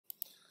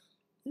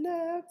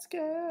Let's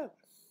go.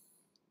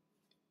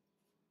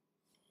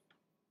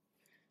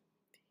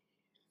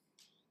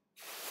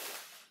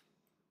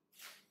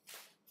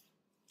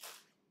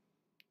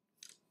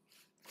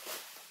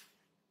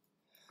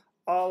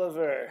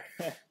 Oliver,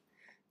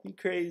 you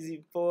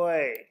crazy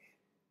boy.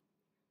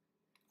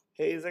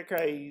 He's a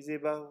crazy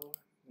boy.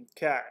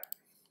 Okay.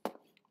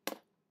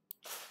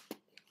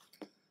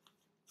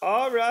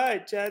 All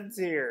right, Jed's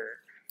here.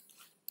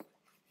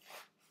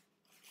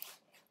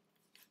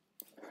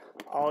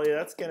 Ollie,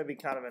 that's going to be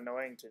kind of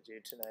annoying to do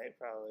tonight,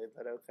 probably,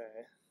 but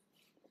okay.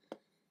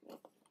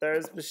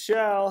 There's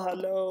Michelle.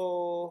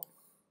 Hello.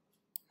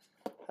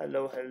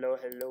 Hello, hello,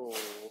 hello.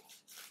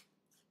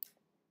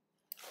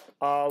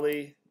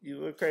 Ollie,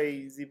 you a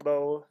crazy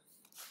boy.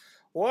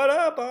 What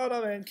up,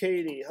 Autumn and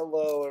Katie?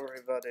 Hello,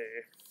 everybody.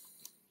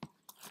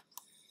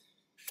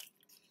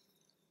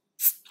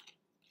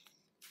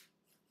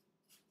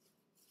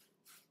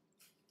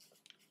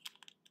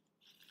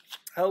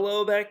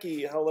 Hello,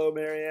 Becky. Hello,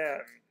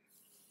 Marianne.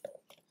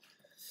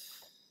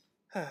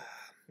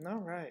 All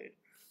right.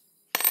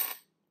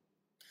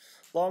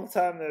 Long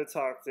time no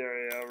talk,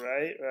 Dario.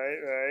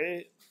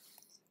 Right.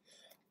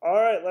 All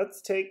right,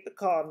 let's take the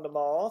condom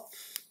off.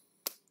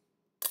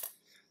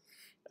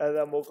 And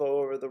then we'll go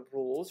over the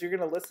rules. You're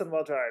going to listen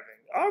while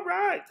driving. All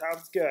right,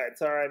 sounds good.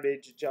 Sorry I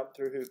made you jump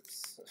through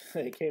hoops.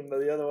 You came to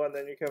the other one,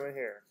 then you're coming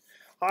here.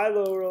 Hi,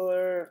 low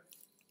roller.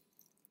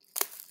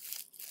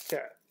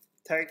 Okay.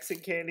 Tax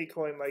and candy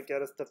coin might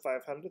get us to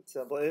 500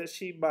 symbol.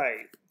 She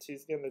might.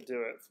 She's going to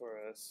do it for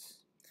us.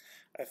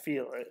 I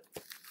feel it.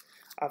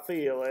 I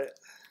feel it.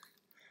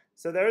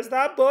 So there's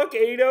that book,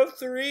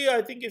 803.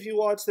 I think if you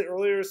watched the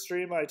earlier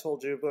stream, I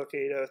told you book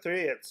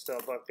 803. It's still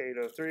book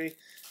 803.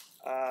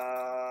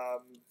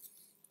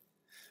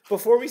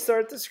 Before we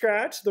start the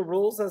scratch, the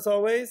rules as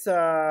always.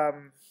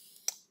 I'll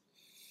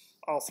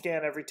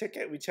scan every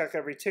ticket. We check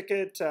every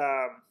ticket.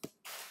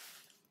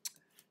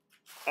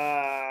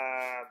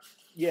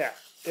 Yeah.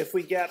 If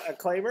we get a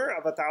claimer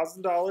of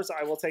 $1,000,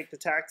 I will take the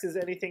taxes.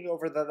 Anything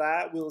over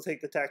that, we will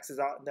take the taxes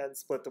out and then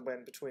split the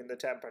win between the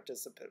 10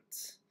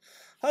 participants.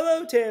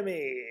 Hello,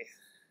 Tammy.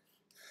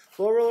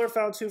 Low roller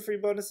found 2 free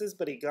bonuses,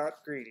 but he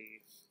got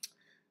greedy.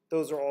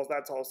 Those are all.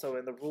 That's also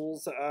in the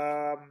rules.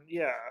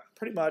 Yeah,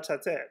 pretty much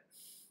that's it.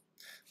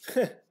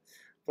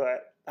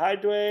 But hi,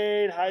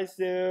 Dwayne. Hi,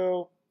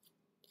 Sue.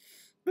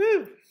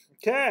 Woo.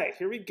 Okay,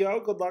 here we go.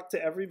 Good luck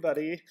to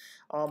everybody.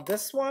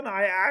 This one,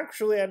 I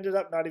actually ended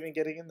up not even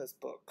getting in this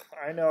book.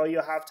 I know you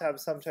have to have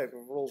some type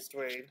of rules,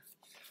 Dwayne.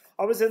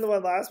 I was in the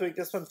one last week.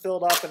 This one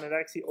filled up, and it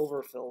actually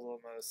overfilled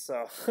almost.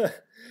 So,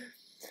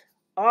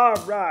 all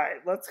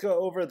right, let's go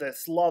over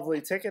this lovely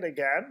ticket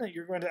again.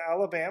 You're going to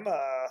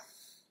Alabama.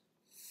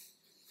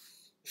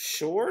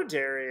 Sure,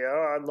 Dario.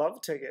 I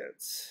love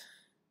tickets.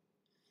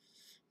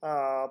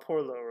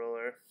 Poor low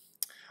roller.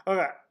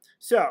 Okay,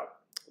 so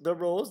the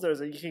rules. There's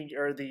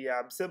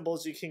the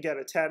symbols. You can get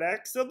a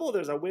 10x symbol.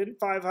 There's a win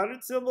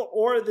 500 symbol,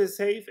 or the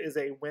safe is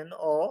a win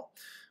all.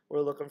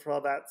 We're looking for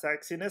all that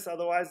sexiness.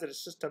 Otherwise,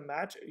 it's just a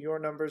match your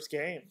numbers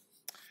game.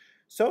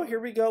 So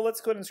here we go.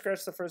 Let's go ahead and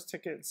scratch the first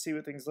ticket and see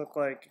what things look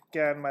like.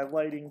 Again, my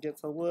lighting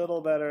gets a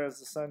little better as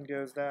the sun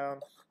goes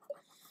down,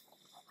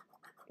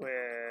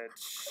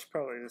 which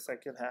probably the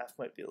second half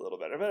might be a little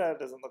better, but that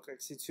doesn't look like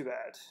it's too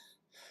bad.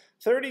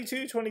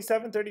 32,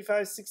 27,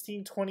 35,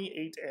 16,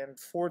 28, and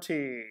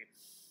 40.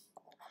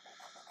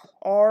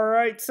 All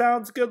right,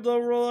 sounds good, low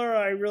roller.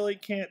 I really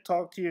can't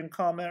talk to you and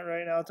comment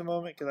right now at the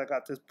moment because I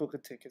got this book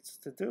of tickets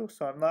to do.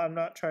 So I'm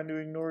not trying to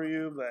ignore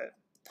you, but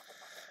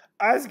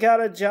I've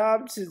got a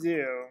job to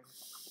do.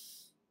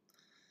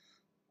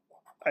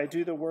 I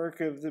do the work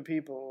of the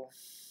people.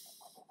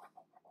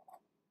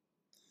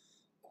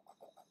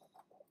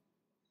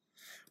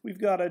 We've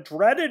got a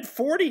dreaded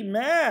 40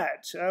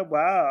 match. Oh,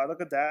 wow.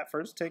 Look at that.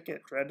 First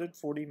ticket. Dreaded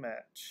 40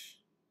 match.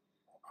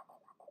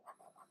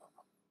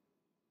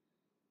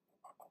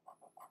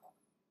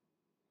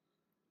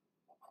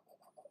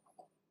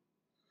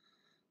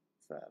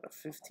 Is that a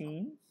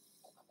 15?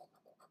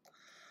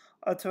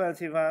 A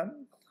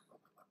 21?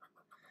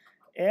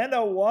 And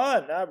a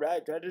 1. All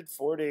right. Dreaded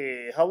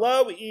 40.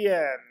 Hello,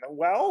 Ian.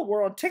 Well,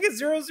 we're on ticket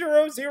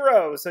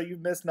 000, so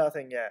you've missed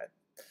nothing yet.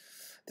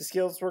 The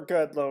skills were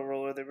good, low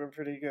roller. They were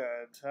pretty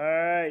good. All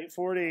right,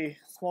 40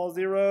 small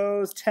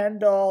zeros,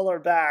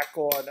 $10 back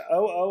on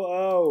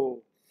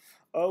 000.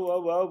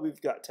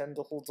 We've got $10.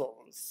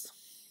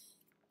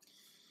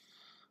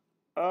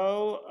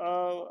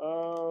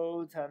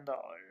 $10.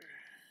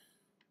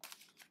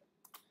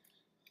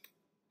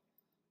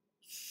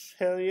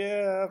 Hell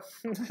yeah.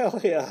 Hell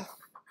yeah.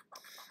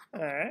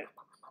 All right.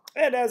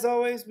 And as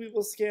always, we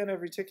will scan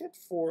every ticket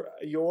for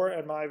your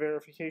and my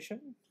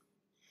verification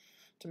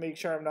to make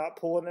sure I'm not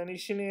pulling any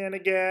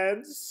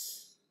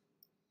shenanigans.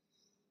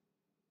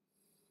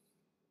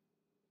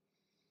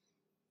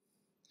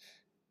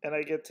 And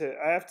I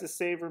have to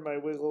savor my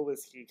Wiggle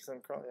whiskey because I'm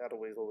currently out of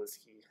Wiggle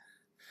whiskey.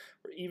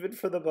 We're even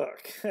for the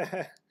book.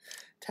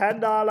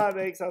 $10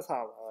 makes us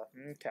holla.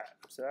 Okay,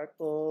 so that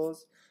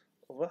goes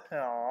over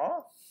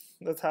here.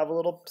 Let's have a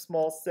little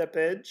small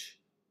sippage.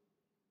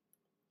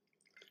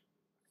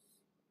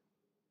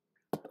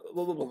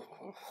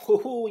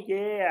 Oh,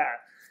 yeah.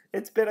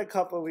 It's been a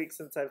couple of weeks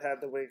since I've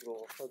had the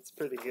wiggle. That's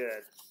pretty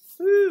good.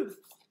 Woo!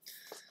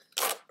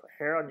 Put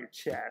hair on your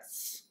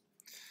chest.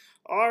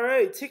 All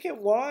right, ticket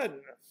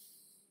 1.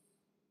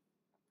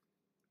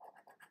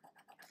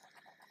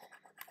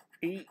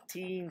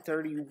 18,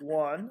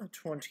 31,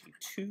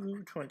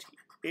 22,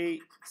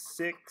 28,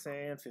 6,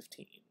 and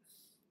 15.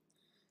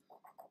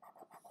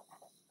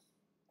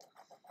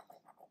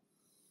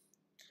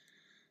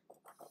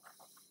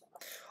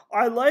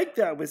 I like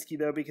that whiskey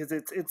though because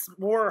it's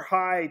more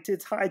high.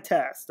 It's high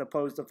test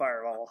opposed to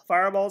Fireball.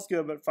 Fireball's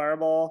good, but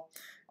Fireball,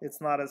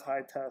 it's not as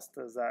high test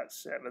as that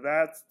shit. But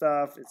that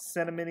stuff is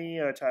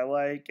cinnamony, which I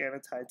like, and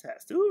it's high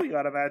test. Ooh, we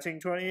got a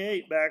matching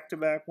 28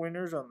 back-to-back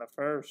winners on the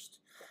first.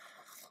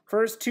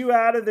 First 2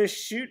 out of this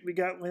shoot, we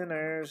got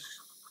winners.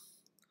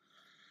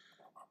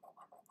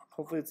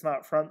 Hopefully it's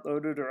not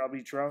front-loaded or I'll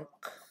be drunk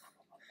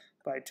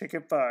by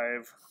ticket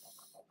 5.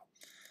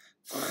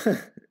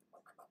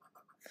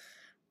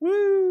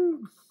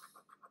 Woo!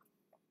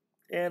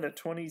 And a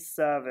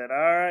 27.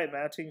 All right,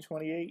 matching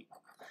 28.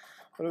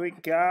 What do we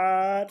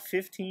got?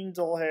 15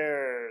 dull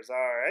hairs. All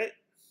right.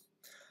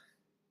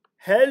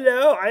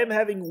 Hello, I am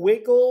having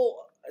Wiggle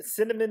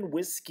Cinnamon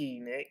Whiskey,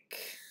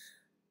 Nick.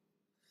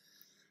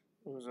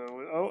 It was a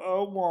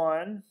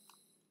 001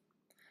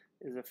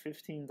 is a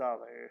 $15,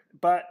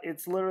 but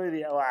it's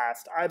literally the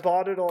last. I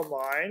bought it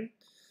online.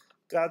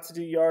 Got to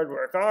do yard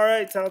work. All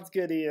right, sounds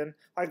good, Ian.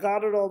 I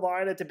got it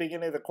online at the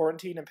beginning of the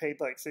quarantine and paid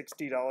like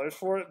 $60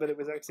 for it, but it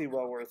was actually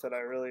well worth it. I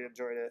really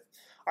enjoyed it.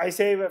 I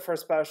save it for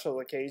special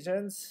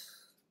occasions.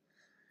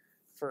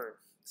 For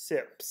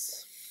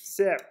sips.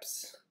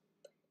 Sips.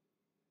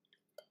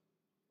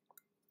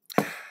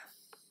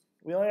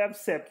 We only have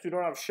sips. We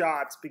don't have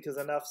shots because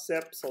enough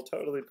sips will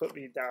totally put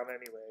me down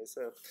anyway.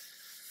 So,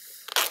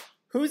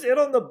 who's in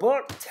on the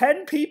book?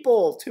 10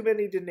 people. Too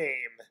many to name.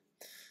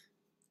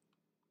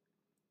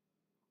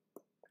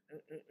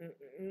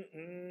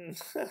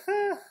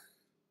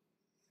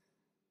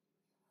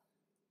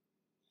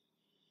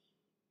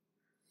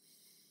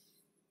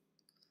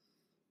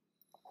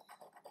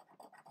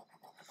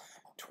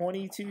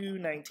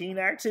 22.19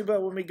 actually,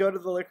 but when we go to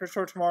the liquor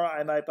store tomorrow,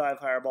 I might buy a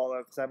Fireball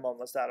though because I'm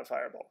almost out of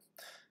Fireball.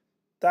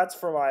 That's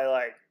for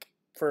my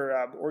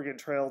Oregon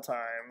Trail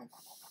time.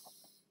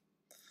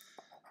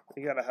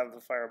 You gotta have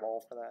the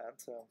Fireball for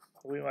that, so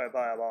we might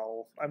buy a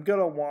bottle. I'm good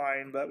on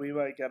wine, but we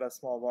might get a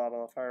small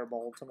bottle of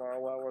Fireball tomorrow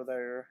while we're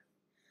there.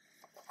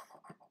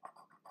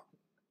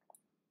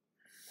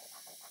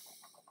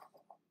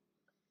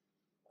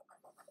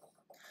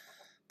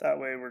 That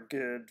way we're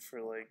good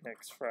for like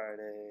next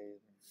Friday.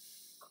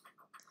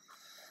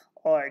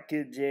 All that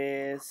good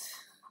jazz.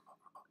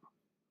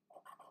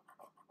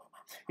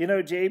 You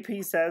know,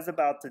 JP says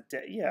about the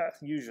day. Yeah,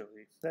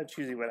 usually. That's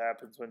usually what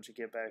happens once you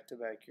get back to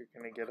back. You're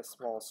going to get a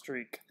small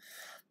streak.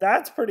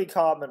 That's pretty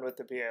common with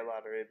the PA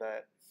lottery,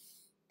 but.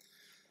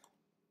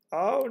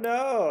 Oh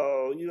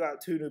no, you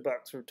got 2 new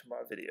bucks from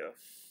tomorrow's video.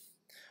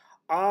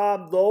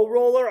 Low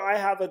roller, I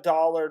have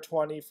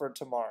 $1.20 for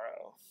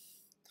tomorrow.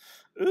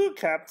 Ooh,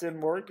 Captain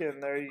Morgan,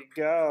 there you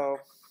go.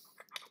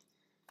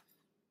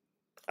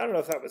 I don't know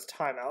if that was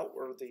timeout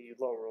worthy,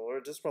 low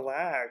roller. Just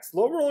relax.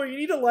 Low roller, you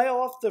need to lay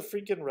off the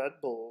freaking Red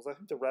Bulls. I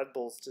think the Red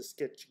Bulls just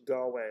get you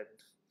going.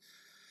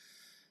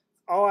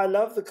 Oh, I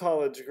love the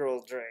college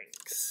girl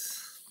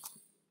drinks.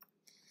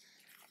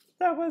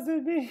 That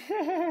wasn't me.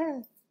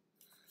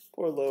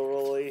 Poor low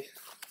rolly.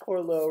 Poor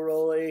low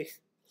rolly.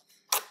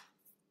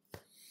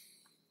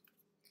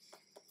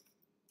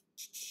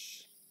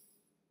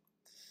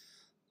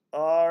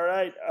 All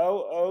right,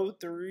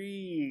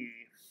 003.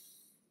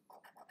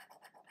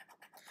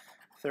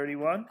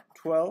 31,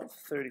 12,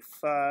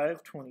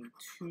 35,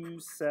 22,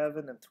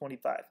 7, and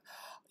 25.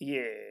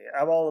 Yeah,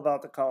 I'm all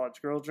about the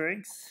college girl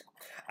drinks.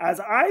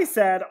 As I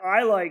said,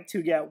 I like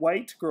to get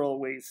white girl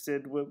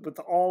wasted with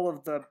all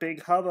of the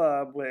big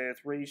hubbub with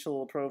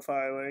racial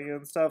profiling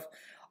and stuff.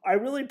 I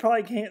really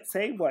probably can't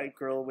say white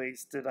girl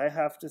wasted. I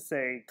have to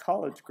say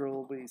college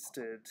girl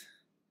wasted.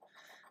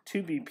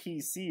 To be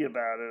PC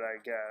about it, I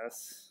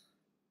guess.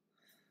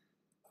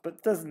 But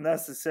it doesn't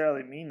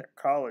necessarily mean they're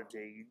college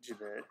age,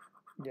 but...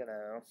 You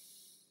know.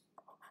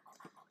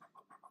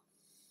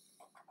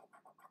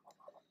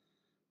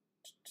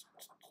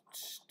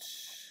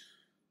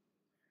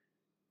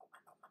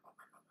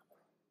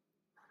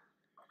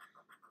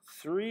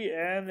 Three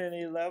and an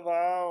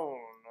 11.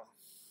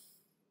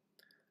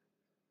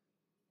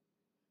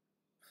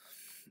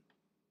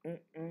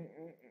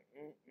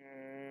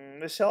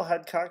 Michelle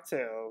had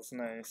cocktails.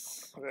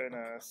 Nice. Very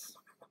nice.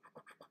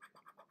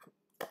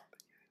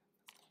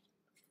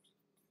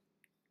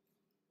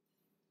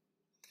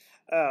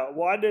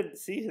 Well, I didn't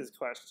see his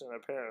question,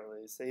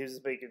 apparently, so he was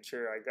just making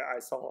sure I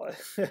saw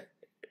it.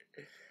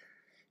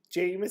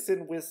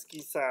 Jameson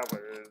Whiskey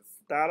Sours.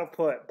 That'll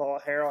put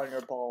hair on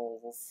your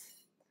balls.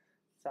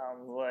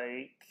 Sounds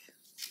like.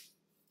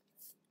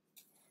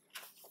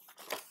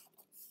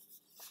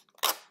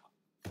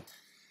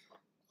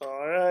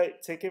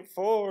 Alright, ticket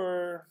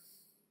 4.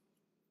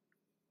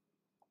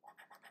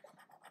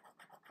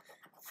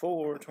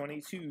 24,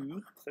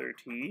 22,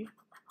 30,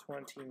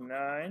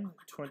 29,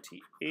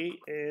 28,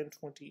 and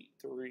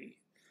 23.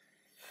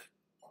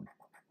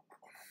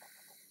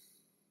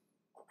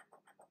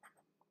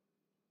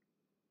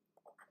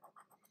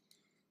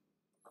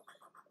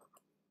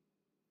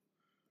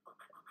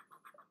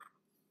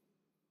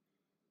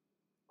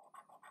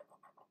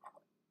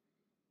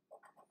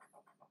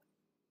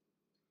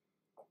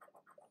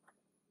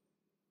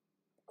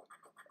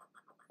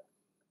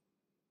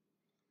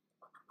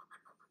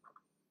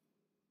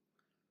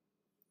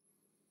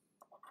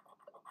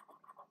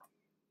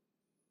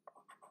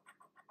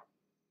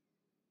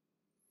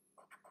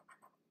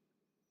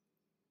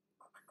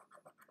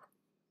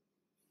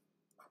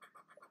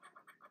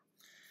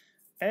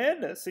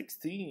 And a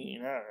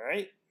 16, all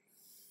right.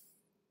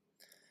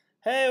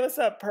 Hey, what's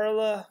up,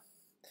 Perla?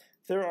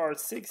 There are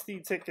 60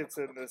 tickets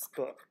in this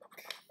book.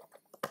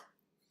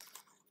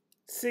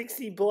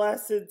 60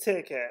 blessed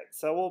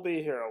tickets, so we'll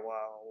be here a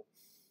while.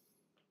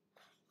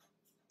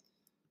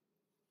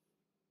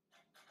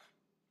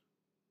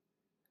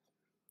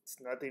 It's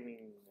not even...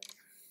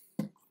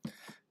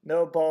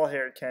 No ball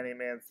hair, Kenny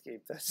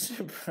Manscaped. That's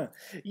super.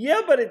 Yeah,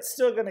 but it's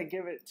still going to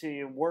give it to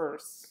you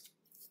worse.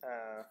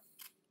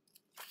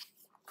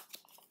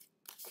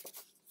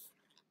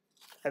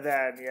 And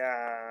then,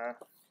 yeah.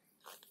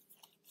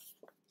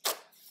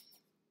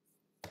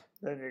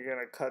 Then you're going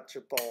to cut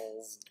your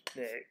balls,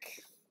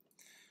 Nick.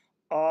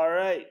 All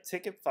right,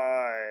 ticket 5.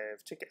 I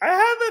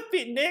have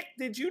a Nick,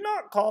 did you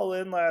not call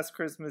in last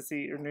Christmas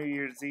Eve or New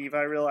Year's Eve?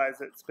 I realize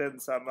it's been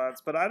some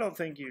months, but I don't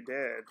think you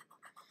did.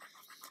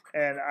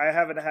 And I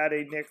haven't had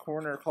a Nick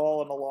Horner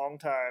call in a long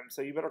time,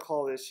 so you better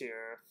call this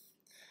year.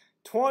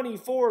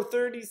 24,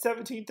 30,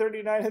 17,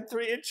 39, and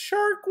 3. It's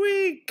Shark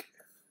Week!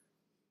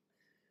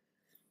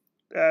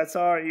 That's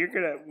alright. You're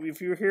gonna,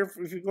 if you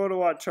go to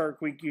watch Shark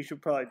Week, you should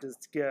probably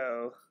just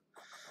go.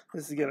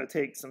 This is gonna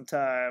take some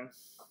time.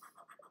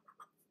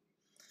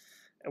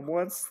 And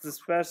once,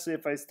 especially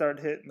if I start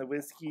hitting the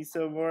whiskey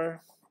some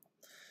more,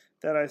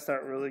 then I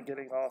start really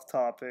getting off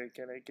topic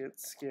and it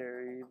gets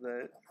scary,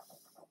 but...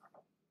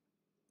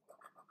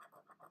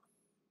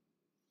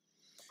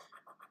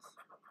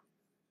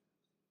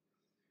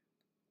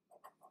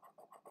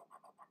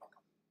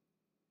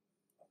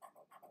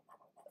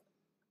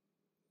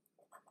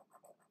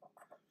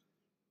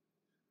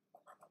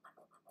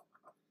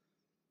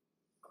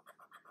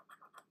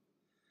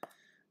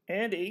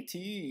 And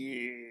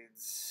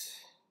 18s.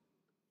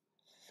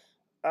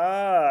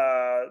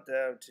 Oh,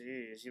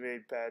 geez, you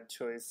made bad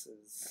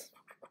choices.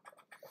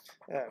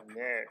 Oh,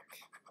 Nick.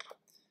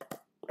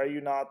 Are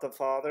you not the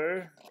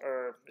father?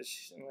 Or,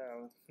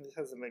 well, it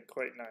hasn't been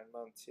quite 9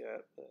 months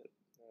yet, but...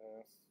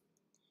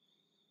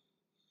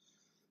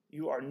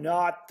 You are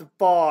not the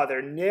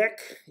father, Nick.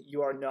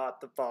 You are not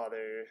the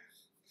father.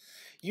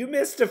 You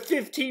missed a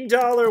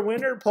 $15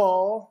 winner,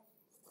 Paul.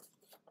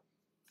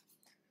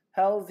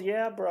 Hells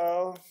yeah,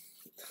 bro.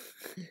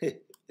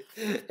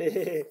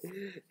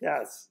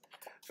 Yes.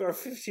 For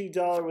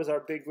 $15 was our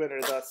big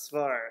winner thus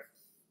far.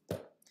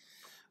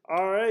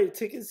 Alright,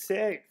 ticket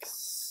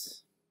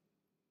 6.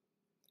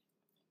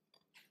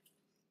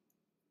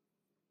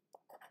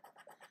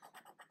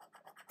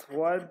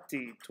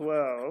 $20,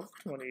 $12,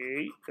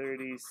 $28,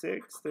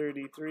 $36,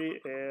 $33,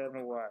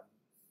 and 1.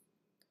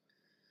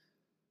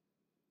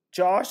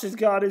 Josh has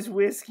got his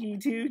whiskey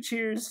too.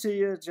 Cheers to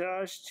you,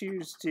 Josh.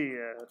 Cheers to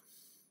you.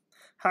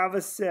 Have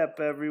a sip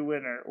every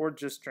winter, or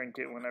just drink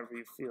it whenever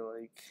you feel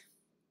like.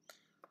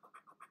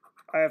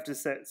 I have to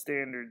set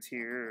standards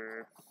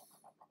here.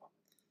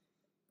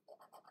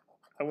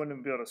 I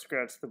wouldn't be able to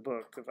scratch the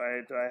book if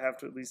I have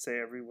to at least say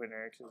every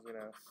winner, because, you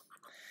know,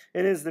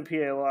 it is the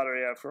PA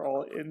lottery after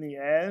all in the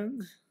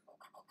end.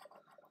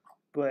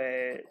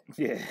 But,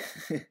 yeah.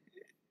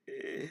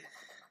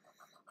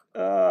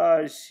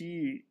 Oh,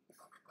 shit.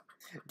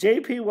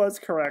 JP was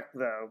correct,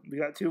 though. We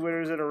got 2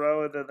 winners in a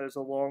row, and then there's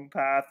a long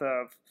path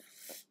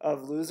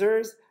of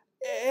losers.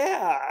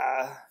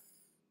 Yeah.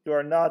 You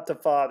are not the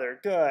father.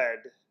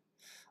 Good.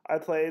 I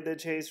played the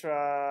chase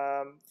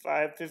from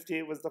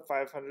 550 was the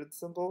 500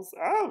 symbols.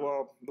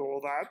 Oh,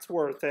 well, that's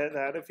worth it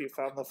then if you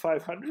found the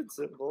 500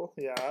 symbol.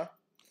 Yeah.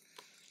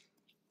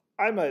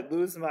 I might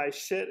lose my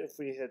shit if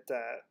we hit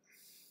that.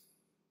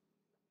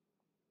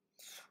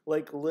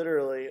 Like,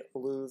 literally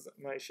lose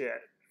my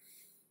shit.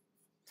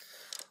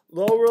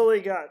 Low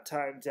really got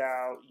timed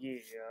out.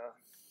 Yeah.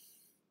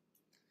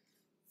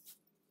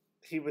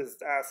 He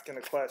was asking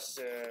a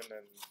question,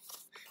 and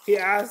he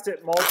asked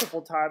it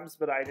multiple times,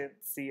 but I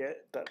didn't see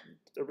it. But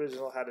the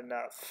original had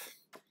enough.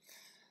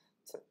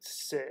 It's like,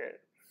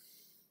 shit.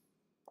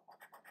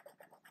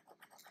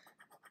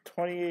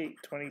 28,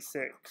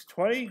 26,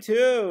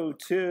 22,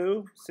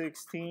 2,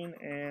 16,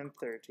 and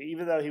 30.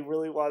 Even though he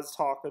really was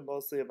talking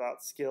mostly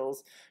about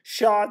skills.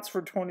 Shots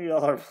for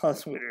 $20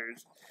 plus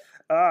winners.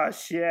 Ah,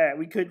 shit.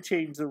 We could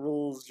change the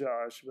rules,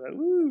 Josh, but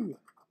woo.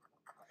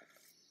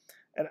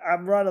 And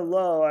I'm running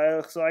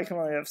low, so I can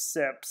only have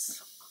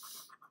sips.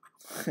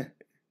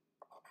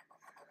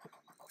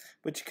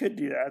 But you could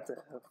do that,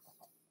 though.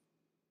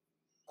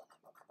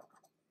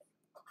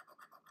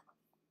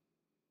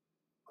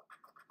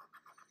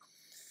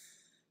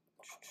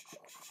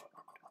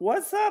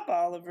 What's up,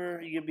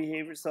 Oliver? You can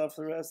behave yourself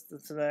the rest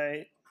of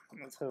tonight?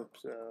 Let's hope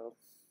so.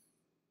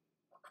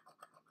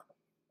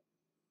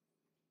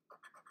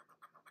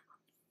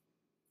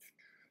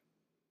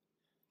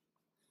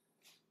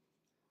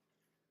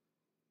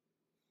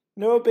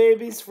 No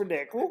babies for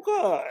Nick. Well,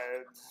 good.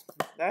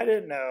 I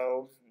didn't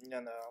know.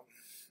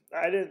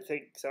 I didn't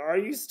think so. Are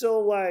you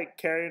still like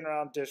carrying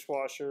around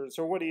dishwashers,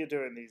 or what are you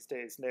doing these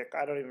days, Nick?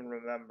 I don't even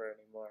remember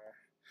anymore.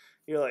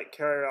 You're like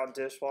carrying around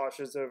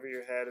dishwashers over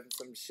your head and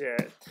some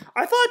shit.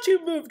 I thought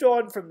you moved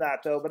on from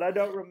that though, but I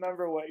don't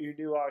remember what your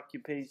new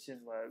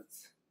occupation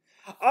was.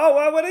 Oh,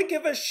 I want to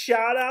give a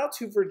shout out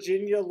to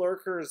Virginia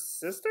Lurker's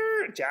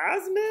sister,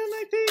 Jasmine,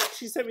 I think.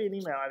 She sent me an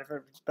email.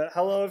 But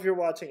hello if you're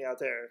watching out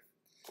there.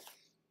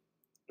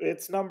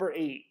 It's number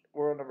 8.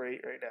 We're on number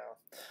 8 right now.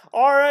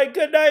 All right,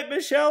 good night,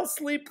 Michelle.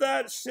 Sleep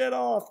that shit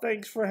off.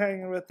 Thanks for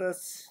hanging with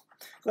us.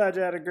 Glad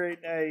you had a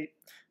great night.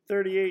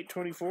 38,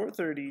 24,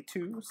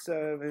 32,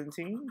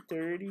 17,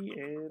 30,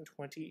 and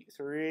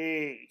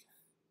 23.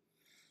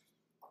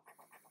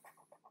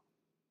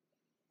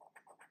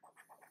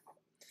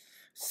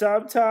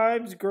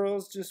 Sometimes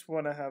girls just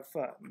want to have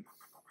fun.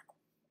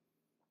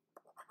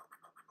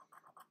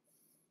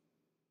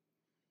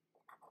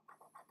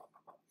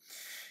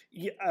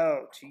 Yeah,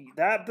 oh, gee,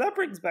 that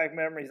brings back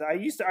memories. I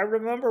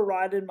remember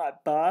riding my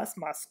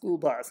school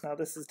bus. Now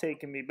this is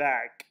taking me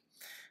back.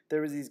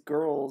 There was these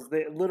girls,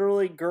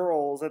 literally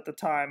girls at the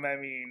time. I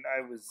mean,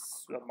 I was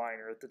a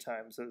minor at the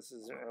time, so this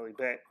isn't really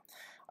big.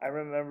 I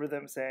remember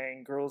them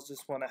saying, girls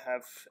just want to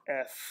have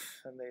F,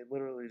 and they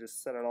literally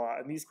just said it a lot.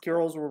 And these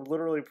girls were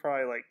literally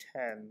probably like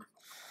 10.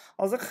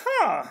 I was like,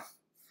 huh.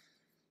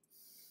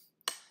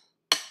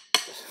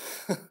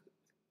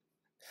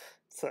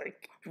 It's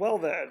like, well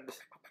then.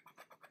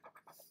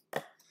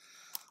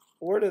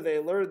 Where do they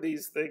learn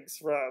these things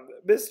from?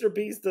 Mr.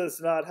 Beast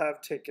does not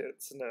have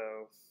tickets,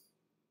 no.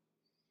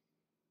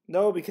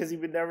 No, because he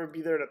would never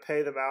be there to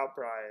pay them out,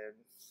 Brian.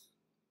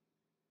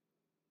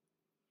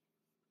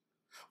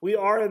 We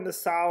are in the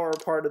sour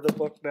part of the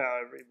book now,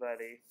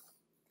 everybody.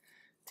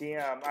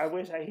 Damn, I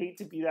hate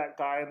to be that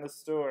guy in the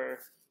store.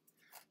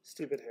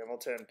 Stupid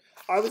Hamilton.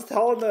 I was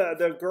telling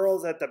the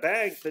girls at the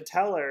bank, the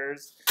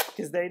tellers,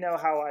 because they know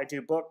how I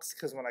do books,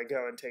 because when I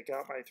go and take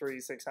out my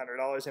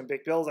 $300-600 in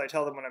big bills, I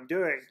tell them what I'm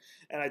doing.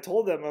 And I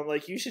told them, I'm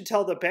like, you should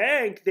tell the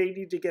bank they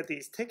need to get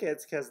these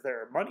tickets because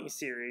they're a money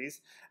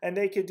series, and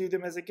they could do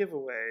them as a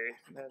giveaway.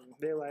 And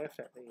they laughed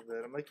at me,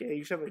 but I'm like, yeah,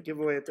 you should have a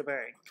giveaway at the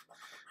bank.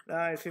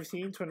 9,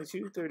 15,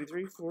 22,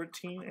 33,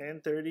 14,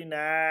 and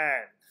 39.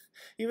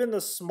 Even the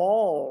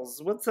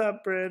smalls. What's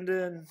up,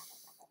 Brandon?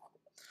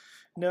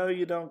 No,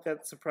 you don't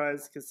get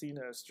surprise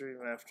casino stream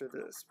after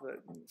this,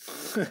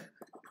 but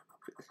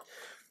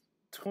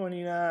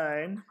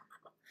 29,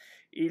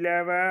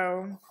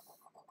 11,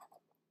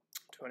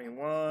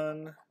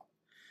 21,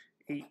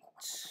 8,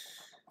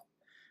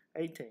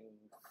 18,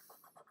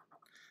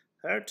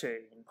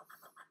 13,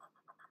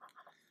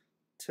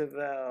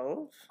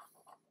 12,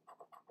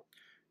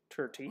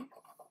 30,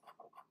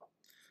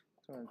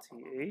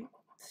 28,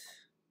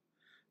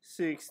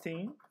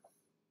 16,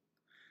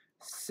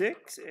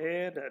 6,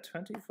 and a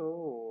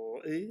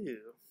 24. Ew.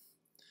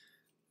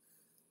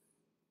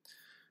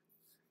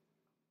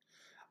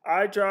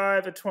 I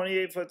drive a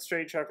 28-foot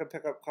straight truck and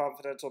pick up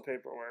confidential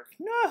paperwork.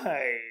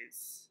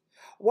 Nice.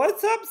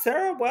 What's up,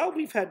 Sarah? Well,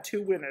 we've had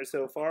 2 winners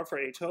so far for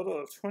a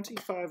total of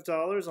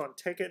 $25 on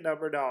ticket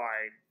number 9.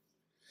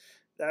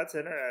 That's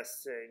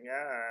interesting,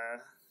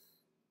 yeah.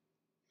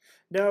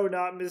 No,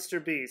 not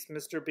Mr. Beast.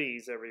 Mr.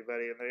 Bees,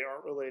 everybody, and they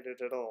aren't related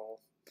at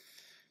all.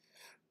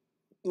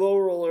 Low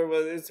roller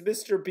was it's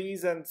Mr.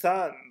 Bees and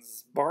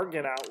Sons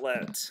bargain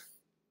outlet.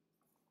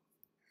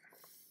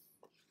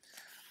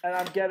 And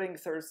I'm getting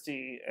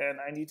thirsty and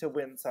I need to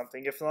win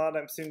something. If not,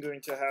 I'm soon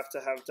going to have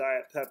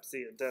Diet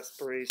Pepsi in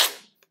desperation.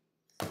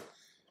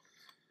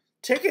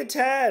 Ticket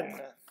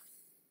 10.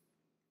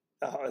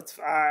 Oh, it's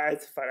fine.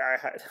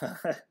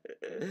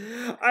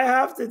 I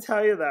have to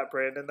tell you that,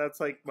 Brandon. That's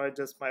like my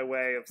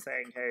way of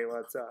saying, hey,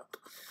 what's up?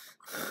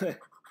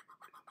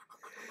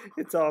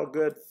 It's all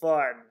good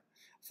fun.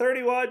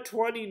 31,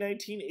 20,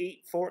 19,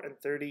 8, 4, and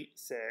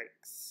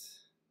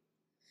 36.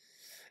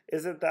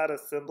 Isn't that a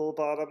symbol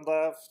bottom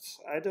left?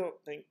 I don't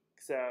think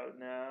so,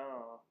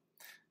 no.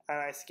 And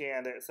I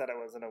scanned it, it said it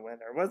wasn't a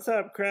winner. What's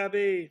up,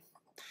 Krabby?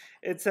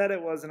 It said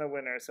it wasn't a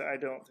winner, so I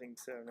don't think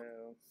so,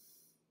 no.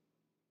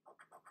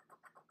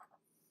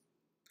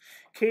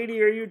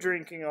 Katie, are you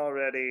drinking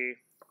already?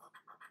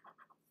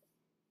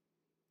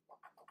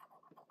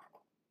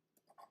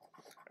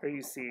 Are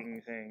you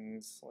seeing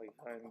things like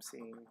I'm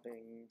seeing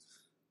things?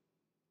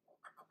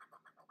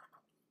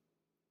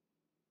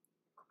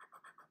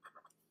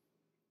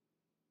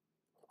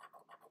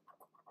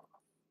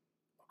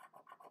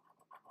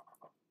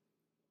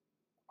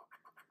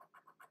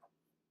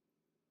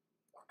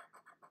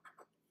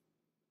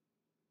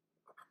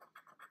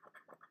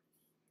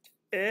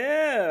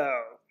 Ew,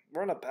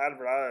 we're on a bad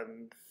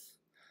run.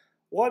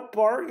 What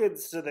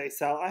bargains do they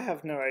sell? I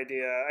have no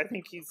idea. I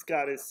think he's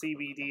got his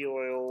CBD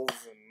oils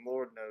and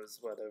Lord knows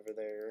what over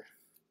there.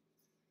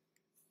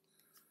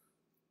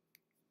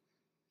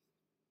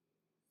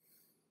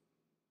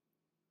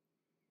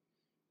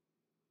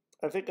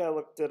 I think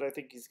I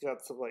think he's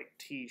got some like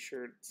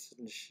t-shirts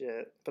and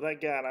shit. But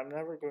again, I'm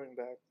never going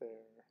back there.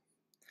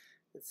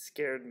 It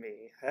scared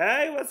me.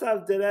 Hey, what's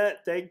up,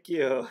 Dinette? Thank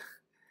you.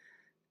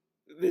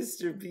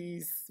 Mr.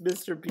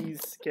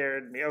 Beast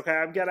scared me. Okay,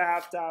 I'm gonna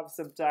have to have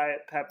some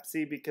Diet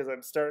Pepsi because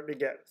I'm starting to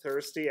get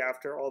thirsty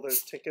after all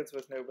those tickets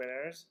with no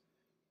winners.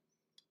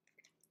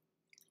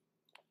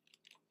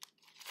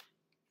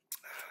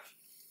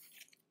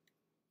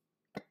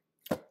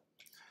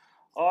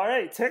 All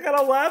right, ticket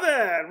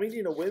 11. We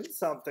need to win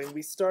something.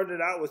 We started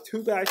out with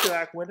 2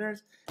 back-to-back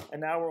winners,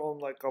 and now we're on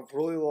like a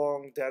really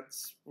long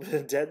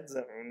dead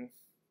zone.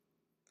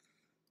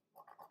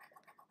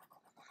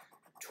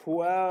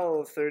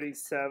 12,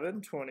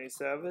 37,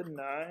 27,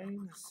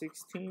 9,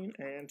 16,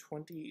 and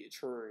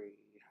 23.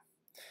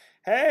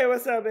 Hey,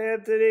 what's up,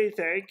 Anthony?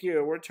 Thank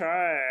you. We're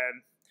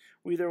trying.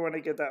 We either want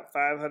to get that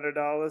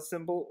 $500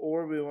 symbol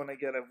or we want to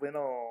get a win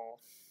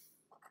all.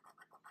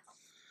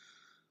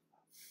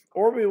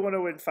 Or we want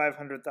to win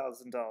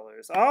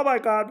 $500,000. Oh my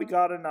god, we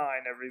got a 9,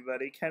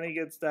 everybody. Kenny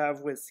gets to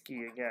have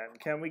whiskey again.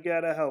 Can we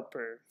get a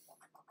helper?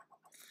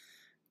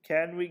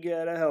 Can we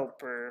get a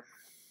helper?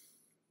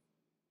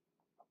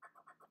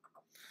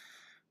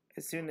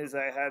 As soon as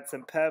I had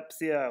some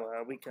Pepsi, oh,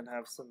 well, we can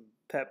have some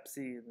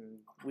Pepsi and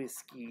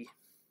whiskey.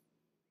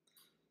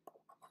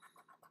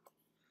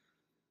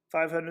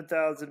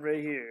 500,000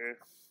 right here.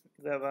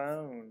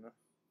 11.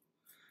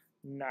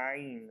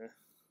 9.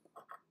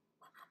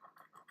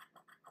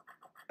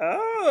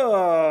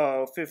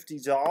 Oh,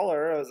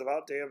 $50. It was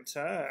about damn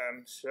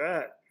time.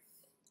 Shit.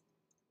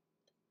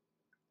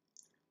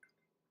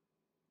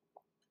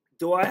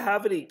 Do I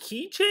have any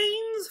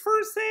keychains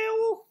for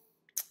sale?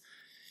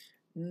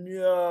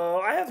 No,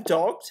 I have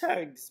dog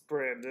tags,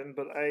 Brandon,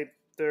 but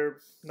they're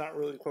not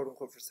really quote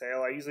unquote for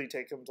sale. I usually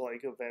take them to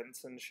like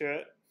events and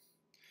shit.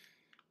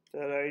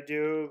 That I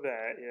do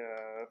that,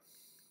 yeah.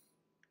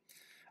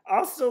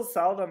 I'll still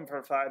sell them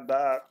for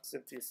 $5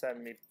 if you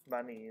send me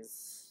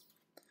monies.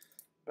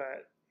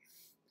 But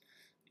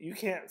you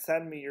can't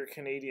send me your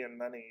Canadian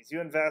monies. You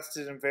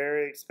invested in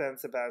very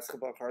expensive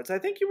basketball cards. I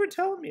think you were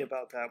telling me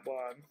about that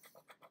one.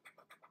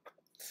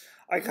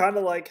 I kind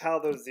of like how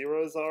those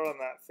zeros are on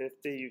that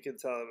 50. You can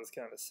tell it was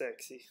kind of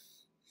sexy.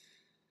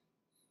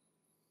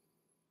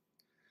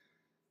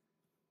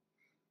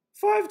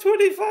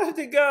 525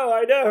 to go.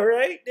 I know,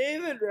 right,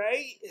 David?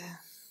 Right?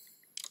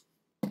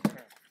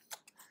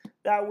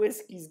 That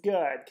whiskey's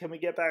good. Can we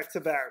get back to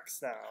backs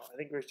now? I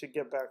think we should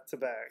get back to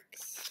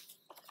backs.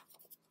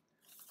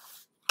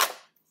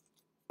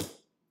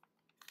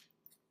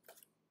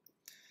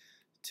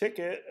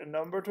 Ticket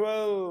number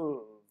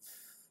 12.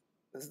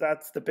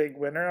 That's the big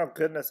winner. Oh,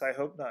 goodness, I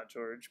hope not,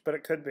 George. But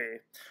it could be.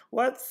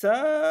 What's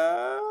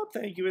up?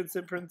 Thank you,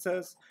 Instant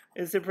Princess.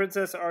 Instant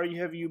Princess,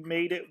 have you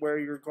made it where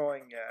you're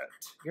going yet?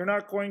 You're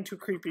not going to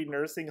creepy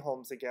nursing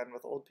homes again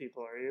with old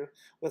people, are you?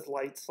 With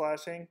lights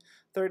flashing?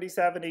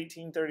 37,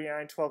 18,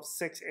 39, 12,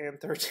 6, and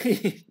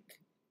 13.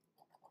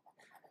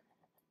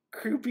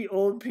 Creepy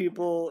old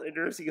people in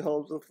nursing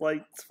homes with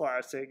lights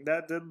flashing.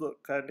 That did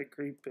look kind of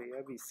creepy.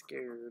 I'd be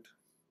scared.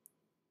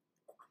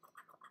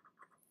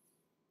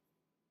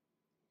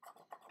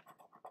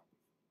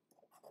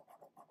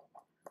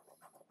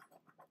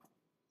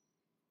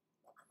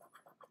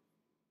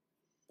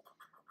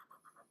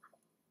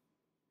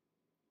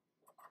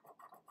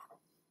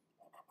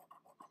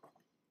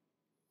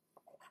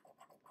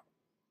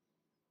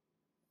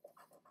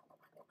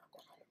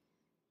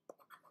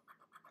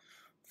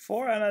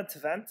 Four out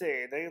of 20.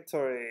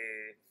 Negatory.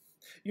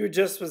 You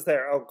just was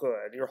there. Oh,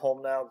 good. You're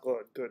home now.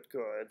 Good, good,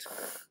 good.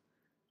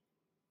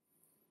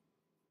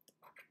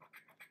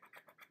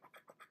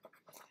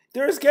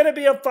 There's going to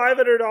be a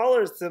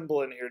 $500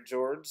 symbol in here,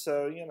 George.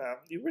 So, you know,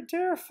 you were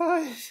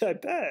terrified. I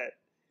bet.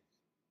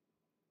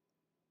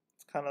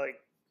 It's kind of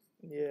like,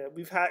 yeah,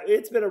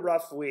 it's been a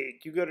rough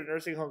week. You go to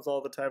nursing homes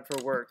all the time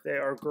for work. They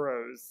are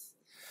gross.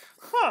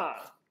 Huh.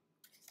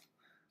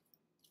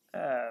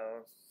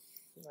 Oh.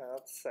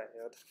 That's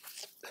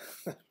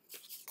sad.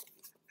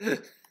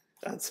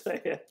 That's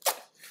sad.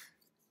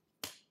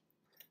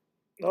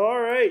 All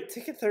right,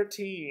 ticket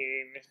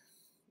 13.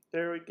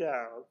 There we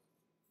go.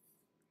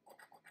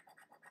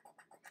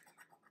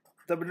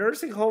 The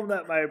nursing home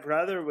that my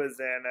brother was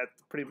in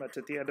pretty much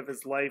at the end of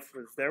his life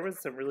there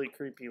was some really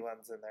creepy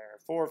ones in there.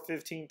 4,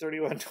 15,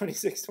 31,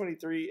 26,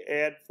 23,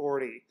 and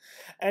 40.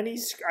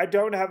 I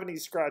don't have any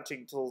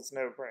scratching tools,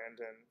 no,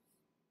 Brandon.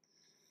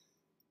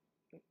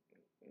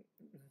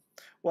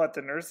 What,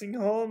 the nursing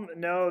home?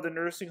 No, the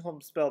nursing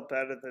home spelled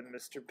better than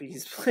Mr.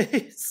 B's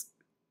place.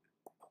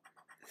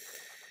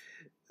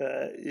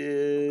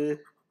 Yeah.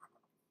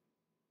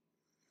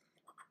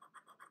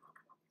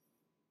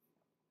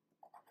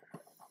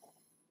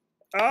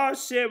 Oh,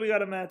 shit, we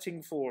got a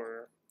matching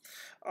 4.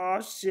 Oh,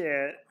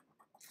 shit.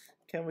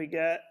 Can we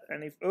get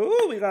any...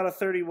 Ooh, we got a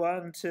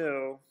 31,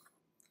 too.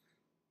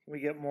 Can we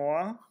get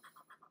more?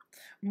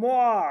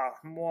 More!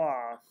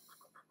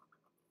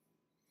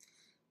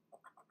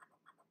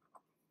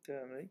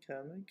 Can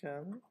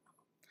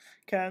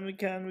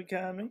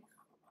we?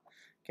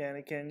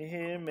 Can you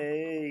hear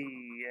me?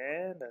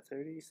 And a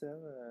 37.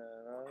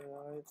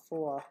 Alright,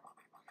 4.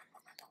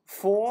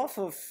 4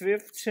 for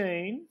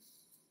 15.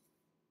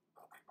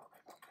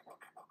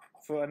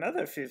 For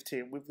another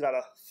 15, we've got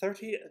a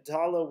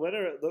 $30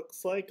 winner, it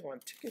looks like,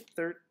 on ticket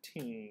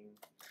 13.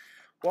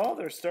 Well,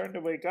 they're starting to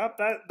wake up.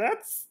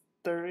 That's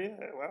 30.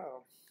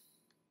 Wow.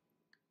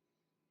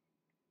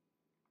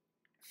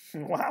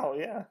 Wow,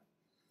 yeah.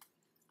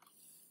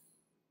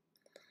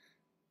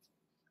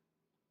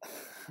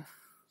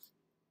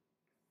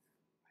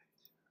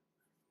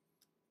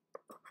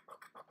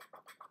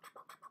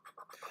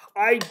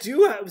 I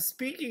do have,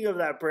 speaking of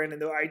that, Brandon,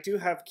 though, I do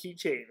have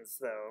keychains,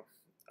 though.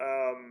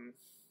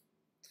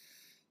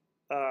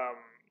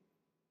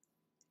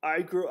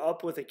 I grew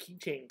up with a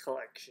keychain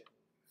collection.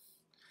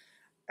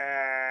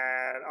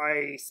 And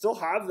I still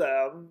have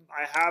them.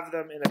 I have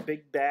them in a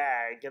big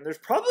bag. And there's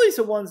probably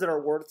some ones that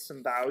are worth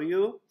some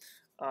value.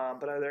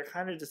 But I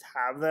kind of just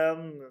have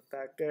them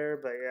back there.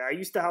 But yeah, I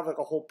used to have like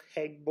a whole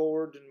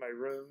pegboard in my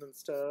room and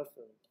stuff.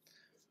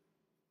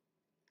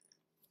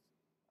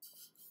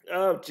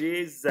 Oh,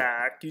 geez,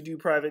 Zach. You do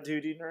private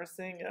duty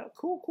nursing? Yeah,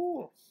 cool,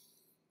 cool.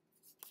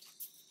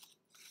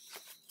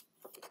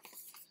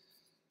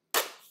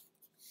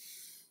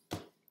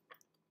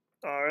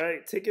 All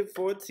right, ticket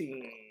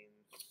 14.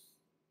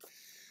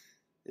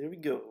 There we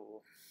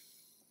go.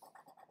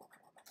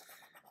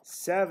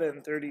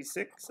 7,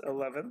 36,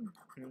 11,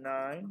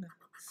 9,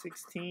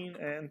 16,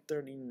 and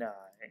 39.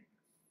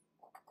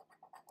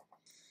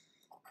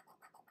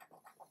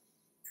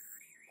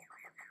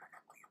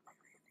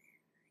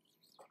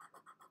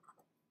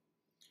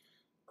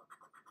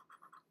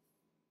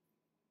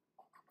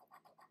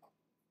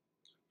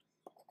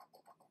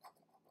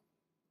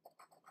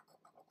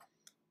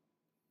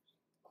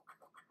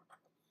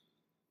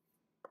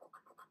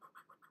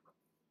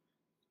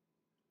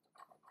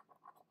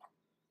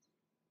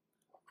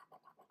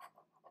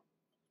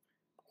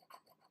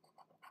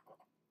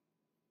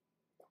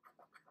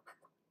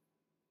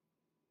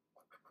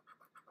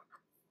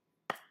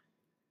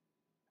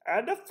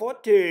 And a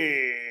 40.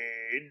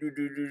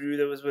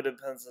 That was what it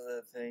pencils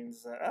at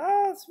things.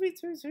 Ah, sweet,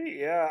 sweet, sweet.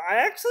 Yeah, I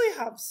actually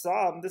have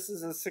some. This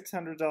is a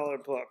 $600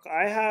 book.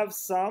 I have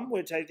some,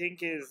 which I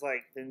think is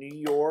like the New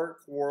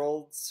York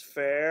World's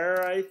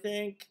Fair, I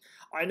think.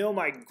 I know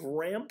my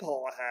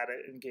grandpa had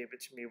it and gave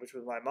it to me, which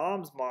was my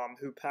mom's mom,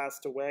 who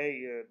passed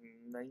away in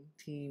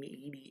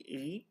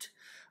 1988.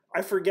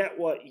 I forget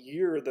what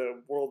year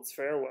the World's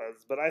Fair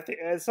was, but I think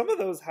some of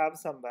those have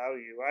some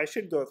value. I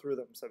should go through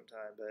them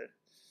sometime, but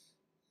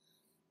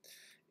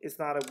it's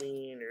not a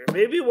wiener.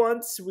 Maybe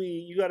once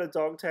you got a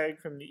dog tag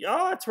from the,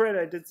 oh, that's right,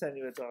 I did send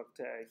you a dog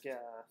tag,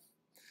 yeah.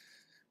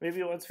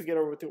 Maybe once we get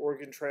over with the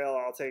Oregon Trail,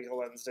 I'll take a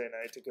Wednesday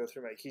night to go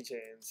through my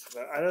keychains.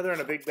 But I know they're in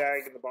a big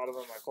bag in the bottom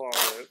of my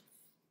closet.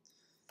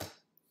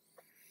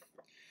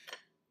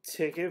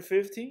 Ticket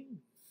 15.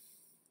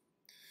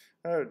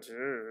 Oh,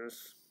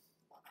 jeez.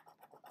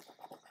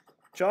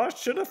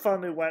 Josh should have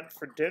finally went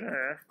for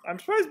dinner. I'm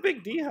surprised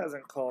Big D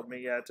hasn't called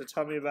me yet to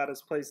tell me about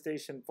his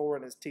PlayStation 4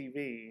 and his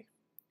TV.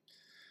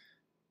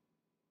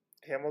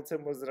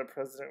 Hamilton wasn't a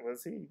president,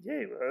 was he? Yeah,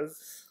 he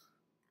was.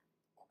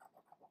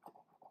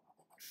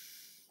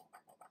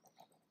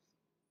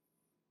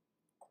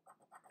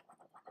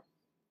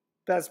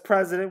 Best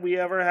president we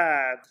ever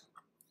had.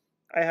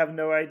 I have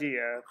no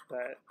idea,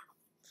 but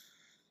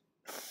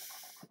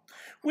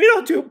we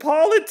don't do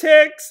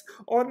politics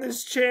on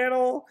this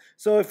channel.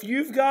 So if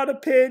you've got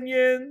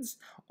opinions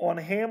on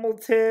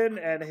Hamilton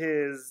and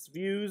his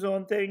views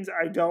on things,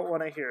 I don't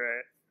want to hear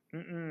it.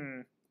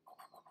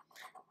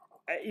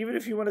 Even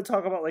if you want to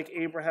talk about like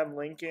Abraham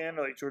Lincoln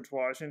or like George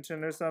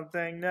Washington or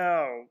something,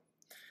 no.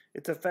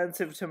 It's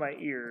offensive to my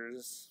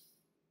ears.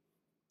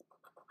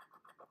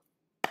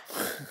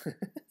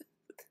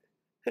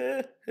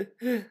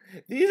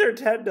 These are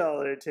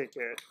 $10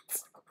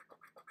 tickets.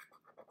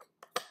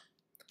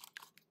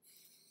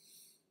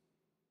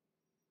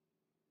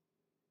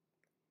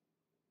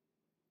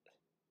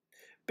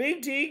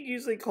 Big D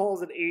usually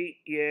calls at 8.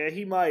 Yeah,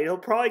 he might. He'll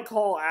probably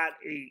call at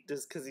 8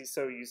 just because he's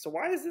so used to.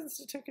 Why is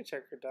Instant Ticket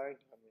Checker dying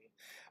on me?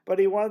 But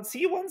he wants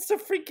to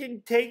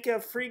freaking take a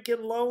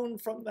freaking loan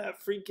from that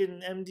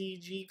freaking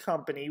MDG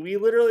company. We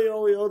literally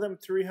only owe them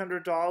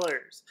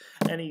 $300,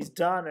 and he's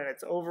done, and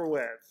it's over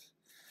with.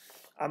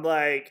 I'm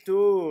like,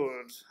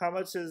 dude, how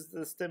much is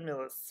the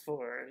stimulus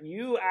for?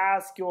 You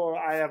ask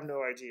I have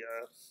no idea.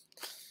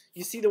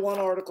 You see the one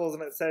article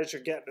and it says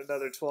you're getting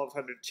another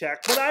 $1,200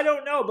 check. But I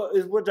don't know.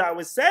 But what I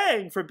was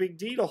saying for Big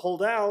D to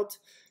hold out.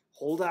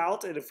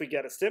 And if we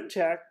get a stim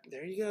check,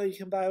 there you go. You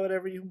can buy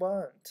whatever you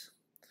want.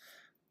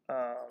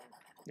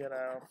 You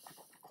know.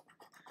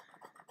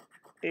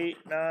 8,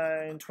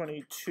 9,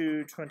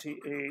 22,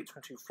 28,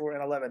 24,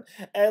 and 11.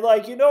 And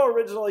like, you know,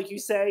 original, like you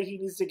say, he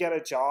needs to get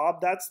a job.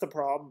 That's the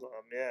problem.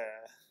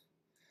 Yeah.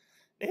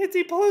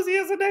 Nancy Pelosi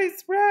has a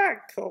nice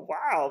rack. Oh,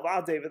 wow.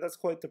 Wow, David, that's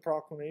quite the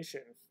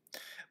proclamation.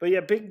 But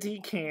yeah, Big D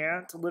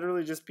can't,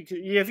 literally just because...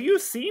 Have you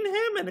seen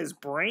him and his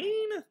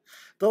brain?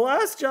 The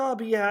last job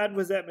he had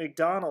was at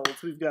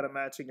McDonald's. We've got a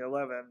matching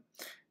 11.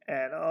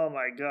 And oh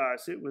my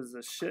gosh, it was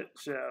a shit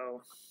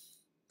show.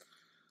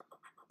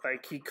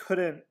 Like, he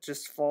couldn't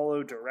just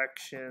follow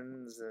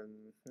directions,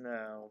 and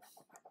no.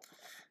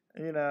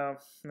 You know,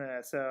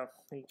 nah, so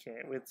he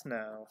can't. It's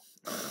no.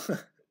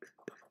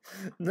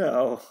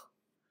 No.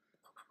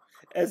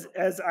 As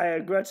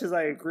much as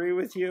I agree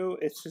with you,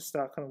 it's just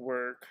not gonna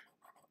work.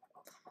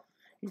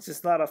 He's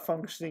just not a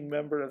functioning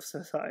member of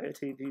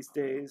society these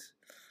days.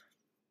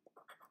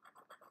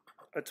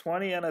 A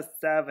 20 and a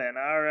 7.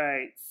 All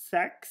right.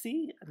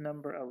 Sexy.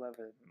 Number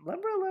 11.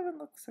 Number 11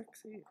 looks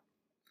sexy.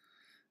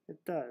 It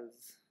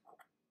does.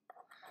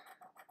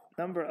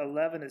 Number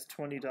 11 is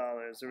 $20.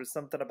 There was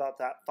something about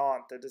that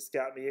font that just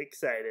got me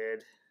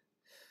excited.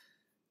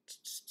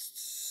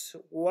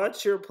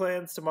 What's your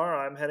plans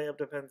tomorrow? I'm heading up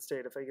to Penn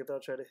State. If I get there,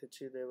 I'll try to hit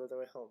you there on the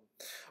way home.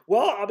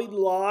 Well, I'll be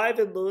live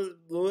in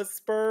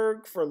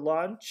Lewisburg for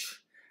lunch.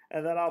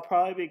 And then I'll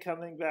probably be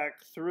coming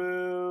back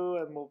through,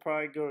 and we'll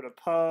probably go to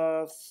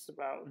Puffs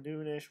about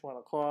noonish, 1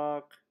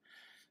 o'clock.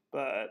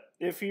 But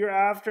if you're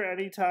after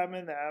any time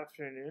in the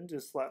afternoon,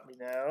 just let me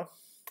know.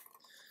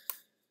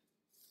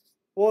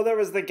 Well, there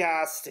was the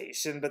gas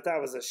station, but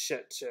that was a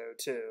shit show,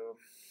 too.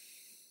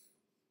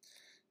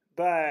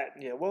 But,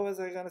 yeah, what was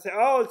I going to say?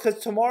 Oh, because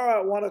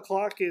tomorrow at 1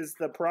 o'clock is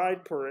the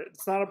Pride Parade.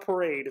 It's not a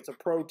parade, it's a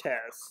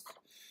protest.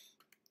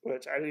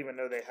 Which I didn't even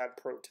know they had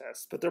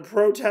protests. But they're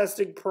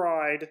protesting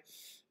Pride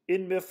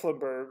in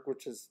Mifflinburg,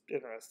 which is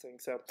interesting.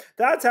 So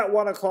that's at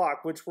 1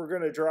 o'clock, which we're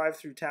going to drive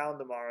through town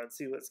tomorrow and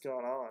see what's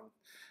going on.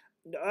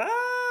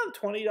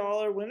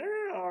 $20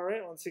 winner. All right,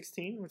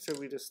 116, which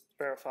we just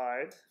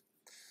verified.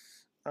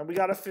 We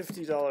got a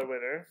 $50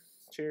 winner.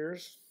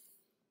 Cheers.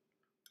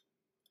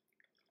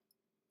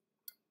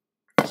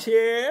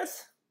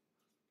 Cheers.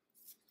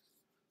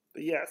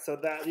 But yeah, so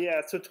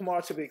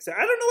tomorrow should be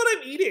exciting. I don't know what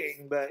I'm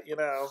eating, but you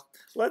know,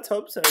 let's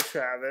hope so,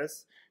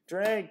 Travis.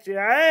 Drink.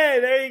 Hey,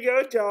 there you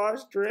go,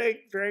 Josh.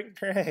 Drink.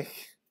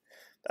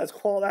 That's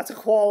a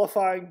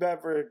qualifying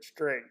beverage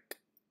drink.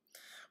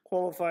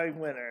 Qualifying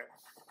winner.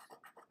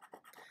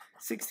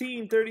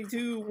 16,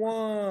 32,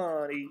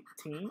 1,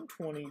 18,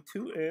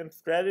 22, and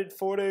threaded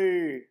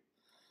 40.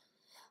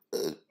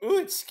 Oh,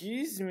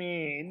 excuse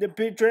me. The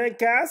big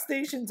gas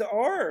stations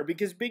are,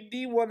 because Big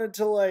D wanted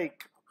to,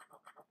 like,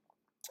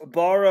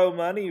 borrow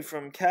money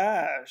from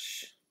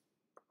cash.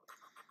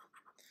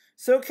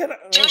 So can I...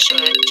 Joshua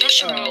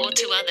or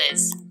to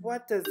others.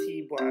 What does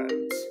he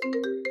want?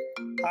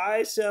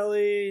 Hi,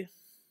 Shelly.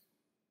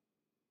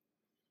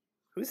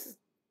 Who's...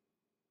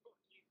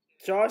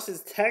 Josh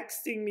is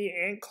texting me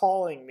and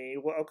calling me.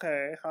 Well,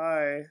 okay,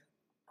 hi.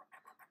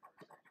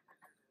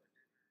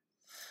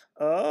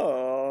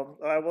 Oh,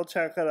 I will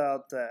check it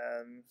out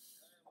then.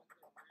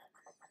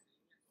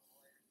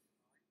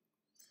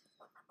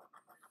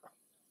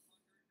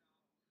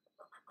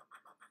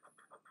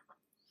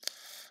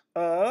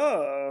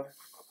 Oh.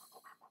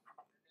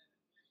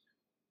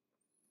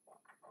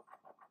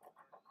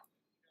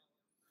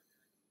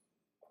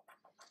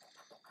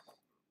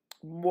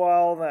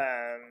 Well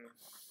then.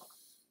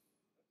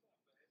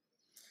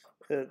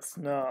 It's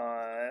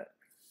not.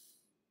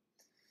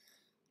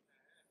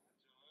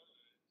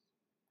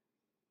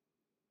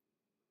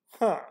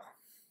 Huh.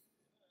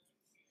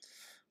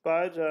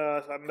 Bye,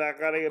 Josh. I'm not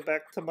gonna get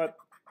back to my...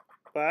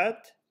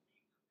 What?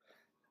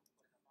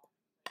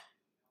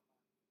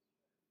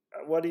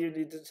 What do you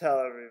need to tell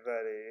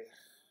everybody?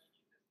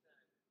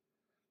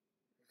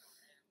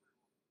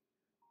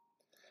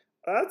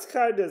 That's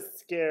kind of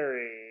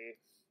scary.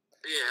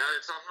 Yeah,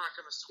 I'm not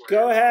going to swear.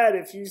 Go ahead.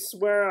 If you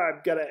swear,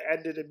 I'm going to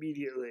end it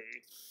immediately.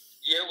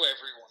 Yo,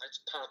 everyone.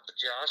 It's Papa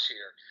Josh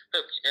here.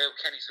 Hope you know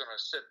Kenny's going to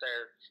sit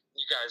there.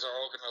 You guys are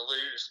all going to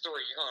lose $300.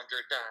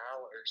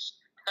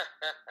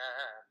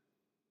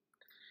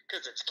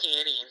 Because it's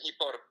Kenny, and he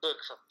bought a book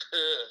from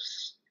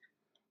Puffs.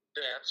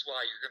 That's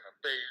why you're going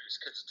to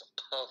lose, because it's a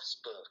Puffs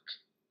book.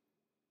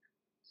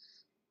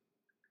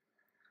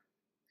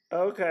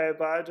 Okay,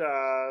 bye,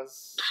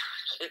 Josh.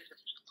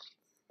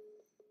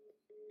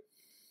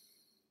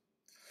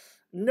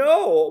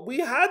 No, we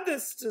had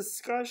this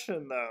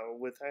discussion, though,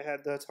 I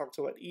had to talk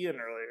to Ian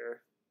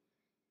earlier.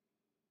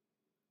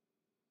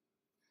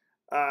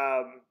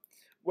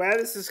 We had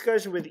this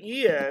discussion with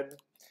Ian.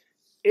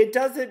 It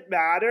doesn't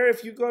matter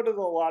if you go to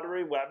the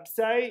lottery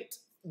website.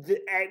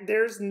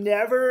 There's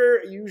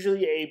never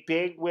usually a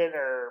big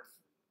winner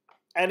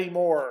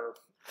anymore,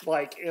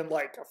 like in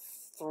like a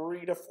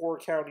 3 to 4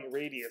 county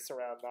radius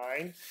around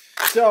 9.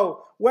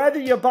 So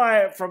whether you buy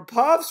it from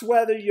Puffs,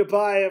 whether you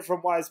buy it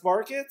from Wise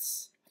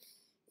Markets,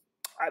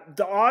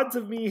 the odds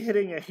of me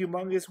hitting a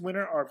humongous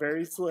winner are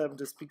very slim,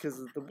 just because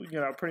of the,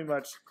 you know, pretty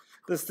much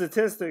the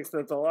statistics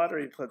that the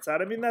lottery puts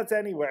out. I mean, that's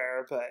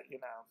anywhere, but you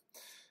know,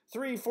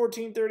 3,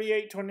 14,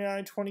 38,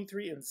 29,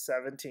 23, and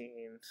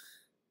 17.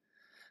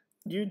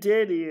 You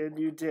did, Ian.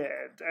 You did.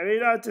 I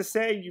mean, not to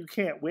say you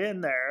can't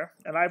win there,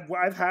 and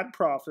I've had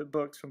profit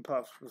books from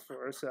Puffs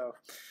before, so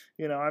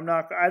you know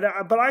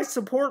but I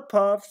support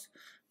Puffs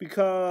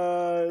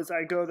because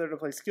I go there to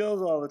play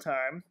skills all the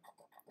time,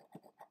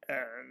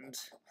 and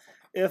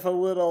If a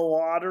little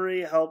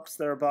lottery helps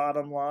their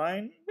bottom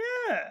line,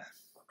 yeah,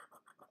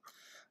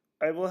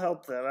 I will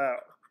help them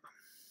out.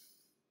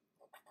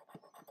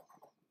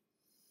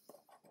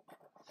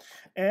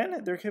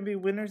 And there can be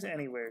winners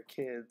anywhere,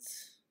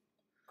 kids.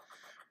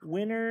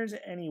 Winners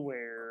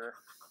anywhere.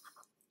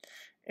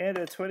 And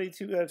a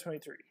 22 out of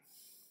 23.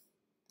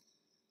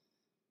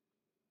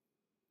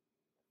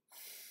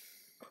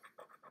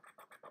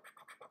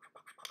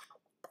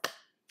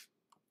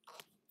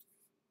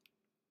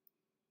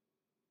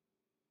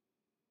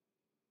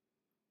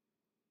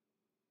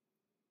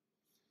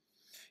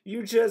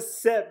 You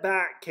just sit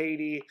back,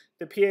 Katie.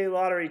 The PA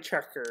lottery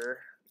checker.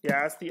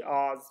 Yes, the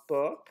Oz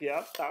book.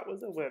 Yep, that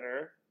was a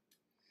winner.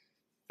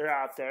 They're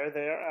out there.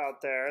 They're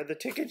out there. The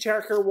ticket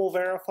checker will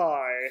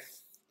verify.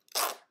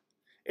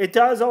 It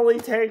does only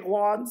take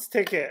Juan's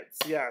tickets.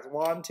 Yes,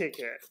 one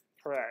ticket.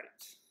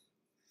 Correct.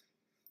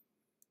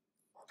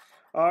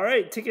 All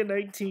right, ticket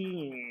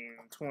 19,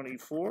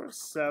 24,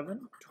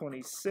 7,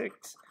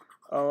 26,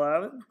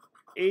 11,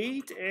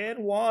 8, and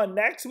 1.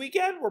 Next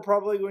weekend, we're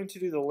probably going to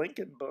do the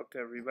Lincoln book,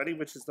 everybody,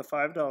 which is the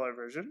 $5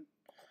 version.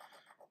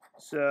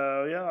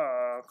 So,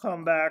 yeah,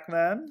 come back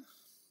then.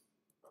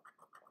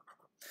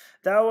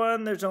 That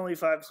one, there's only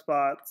 5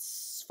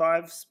 spots.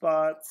 5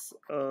 spots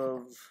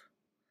of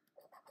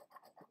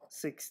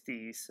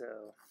 60,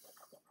 so...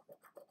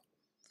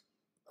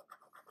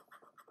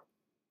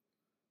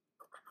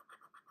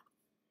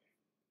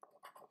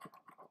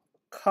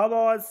 Come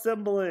on,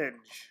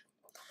 symbolage.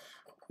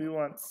 We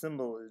want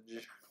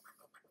symbolage.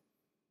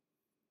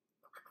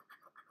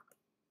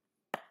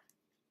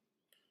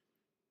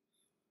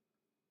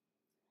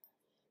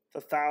 The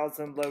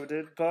 1,000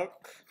 loaded book.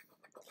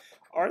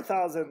 Our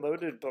 1,000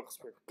 loaded books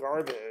were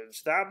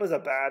garbage. That was a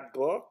bad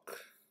book.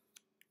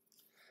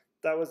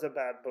 That was a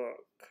bad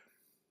book.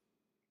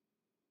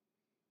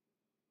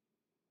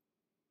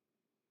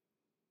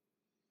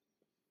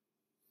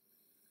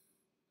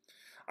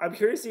 I'm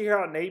curious to hear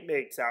how Nate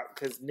makes out,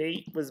 because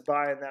Nate was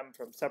buying them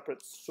from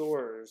separate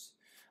stores.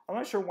 I'm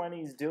not sure when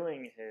he's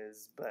doing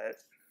his, but...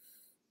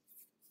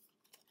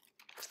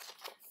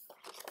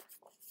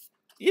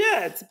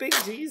 Yeah, it's Big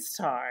D's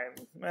time.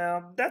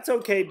 Well, that's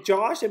okay.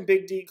 Josh and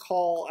Big D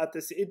call at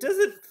this. It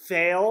doesn't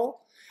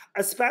fail,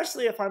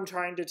 especially if I'm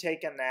trying to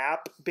take a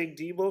nap. Big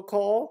D will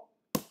call.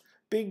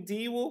 Big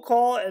D will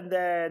call, and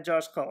then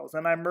Josh calls.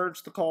 And I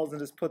merge the calls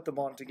and just put them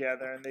on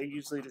together. And they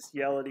usually just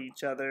yell at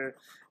each other.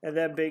 And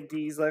then Big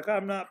D's like,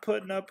 I'm not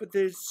putting up with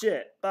this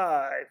shit.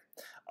 Bye.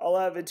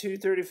 11, 2,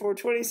 34,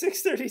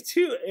 26,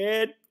 32,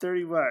 and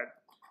 31.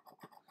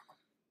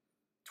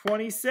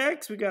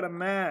 26, we got a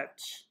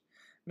match.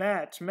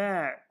 Match.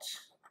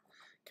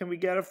 Can we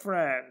get a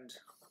friend?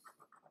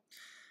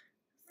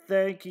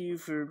 Thank you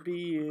for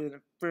being a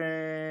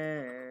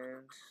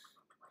friend.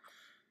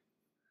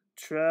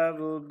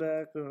 Travel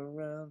back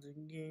around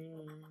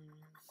again.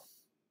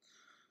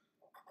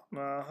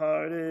 My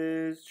heart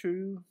is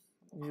true.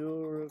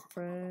 You're a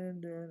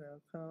friend and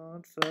a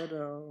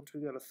confidant.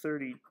 We got a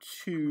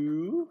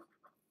 32.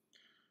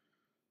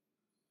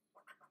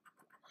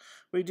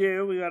 We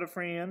do. We got a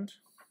friend.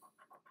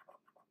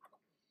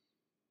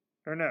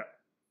 Or no.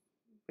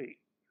 Wait.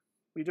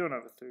 We don't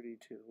have a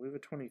 32. We have a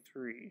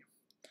 23.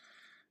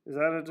 Is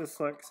that a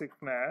dyslexic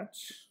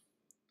match?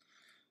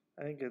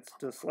 I think it's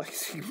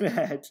dyslexic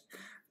match.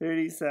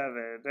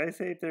 37. Did I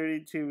say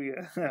 32?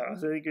 No, I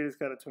think we just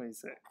got a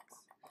 26.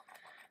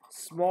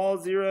 Small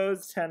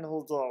zeros, 10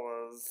 whole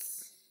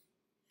dollars.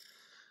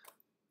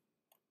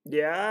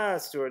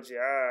 Yes, George,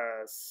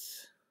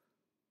 yes.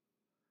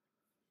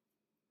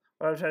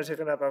 When I'm trying to take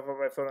a nap, I put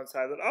my phone on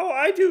silent. Oh,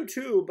 I do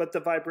too, but the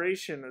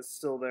vibration is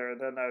still there, and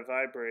then I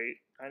vibrate.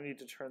 I need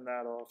to turn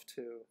that off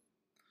too.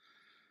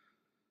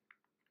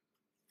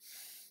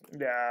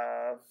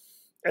 Yeah.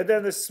 And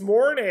then this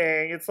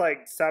morning, it's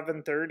like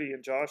 7:30,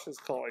 and Josh is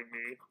calling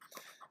me.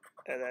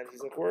 And then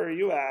he's like, where are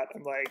you at?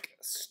 I'm like,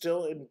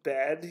 still in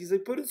bed. He's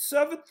like, but it's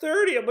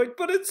 7:30. I'm like,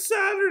 but it's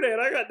Saturday, and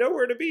I got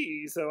nowhere to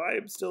be, so I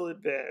am still in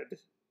bed.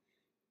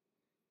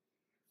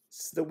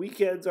 The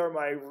weekends are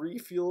my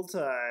refuel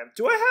time.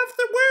 Do I have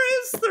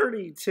where is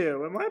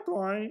 32? Am I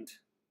blind?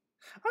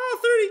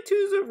 Oh,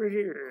 32's over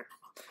here.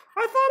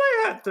 I thought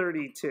I had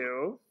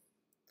 32.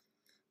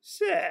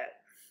 Shit.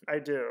 I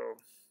do.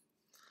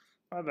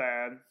 My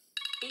bad.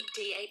 Big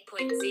D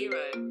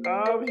 8.0.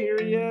 Oh, here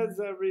he is,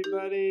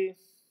 everybody.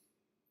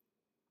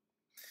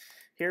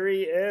 Here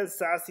he is.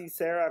 Sassy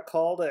Sarah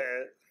called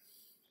it.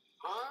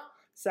 Huh?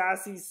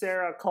 Sassy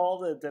Sarah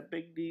called it that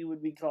Big D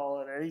would be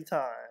calling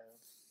anytime.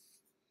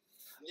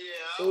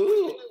 Yeah.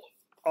 Ooh.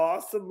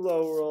 Awesome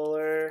low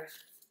roller.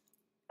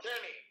 Kenny,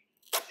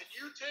 did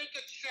you take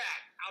a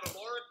check out of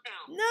our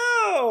account?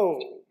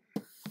 No!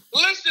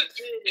 Listen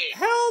to me.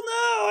 Hell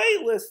no, I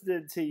ain't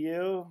listening to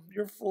you.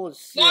 You're full of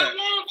shit. Why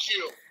won't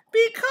you?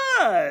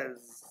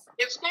 Because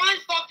It's my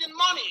fucking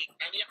money,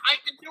 and I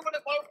can do it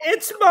if I want.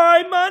 it's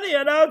my money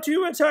and I'll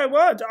do what I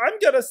want. I'm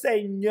gonna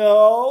say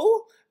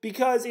no,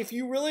 because if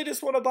you really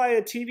just want to buy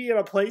a TV and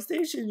a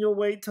PlayStation, you'll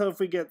wait till if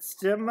we get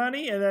STEM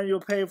money and then you'll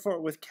pay for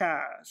it with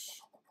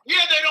cash. Yeah,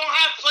 they don't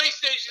have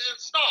PlayStations in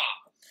stock.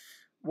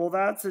 Well,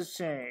 that's a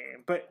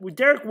shame. But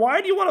Derek,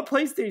 why do you want a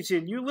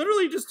PlayStation? You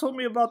literally just told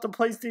me about the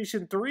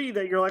PlayStation 3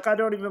 that you're like, I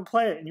don't even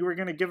play it, and you were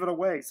gonna give it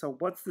away. So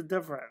what's the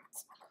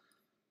difference?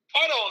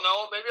 I don't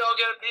know. Maybe I'll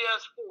get a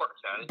PS4,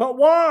 Kenny. But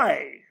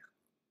why?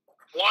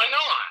 Why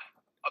not?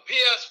 A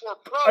PS4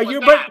 Pro. Are you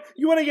but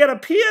you want to get a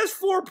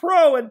PS4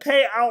 Pro and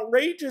pay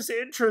outrageous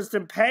interest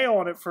and pay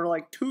on it for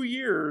like 2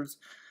 years?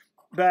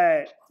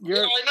 But you're.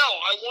 Yeah, I know.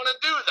 I want to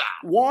do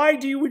that. Why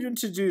do you want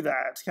to do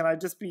that? Can I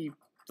just be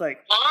like?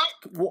 Huh?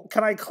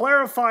 Can I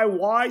clarify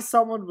why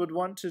someone would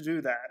want to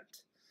do that?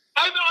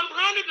 I'm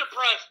kind of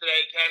depressed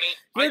today, Kenny.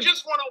 I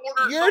just want to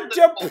order You're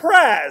something.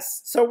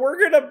 depressed, so we're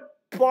gonna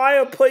buy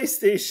a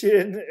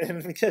PlayStation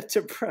and get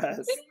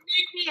depressed. It'll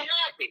make me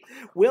happy.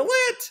 Will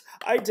it?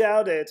 I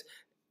doubt it.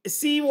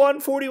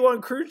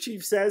 C141 crew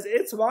chief says,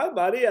 it's my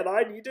money and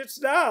I need it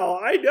now.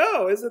 I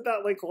know. Isn't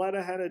that like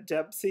Lenahan and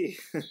Dempsey?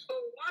 So why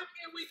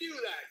can't we do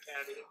that,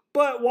 Kenny?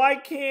 But why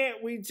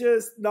can't we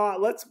just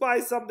not? Let's buy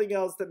something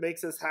else that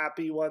makes us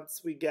happy once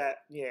we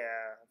get,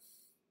 yeah.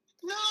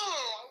 No,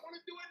 I want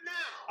to do it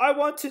now. I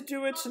want to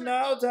do it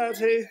now,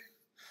 Daddy.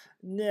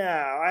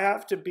 No, I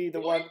have to be the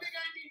one. The only thing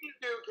I need to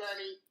do,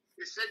 Kenny,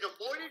 is send a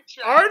voided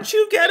check. Aren't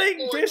you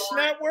getting Dish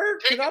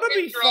Network? That'll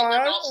be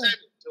fun.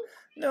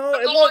 No,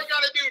 that's it all won't. I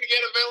gotta do to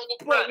get available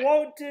But credit.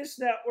 won't Dish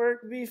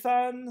Network be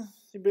fun?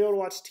 You'll be able to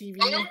watch TV.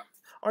 Huh?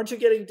 Aren't you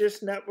getting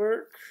Dish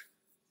Network?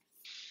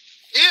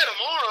 Yeah,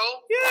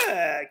 tomorrow.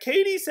 Yeah.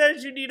 Katie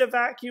says you need a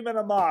vacuum and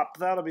a mop.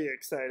 That'll be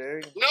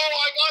exciting. No,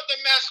 I got the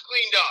mess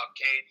cleaned up,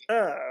 Katie.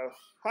 Oh.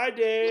 Hi,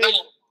 Dave. No.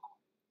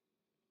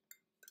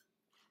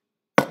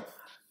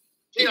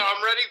 Yeah,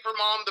 I'm ready for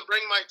Mom to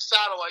bring my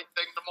satellite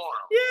thing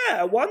tomorrow.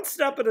 Yeah, one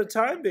step at a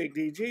time, Big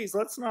D. Jeez,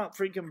 let's not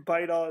freaking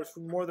bite all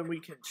more than we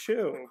can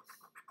chew.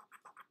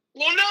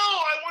 Well, no,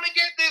 I want to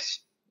get this.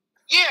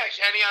 Yeah,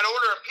 Kenny, I'd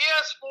order a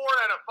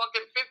PS4 and a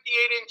fucking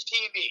 58-inch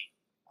TV.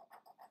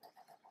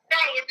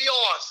 That would be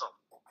awesome.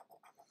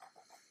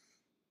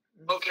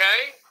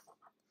 Okay?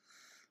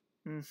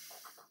 Mm.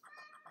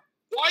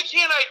 Why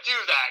can't I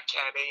do that,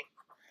 Kenny?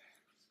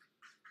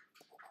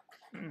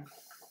 Mm.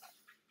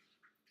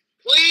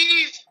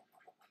 Please?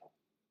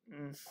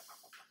 Mm.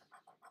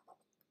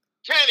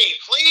 Kenny,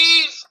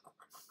 please?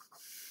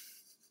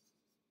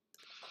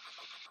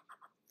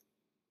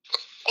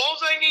 All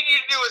I need you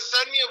to do is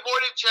send me a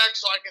voided check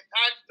so I can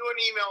attach it to an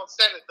email and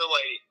send it to the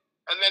lady.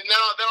 And then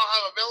I'll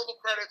have available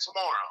credit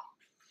tomorrow.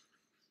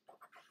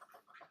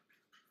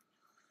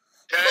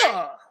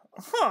 Okay?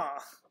 Huh.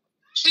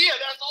 So yeah,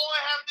 that's all I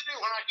have to do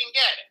when I can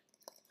get it.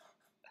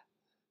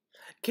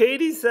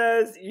 Katie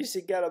says you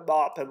should get a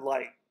mop and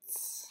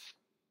lights.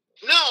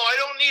 No, I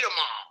don't need a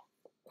mop.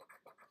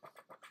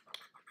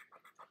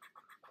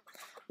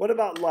 What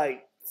about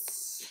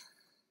lights?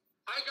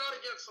 I gotta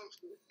get some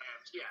school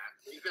pants, yeah.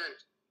 Eventually.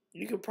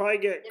 You could probably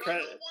get But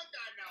credit. I don't want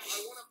that now. I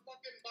want to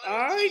fucking buy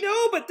I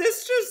know, but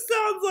this just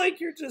sounds like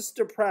you're just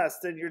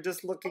depressed and you're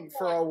just looking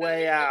for a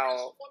way I out.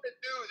 just want to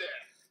do this.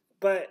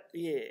 But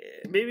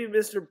yeah, maybe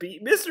Mr. B.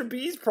 Mr.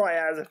 B's probably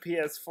has a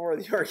PS4 in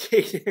the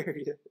arcade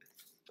area.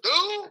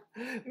 Who?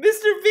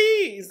 Mr.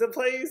 B's, the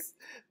place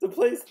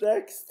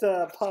next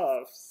to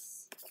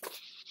Puffs.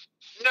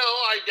 No,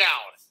 I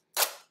doubt it.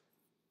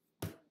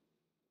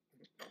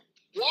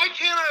 Why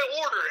can't I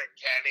order it,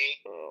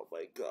 Kenny? Oh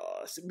my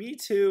gosh, me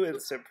too,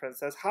 Instant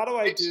Princess. How do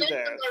I It's do something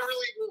that? I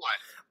really want.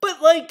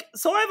 But like,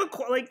 so I have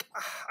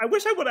I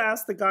wish I would have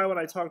asked the guy when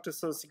I talked to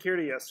Social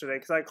Security yesterday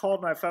because I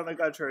called and I finally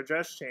got your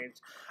address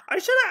changed. I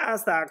should have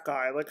asked that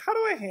guy, like, how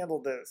do I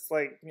handle this?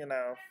 Like, you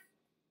know.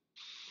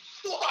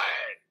 What?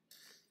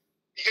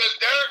 Because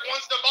Derek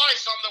wants to buy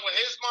something with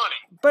his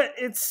money. But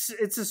it's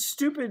a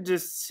stupid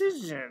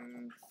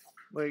decision.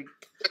 Like,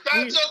 If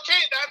that's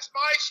okay, that's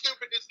my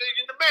stupid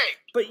decision to make.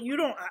 but you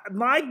don't.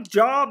 My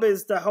job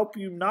is to help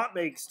you not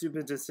make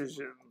stupid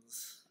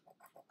decisions.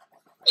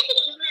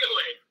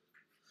 Really?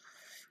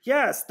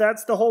 Yes,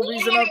 that's the whole I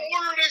reason. want to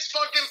order this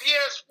fucking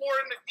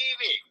PS4 and the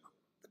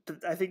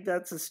TV. I think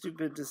that's a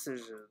stupid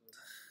decision.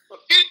 A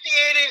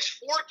 58-inch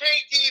 4K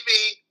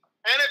TV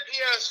and a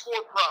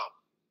PS4 Pro.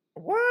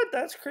 What?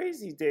 That's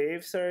crazy,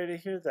 Dave. Sorry to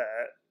hear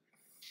that.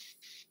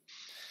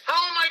 How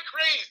am I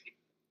crazy?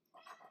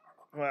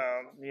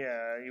 Well,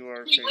 yeah, you are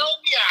Can crazy. you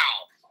help me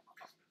out?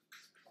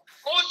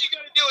 All you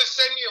gotta do is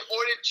send me a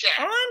voided check.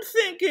 I'm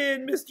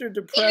thinking, Mr. Let me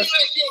Depressed.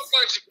 ask you a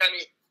question,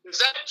 Penny. Does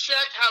that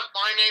check have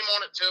my name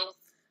on it too?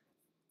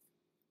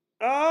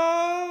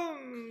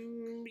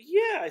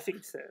 Yeah, I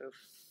think so.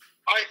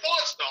 I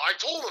thought so. I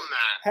told him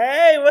that.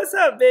 Hey, what's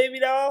up, baby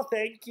doll?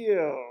 Thank you.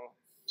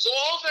 So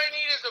all I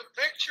need is a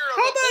picture of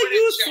How a about voided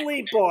you check.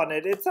 sleep on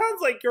it? It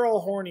sounds like you're all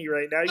horny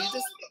right now. No, You just, I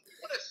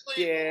don't want to sleep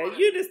yeah, on it.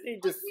 you just need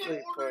I to can't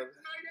sleep order on it it.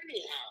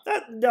 tonight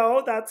anyhow.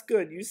 No, that's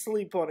good. You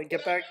sleep on it.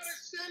 Get But I back. gotta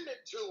send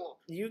it to him.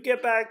 You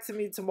get back to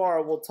me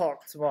tomorrow. We'll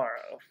talk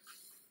tomorrow.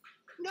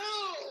 No.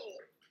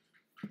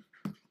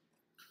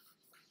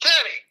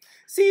 Kenny.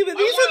 See, but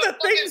these are the wanna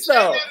fucking things, send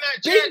though. in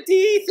that Big check. D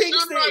The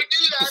thinks sooner I that. do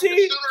that, See,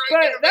 the sooner I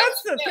but get a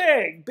that's the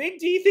better thing. Big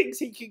D thinks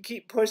he can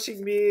keep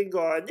pushing me and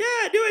going,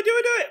 yeah, do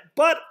it.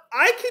 But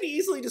I can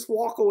easily just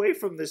walk away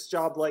from this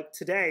job like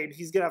today, and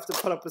he's going to have to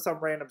put up with some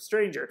random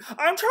stranger.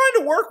 I'm trying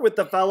to work with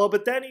the fellow,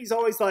 but then he's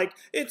always like,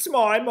 it's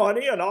my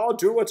money, and I'll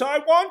do what I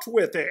want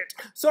with it.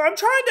 So I'm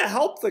trying to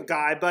help the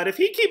guy, but if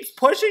he keeps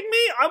pushing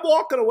me, I'm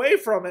walking away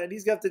from it, and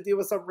he's going to have to deal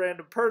with some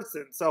random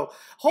person. So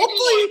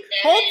hopefully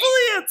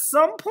at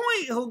some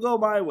point he'll go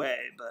my way,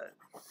 but...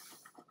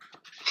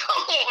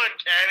 Come on,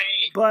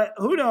 Kenny. But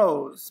who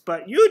knows?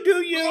 But you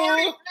do you. You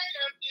already paid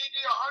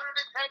MDD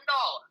 $110.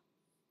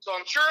 So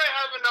I'm sure I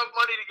have enough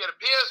money to get a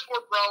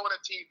PS4 Pro and a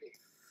TV.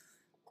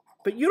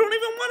 But you don't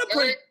even want to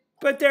play.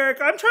 But Derek,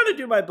 I'm trying to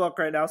do my book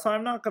right now, so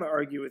I'm not going to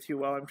argue with you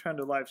while I'm trying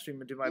to live stream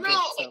and do my book.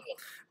 So.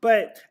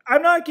 But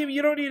I'm not giving.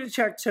 You don't need to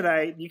check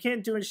tonight. You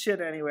can't do shit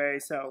anyway.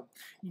 So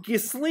you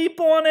sleep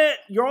on it.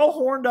 You're all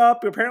horned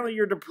up. Apparently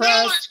you're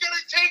depressed. No, it's going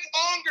to take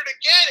longer to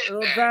get it.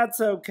 Oh,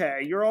 that's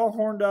okay. You're all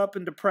horned up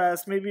and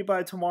depressed. Maybe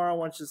by tomorrow,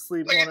 once you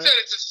sleep like on it. Like I said,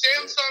 it's a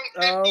Samsung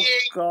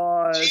 58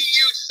 GU7000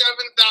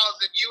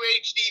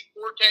 UHD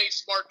 4K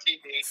Smart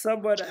TV.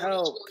 Someone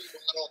help.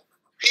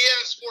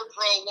 PS4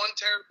 Pro, 1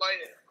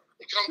 terabyte.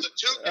 It comes with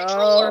 2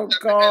 controllers.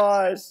 Oh,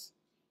 gosh.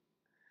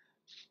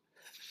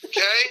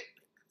 Okay?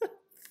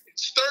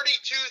 It's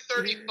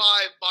 $32.35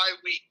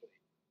 bi-weekly.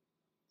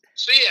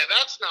 So, yeah,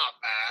 that's not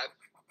bad.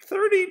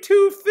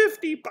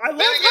 $32.50. I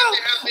love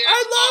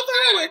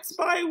how it's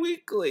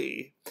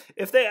bi-weekly.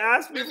 If they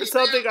ask me for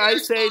something, I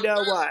say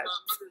no what.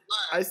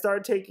 I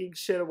start taking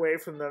shit away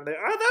from them.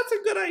 That's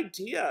a good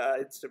idea,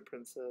 Instant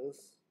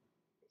Princess.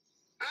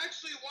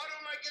 Actually, why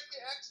don't I get the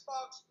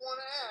Xbox One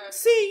S?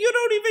 See, you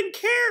don't even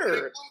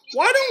care.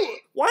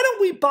 Why don't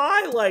we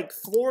buy like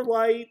floor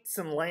lights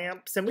and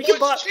lamps, and we can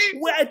buy?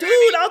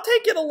 Dude, I'll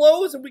take you to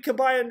Lowe's, and we can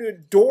buy a new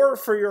door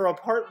for your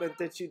apartment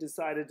that you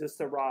decided just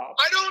to rob.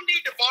 I don't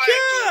need to buy.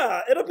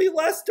 Yeah, it'll be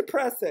less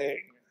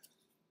depressing.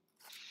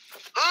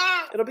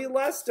 Huh? It'll be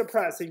less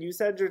depressing. You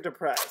said you're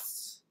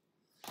depressed.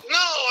 No,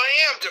 I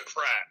am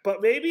depressed.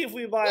 But maybe if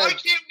we buy. Why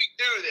can't we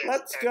do this?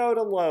 Let's go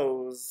to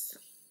Lowe's.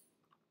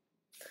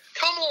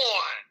 Come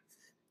on.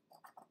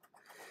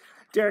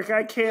 Derek,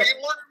 I can't. You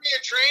ordered me a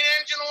train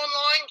engine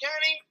online,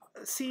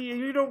 Kenny? See,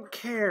 you don't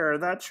care.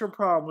 That's your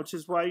problem, which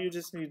is why you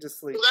just need to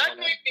sleep. Well, that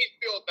made me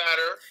feel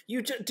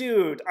better.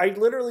 Dude, I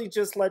literally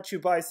just let you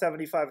buy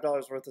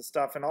 $75 worth of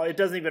stuff, and it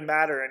doesn't even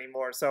matter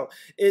anymore. So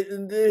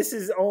this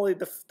is only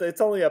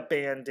it's only a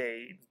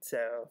Band-Aid.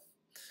 So.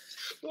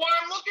 Well,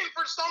 I'm looking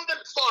for something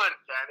fun,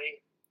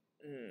 Kenny.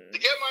 To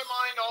get my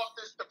mind off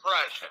this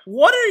depression.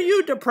 What are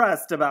you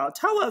depressed about?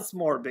 Tell us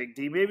more, Big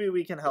D. Maybe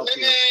we can help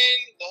you. The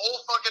whole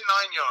fucking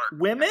 9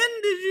 yards.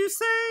 Women, did you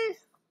say?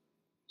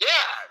 Yeah.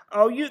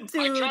 Oh, dude. I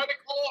tried to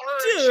call her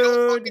and she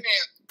don't fucking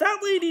answer. That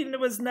lady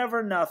was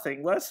never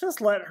nothing. Let's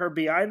just let her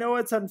be. I know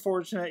it's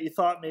unfortunate. You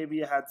thought maybe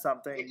you had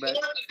something, but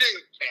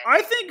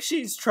I think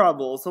she's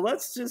trouble, so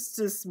let's just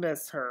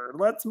dismiss her.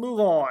 Let's move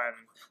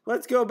on.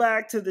 Let's go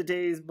back to the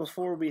days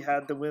before we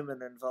had the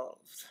women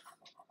involved.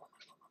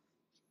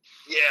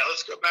 Yeah,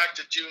 let's go back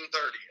to June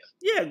 30th.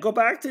 Yeah, go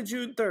back to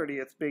June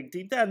 30th, Big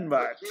D. Then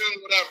what?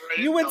 Whatever.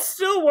 You would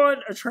still want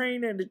a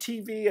train and a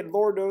TV and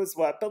Lord knows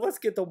what, but let's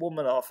get the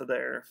woman off of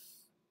there.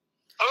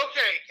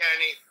 Okay,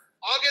 Kenny.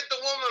 I'll get the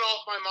woman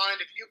off my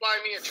mind if you buy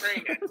me a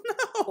train.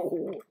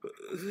 No.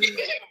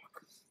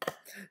 Yeah.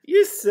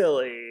 You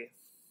silly.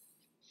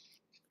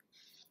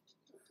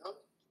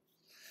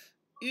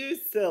 You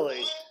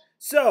silly.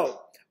 So,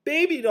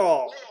 baby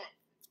doll.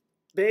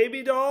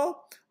 Baby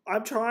doll.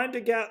 I'm trying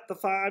to get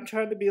I'm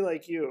trying to be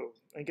like you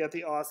and get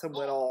the awesome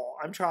win all.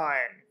 I'm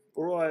trying.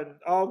 We're on.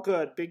 Oh,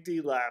 good. Big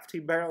D left. He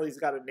apparently he's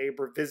got a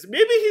neighbor visit.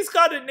 Maybe he's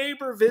got a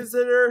neighbor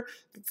visitor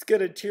that's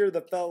gonna cheer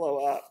the fellow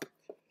up.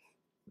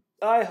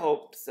 I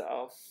hope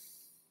so.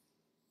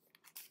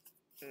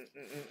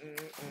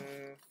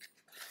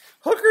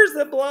 Hookers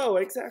that blow,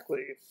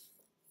 exactly.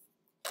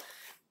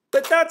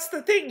 But that's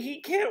the thing. He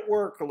can't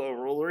work, Low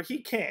Roller. He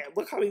can't.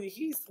 Look how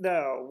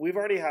no. We've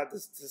already had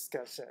this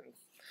discussion.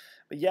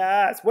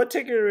 Yes. What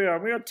ticket are we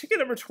on? We're on ticket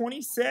number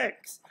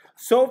 26.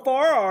 So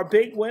far, our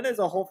big win is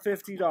a whole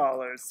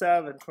 $50.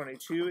 7,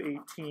 22,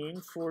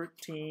 18,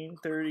 14,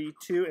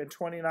 32, and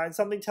 29.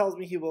 Something tells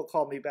me he will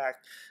call me back,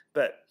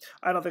 but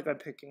I don't think I'm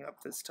picking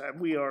up this time.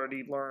 We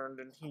already learned,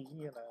 and he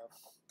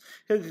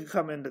could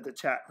come into the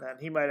chat then.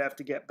 He might have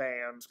to get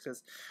banned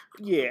because,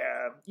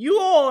 yeah, you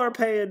all are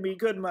paying me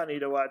good money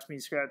to watch me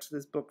scratch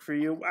this book for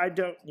you. I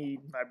don't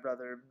need my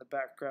brother in the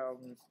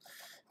background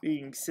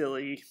being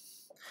silly.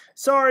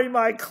 Sorry,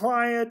 my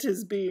client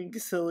is being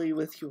silly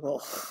with you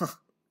all.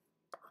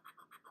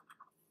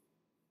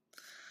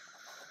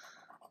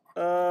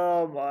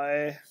 Oh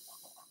my.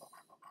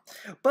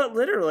 But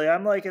literally,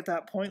 I'm like at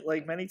that point,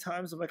 like many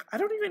times, I'm like, I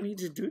don't even need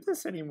to do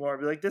this anymore.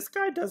 Be like, this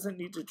guy doesn't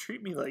need to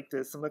treat me like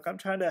this. I'm like, I'm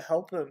trying to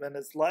help him in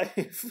his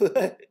life.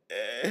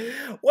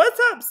 What's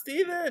up,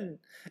 Steven?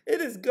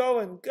 It is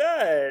going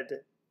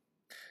good.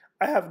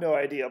 I have no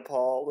idea,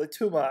 Paul. Like,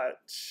 too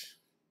much.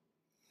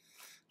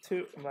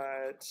 Too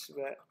much.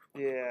 But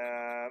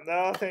yeah.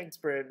 No, thanks,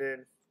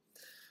 Brandon.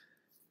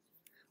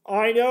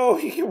 I know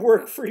he can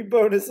work free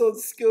bonus on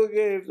skill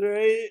games,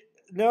 right?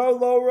 No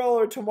low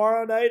roller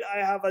tomorrow night. I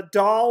have a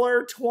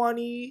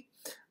 $1.20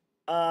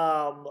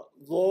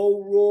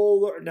 low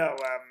roller. No,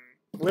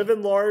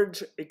 Living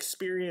Large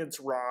experience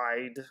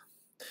ride.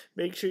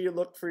 Make sure you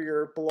look for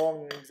your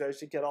belongings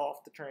as you get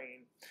off the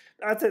train.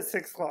 That's at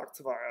 6 o'clock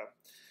tomorrow.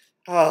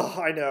 Oh,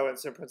 I know,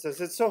 Instant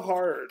Princess. It's so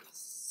hard.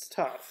 It's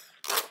tough.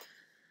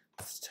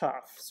 It's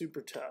tough.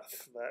 Super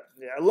tough. But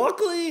yeah,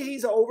 luckily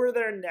he's over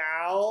there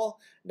now.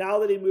 Now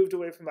that he moved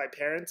away from my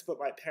parents, but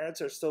my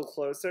parents are still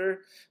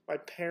closer. My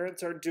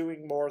parents are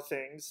doing more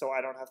things, so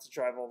I don't have to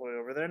drive all the way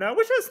over there now,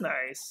 which is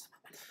nice.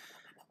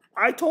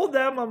 I told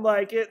them, I'm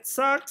like, it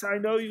sucks. I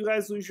know you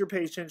guys lose your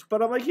patience,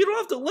 but I'm like, you don't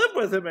have to live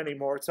with him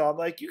anymore. So I'm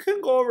like, you can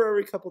go over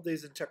every couple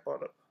days and check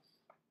on him.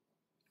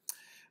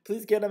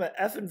 Please get him an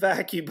effing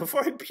vacuum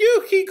before I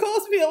puke. He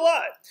calls me a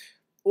lot.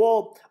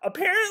 Well,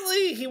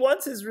 apparently he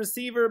wants his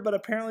receiver, but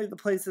apparently the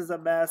place is a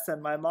mess.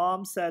 And my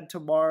mom said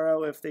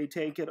tomorrow if they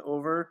take it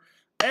over,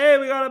 hey,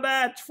 we got a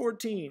match,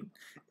 14.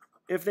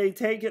 If they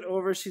take it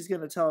over, she's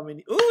going to tell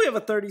me, ooh, we have a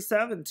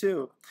 37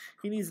 too.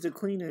 He needs to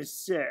clean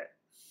his shit.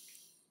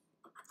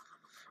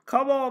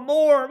 Come on,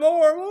 more.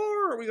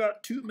 We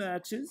got 2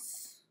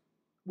 matches.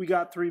 We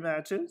got 3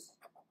 matches.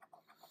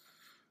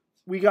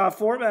 We got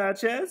 4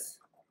 matches.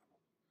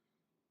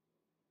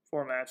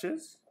 4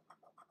 matches.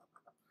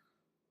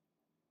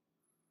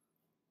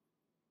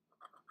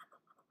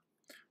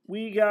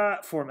 We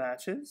got 4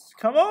 matches.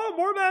 Come on,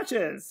 more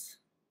matches.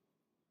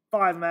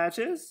 5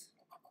 matches.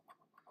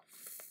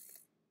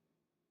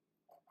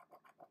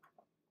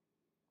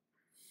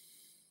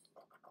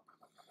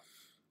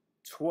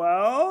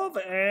 12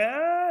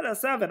 and a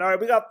 7. All right,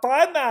 we got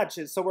 5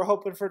 matches, so we're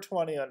hoping for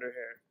 20 under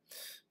here.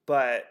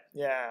 But,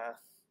 yeah.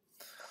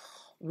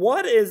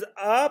 What is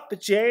up,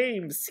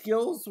 James?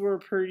 Skills were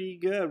pretty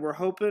good. We're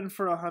hoping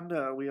for a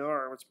hundo. We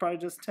are. It's probably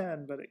just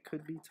 10, but it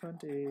could be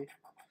 20.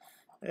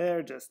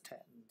 They're just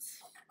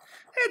 10s.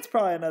 It's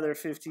probably another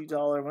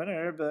 $50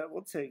 winner, but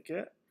we'll take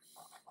it.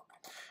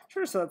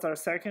 Sure, so that's our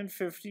second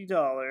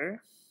 $50.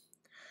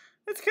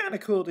 It's kind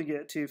of cool to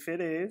get 2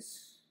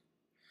 fitties.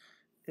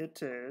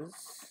 It is.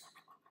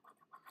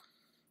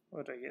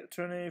 What did I get?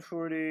 20,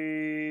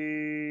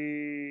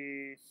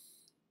 40.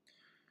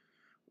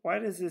 Why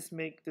does this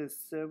make this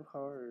so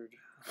hard?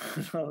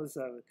 All of a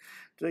sudden.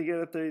 Did I get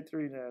a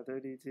 33? No.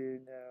 32?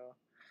 No.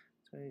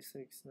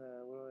 26?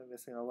 No. What am I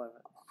missing?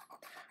 11.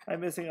 I'm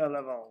missing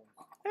 11.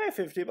 Hey,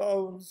 50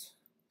 bones.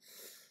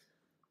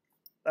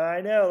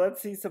 I know.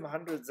 Let's see some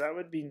hundreds. That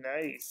would be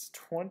nice.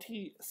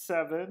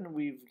 27.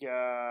 We've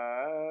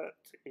got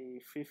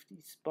a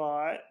 50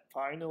 spot.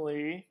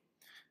 Finally.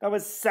 That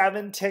was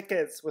 7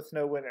 tickets with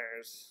no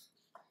winners.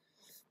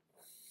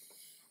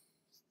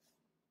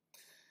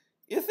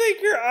 You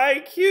think your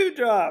IQ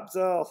drops?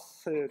 Oh,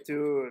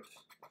 dude.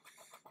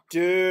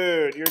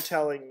 Dude, you're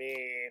telling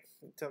me.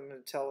 You're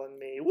telling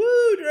me.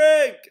 Woo,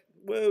 drink.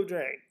 Woo,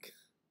 drink.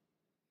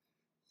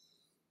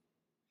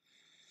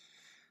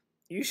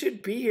 You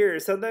should be here.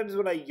 Sometimes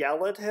when I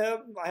yell at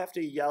him, I have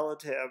to yell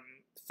at him.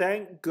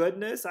 Thank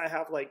goodness I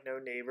have like no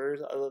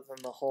neighbors other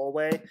than the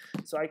hallway,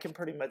 so I can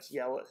pretty much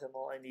yell at him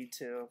all I need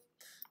to.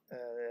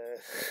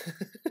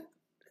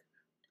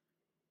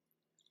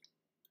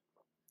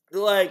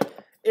 Like,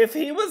 if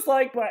he was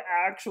like my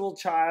actual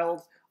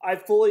child, I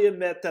fully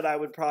admit that I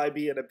would probably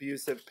be an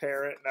abusive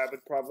parent and I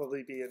would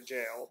probably be in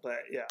jail, but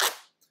yeah.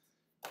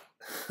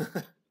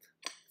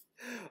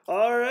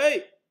 All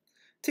right.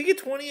 Ticket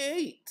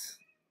 28.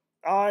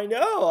 I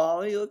know,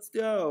 Ollie. Let's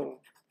go.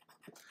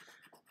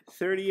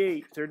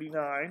 38,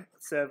 39,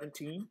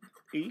 17,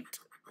 8,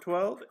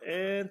 12,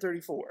 and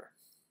 34.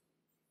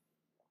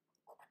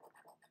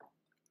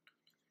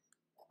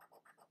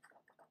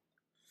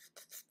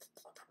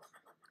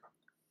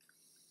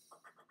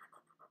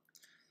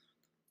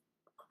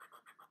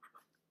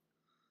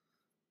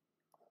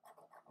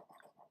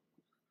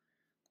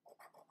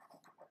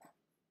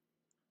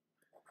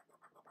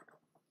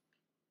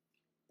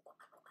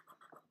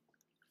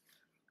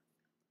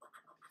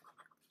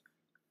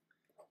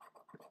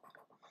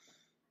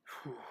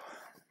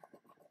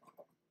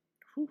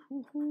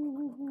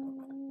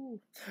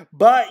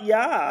 But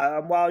yeah,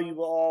 while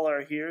you all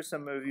are here,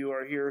 some of you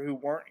are here who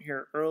weren't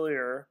here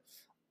earlier.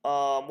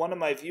 One of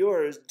my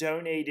viewers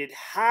donated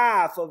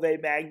half of a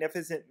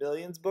Magnificent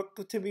Millions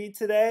book to me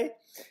today,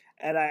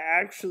 and I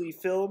actually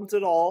filmed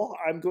it all.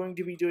 I'm going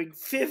to be doing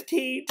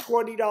 15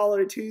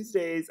 $20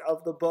 Tuesdays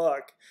of the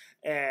book,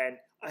 and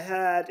I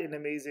had an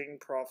amazing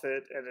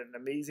profit and an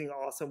amazing,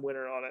 awesome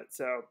winner on it.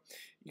 So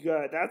you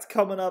got that's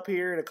coming up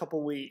here in a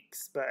couple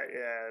weeks, but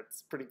yeah,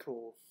 it's pretty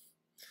cool.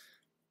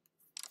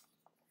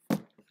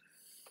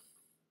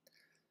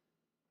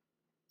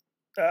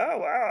 Oh,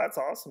 wow, that's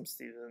awesome,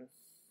 Steven.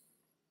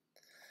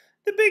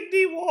 The Big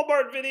D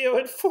Walmart video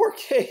in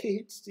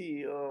 4K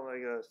HD. Oh, my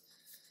gosh.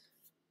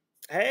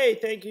 Hey,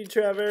 thank you,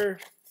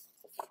 Trevor.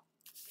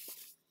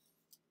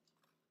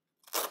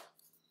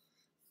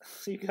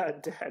 You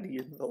got daddy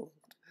involved.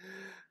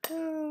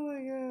 Oh,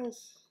 my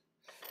gosh.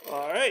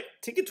 All right,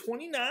 ticket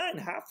 29,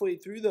 halfway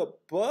through the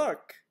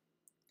book.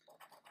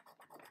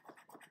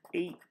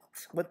 8.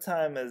 What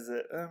time is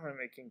it? Oh, I'm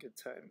making good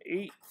time.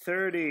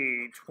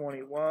 8:30,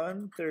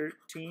 21,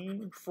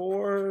 13,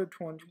 4,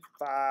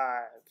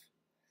 25.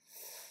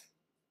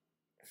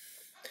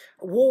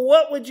 Well,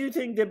 what would you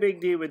think the Big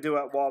D would do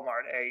at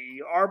Walmart,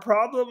 AE? Our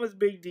problem with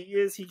Big D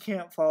is he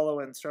can't follow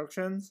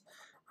instructions,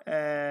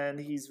 and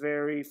he's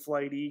very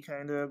flighty,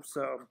 kind of.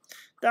 So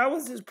that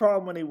was his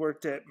problem when he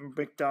worked at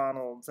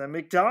McDonald's, and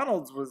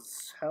McDonald's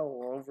was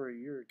hell over a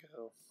year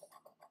ago.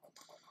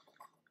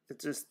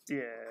 It's just,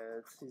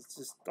 yeah, he's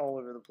just all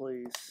over the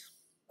place.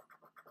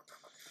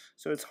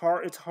 So it's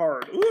hard. It's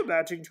hard. Ooh,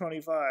 matching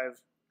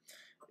 25.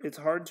 It's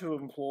hard to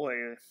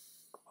employ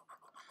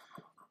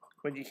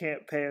when you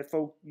can't pay a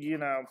folk. You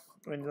know,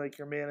 when like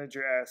your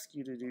manager asks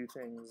you to do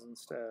things and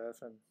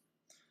stuff. And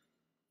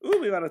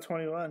ooh, we got a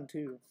 21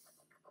 too,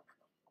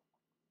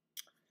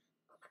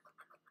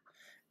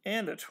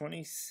 and a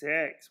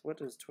 26. What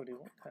does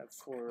 21 have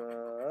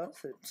for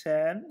us? A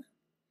 10.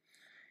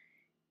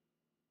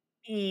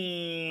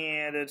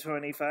 And a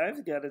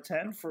 25, got a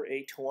 10 for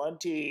a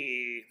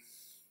 20.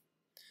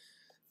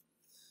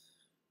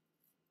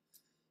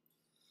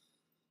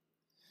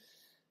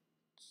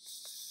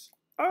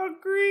 A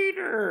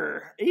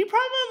greeter. He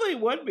probably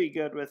would be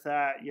good with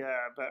that,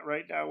 yeah. But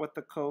right now with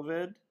the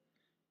COVID,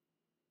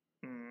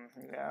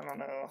 yeah, I don't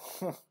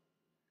know.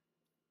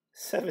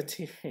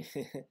 17.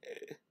 I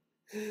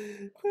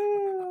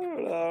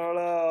don't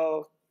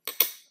know.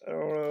 I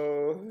don't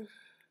know.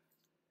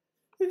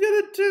 You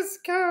get a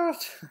discount.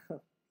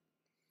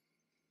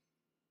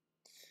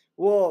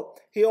 Well,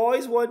 he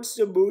always wants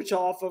to mooch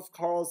off of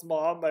Carl's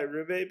mom, my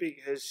roommate,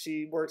 because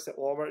she works at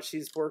Walmart.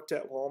 She's worked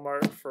at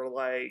Walmart for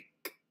like,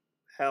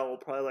 hell,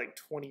 probably like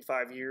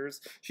 25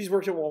 years. She's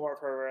worked at Walmart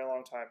for a very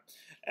long time.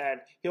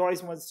 And he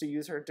always wants to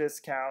use her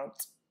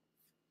discount.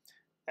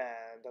 And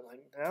I'm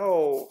like,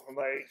 no. I'm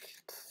like,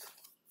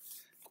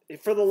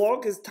 for the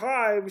longest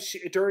time,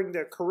 during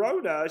the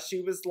corona,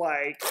 she was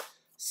like,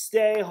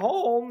 stay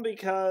home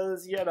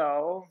because, you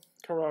know,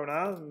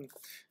 corona,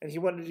 and he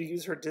wanted to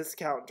use her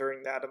discount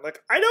during that. I'm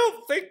like, I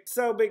don't think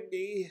so, Big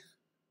D.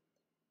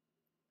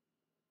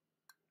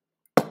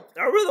 I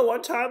remember the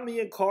one time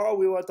me and Carl,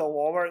 we went to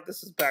Walmart.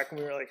 This was back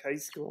when we were like high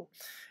school,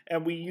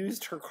 and we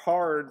used her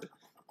card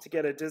to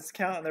get a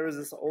discount, and there was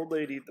this old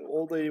lady, the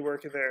old lady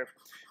working there.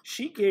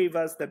 She gave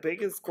us the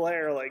biggest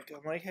glare. Like,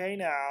 I'm like, hey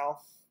now.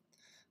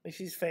 Like,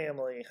 she's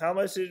family. How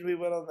much did we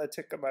win on the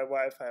ticket my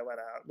Wi-Fi went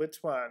out? Which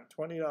one?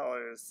 $20.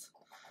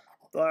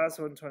 The last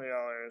one,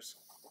 $20.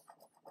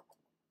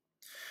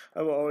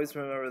 I will always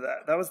remember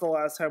that. That was the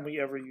last time we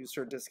ever used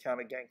her discount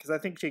again, because I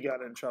think she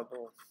got in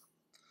trouble.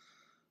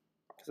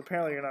 Because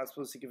apparently you're not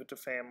supposed to give it to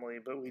family,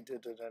 but we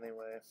did it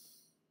anyway.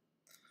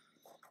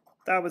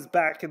 That was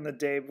back in the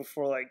day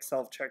before, like,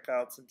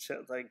 self-checkouts and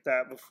shit like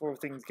that, before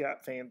things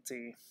got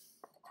fancy.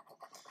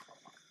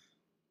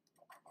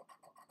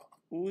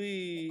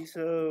 We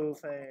so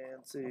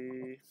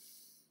fancy.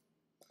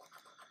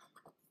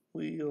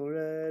 We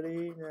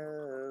already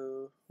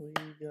know we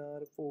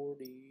got a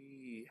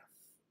 40.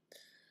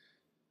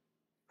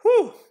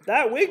 Whew,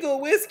 that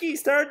Wiggle Whiskey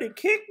started to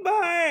kick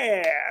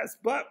my ass.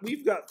 But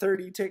we've got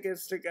 30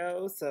 tickets to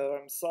go, so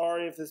I'm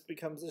sorry if this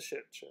becomes a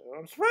shit show.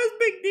 I'm surprised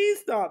Big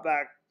D's not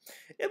back.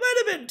 It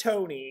might have been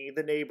Tony,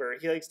 the neighbor.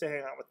 He likes to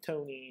hang out with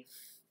Tony.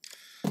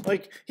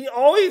 Like, he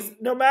always,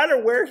 no matter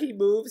where he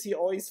moves, he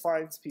always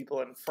finds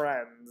people and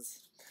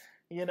friends.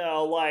 You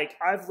know, like,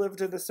 I've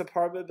lived in this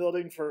apartment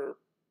building for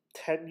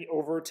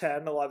over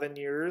 10, 11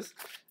 years.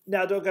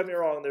 Now, don't get me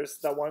wrong, there's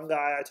that one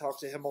guy, I talk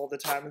to him all the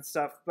time and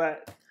stuff,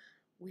 but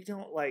we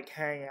don't, like,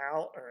 hang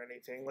out or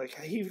anything. Like,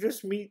 he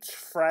just meets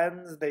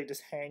friends, they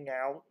just hang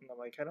out, and I'm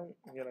like, I don't,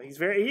 you know, he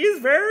is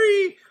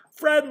very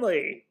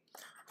friendly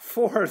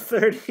for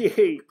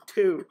 38,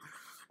 too.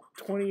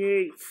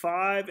 28,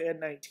 5, and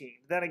 19.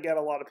 Then again,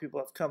 a lot of people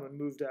have come and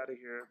moved out of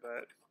here,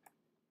 but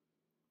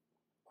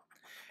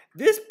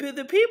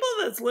the people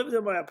that's lived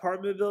in my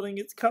apartment building,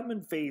 it's come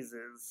in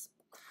phases.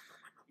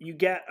 You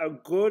get a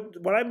good,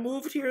 when I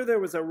moved here, there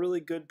was a really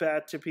good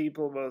batch of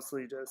people,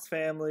 mostly just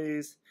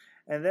families,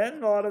 and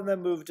then a lot of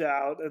them moved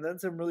out, and then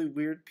some really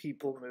weird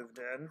people moved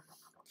in.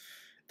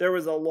 There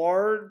was a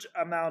large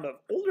amount of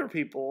older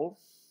people,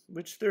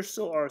 which there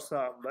still are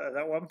some, but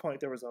at one point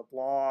there was a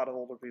lot of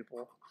older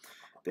people.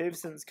 They've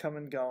since come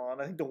and gone.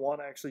 I think the one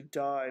actually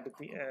died at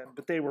the end,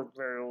 but they were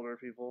very older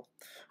people,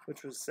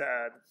 which was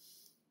sad.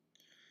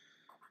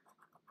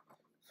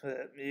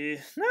 But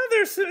no,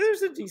 there's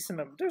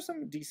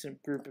some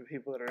decent group of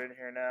people that are in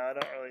here now. I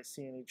don't really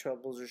see any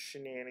troubles or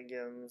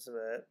shenanigans,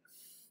 but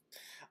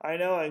I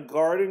know. And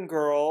Garden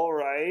Girl,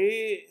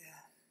 right?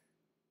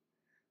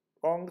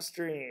 Wrong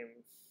stream.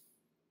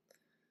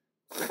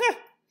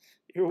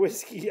 Your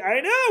whiskey. I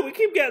know. We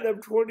keep getting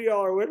them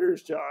 $20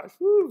 winners, Josh.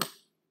 Woo.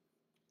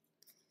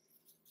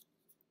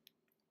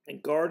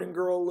 And Garden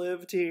Girl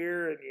lived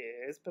here, and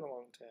yeah, it's been a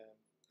long time.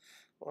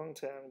 Long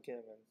time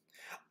coming.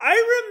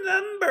 I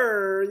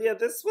remember, yeah,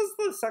 this was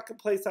the second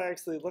place I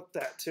actually looked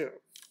at, too.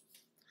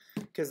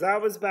 Because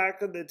that was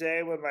back in the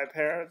day when my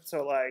parents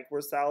are like, we're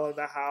selling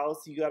the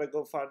house, you gotta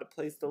go find a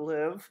place to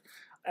live.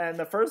 And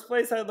the first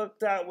place I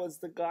looked at was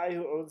the guy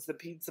who owns the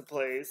pizza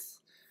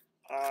place.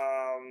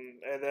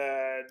 And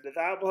then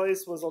that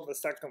place was on the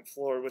second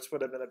floor, which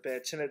would have been a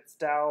bitch, and it's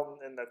down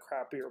in the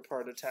crappier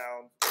part of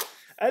town.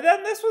 And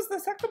then this was the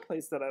second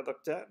place that I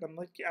looked at, and I'm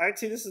like,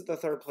 actually, this is the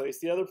third place.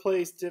 The other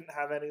place didn't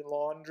have any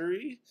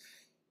laundry,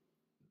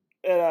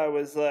 and I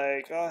was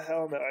like, oh,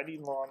 hell no, I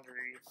need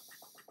laundry.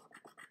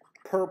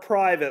 Per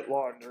private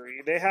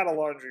laundry. They had a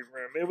laundry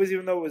room. It was,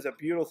 even though it was a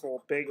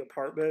beautiful, big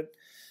apartment,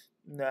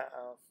 no.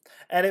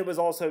 And it was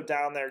also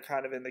down there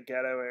kind of in the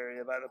ghetto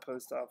area by the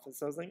post office.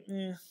 So I was like,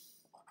 eh.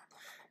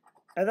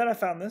 And then I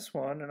found this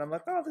one, and I'm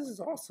like, oh, this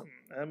is awesome.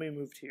 And we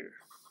moved here.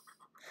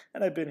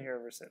 And I've been here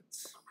ever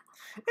since.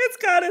 It's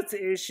got its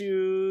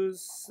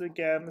issues.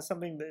 Again,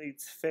 something that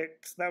needs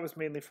fixed. That was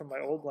mainly from my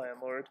old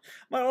landlord.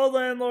 My old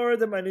landlord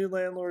that my new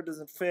landlord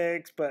doesn't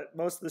fix, but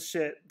most of the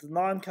shit,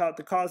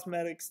 the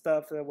cosmetic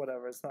stuff,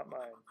 whatever, it's not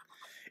mine.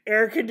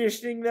 Air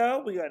conditioning,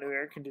 though. We got new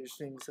air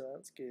conditioning, so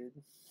that's good.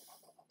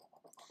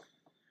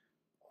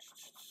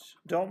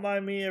 Don't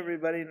mind me,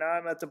 everybody. Now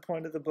I'm at the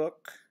point of the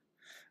book.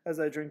 As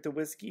I drink the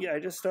whiskey, I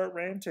just start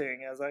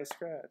ranting as I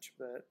scratch,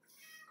 but...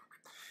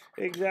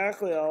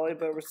 Exactly, Ollie,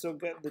 but we're still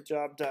getting the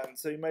job done,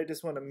 so you might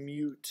just want to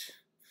mute.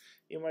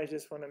 You might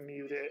just want to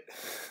mute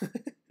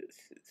it.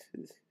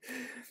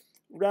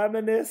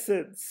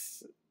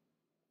 Reminiscence.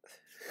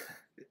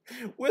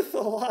 With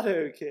the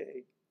lotto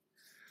king.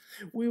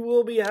 We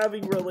will be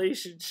having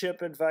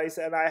relationship advice,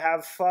 and I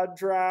have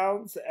fudge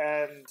rounds,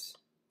 and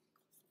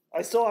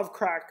I still have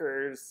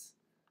crackers.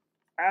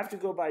 I have to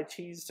go buy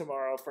cheese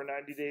tomorrow for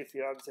 90 Day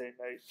Fiancé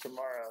night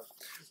tomorrow.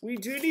 We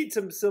do need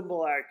some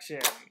symbol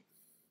action.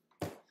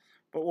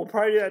 But we'll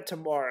probably do that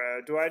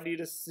tomorrow. Do I need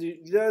to see?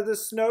 The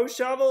snow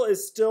shovel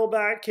is still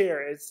back here.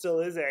 It still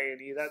is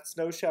A&E. That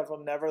snow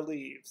shovel never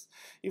leaves.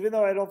 Even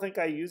though I don't think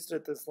I used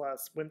it this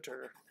last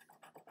winter.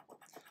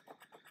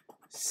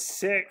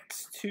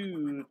 6,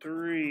 2,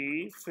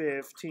 3,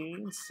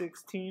 15,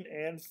 16,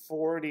 and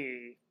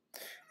 40.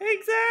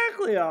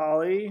 Exactly,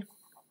 Ollie.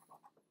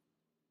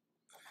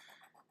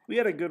 We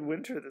had a good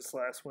winter this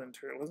last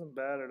winter. It wasn't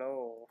bad at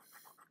all.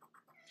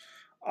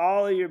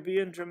 Ollie, you're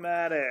being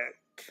dramatic.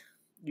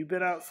 You've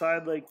been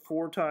outside like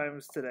 4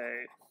 times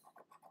today.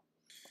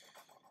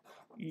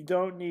 You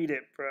don't need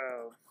it,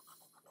 bro.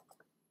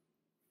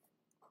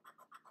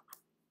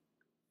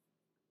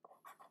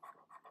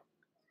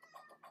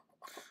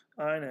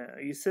 I know.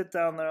 You sit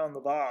down there on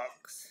the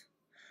box.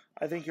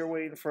 I think you're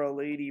waiting for a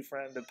lady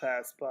friend to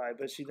pass by,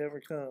 but she never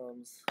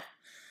comes.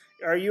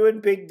 Are you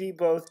and Big D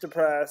both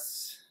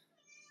depressed?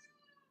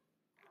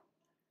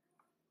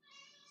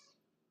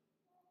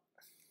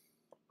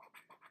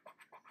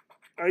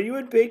 Are you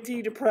and Big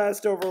D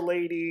depressed over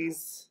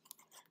ladies?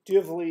 Do you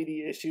have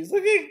lady issues?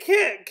 Look at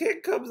Kit.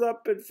 Kit comes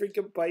up and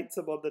freaking bites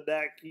him on the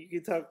neck. You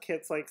can tell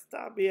Kit's like,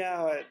 stop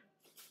meowing.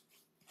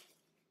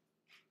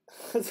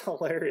 That's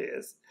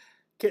hilarious.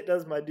 Kit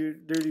does my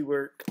dirty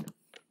work.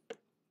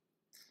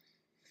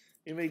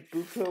 You make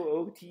Buko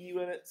OT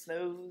when it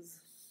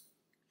snows.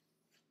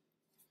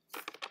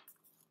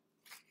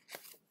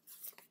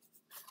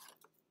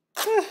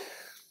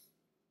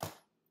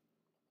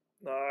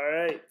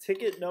 Alright,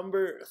 ticket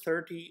number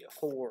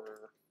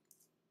 34.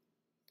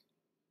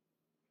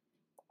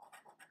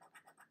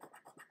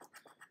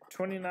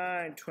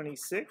 29,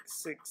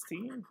 26,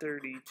 16,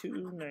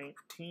 32,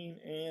 19,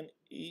 and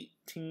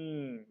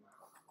 18.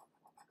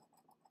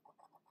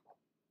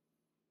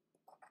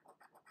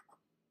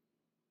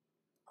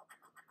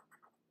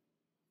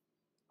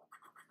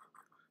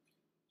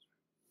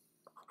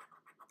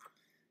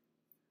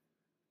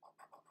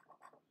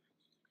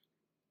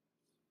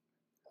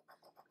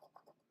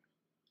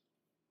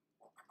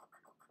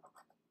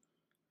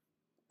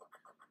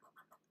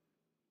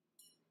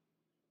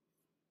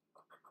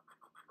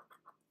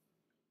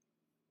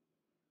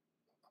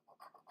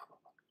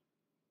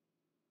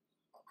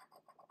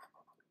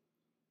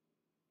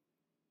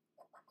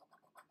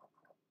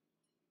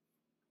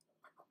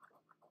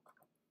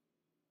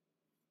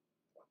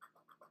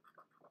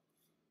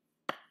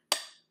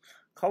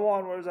 Come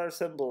on, where's our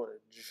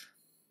assemblage?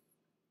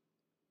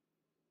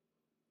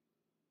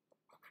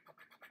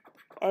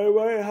 I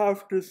might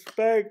have to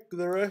spank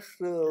the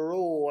rest of the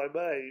roll, I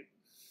might.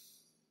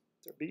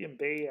 They're being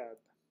bad.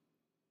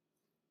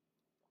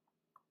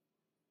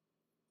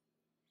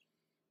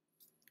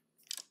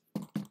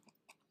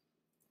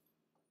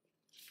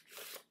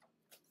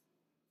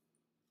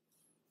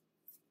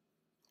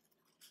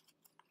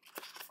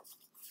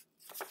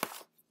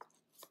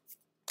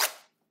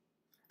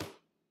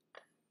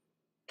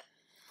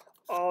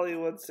 Ollie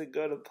wants to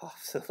go to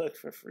Pops to look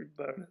for free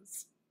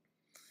bonus.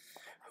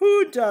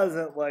 Who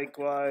doesn't,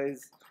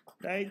 likewise?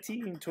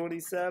 19,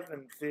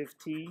 27,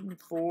 15,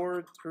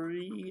 4,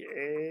 3,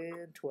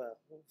 and 12.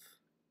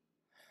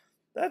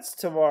 That's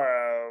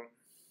tomorrow.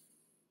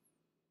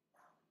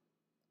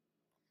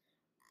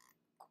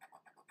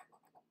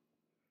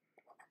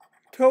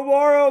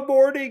 Tomorrow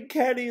morning,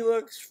 Kenny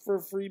looks for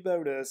free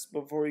bonus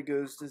before he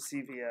goes to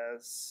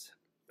CVS.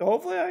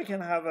 Hopefully I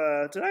can have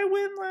a... Did I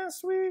win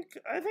last week?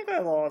 I think I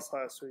lost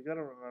last week. I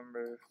don't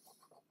remember.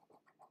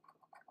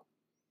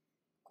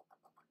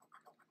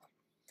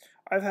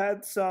 I've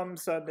had some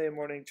Sunday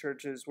morning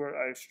churches where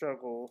I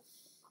struggle.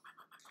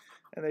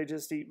 And they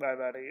just eat my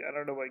money. I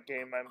don't know what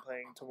game I'm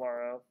playing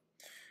tomorrow.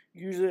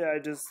 Usually I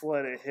just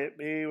let it hit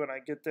me when I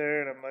get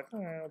there. And I'm like,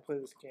 alright, I'll play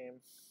this game.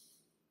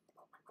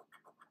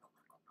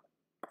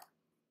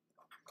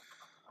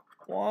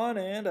 1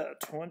 and a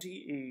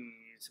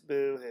 28.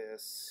 Boo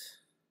hiss.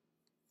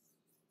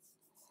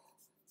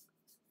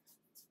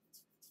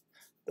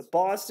 The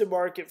Boston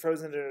Market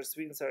frozen dinner,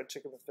 sweet and sour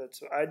chicken with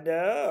vegetables. I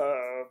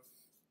know.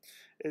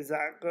 Is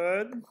that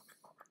good?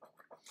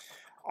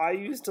 I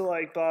used to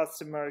like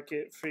Boston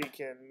Market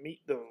freaking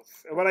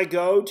meatloaf. And when I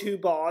go to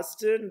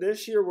Boston,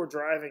 this year we're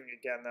driving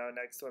again though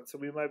next one, so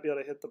we might be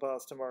able to hit the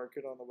Boston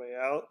Market on the way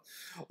out.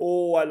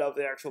 Oh, I love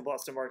the actual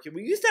Boston Market.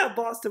 We used to have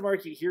Boston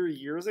Market here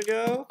years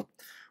ago,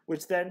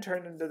 which then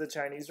turned into the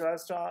Chinese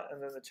restaurant,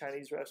 and then the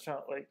Chinese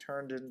restaurant like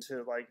turned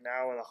into like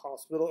now the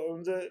hospital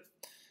owns it.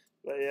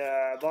 But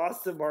yeah,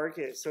 Boston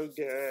Market, so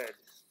good.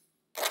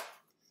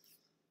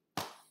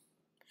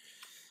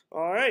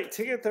 All right,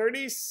 ticket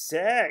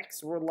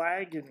 36. We're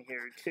lagging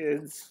here,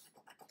 kids.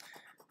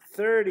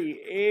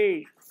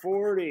 38,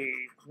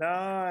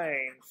 49,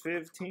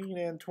 15,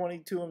 and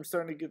 22. I'm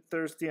starting to get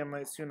thirsty. I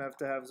might soon have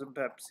to have some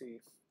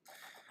Pepsi.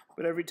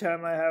 But every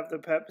time I have the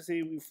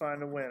Pepsi, we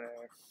find a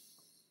winner.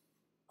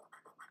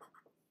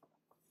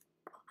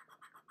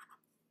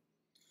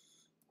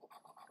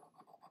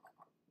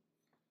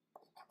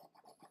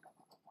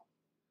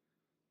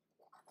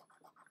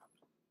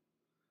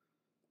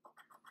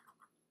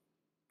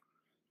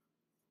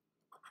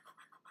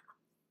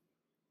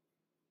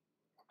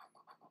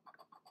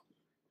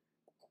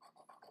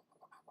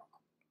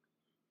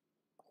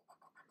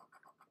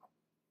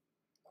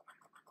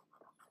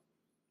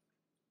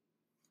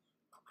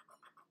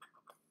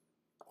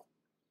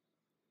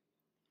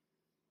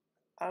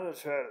 I'll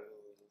try to.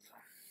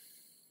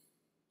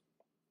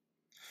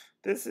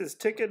 This is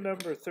ticket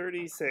number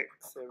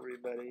 36,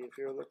 everybody, if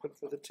you're looking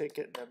for the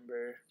ticket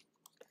number.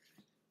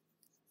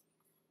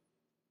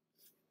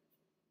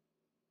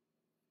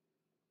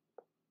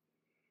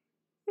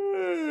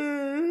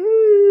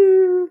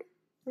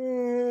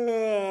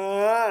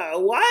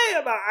 Why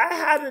am I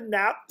had a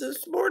nap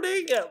this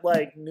morning at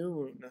like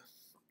noon.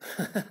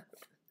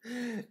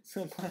 And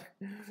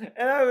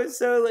I was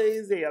so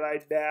lazy and I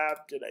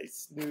napped and I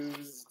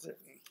snoozed and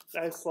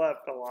I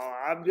slept a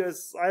lot.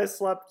 I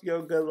slept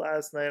good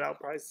last night. I'll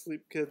probably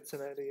sleep good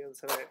tonight again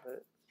tonight,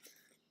 but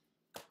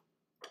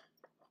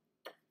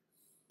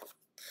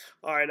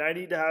alright, I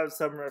need to have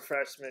some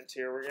refreshment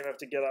here. We're gonna have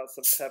to get out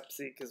some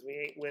Pepsi because we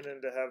ain't winning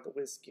to have the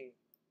whiskey.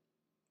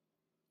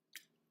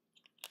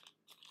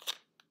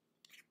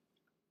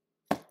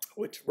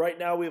 Which right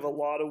now we have a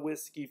lot of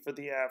whiskey for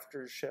the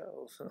after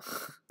show. So.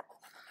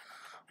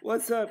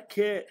 What's up,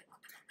 Kit?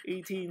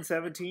 18,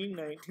 17,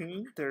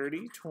 19,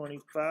 30,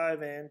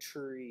 25, and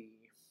tree.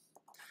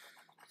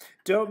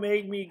 Don't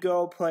make me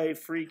go play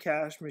free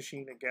cash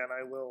machine again.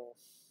 I will.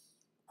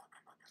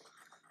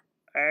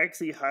 I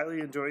actually highly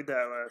enjoyed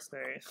that last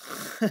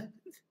night.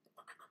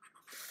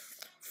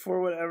 For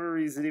whatever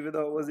reason, even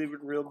though it wasn't even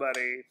real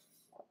money.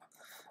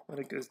 When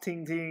it goes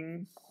ting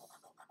ting.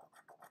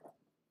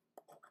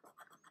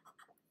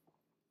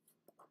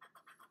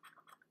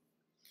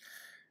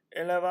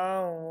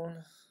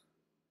 Elevon.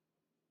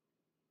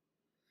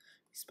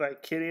 Spy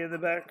Kitty in the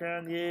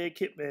background. Yeah,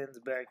 Kitman's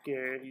back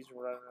there. He's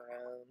running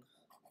around.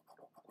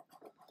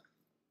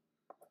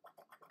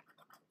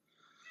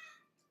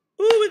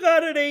 Ooh, we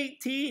got an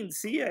 18.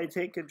 See, I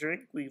take a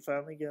drink. We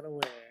finally get a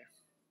winner.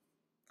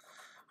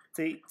 It's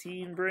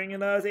 18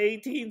 bringing us.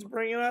 18's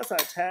bringing us a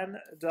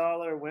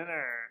 $10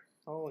 winner.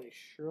 Holy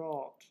shit.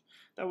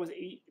 That was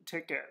 8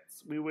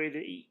 tickets. We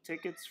waited 8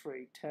 tickets for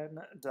a $10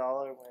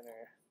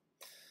 winner.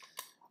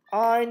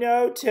 I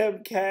know,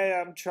 Tim K.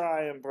 I'm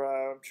trying,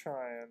 bro. I'm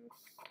trying.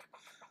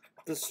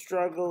 The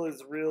struggle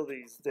is real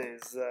these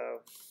days, though.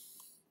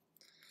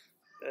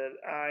 And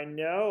I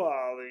know,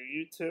 Ollie.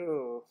 You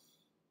too.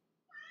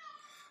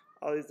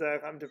 Ollie's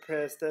like, I'm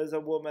depressed. There's a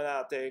woman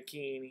out there,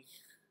 Keeney.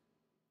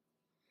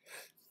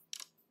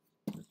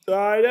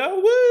 I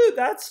know. Woo!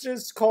 That's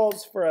just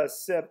calls for a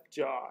sip,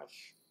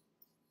 Josh.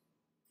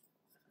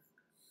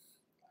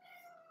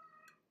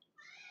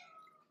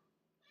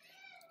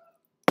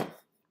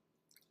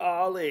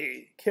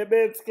 Ollie,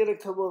 Kibit's gonna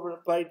come over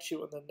and bite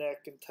you in the neck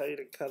and tell you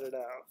to cut it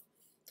out.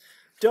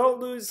 Don't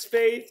lose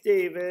faith,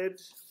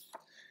 David.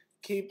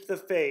 Keep the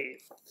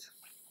faith.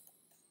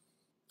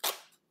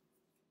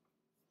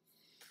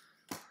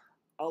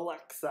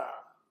 Alexa,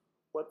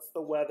 what's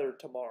the weather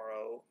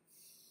tomorrow?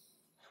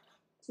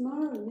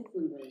 Tomorrow in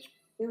Mifflinburg,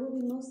 there will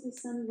be mostly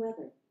sunny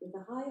weather with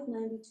a high of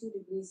 92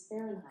 degrees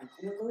Fahrenheit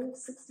and a low of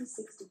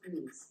 66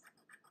 degrees.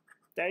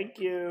 Thank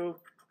you.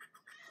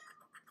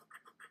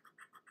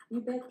 You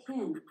bet,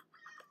 Ken.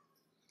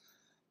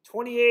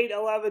 28,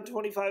 11,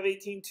 25,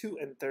 18, 2,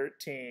 and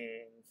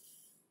 13.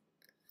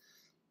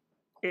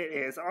 It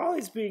is.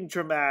 Ollie's being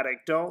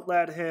dramatic. Don't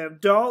let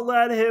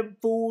him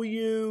fool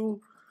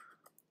you.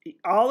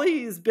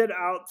 Ollie's been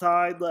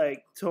outside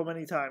like so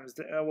many times.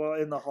 Well,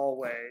 in the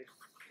hallway.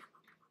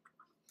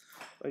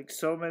 Like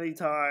so many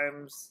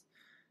times.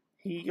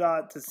 He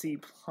got to see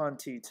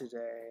plenty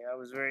today. I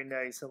was very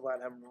nice and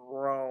let him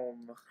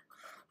roam.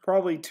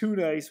 Probably too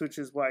nice, which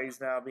is why he's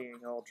now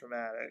being all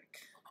dramatic.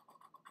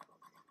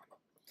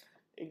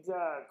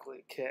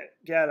 Exactly, Kit.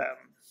 Get him.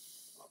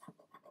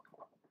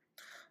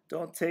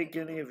 Don't take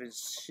any of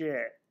his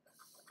shit.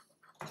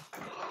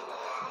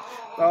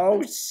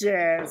 Oh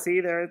shit,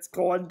 see there, it's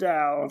going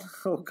down.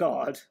 Oh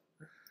god.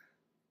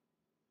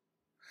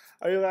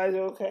 Are you guys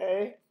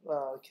okay?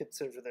 Oh,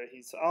 Kit's over there.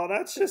 Oh,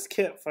 that's just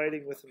Kit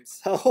fighting with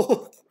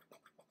himself.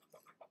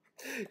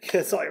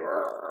 Kit's like,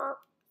 "Rrr."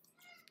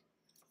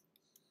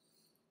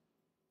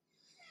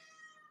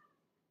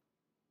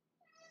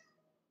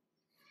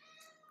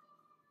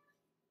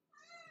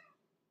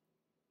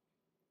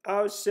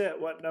 Oh shit,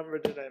 what number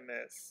did I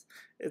miss?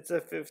 It's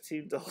a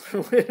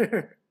 $15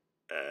 winner.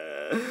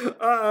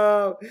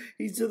 Uh-oh.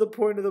 He's to the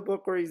point of the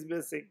book where he's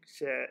missing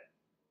shit.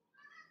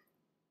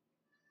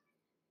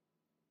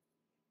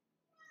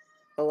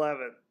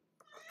 11.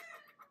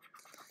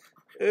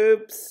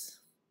 Oops.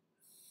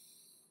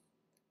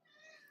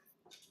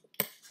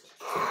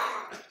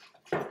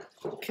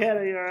 Kid,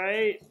 are you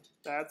alright?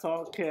 That's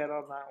all Kid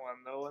on that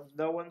one.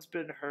 No one's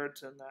been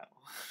hurt in that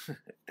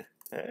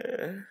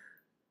one.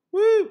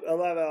 Woo!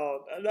 11.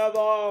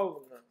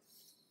 11.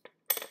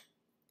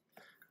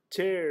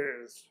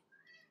 Cheers.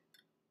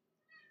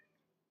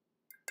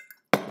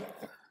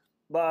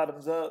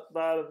 Bottoms up,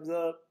 bottoms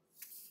up.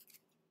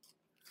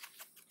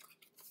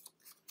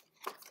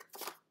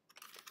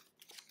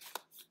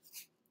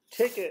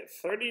 Ticket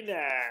 39.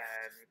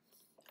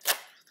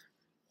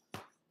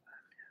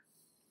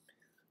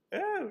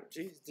 Oh,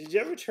 jeez. Did you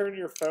ever turn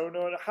your phone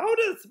on? How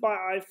does my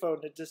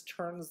iPhone, it just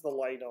turns the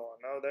light on?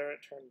 Oh, there it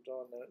turned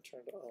on, then it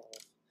turned off.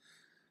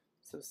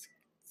 So it's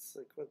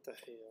like, what the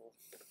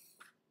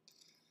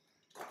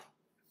hell?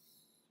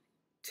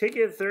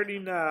 Ticket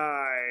 39.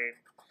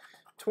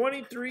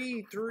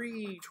 23,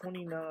 3,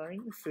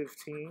 29,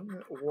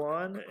 15,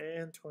 1,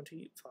 and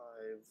 25.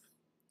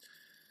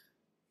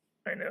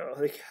 I know,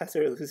 the cats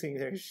are losing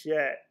their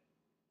shit.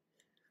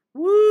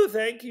 Woo,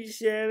 thank you,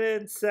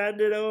 Shannon.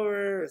 Send it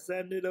over.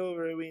 Send it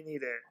over. We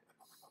need it.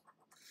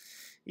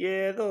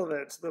 Yeah, they'll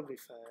be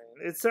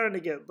fine. It's starting to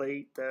get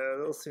late,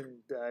 though. They'll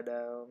soon die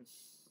down.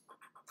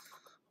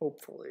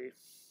 Hopefully.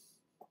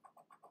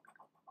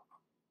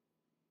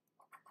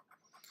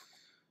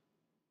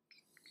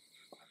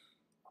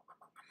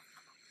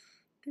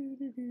 You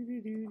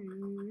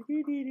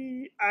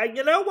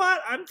know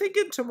what? I'm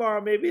thinking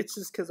tomorrow. Maybe it's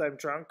just because I'm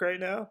drunk right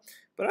now.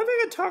 But I'm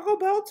thinking Taco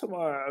Bell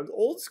tomorrow.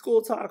 Old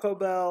school Taco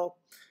Bell.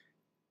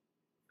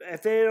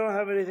 If they don't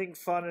have anything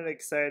fun and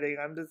exciting,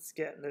 I'm just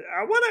getting it.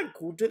 I want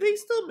to. Do they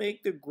still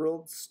make the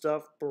grilled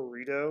stuffed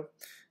burrito?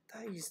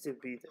 That used to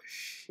be the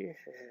shit.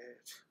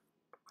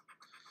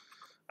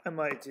 I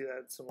might do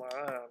that tomorrow.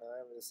 I don't know. I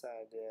haven't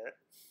decided yet.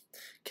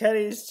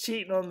 Kenny's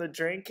cheating on the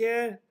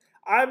drinking.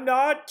 I'm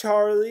not,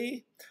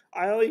 Charlie.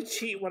 I only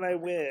cheat when I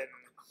win.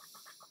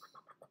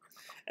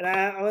 And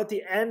I'm at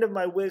the end of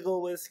my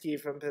Wiggle whiskey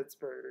from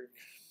Pittsburgh.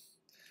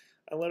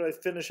 I literally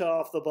finish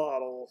off the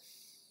bottle.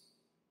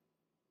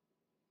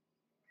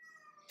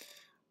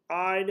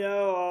 I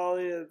know all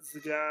it's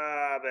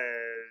garbage.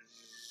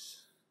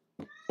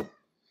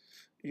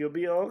 You'll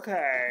be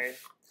okay.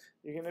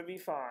 You're gonna be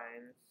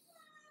fine.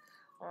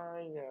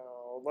 I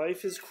know.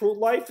 Life is cruel.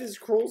 Life is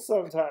cruel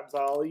sometimes,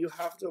 Ollie. You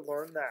have to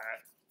learn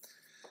that.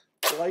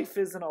 Life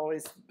isn't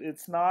always,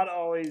 it's not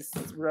always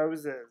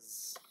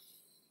roses.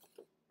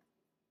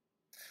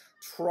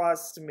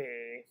 Trust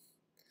me.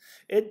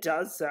 It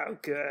does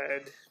sound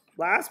good.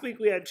 Last week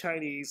we had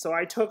Chinese, so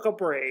I took a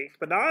break,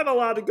 but now I'm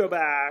allowed to go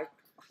back.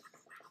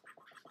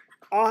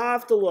 I'll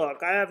have to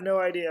look. I have no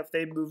idea if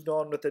they moved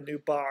on with the new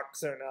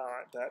box or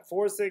not. But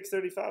 4, 6,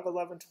 35,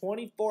 11,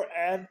 24,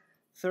 and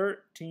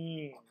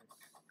 13.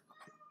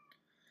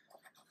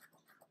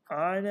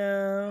 I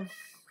know.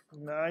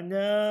 I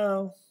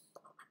know.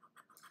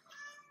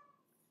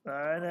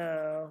 I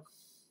know.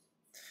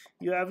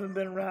 You haven't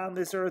been around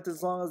this earth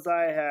as long as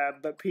I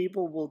have, but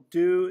people will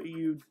do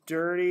you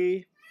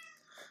dirty.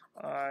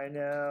 I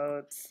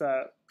know, it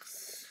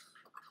sucks.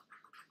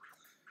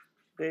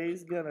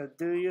 They's gonna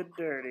do you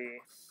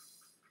dirty.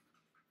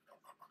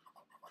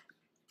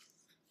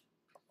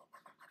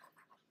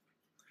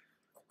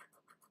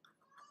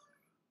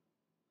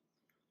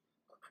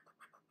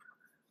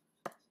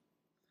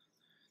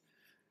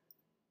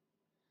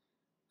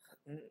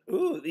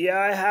 Ooh, yeah,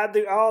 I had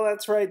oh,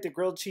 that's right, the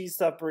grilled cheese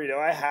stuffed burrito.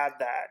 I had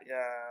that,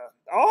 yeah.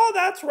 Oh,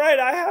 that's right,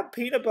 I have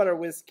peanut butter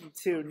whiskey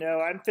too.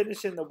 No, I'm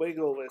finishing the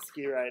Wiggle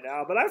whiskey right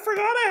now, but I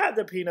forgot I had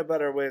the peanut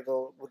butter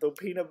wiggle.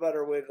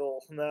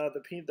 No,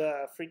 the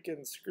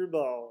freaking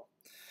screwball.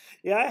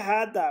 Yeah, I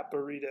had that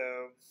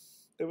burrito.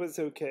 It was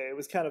okay. It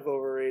was kind of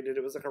overrated.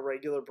 It was like a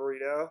regular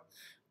burrito,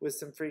 with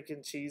some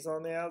freaking cheese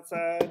on the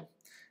outside.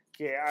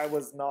 Yeah, I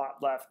was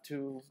not left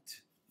too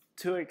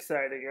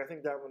exciting. I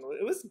think that one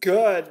it was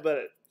good,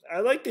 but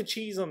I like the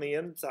cheese on the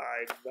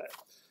inside. But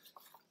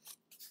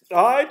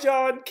hi,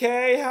 John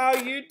K. How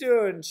you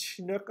doing,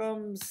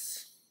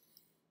 Schnookums?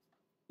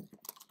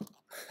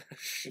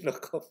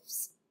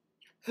 Schnookums.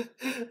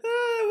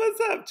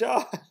 What's up,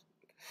 John?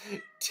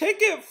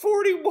 Ticket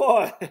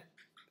 41.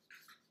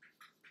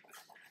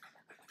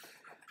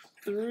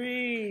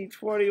 3,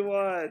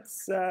 21,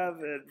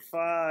 7,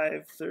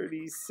 5,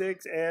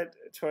 36, and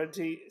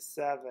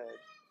 27.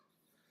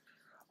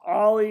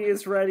 Ollie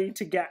is ready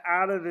to get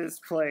out of this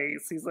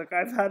place. He's like,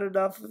 I've had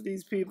enough of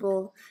these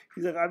people.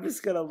 He's like, I'm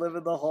just going to live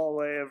in the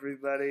hallway,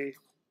 everybody.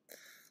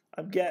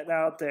 I'm getting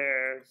out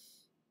there.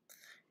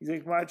 He's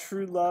like, my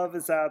true love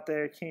is out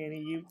there,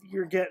 Kenny.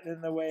 You're getting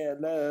in the way of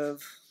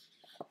love.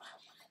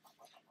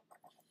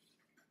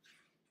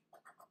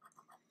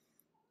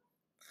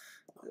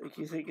 Like,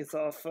 you think it's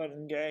all fun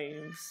and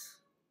games.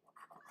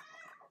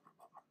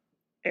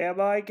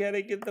 Am I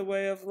getting in the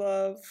way of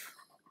love?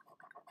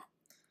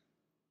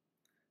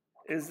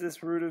 Is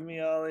this rude of me,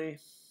 Ollie?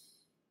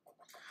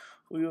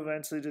 We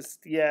eventually just...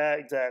 Yeah,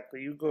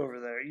 exactly. You go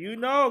over there. You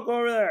know, go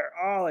over there.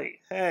 Ollie,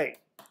 hey.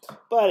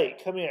 Buddy,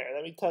 come here.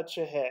 Let me touch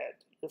your head.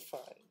 You're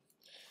fine.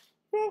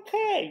 You're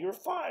okay. You're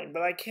fine.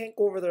 But I can't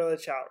go over there and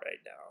let you out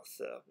right now.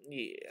 So,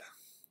 yeah.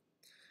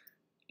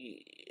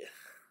 Yeah.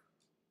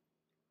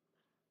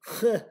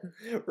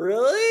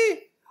 Really?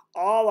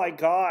 Oh my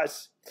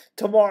gosh.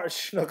 Tomorrow,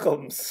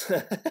 Schnookums.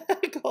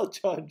 I call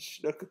John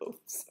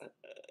Schnookums.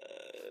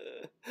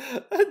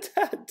 I'm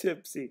that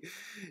tipsy.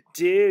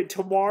 Dude,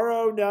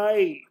 tomorrow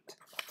night.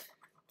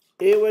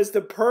 It was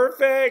the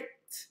perfect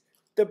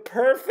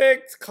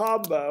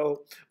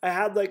combo. I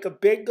had like a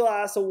big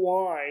glass of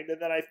wine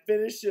and then I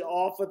finished it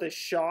off with a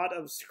shot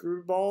of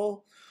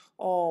Screwball.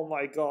 Oh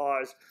my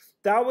gosh.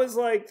 That was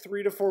like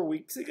 3 to 4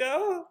 weeks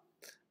ago.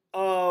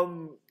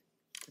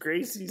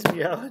 Gracie's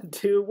meowing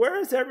too. Where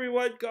is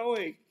everyone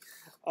going?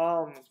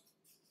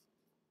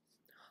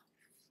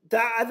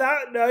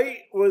 That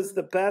night was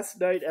the best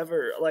night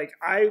ever. Like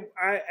I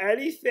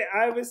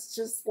was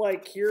just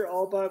like here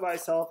all by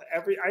myself.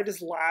 I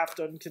just laughed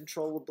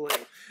uncontrollably.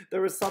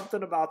 There was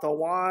something about the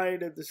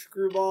wine and the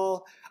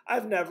Screwball.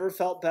 I've never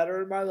felt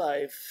better in my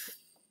life.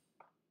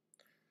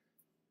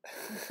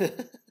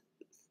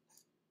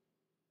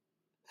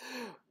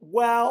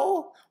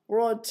 Well,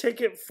 we're on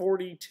ticket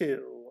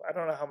 42. I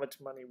don't know how much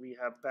money we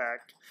have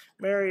back.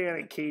 Marianne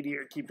and Katie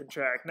are keeping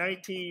track.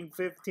 19,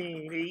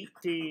 15,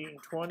 18,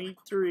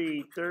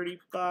 23,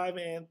 35,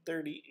 and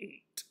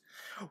 38.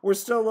 We're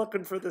still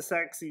looking for the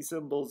sexy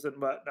symbols and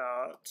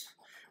whatnot.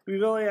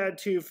 We've only had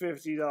 2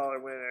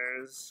 $50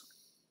 winners.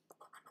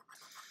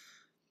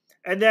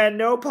 And then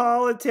no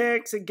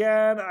politics.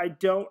 Again, I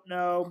don't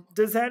know.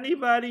 Does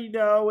anybody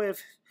know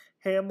if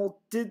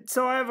Hamilton,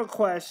 so I have a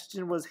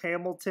question. Was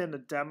Hamilton a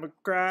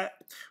Democrat?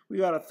 We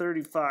got a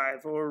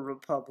 35 or a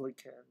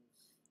Republican.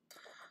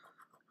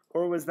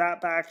 Or was that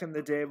back in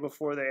the day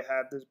before they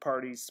had the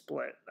party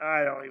split?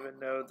 I don't even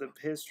know the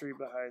history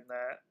behind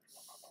that.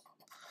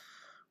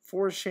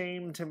 For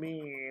shame to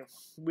me.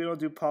 We don't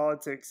do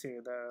politics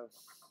here, though.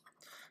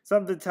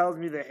 Something tells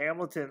me that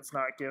Hamilton's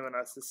not giving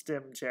us a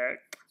stim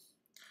check.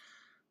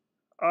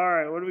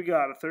 Alright, what do we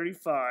got? A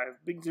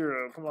 35. Big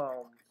zero, come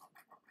on.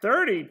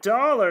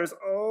 $30?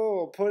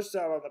 Oh, pushed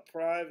out on the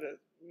private.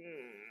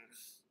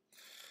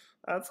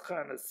 That's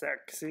kind of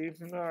sexy.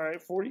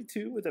 Alright,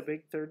 42 with a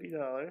big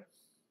 $30.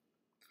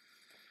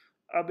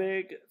 A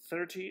big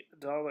 $30.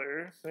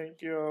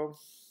 Thank you.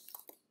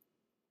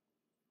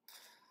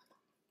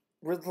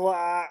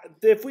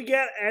 If we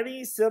get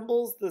any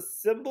symbols, the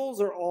symbols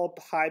are all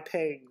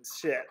high-paying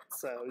shit.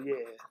 So,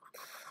 yeah.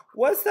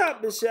 What's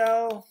up,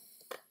 Michelle?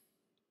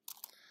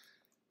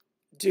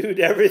 Dude,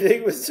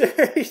 everything was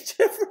very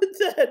different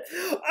then.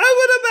 I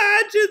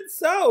would imagine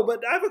so,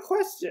 but I have a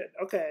question.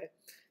 Okay.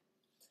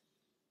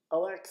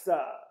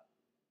 Alexa,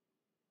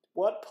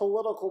 what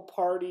political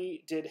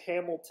party did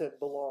Hamilton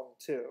belong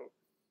to?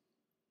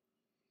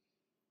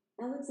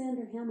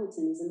 Alexander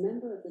Hamilton is a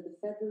member of the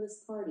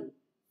Federalist Party.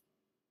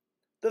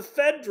 The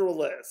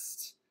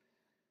Federalist.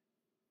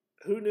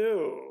 Who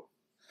knew?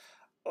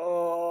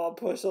 Oh,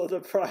 push all the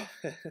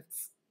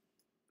privates.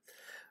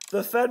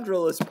 The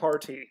Federalist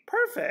Party.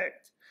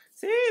 Perfect.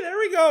 See, there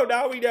we go.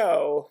 Now we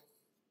know.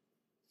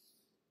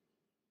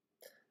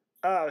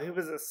 Oh, he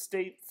was a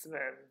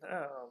statesman.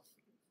 Oh.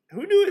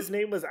 Who knew his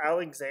name was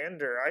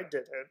Alexander? I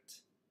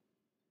didn't.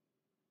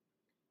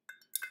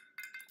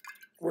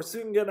 We're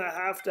soon going to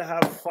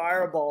have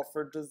Fireball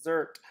for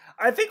dessert.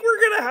 I think we're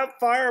going to have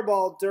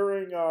Fireball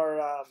during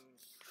our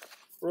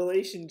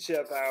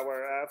relationship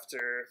hour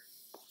after.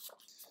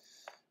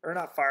 Or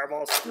not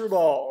Fireball,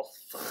 Screwball.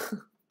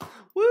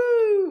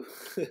 Woo!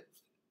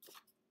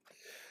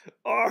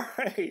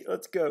 Alright,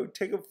 let's go.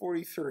 Ticket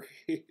 43.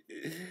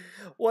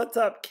 What's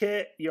up,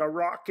 Kit? You're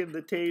rocking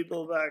the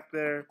table back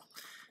there.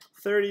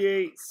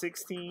 38,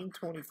 16,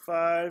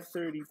 25,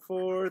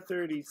 34,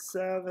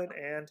 37,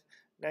 and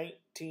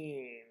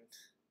 19.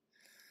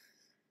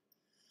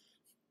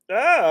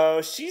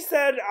 Oh, she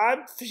said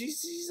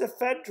she's a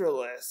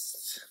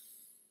Federalist.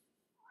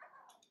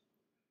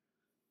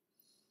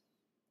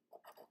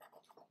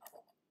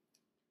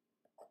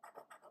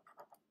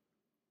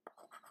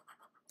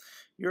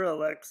 Your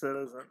Alexa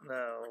doesn't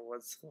know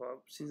what's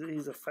up.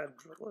 He's a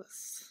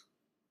Federalist.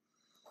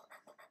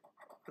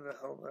 What the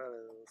hell that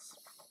is?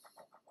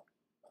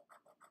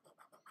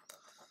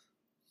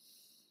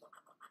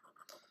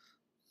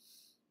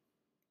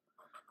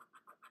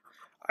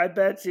 I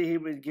bet you he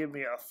would give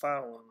me a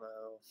phone,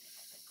 though.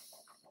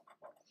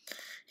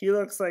 He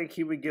looks like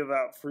he would give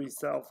out free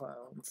cell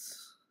phones.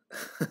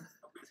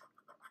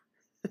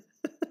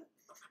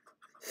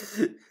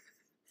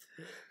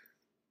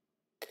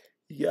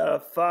 You got a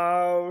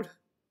phone?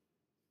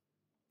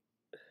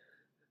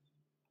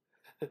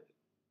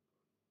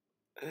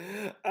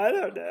 I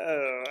don't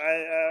know.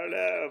 I don't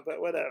know,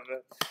 but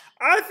whatever.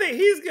 I think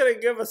he's going to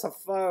give us a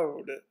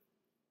phone.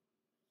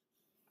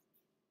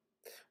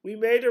 We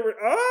made a...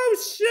 Oh,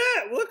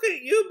 shit! Look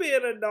at you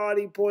being a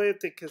naughty boy at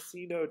the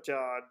casino,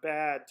 John.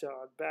 Bad,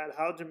 John. Bad.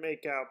 How'd you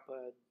make out,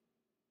 bud?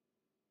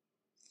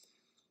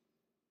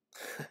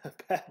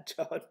 Bad,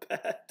 John.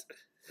 Bad.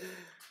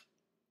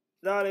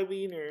 Naughty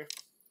wiener.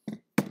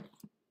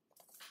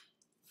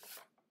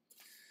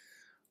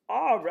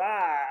 All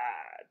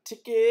right.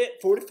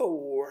 Ticket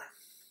 44.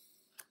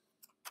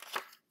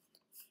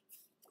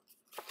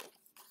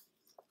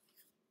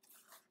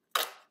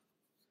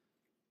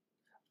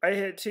 I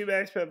hit 2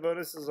 max bet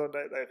bonuses on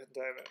Nightlife and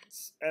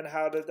Diamonds. And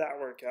how did that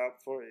work out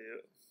for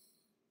you?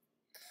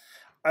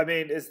 I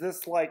mean, is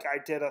this like I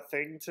did a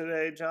thing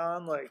today,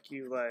 John? Like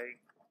you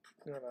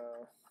you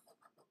know.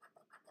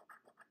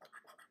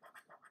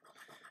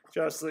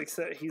 Josh like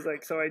said, he's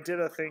like, so I did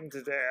a thing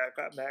today. I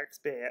got max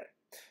bet.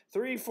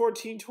 3,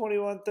 14,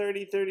 21,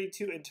 30,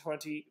 32, and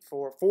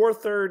 24.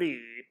 430.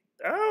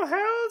 Oh,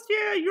 hells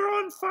yeah, you're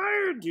on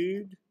fire,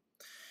 dude.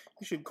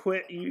 You should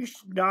quit. You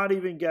should not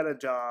even get a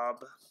job.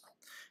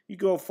 You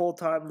go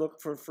full-time,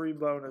 look for free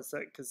bonus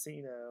at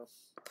casino.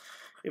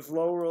 If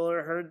Low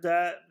Roller heard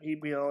that,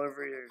 he'd be all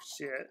over your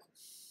shit.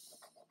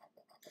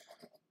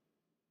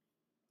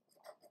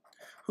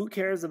 Who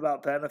cares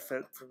about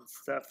benefits and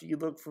stuff? You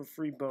look for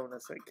free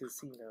bonus at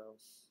casino.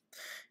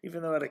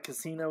 Even though at a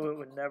casino it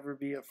would never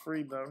be a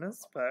free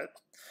bonus, but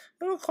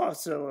it'll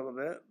cost you a little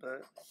bit,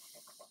 but...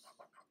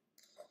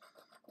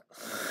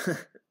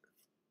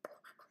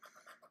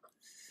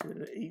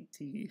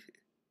 18.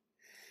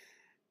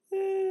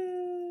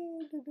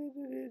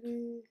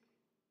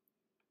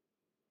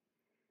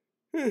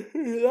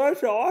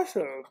 That's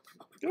awesome.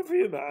 Good for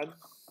you, man.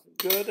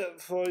 Good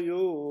for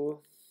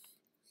you.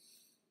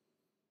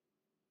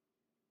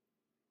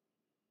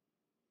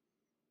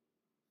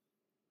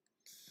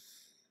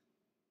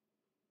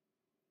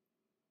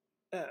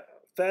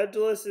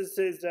 Federalist is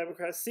today's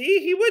Democrat. See,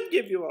 he would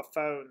give you a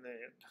phone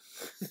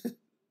then.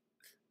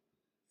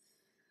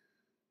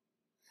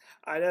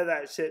 I know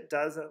that shit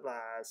doesn't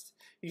last.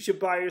 You should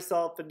buy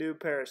yourself a new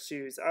pair of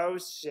shoes. Oh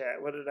shit,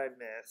 what did I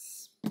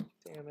miss?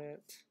 Damn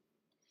it.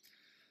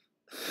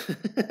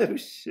 Oh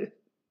shit.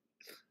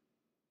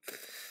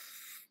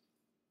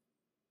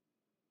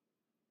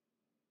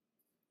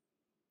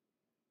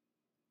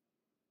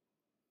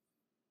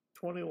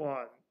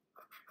 $21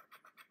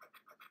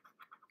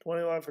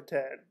 for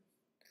 10.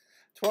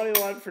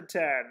 21 for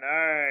 10.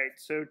 Alright,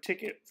 so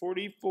ticket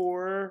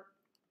 44,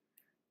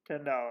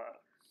 $10.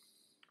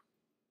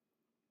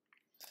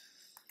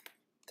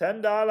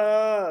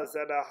 $10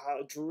 and a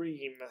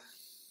dream.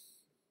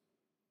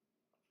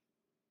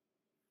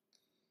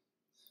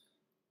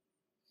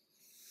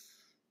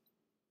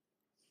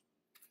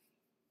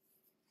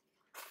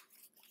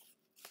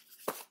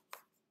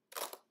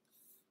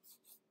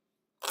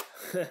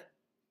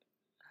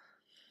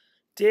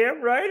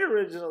 Damn right,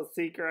 Original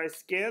Seeker. I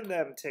scanned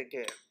them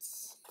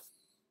tickets.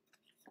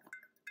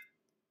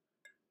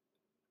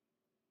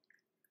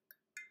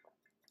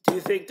 Do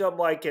you think I'm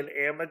like an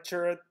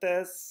amateur at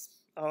this?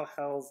 Oh,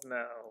 hells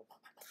no.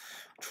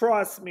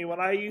 Trust me, when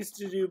I used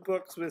to do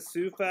books with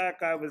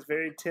Sufak, I was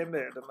very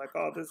timid. I'm like,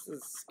 oh, this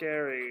is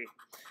scary.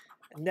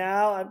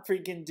 Now I'm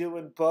freaking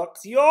doing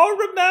books. You all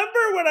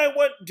remember when I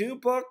went do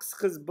books?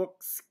 Because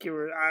books,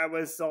 I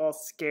was all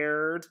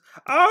scared.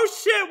 Oh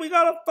shit, we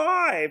got a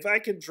 5. I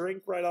can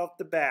drink right off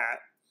the bat.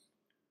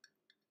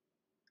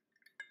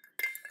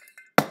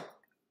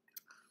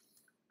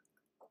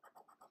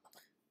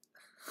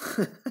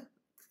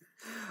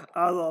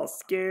 I was all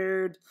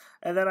scared.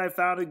 And then I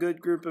found a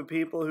good group of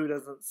people who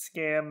doesn't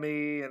scam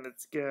me, and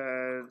it's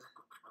good.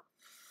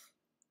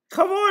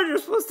 Come on, you're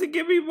supposed to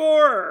give me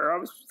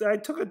more. I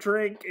took a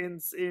drink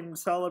in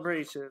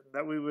celebration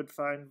that we would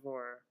find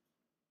more.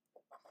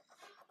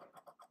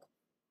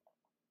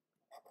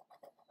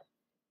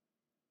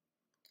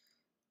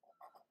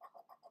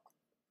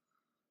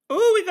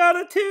 Ooh, we got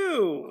a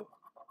 2.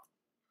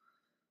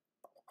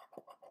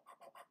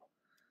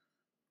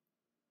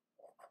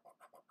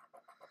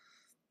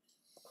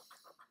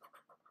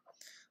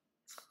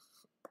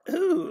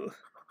 Ooh.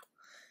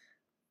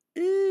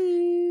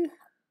 Ooh.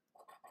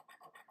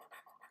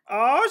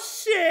 Oh,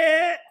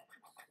 shit.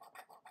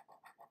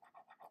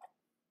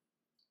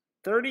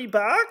 $30?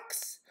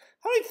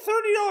 How many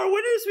 $30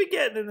 winners we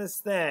getting in this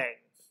thing?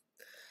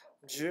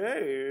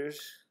 Jeez.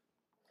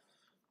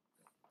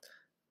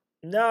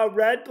 No,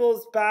 Red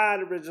Bull's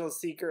bad, Original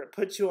Seeker. It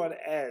puts you on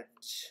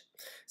edge.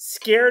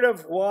 Scared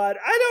of what?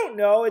 I don't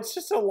know. It's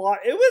just a lot.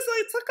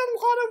 It's like a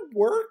lot of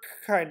work,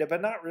 kind of,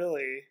 but not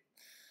really.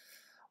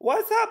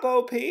 What's up,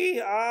 OP?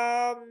 Yeah.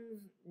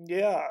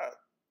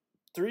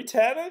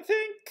 310, I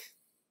think?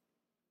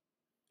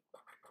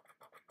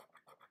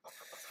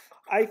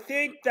 I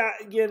think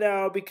that, you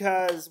know,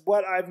 because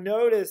what I've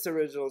noticed,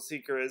 Original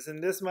Seeker, is,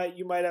 and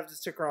you might have to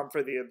stick around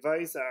for the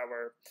advice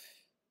hour,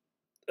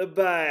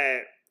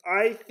 but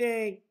I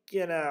think,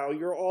 you know,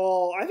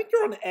 I think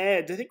you're on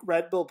edge. I think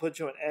Red Bull puts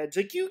you on edge.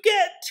 Like, you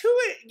get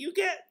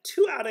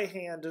too out of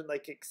hand and,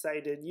 like,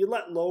 excited. You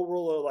let Low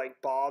Roller,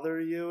 like, bother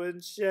you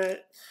and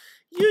shit.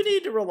 You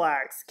need to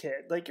relax,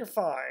 kid. Like, you're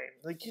fine.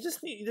 Like,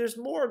 there's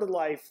more to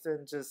life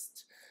than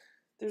just,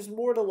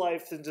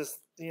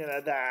 you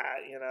know, that,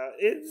 you know.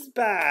 It's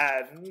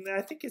bad.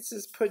 I think it's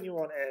just putting you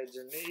on edge,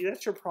 and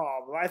that's your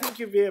problem. I think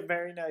you'd be a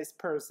very nice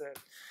person.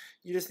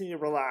 You just need to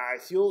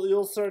relax.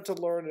 You'll start to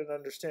learn and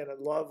understand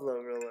and love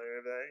Low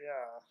Roller, but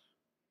yeah.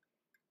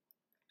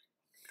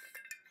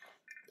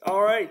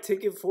 All right,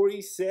 ticket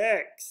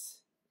 46.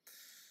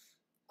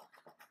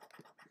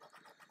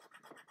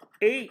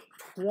 8,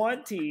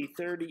 20,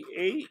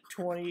 38,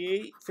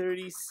 28,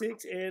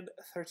 36, and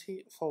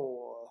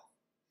 34.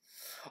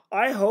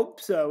 I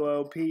hope so,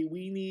 OP.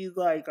 We need,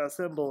 like,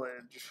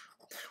 assemblage.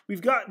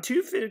 We've got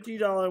two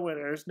 $50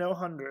 winners. No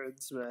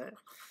hundreds, but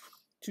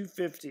two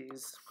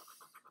 50s.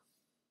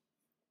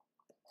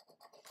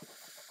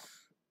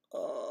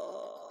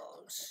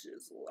 Oh,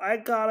 shizzle. I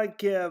gotta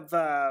give,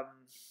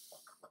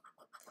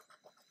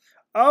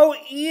 Oh,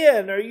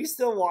 Ian, are you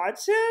still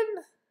watching?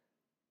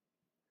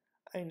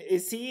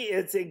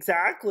 It's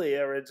exactly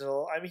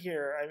Original. I'm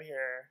here.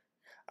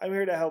 I'm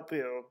here to help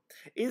you.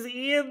 Is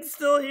Ian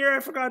still here? I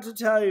forgot to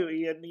tell you,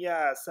 Ian.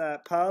 Yes,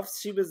 Puffs.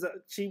 She was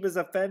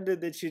offended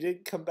that you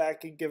didn't come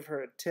back and give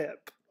her a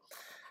tip.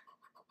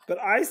 But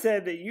I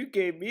said that you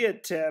gave me a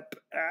tip,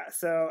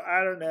 so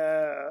I don't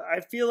know. I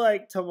feel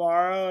like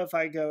tomorrow, if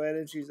I go in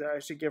and she's there, I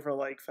should give her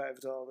like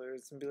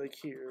 $5 and be like,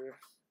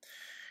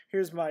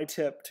 here's my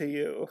tip to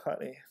you,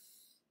 honey.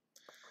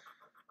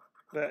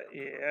 But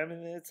yeah, I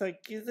mean, it's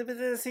like, but at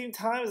the same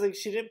time, it's like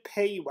she didn't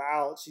pay you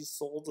out; she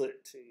sold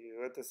it to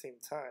you at the same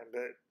time.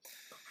 But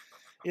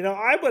you know,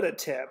 I would have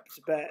tipped,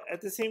 but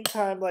at the same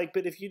time, like,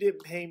 but if you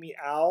didn't pay me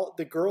out,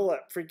 the girl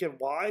at freaking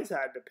Wise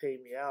had to pay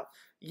me out.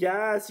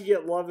 Yes, you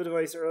get love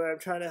advice early. I'm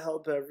trying to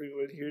help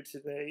everyone here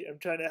today. I'm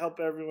trying to help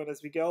everyone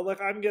as we go.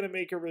 Look, I'm gonna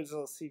make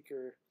Original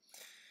Seeker.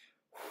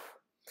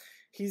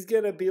 He's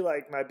gonna be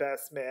like my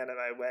best man at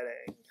my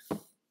wedding.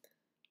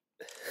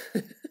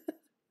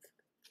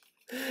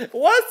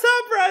 What's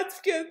up,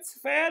 Redskins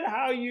fan?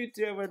 How you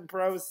doing,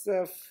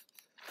 Broseph?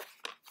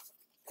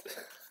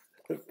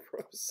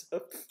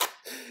 Broseph.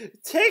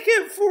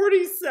 Ticket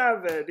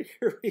 47.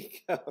 Here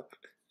we go.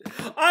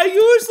 I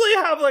usually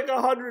have like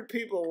 100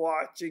 people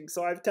watching,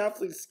 so I've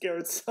definitely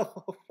scared some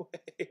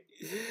away.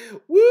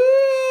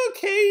 Woo,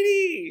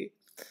 Katie!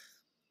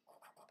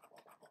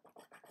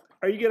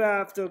 Are you gonna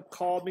have to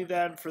call me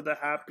then for the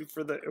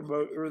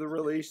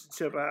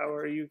relationship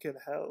hour? You can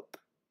help.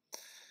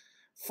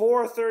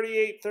 4,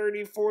 38,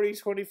 30, 40,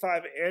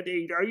 25, and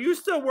 8. Are you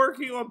still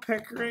working on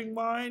Pickering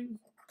wine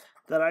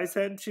that I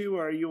sent you,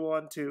 or are you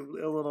on to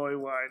Illinois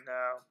wine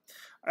now?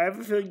 I have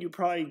a feeling you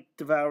probably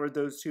devoured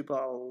those 2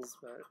 bottles,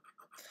 but...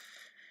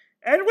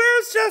 And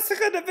where's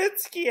Jessica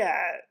Nowitzki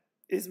at?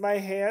 Is my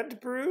hand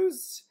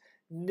bruised?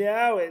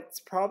 No, it's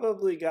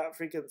probably got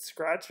freaking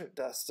scratch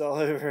dust all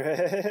over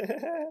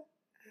it.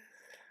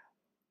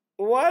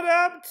 What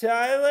up,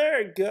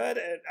 Tyler? Good,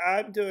 and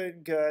I'm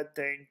doing good,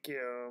 thank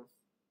you.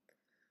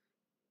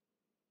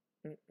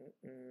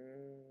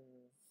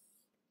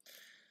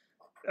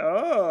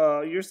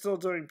 Oh, you're still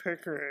doing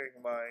Pickering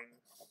wine.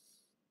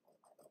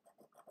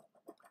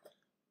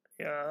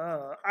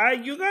 Yeah.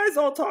 You guys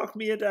all talked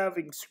me into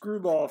having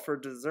screwball for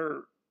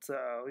dessert,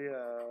 so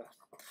yeah.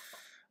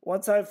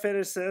 Once I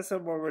finish this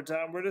and when we're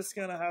done, we're just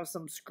gonna have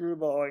some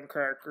screwball and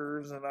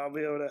crackers, and I'll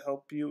be able to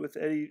help you with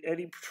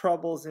any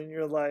troubles in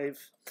your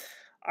life.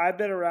 I've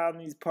been around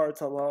these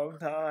parts a long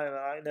time, and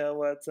I know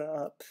what's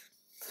up.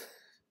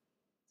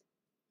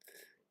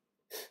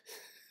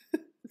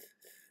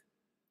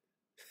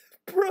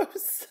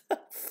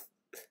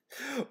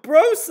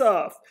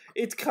 Broseph.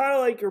 It's kind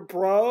of like your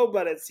bro,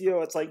 but it's, you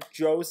know, it's like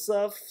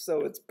Joseph,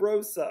 so it's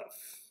Broseph.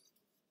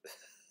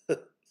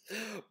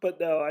 But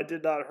no, I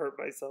did not hurt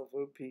myself,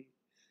 OP.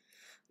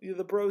 You're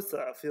the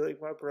Broseph. You're like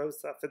my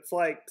Broseph. It's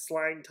like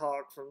slang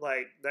talk from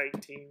like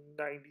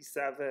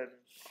 1997.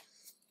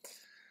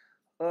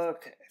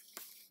 Okay.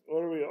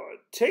 What are we on?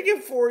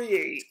 Ticket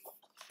 48.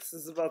 This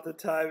is about the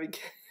time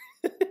again.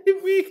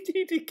 We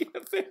need to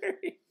get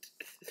married.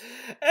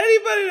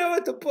 Anybody know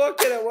what the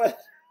book and at what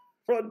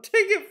from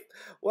ticket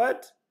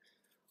what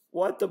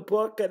the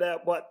book and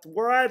at what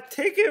we're at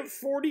ticket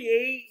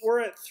 48,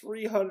 we're at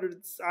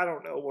 300. I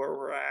don't know where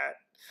we're at.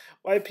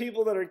 Why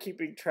people that are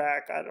keeping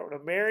track, I don't know.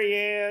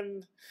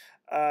 Marianne,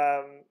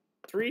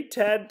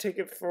 310,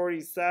 ticket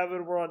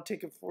 47. We're on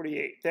ticket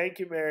 48. Thank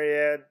you,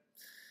 Marianne.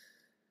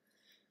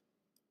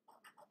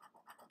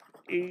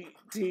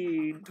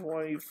 18,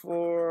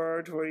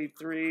 24,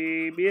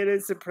 23. Me and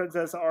Instant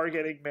Princess are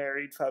getting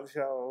married,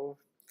 Fabio.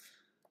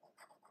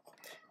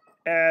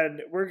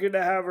 And we're going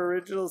to have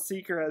Original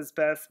Seeker as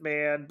best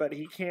man, but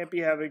he can't be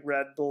having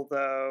Red Bull,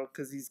 though,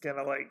 because he's going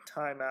to, like,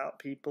 time out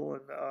people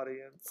in the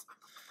audience.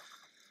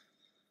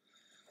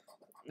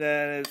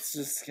 Then it's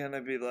just going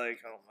to be like,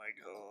 oh my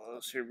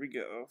gosh, here we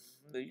go.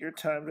 You're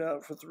timed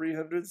out for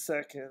 300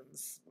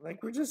 seconds.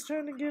 Like, we're just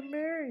trying to get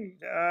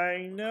married.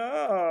 I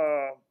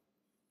know.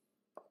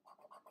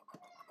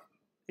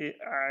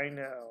 I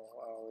know,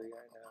 Ollie,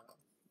 I know.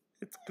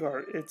 It's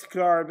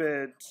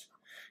garbage.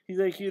 He's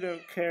like, you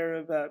don't care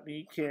about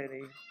me,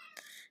 Kenny.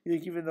 He's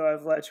like, even though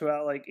I've let you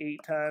out like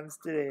 8 times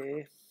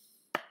today.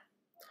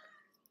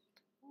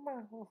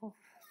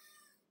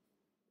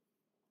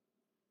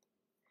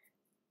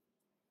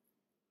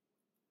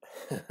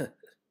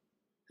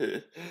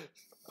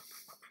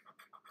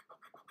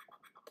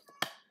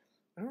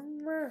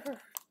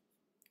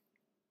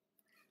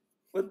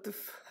 What the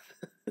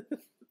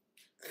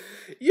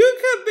You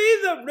could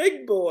be the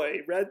ring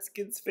boy.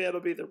 Redskins fan will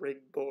be the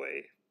ring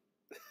boy.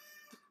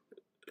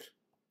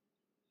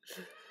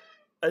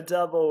 A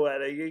double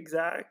wedding,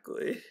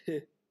 exactly.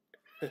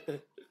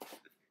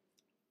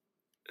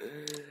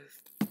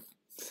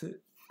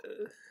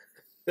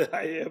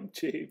 I am,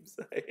 James.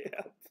 I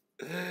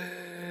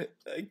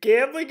am.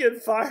 Gambling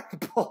and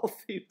fireball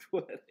themed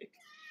wedding.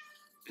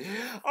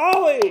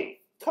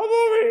 Ollie, come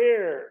over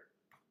here.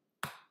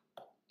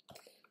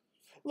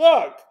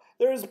 Look,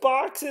 there's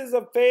boxes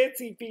of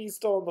Fancy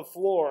Feast on the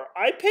floor.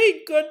 I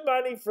paid good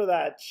money for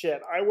that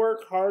shit. I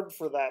work hard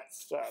for that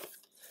stuff.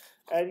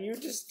 And you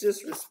just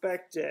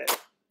disrespect it.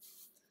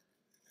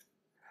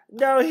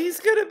 No, he's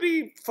gonna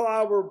be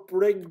flower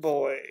bring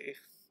boy.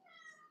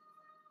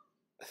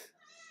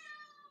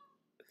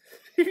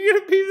 You're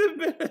gonna be the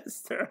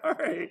minister.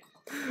 Alright.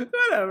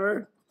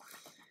 Whatever.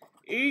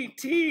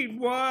 18,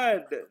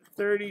 1,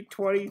 30,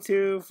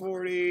 22,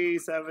 40,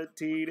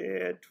 17,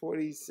 and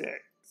 26.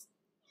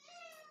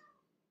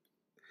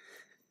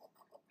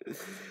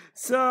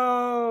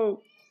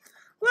 So,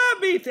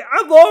 let me think.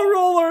 A low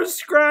roller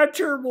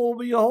scratcher will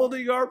be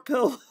holding our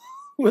pillow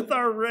with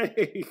our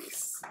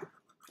rakes.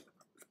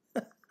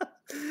 And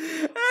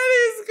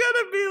he's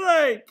gonna be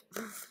like,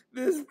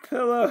 this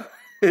pillow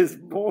is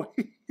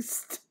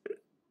moist.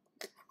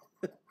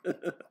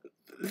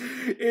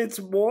 It's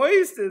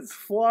moist, it's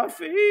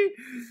fluffy.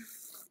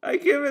 I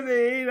give it an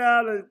 8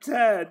 out of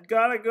 10.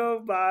 Gotta go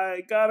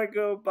by, gotta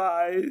go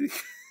by,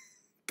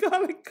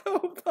 gotta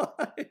go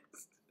by.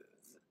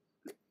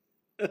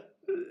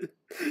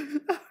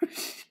 Oh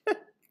shit.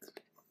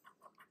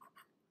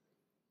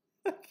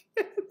 I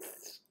can't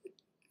see.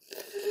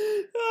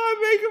 Oh, I'm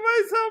making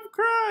myself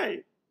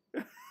cry.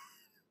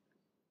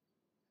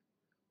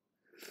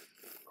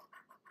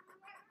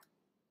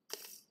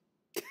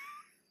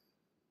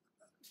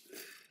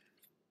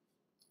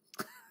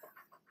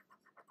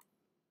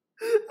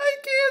 I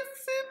can't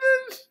see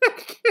this.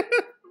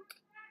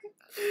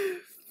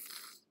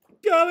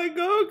 Gotta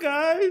go,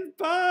 guys.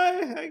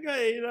 Bye. I got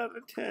 8 out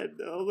of 10.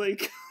 Oh my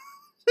god.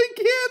 I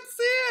can't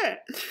see it.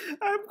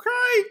 I'm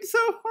crying so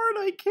hard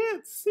I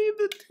can't see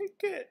the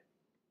ticket.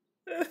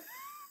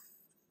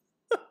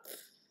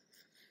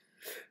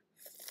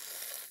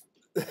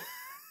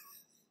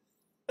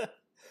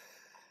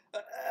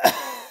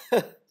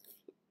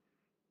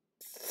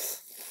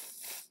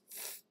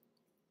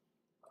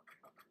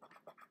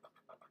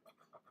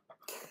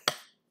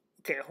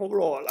 Okay, hold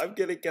on. I'm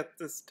gonna get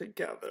this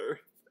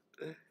together.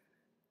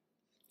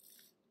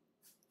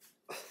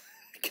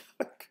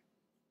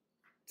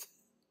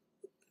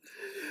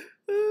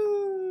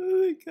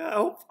 Oh my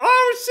god.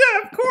 Oh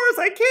shit, of course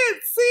I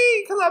can't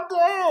see because I'm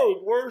blind.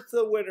 Where's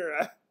the winner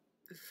at?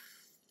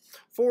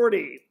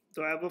 40.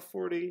 Do I have a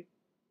 40?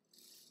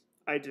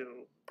 I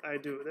do. I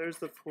do. There's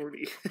the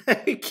 40.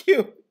 Thank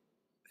you.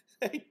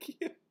 Thank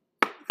you.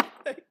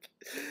 Thank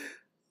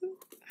you.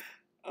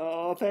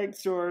 Oh,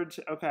 thanks, George.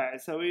 Okay,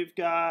 so we've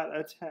got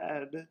a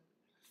 10.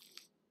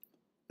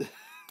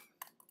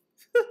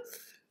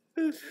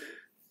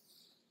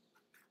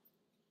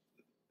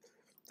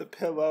 The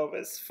pillow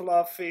is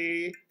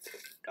fluffy.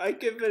 I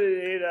give it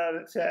an 8 out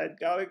of 10.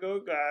 Gotta go,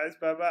 guys.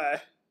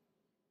 Bye-bye.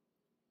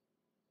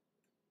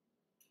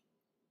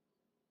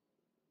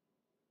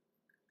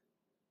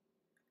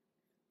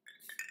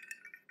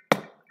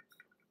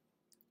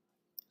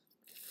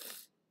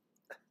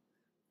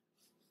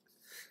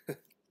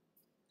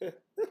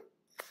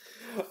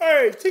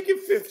 Alright, ticket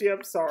 50.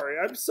 I'm sorry.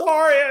 I'm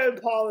sorry. I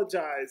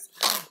apologize.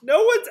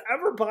 No one's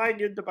ever buying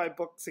into my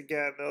books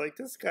again. They're like,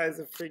 this guy's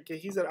a freaking,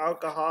 he's an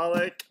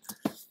alcoholic.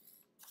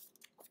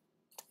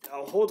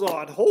 Oh, hold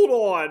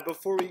on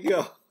before we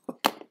go.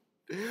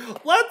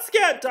 Let's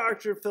get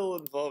Dr. Phil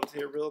involved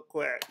here real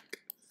quick.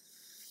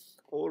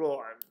 Hold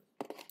on.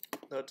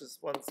 No,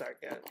 just 1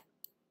 second.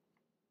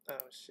 Oh,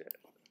 shit.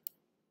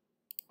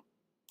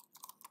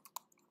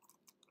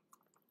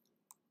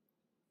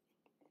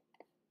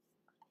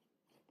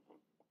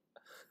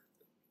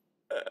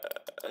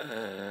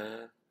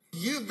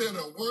 You've been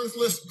a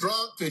worthless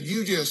drunk that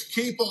you just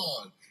keep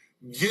on.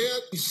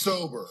 Get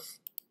sober.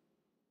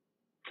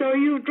 So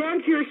you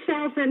drunk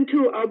yourself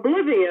into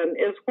oblivion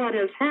is what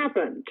has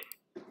happened.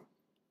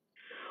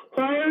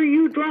 Why are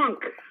you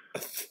drunk?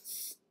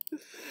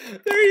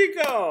 There you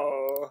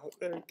go.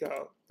 There you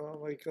go. Oh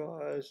my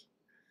gosh.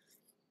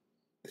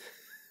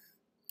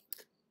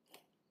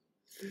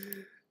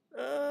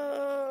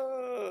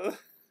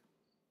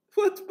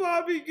 What's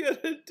Bobby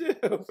gonna do?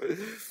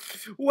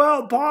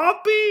 Well,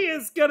 Bobby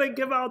is gonna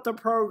give out the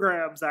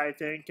programs, I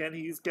think, and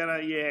he's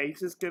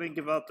just gonna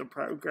give out the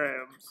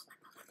programs.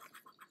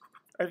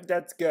 I think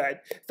that's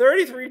good.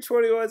 33,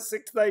 21,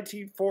 6,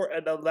 19, 4,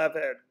 and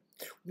 11.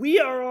 We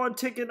are on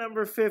ticket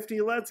number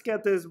 50. Let's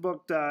get this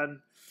book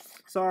done.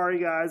 Sorry,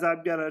 guys.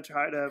 I'm gonna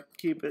try to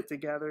keep it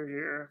together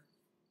here.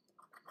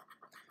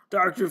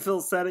 Dr.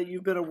 Phil said it.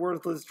 You've been a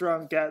worthless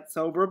drunk, get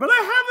sober. But I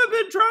haven't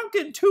been drunk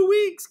in 2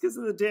 weeks because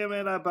of the damn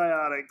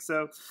antibiotics.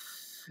 So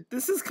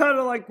this is kind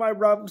of like my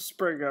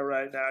Rumspringa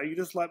right now. You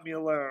just let me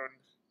alone.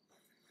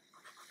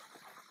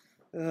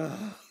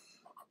 Ugh.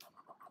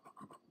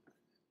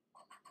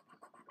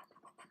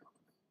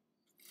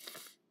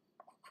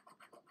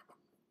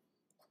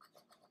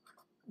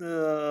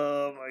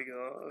 Oh my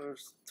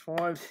gosh.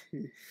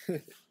 20.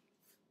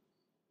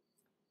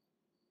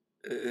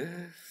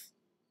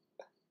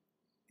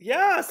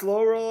 Yes,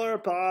 low roller,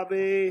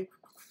 Bobby.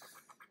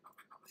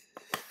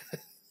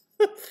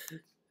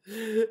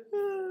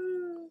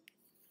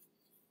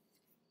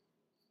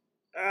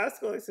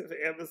 Ask Alexa if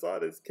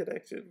Amazon is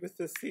connected with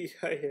the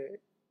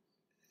CIA.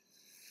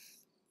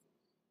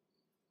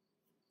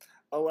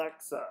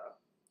 Alexa,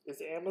 is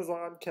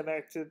Amazon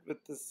connected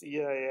with the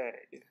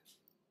CIA?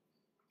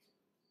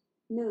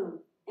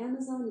 No,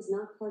 Amazon is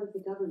not part of the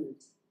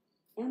government.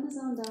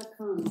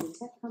 Amazon.com is a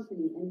tech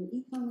company and an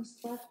e-commerce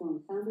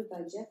platform founded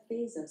by Jeff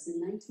Bezos in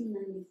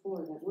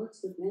 1994 that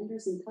works with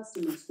vendors and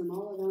customers from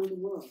all around the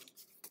world.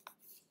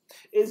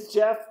 Is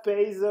Jeff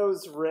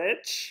Bezos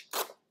rich?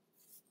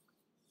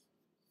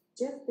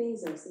 Jeff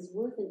Bezos is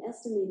worth an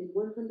estimated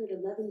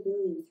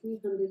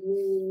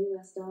 $111,300,000,000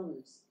 US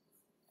dollars.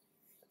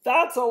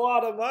 That's a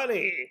lot of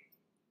money.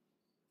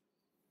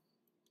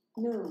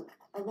 No,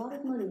 a lot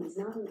of money is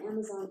not an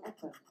Amazon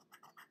Echo.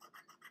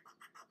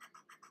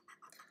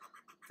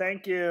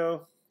 Thank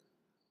you.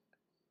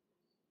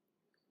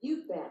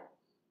 You bet.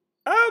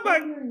 Oh my...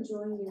 Hope you're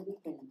enjoying your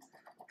weekend.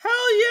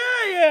 Hell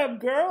yeah, I am,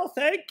 girl.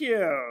 Thank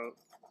you.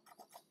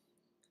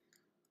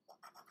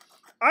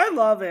 I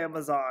love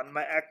Amazon.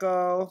 My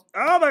Echo.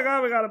 Oh my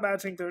god, we got a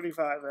matching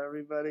 35,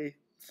 everybody.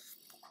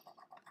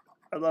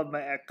 I love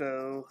my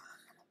Echo.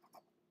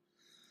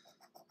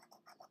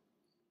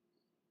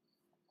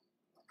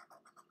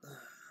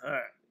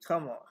 Alright,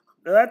 come on.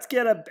 Let's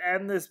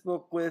end this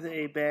book with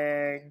a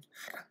bang.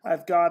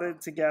 I've got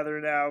it together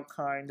now,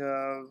 kind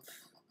of.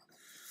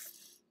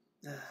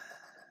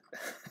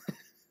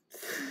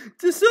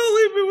 Just don't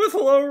leave me with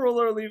Low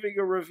Roller leaving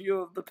a review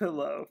of The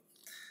Pillow.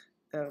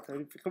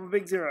 30, become a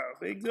big zero.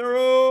 Big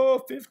zero,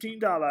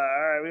 $15.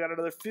 Alright, we got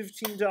another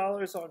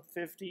 $15 on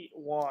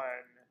 51.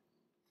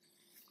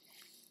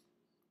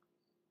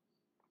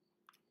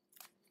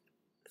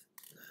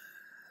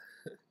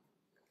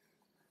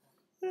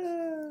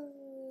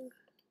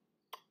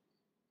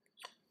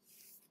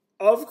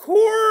 Of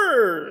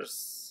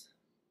course!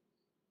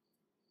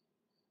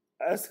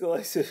 Ask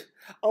Alexa.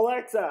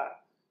 Alexa,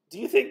 do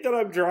you think that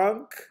I'm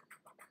drunk?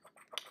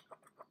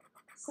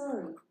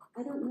 Sorry,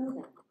 I don't know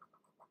that.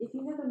 If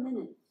you have a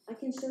minute, I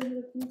can show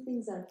you a few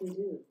things I can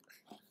do.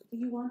 Do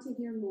you want to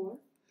hear more?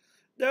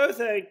 No,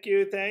 thank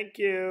you, thank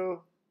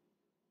you.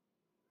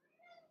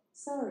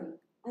 Sorry,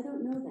 I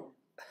don't know that.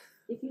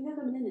 If you have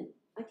a minute,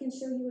 I can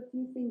show you a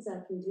few things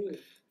I can do.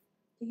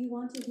 Do you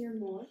want to hear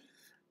more?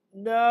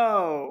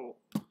 No.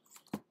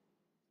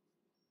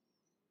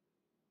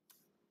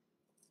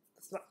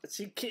 It's not,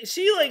 she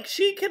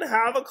can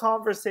have a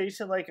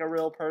conversation like a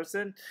real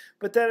person,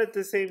 but then at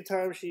the same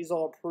time she's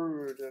all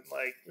prude and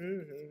like,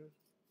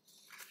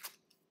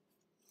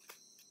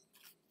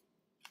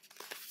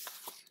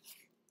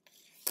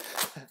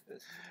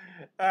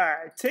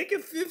 Alright,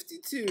 ticket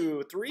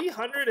 52,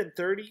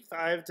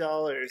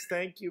 $335.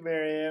 Thank you,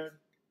 Marianne.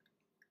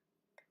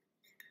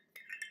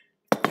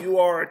 You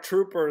are a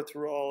trooper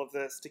through all of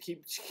this to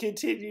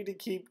continue to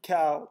keep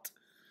count.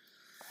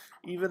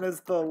 Even as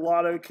the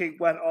Lotto King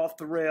went off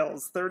the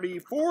rails. 30,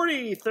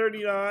 40,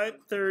 39,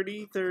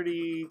 30,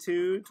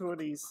 32,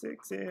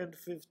 26, and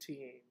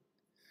 15.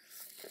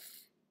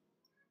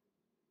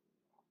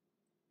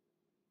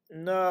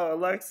 No,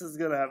 Alexa's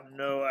gonna have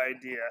no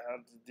idea how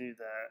to do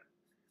that.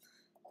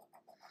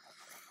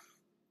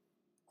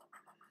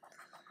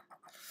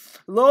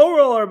 Low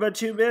roller,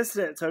 but you missed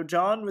it. So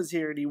John was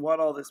here and he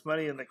won all this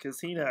money in the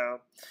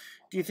casino.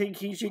 Do you think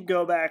he should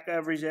go back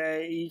every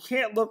day? You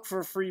can't look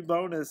for free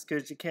bonus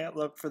because you can't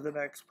look for the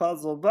next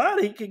puzzle,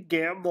 but he could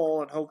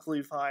gamble and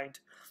hopefully find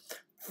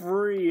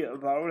free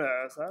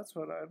bonus. That's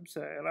what I'm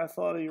saying. I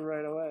thought of you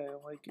right away.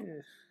 I'm like,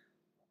 eh.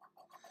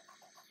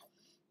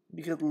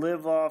 You could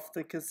live off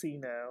the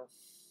casino.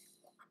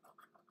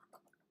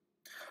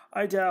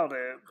 I doubt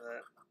it,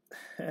 but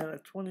and a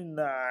 29.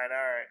 All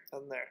right,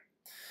 I'm there.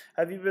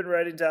 Have you been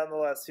writing down the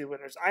last few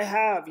winners? I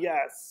have,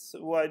 yes.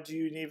 What, do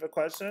you need a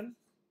question?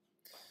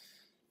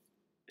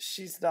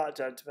 She's not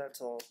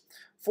judgmental.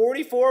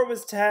 44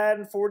 was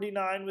 10,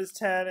 49 was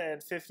 10,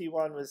 and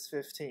 51 was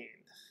 15.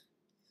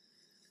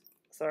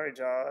 Sorry,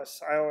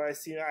 Josh. I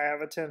see. I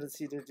have a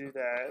tendency to do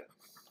that.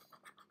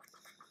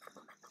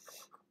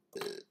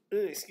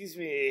 Excuse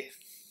me.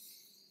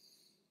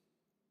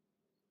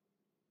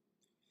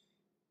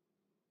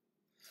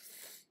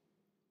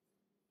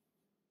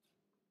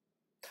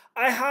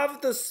 I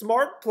have the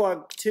smart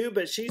plug too,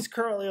 but she's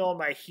currently on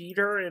my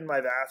heater in my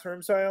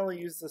bathroom, so I only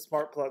use the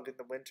smart plug in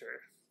the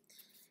winter.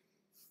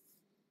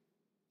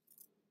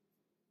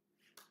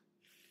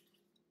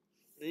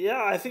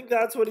 Yeah, I think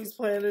that's what he's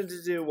planning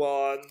to do,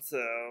 Juan,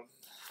 so.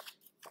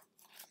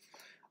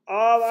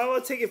 I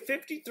want to take it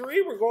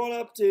 53. We're going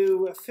up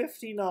to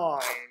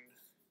 59.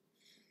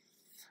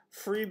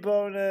 Free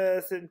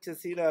bonus in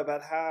casino,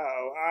 but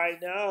how? I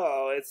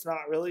know, it's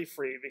not really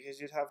free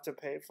because you'd have to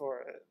pay for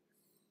it.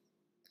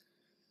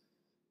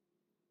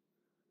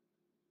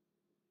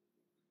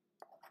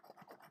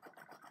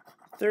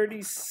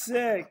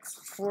 $36,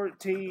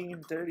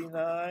 $14,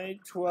 $39,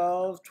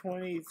 $12,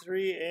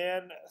 $23,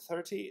 and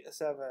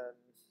 $37.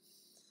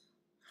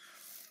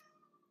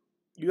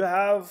 You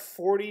have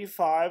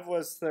 45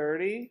 was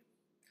 30.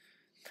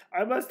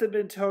 I must have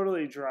been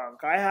totally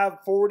drunk. I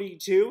have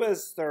 42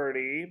 as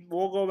 30.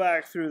 We'll go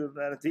back through them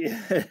then at the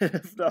end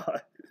if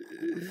not.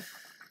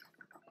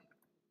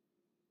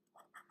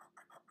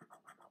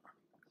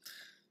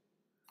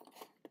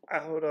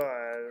 Hold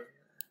on.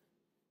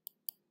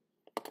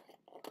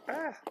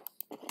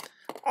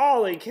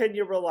 Ollie, can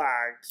you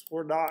relax?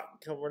 We're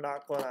not going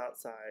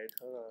outside.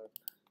 Hold on.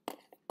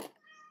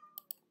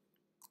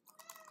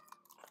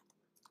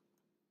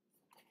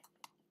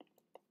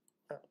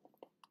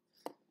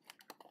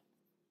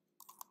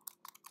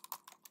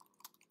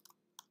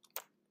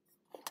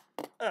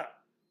 Oh.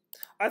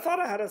 I thought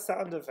I had a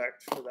sound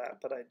effect for that,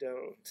 but I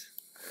don't.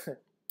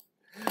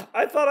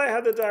 I thought I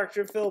had the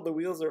Dr. Phil. The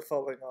wheels are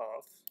falling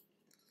off.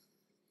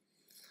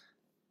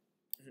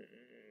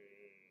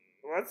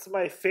 What's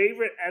my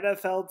favorite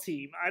NFL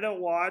team? I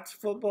don't watch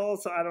football,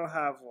 so I don't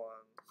have one.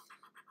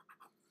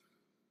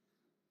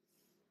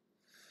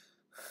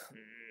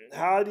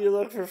 How do you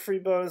look for free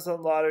bonus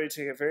on lottery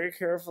ticket? Very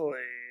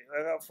carefully.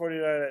 I got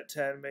 49 at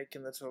 10,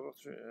 making the total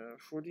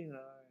 49.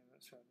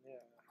 That's right, yeah.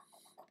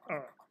 All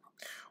right.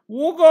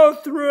 We'll go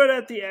through it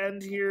at the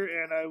end here,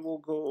 and I will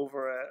go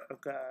over it.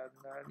 Okay,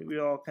 we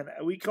all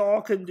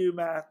can do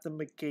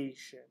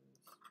mathematication.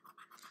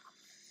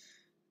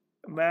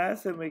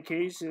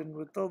 Mathematication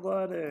with the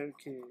Lotto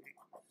King.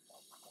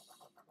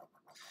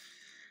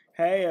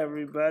 Hey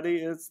everybody,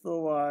 it's the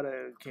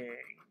Lotto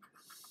King.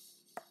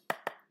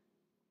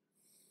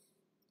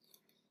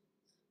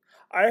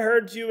 I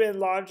heard you in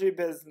laundry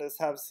business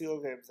have seal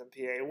games in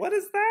PA. What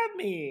does that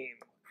mean?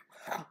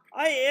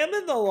 I am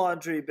in the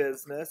laundry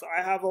business.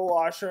 I have a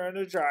washer and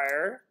a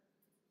dryer.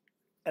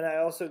 And I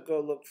also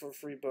go look for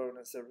free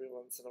bonus every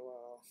once in a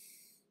while.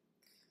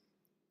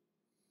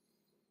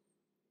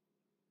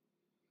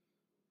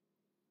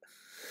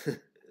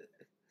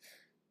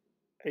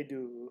 I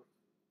do.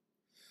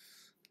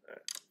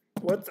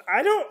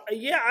 I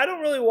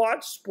don't really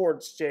watch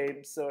sports,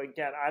 James. So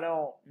again, I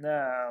don't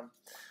know.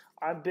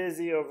 I'm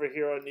busy over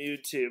here on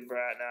YouTube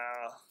right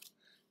now.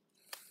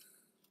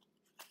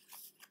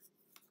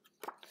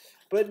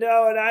 But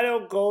no, and I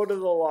don't go to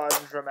the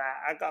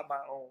laundromat. I got my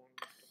own.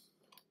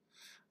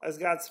 I've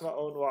got my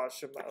own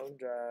washer, my own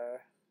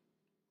dryer.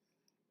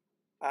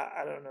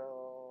 I don't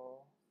know.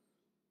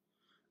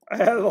 I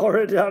have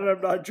already done.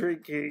 I'm not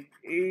drinking.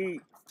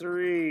 8,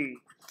 3.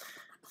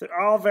 So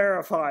I'll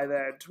verify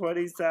that.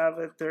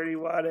 27,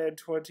 31, and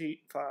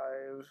 25.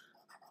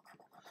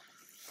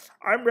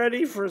 I'm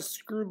ready for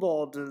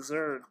screwball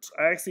dessert.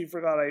 I actually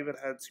forgot I even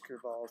had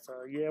screwball.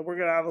 So yeah, we're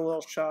going to have a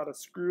little shot of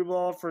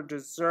screwball for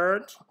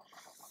dessert.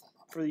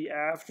 For the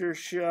after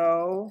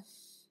show.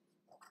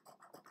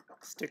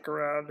 Stick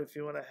around if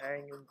you want to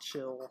hang and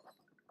chill.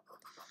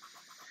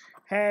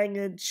 Hang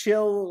and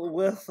chill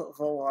with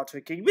the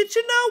Lotto King. But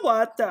you know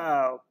what,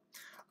 though?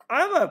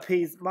 I'm a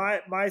piece.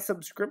 My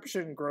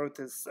subscription growth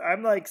is.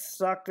 I'm like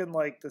stuck in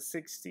like the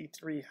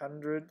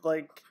 6,300.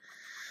 Like,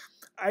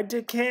 I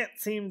can't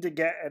seem to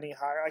get any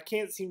higher. I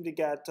can't seem to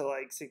get to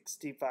like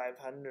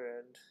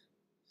 6,500.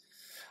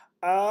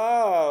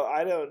 Oh,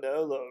 I don't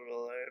know, low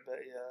roller, but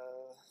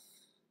yeah.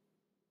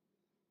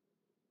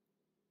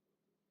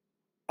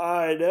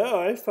 I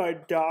know. I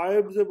find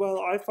dimes. Well,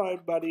 I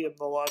find money in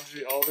the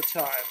laundry all the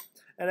time.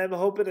 And I'm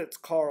hoping it's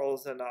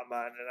Carl's and not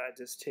mine, and I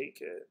just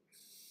take it.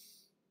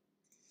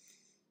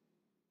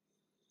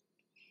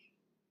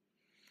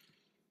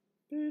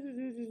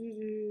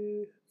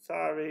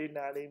 Sorry,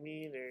 not a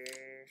meaner.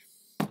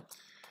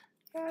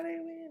 Not a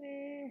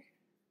winner.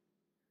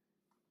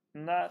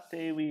 Not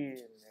a winner.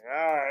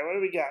 Alright, what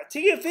do we got?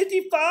 Ticket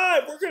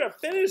 55! We're gonna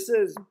finish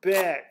this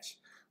bitch.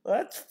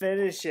 Let's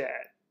finish it.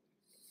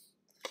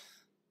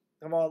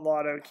 Come on,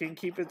 Lotto. King,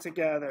 keep it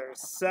together.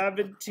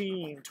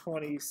 17,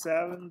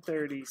 27,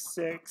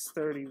 36,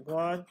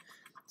 31,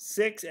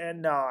 6,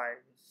 and 9.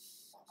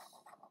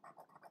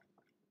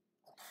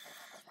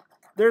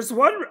 There's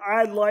one,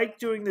 I like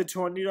doing the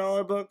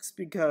 $20 books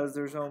because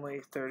there's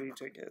only 30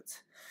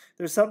 tickets.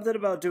 There's something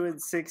about doing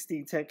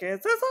 60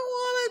 tickets. That's a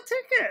lot of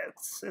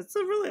tickets. It's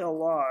really a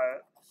lot.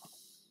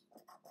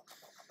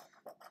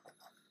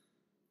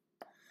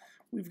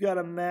 We've got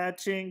a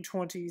matching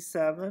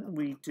 27.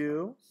 We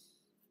do.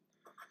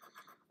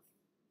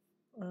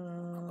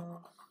 Can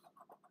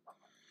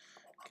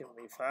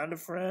we find a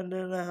friend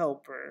and a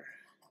helper?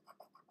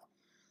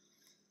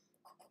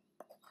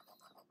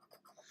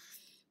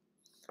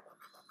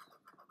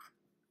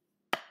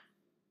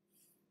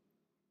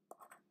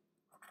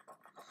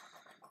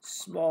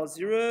 Small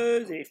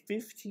zeros, a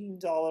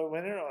 $15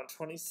 winner on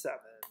 27.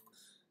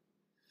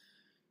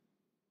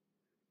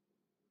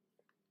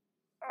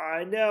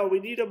 I know, we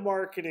need a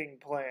marketing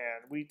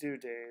plan. We do,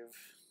 Dave.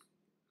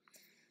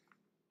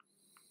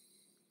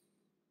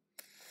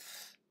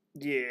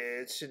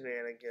 Yeah, it's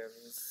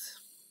shenanigans.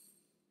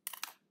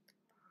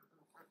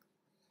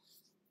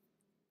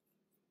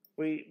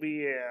 I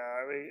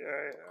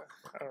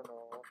don't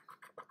know.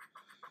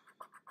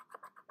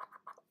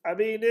 I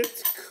mean,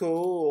 it's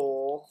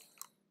cool.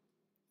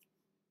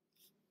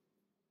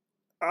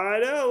 I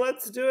know,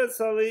 let's do it,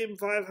 Salim.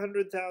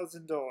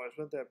 $500,000.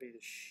 Wouldn't that be the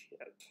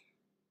shit?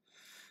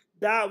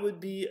 That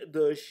would be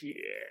the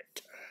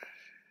shit.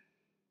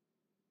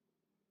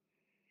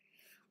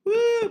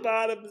 Woo!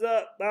 Bottoms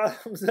up,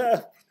 bottoms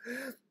up.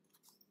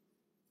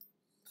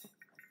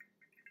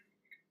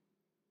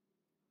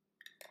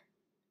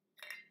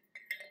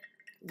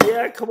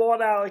 Yeah, come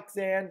on,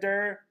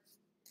 Alexander.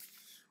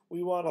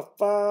 We want a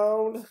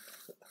phone.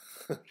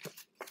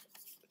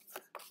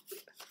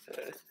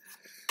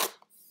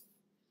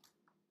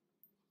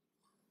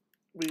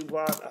 We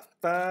want a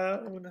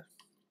phone.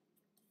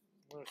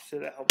 Oh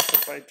shit, it helps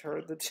if I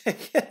turn the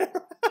ticket.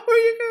 How are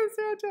you going to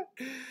say that?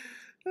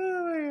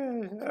 Oh my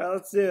gosh. Alright,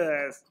 let's do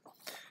this.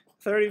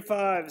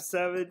 35,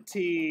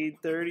 17,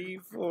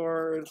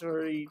 34,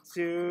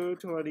 32,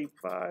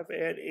 25,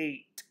 and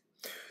 8.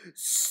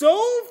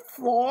 So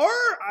far,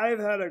 I've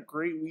had a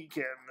great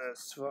weekend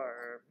thus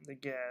far.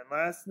 Again,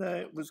 last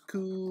night was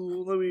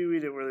cool. I mean, we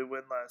didn't really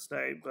win last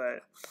night,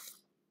 but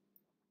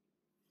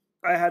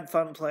I had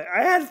fun playing.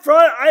 I had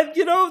fun.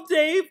 You know,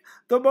 Dave,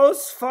 the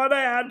most fun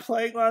I had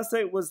playing last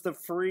night was the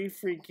free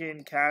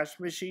freaking cash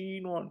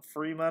machine on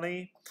free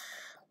money.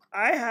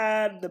 I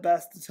had the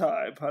best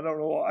time. I don't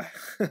know why.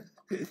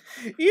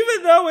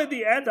 Even though in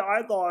the end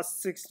I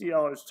lost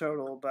 $60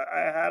 total, but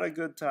I had a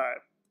good time.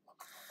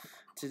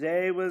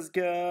 Today was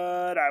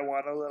good. I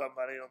won a little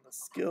money on the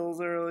skills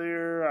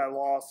earlier. I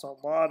lost on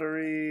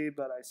lottery,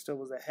 but I still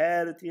was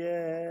ahead at the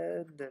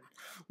end. And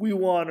we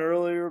won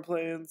earlier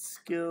playing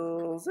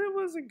skills. It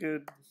was a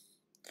good,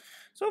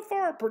 so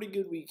far a pretty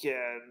good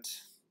weekend.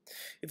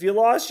 If you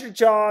lost your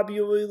job,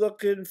 you'll be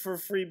looking for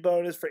free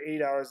bonus for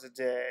 8 hours a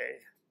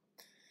day.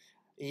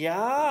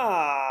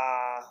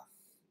 Yeah,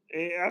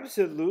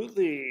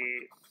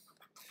 absolutely.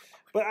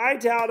 But I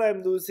doubt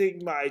I'm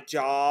losing my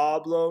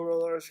job, Low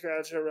Roller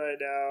Scratcher, right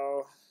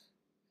now.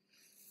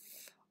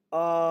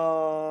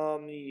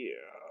 Yeah.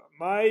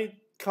 My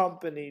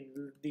company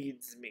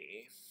needs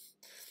me.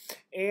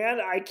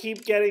 And I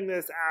keep getting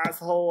this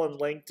asshole on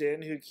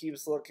LinkedIn who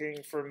keeps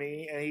looking for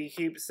me, and he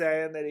keeps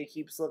saying that he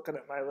keeps looking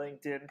at my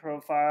LinkedIn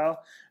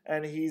profile,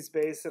 and he's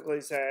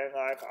basically saying,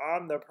 like,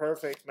 I'm the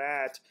perfect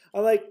match.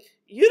 I'm like,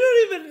 you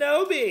don't even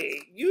know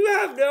me. You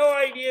have no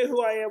idea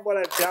who I am, what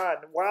I've done.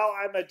 While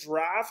I'm a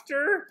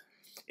drafter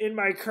in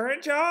my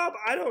current job,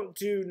 I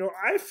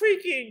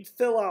freaking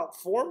fill out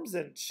forms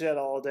and shit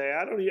all day.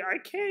 I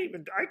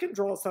can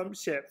draw some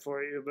shit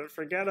for you, but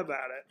forget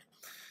about it.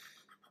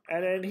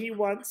 And then he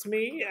wants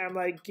me and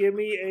like give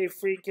me a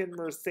freaking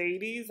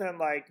Mercedes and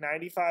like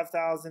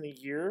 $95,000 a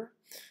year.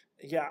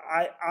 Yeah,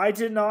 I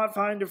did not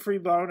find a free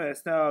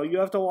bonus. No, you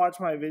have to watch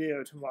my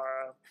video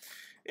tomorrow.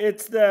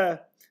 It's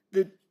the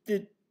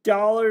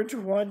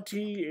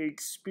 $1.20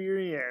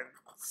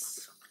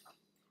 experience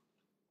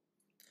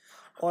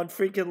on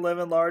freaking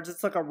Living Large.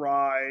 It's like a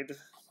ride.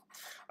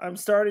 I'm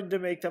starting to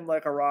make them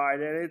like a ride,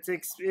 and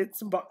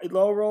it's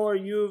Low Roller.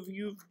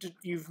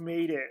 You've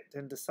made it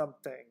into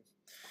something.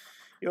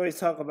 You always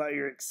talk about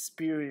your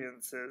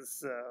experiences,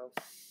 so.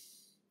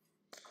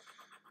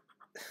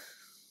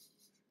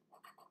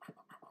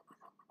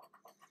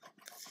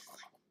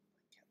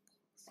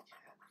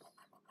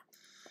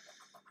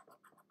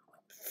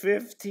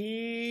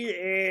 $15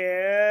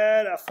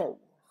 and a 4.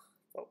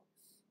 Oh.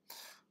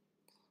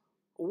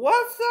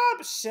 What's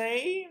up,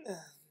 Shane?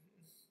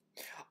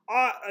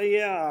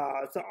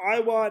 Yeah, so I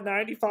want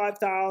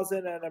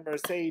 $95,000 and a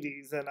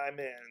Mercedes, and I'm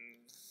in.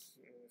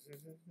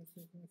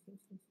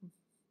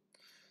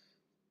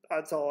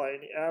 That's all I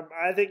need.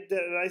 I think that,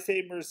 did I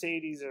say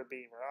Mercedes or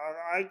Beamer?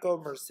 I go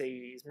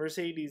Mercedes.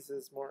 Mercedes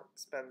is more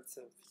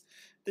expensive.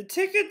 The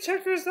ticket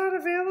checker's not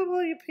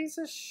available, you piece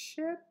of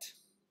shit.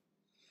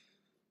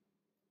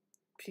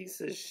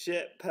 Piece of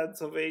shit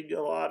Pennsylvania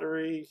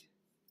lottery.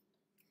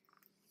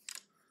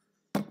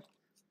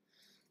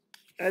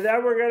 And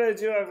then we're going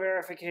to do a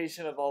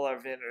verification of all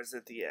our winners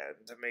at the end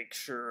to make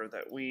sure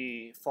that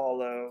we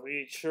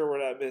make sure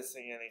we're not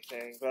missing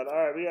anything. But all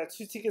right, we got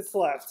 2 tickets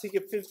left.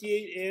 Ticket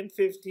 58 and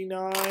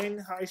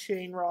 59. Hi,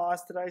 Shane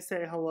Ross. Did I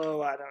say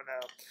hello? I don't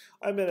know.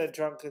 I'm in a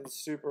drunken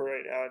stupor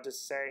right now,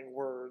 just saying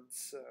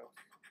words, so.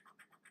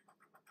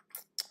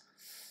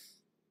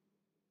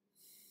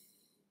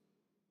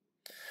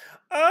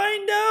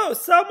 I know!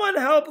 Someone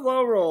help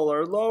Low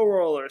Roller. Low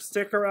Roller,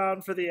 stick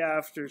around for the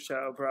after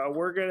show, bro.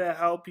 We're going to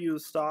help you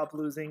stop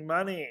losing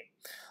money.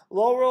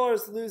 Low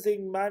Roller's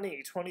losing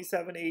money.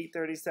 27, 8,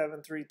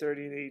 37, 3,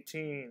 30, and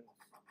 18.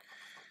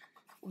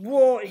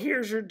 Well,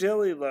 here's your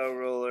dilly, Low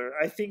Roller.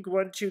 I think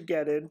once you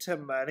get into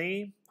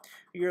money,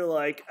 you're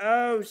like,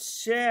 oh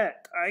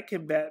shit, I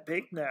can bet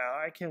big now.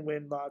 I can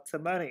win lots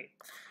of money.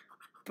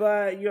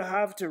 But you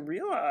have to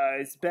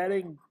realize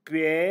betting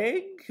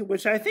big,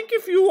 which I think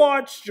if you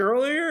watched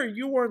earlier,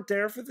 you weren't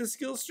there for the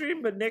skill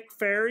stream, but Nick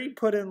Ferry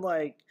put in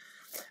like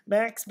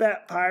max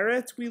bet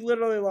Pirates. We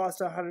literally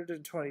lost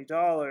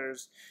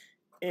 $120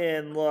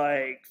 in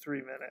like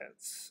 3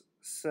 minutes.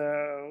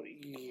 So,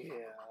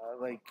 yeah,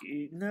 like,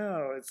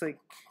 no, it's like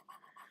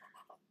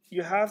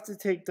you have to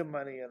take the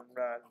money and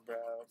run, bro.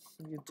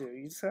 You do.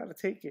 You just gotta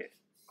take it.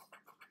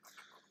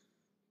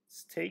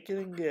 Just take it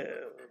and go.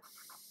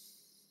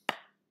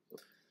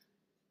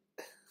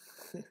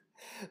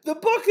 The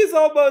book is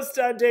almost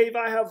done, Dave.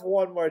 I have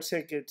one more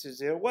ticket to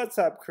do. What's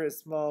up,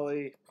 Chris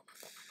Molly?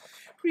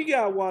 We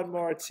got one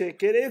more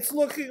ticket. It's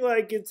looking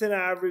like it's an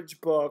average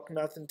book.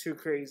 Nothing too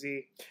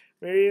crazy.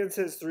 Marianne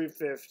says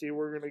 350.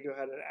 We're going to go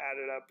ahead and add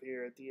it up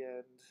here at the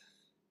end.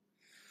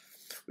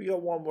 We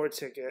got one more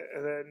ticket.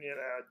 And then, you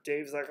know,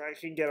 Dave's like, I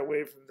can get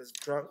away from this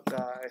drunk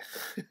guy.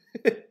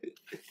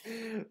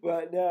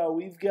 But no,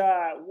 we've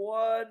got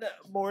one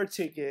more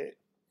ticket.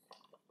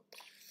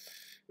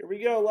 Here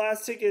we go.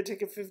 Last ticket,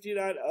 ticket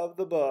 59 of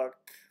the book.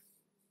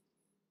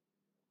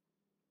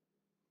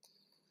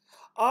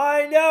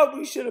 I know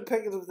we should have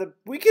picked the.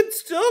 We can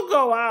still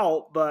go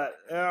out, but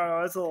I don't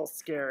know. It's a little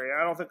scary.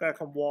 I don't think I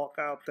can walk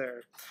out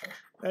there.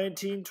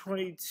 19,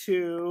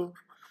 22,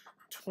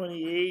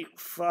 28,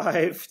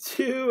 5,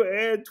 2,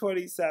 and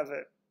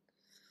 27.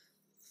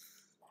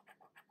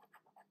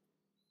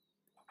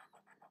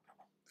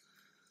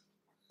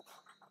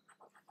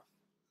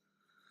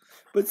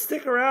 But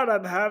stick around,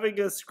 I'm having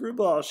a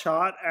screwball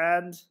shot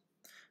and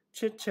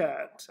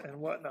chit-chat and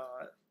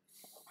whatnot.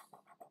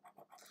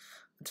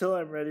 Until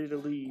I'm ready to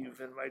leave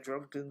in my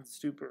drunken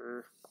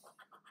stupor.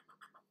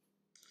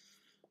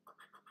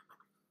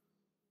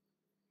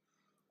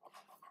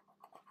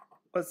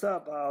 What's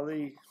up,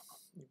 Ollie?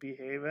 You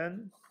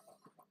behaving?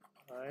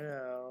 I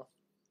know.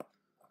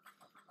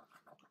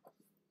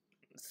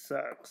 It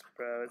sucks,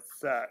 bro. It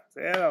sucks.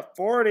 And a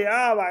 40.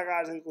 Oh my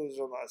gosh,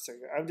 inclusion last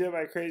second. I'm doing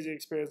my crazy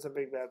experience on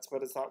big bets,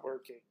 but it's not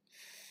working.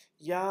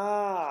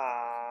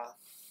 Yeah.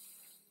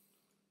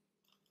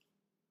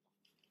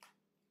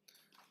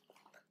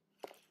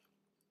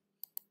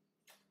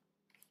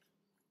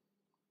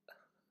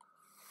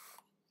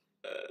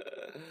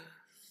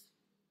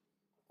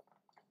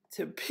 It's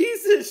a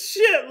piece of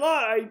shit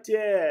lot. I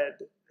did.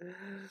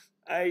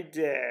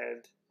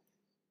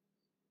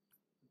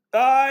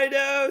 I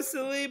know,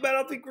 Salim. I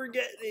don't think we're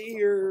getting it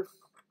here.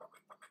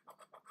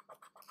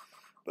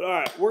 But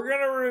alright, we're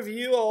going to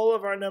review all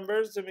of our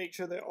numbers to make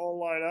sure they all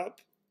line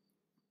up.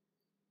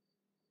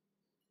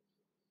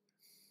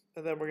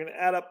 And then we're going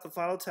to add up the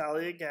final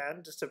tally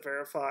again, just to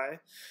verify.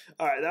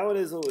 Alright, that one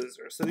is a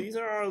loser. So these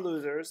are our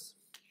losers.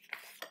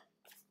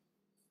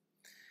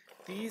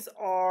 These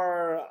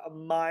are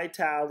my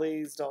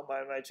tallies. Don't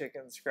mind my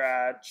chicken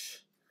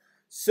scratch.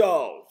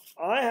 So,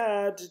 I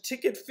had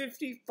ticket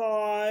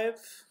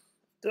 55.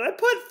 Did I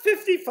put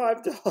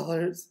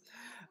 $55?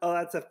 Oh,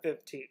 that's a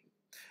 15.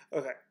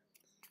 Okay.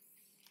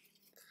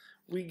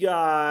 We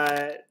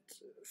got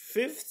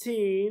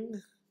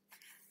 15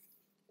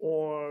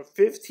 or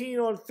 15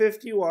 on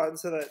 51,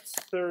 so that's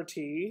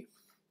 30.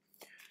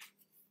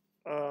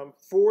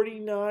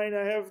 49,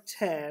 I have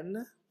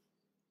 10.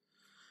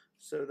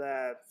 So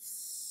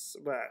that's,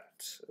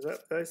 what? Did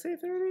I say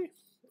 30?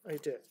 I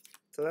did.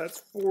 So that's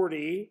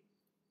 40.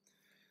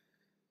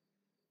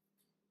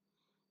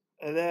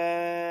 And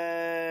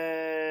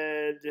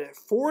then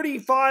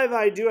 45,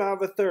 I do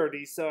have a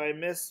 30, so I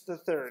missed the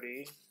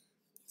 30.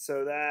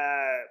 So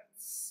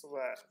that's,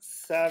 what,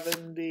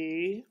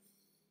 70.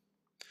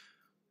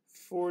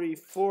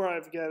 44,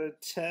 I've got a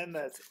 10,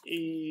 that's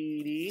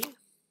 80.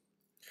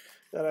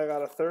 Then I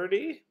got a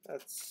 30,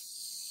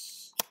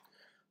 that's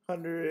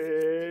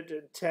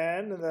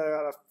 110. And then I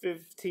got a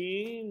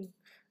 15,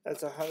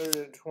 that's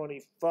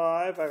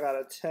 125. I got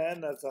a 10,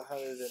 that's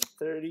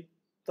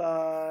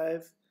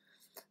 135.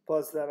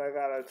 Plus then I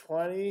got a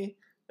 20,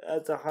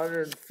 that's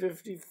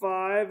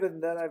 155,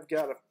 and then I've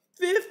got a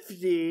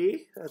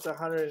 50, that's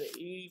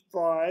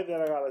 185,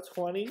 then I got a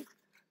 20,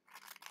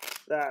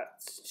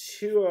 that's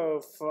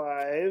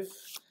 205,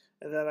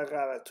 and then I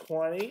got a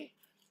 20,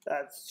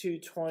 That's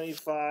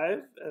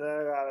 225. And then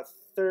I got a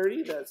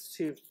 30. That's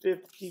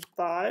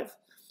 255.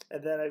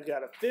 And then I've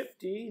got a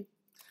 50.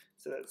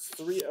 So that's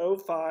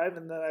 305.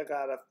 And then I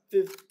got a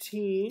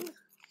 15.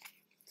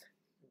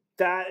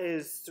 That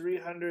is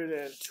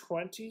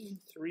 320.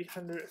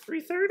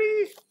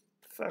 330?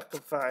 Fuck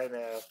if I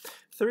know.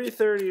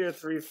 330 or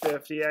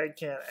 350. I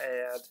can't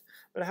add.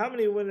 But how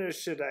many winners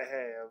should I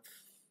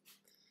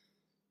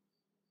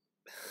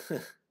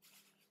have?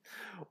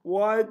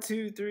 1,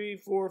 2, 3,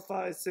 4,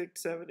 5,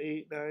 6, 7,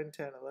 8, 9,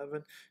 10,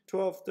 11,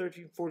 12,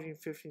 13, 14,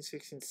 15,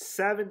 16,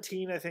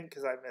 17, I think,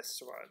 because I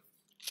missed one.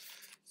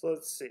 So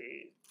let's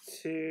see.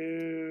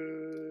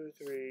 2,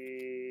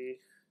 3,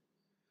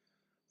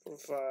 4,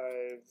 5,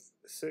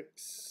 6,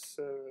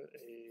 7,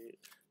 8,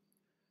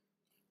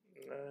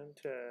 9,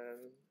 10,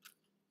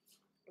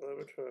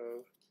 11,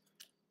 12,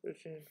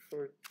 13,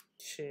 14,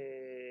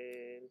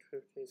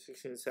 15,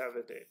 16,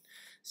 17.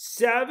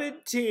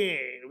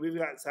 17! We've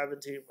got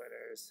 17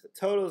 winners. The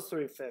total is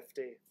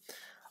 350.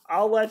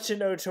 I'll let you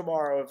know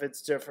tomorrow if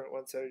it's different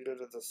once I go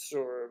to the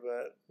store,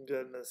 but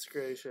goodness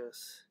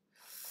gracious.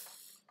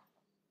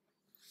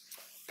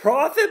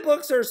 Profit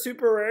books are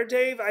super rare,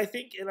 Dave. I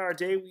think in our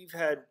day we've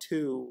had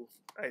 2,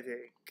 I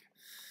think.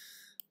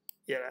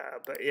 Yeah,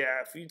 but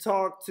yeah, if you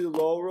talk to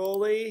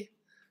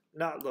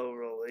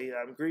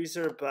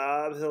Greaser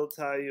Bob, he'll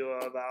tell you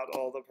about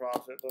all the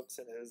profit books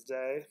in his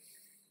day.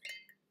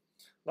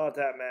 Not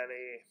that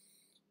many.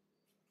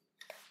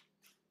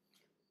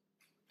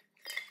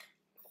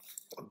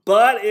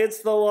 But it's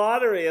the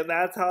lottery, and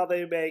that's how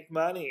they make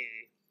money.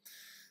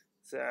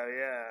 So,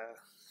 yeah.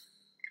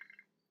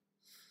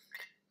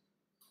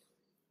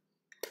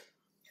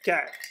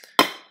 Okay.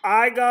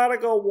 I gotta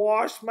go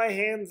wash my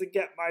hands and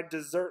get my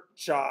dessert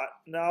shot,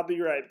 and I'll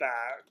be right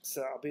back.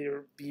 So I'll be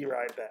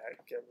right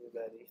back,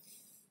 everybody.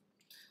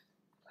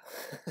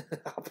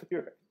 I'll be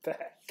right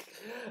back.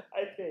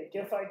 I think,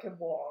 if I can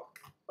walk.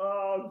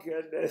 Oh,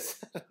 goodness.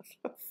 I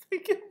don't know if I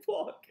can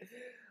walk.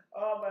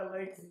 Oh, my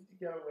legs need to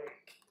get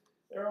awake.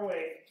 They're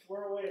awake.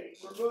 We're awake.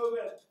 We're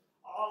moving.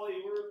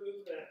 Ollie, we're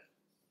moving.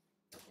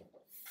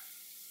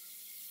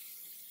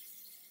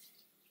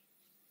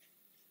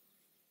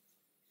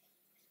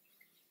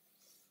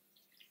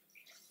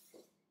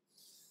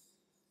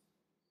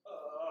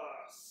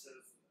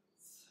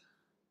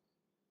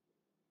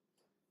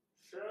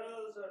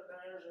 Shows that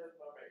there's in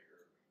my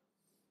maker.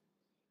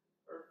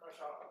 Or my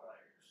chocolate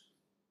makers.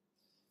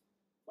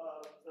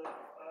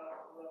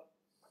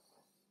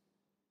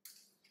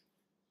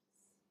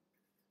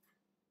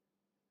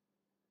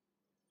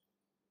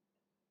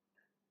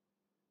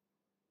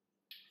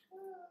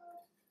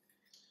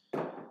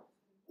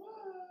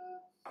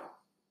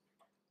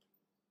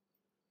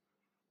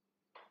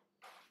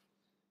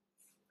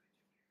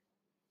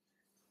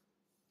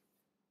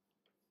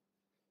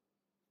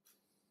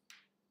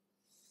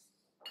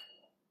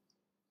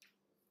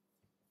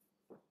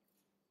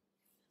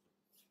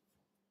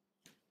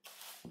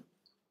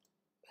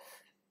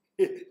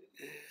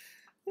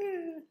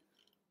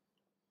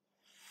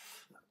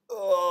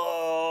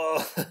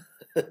 Oh.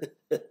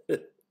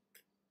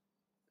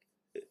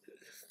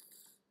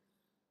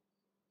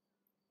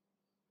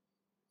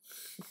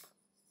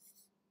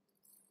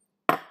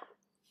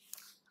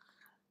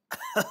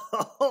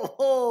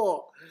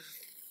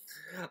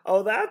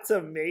 Oh, that's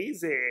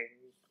amazing.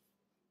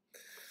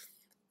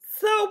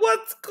 So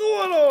what's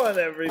going on,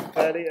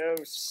 everybody? Oh,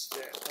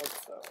 shit.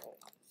 What's up?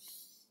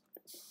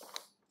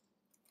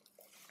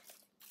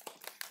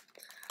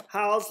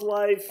 How's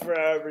life for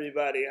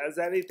everybody? Has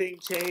anything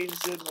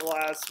changed in the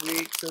last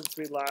week since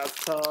we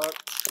last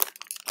talked?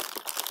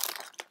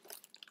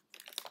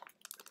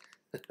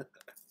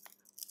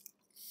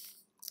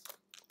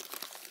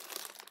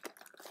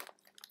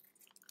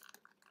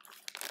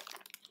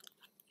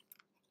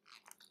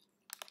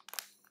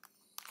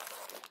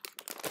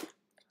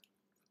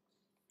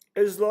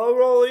 Is Low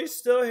Rolly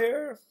still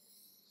here?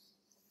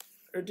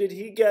 Or did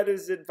he get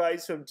his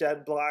advice from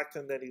Jen Black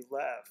and then he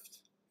left?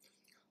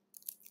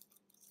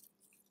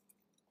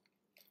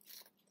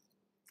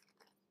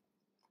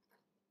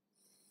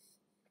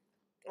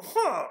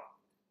 Huh.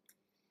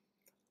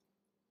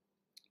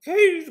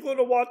 Katie's going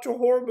to watch a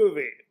horror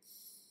movie.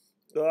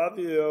 Love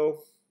you.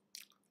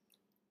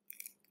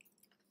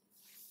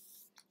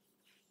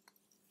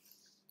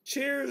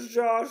 Cheers,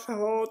 Josh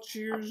Hall.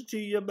 Cheers to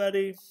you,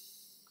 buddy.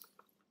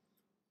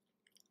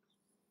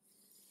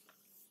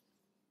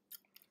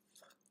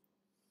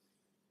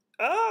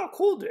 Oh,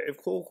 cool, Dave.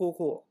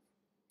 Cool.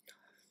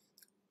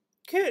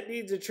 Kit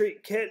needs a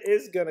treat. Kit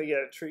is going to get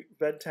a treat,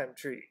 bedtime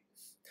treat.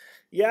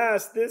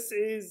 Yes, this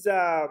is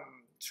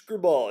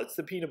Screwball. It's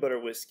the peanut butter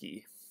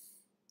whiskey.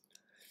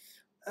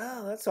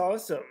 Oh, that's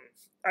awesome.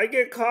 I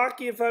get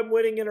cocky if I'm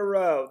winning in a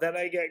row. Then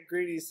I get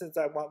greedy since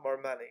I want more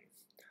money.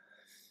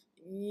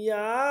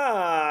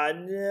 Yeah,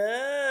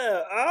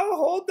 no. Oh,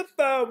 hold the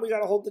phone. We got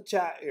to hold the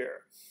chat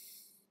here.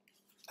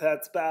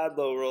 That's bad,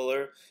 Low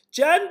Roller.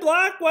 Jen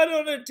Black went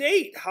on a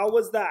date. How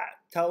was that?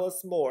 Tell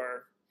us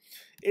more.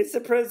 It's the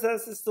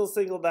princess is still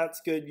single.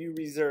 That's good. You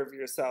reserve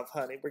yourself,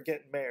 honey. We're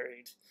getting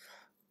married.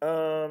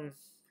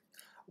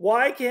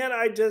 Why can't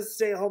I just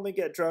stay home and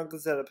get drunk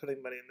instead of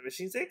putting money in the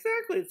machines?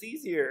 Exactly, it's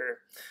easier.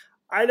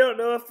 I don't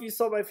know if you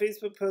saw my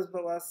Facebook post,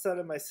 but last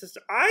Sunday my sister...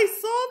 I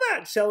saw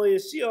that, Shelly.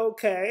 Is she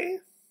okay?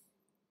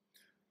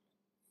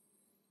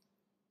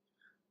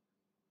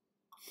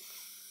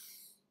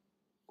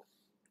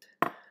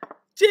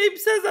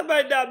 James says I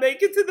might not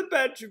make it to the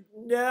bedroom.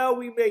 No,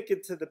 we make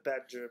it to the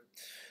bedroom.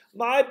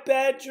 My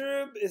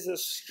bedroom is a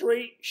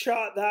straight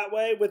shot that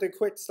way with a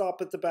quick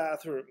stop at the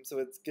bathroom, so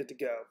it's good to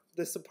go.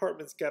 This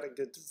apartment's got a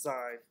good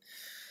design.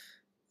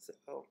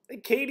 So,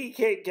 and Katie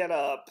can't get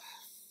up.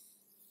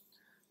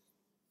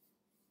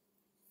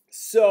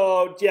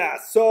 So, yeah,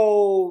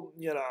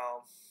 you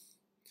know,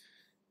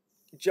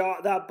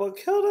 that book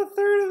killed a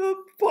third of a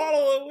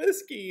bottle of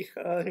whiskey.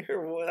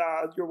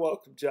 You're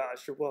welcome,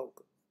 Josh. You're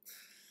welcome.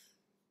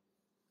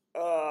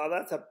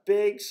 That's a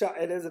big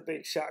shot. It is a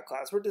big shot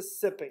glass. We're just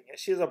sipping it.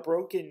 She has a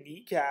broken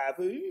kneecap.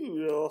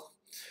 Ooh.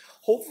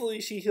 Hopefully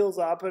she heals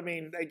up. I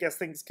mean, I guess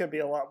things could be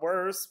a lot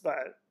worse,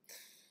 but...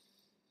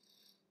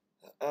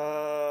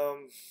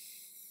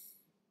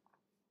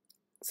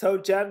 So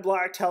Jen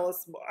Black, tell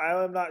us...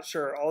 I'm not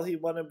sure. All he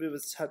wanted to do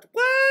was touch...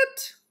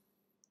 What?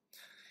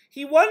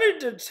 He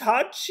wanted to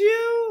touch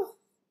you?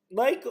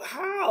 Like,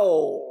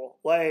 how?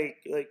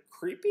 Like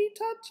creepy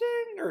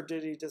touching? Or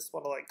did he just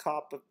want to, like,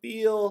 cop a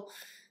feel?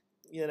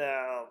 You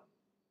know,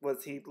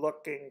 was he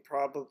looking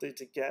probably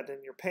to get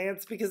in your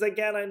pants? Because,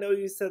 again, I know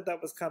you said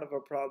that was kind of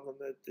a problem,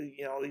 that,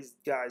 you know, these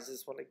guys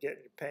just want to get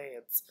in your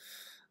pants.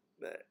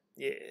 But,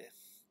 yeah.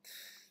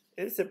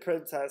 Innocent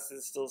Princess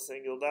is still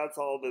single. That's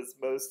all that's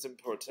most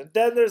important.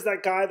 Then there's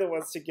that guy that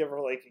wants to give her,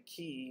 like, a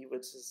key,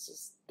 which is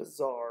just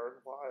bizarre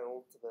and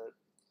wild.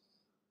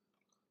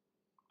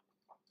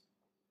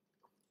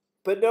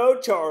 But no,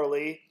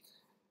 Charlie.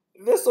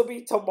 This will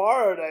be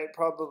tomorrow night,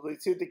 probably,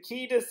 too. The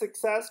key to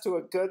success to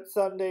a good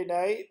Sunday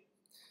night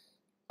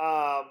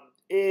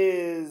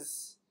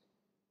is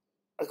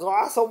a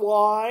glass of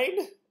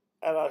wine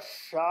and a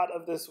shot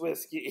of this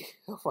whiskey.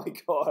 Oh, my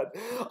God.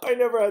 I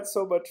never had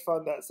so much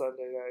fun that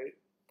Sunday night.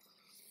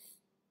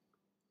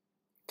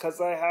 Because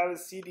I have a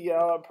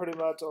CDL, I'm pretty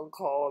much on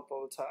call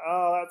all the time.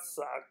 Oh, that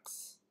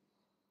sucks.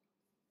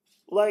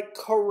 Like,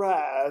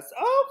 caress.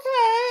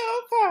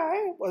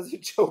 Okay. Was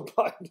it Joe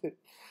Biden?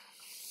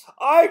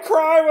 I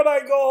cry when I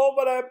go home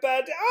and I'm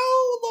bad.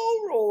 Oh,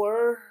 low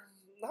roller.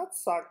 That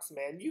sucks,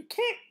 man. You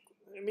can't.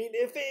 I mean,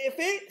 if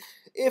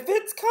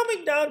it's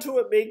coming down to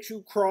it makes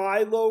you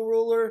cry, low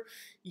roller,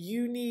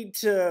 you need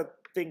to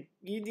think.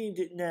 You need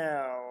to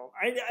know.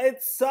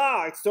 It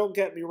sucks. Don't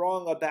get me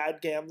wrong. A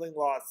bad gambling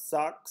loss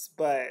sucks,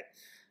 but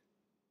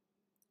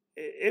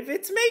if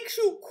it makes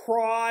you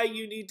cry,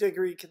 you need to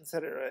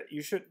reconsider it.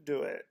 You shouldn't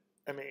do it.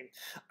 I mean,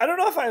 I don't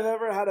know if I've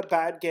ever had a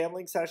bad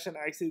gambling session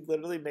actually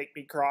literally make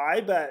me cry,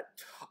 but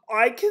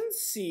I can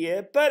see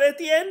it. But at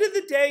the end of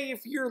the day,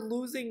 if you're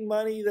losing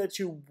money that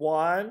you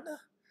won,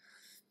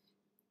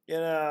 you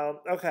know,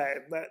 okay,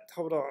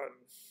 hold on.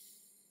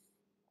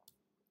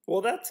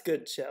 Well, that's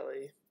good,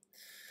 Shelly.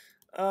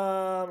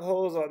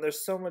 Hold on,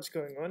 there's so much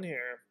going on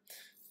here.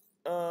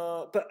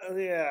 But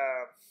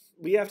yeah,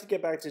 we have to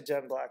get back to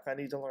Jen Black. I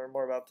need to learn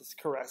more about this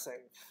caressing,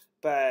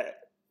 but...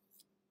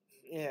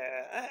 Yeah,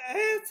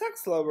 it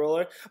sucks, low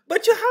roller.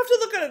 But you have to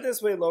look at it this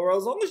way, low roller.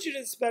 As long as you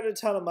didn't spend a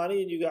ton of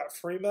money and you got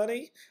free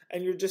money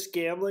and you're just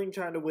gambling,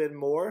 trying to win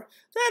more,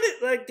 that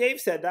is, like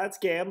Dave said, that's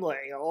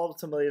gambling.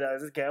 Ultimately,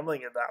 that is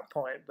gambling at that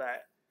point.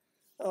 But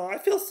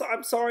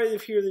I'm sorry to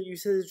hear that you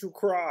said that you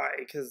cry,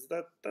 because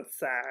that's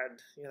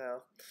sad, you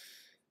know.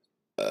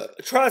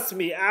 Trust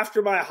me,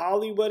 after my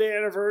Hollywood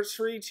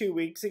anniversary 2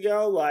 weeks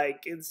ago,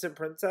 like Instant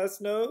Princess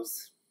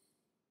knows.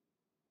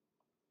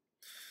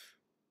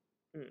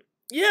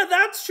 Yeah,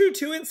 that's true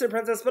too, Instant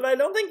Princess, but I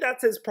don't think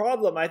that's his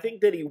problem. I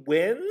think that he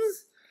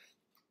wins,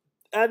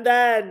 and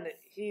then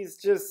he's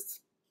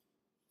just...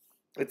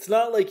 It's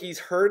not like he's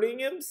hurting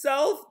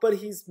himself, but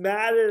he's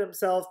mad at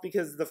himself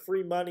because of the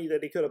free money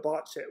that he could have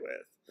bought shit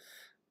with.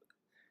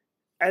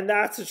 And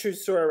that's a true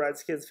story,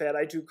 Redskins fan.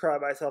 I do cry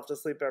myself to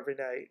sleep every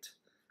night.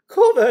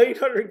 Cool, the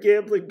 800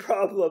 gambling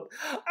problem.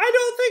 I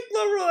don't think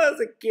Laurel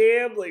has a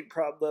gambling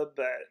problem,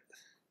 but...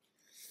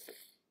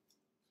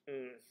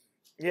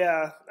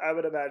 Yeah, I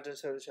would imagine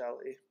so,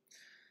 Shelly.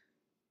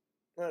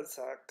 That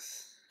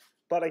sucks.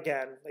 But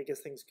again, I guess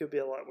things could be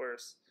a lot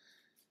worse.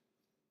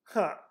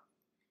 Huh.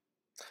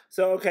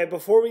 So, okay,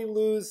 before we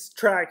lose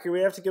track here,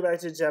 we have to go back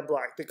to Jen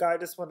Black. The guy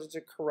just wanted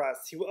to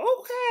caress you.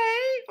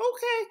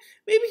 Okay.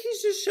 Maybe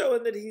he's just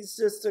showing that he's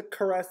just a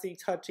caressy,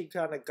 touchy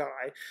kind of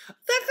guy. That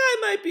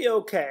guy might be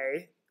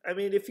okay. I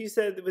mean, if you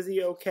said, was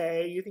he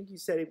okay? You think you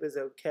said he was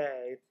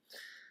okay.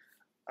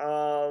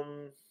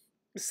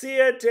 See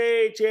ya,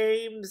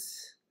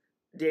 James.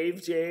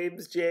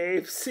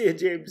 See ya,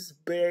 James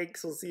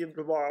Banks. We'll see him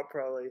tomorrow,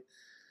 probably.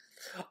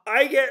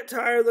 I get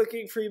tired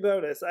looking free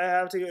bonus. I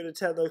have to go to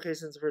 10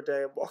 locations per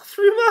day and walk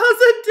 3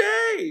 miles a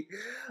day.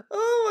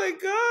 Oh my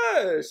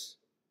gosh.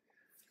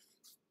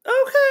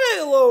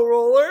 Okay, low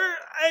roller.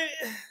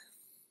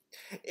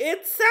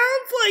 It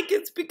sounds like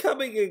it's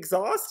becoming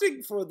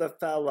exhausting for the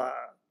fella.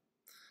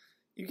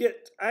 You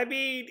get, I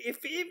mean, if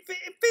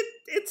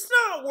it's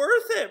not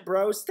worth it,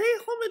 bro. Stay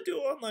home and do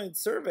an online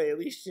survey. At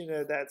least you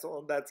know that's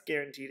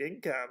guaranteed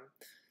income.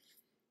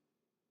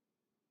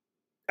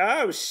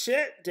 Oh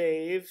shit,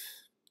 Dave.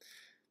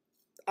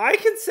 I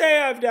can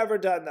say I've never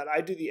done that.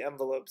 I do the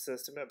envelope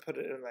system and put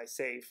it in my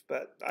safe,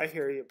 but I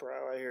hear you,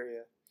 bro. I hear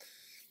you.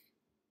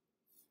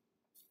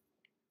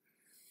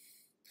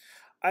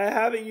 I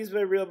haven't used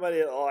my real money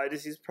at all. I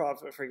just use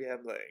profit for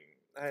gambling.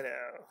 I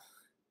know.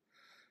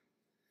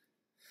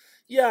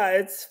 Yeah,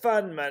 it's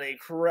fun money,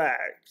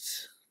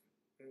 correct.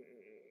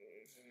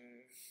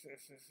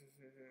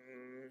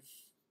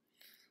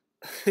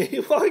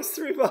 He walks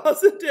 3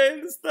 miles a day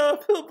in the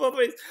snowfield both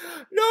ways.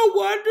 No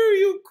wonder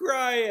you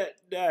cry at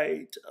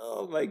night.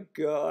 Oh my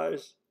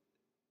gosh.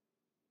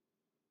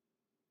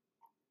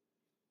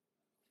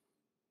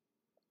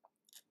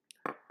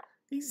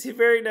 He's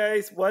very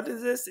nice. What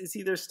is this? It's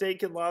either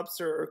steak and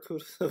lobster or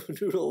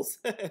kudo noodles.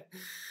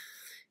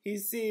 He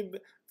seemed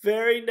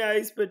very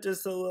nice, but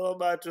just a little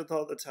much with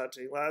all the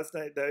touching. Last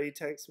night, though, he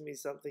texted me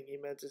something he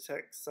meant to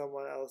text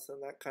someone else,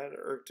 and that kind of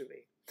irked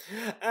me.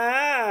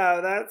 Ah,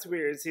 that's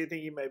weird. So you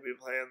think he might be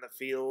playing the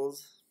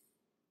fields?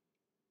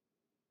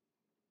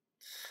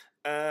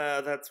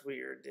 That's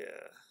weird,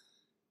 yeah.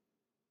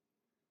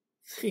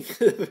 Think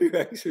of your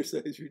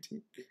exercise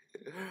routine.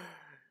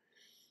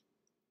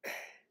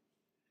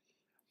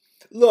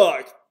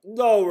 Look,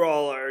 no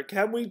roller.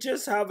 Can we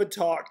just have a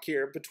talk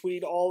here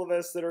between all of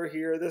us that are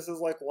here? This is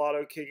like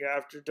Lotto King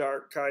After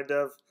Dark, kind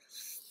of.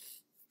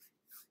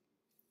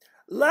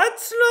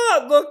 Let's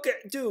not look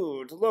at...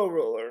 Dude, low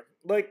roller.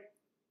 Like,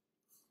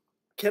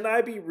 can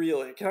I be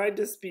real here? Can I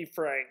just be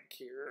frank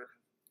here?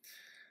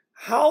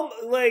 How,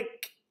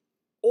 like...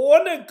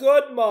 On a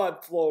good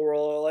month, low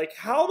roller, like,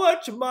 how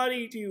much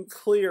money do you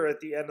clear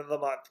at the end of the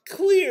month?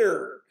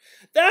 Clear!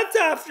 That's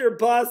after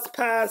bus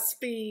pass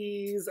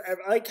fees. And,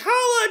 like, how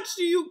much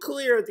do you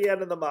clear at the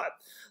end of the month?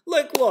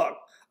 Like, look,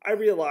 I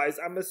realize,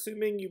 I'm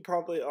assuming you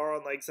probably are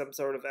on, like, some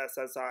sort of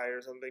SSI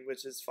or something,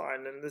 which is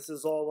fine. And this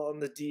is all on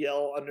the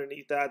DL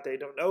underneath that. They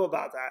don't know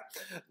about that.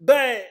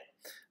 But,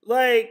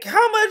 like,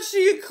 how much do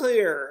you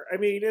clear? I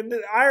mean, and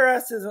the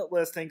IRS isn't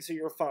listening, so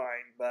you're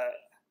fine, but...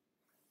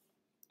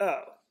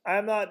 Oh.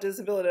 I'm not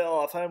disability at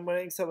all if I'm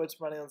winning so much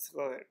money on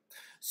school.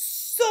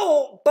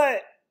 So,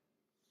 but,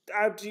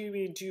 do you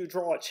mean, do you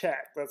draw a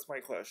check? That's my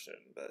question,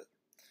 but.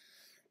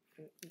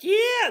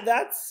 Yeah,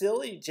 that's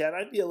silly, Jen.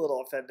 I'd be a little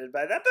offended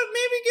by that, but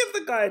maybe give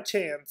the guy a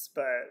chance,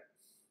 but.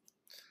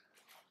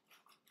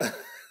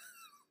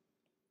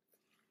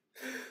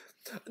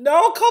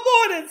 No, come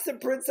on,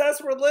 Instant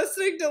Princess. We're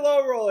listening to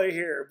Low Roller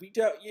here. We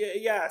don't,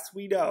 yes,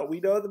 we know. We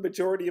know the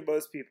majority of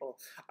most people.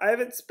 I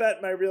haven't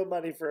spent my real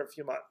money for a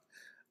few months.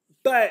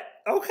 But,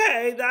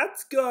 okay,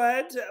 that's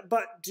good.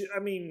 But, I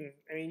mean,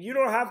 you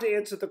don't have to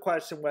answer the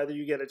question whether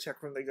you get a check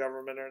from the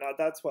government or not.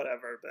 That's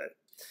whatever. But,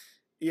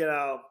 you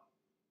know.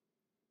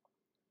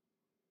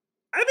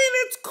 I mean,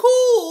 it's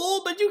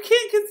cool, but you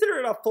can't consider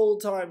it a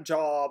full-time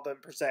job,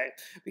 per se.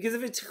 Because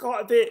if it,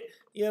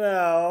 you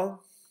know.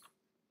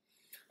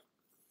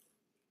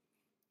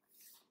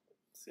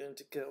 It's going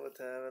to go with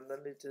him, and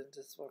then he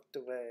just walked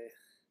away.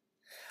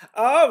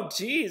 Oh,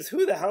 geez,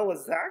 who the hell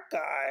was that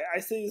guy? I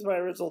still use my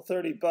original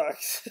 $30.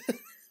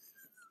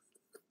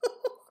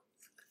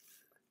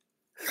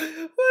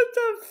 What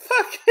the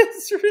fuck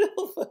is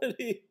real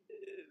funny?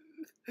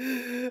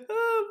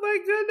 Oh my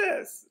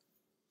goodness.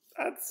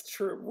 That's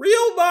true.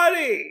 Real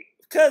money!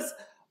 But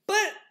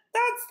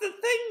that's the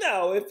thing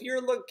though. If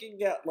you're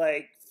looking at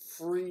like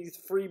free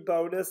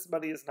bonus,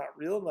 money is not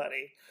real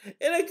money.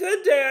 In a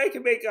good day, I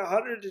can make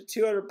 $100 to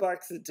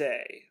 $200 a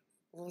day.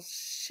 Well,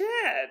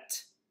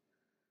 shit.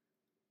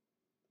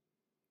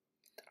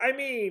 I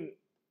mean,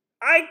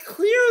 I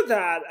clear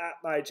that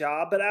at my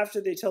job, but after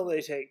they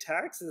take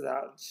taxes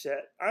out and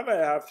shit, I might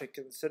have to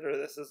consider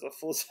this as a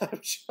full-time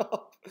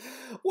job.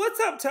 What's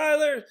up,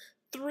 Tyler?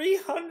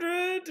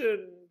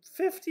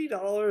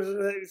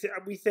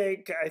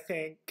 $350? I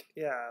think,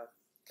 yeah.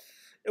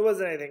 It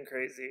wasn't anything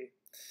crazy.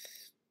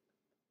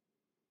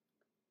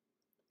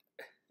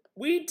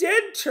 We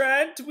did,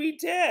 Trent. We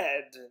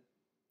did. It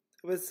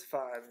was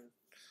fun.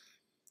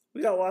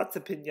 We got lots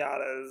of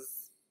piñatas.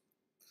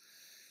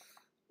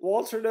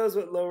 Walter knows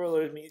what low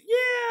roller means.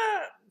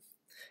 Yeah!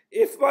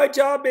 If my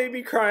job made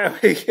me cry, I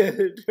would get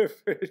a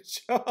different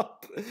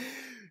job.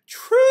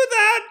 True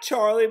that,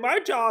 Charlie. My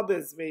job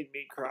has made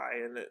me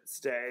cry in its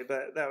day,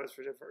 but that was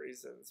for different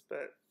reasons.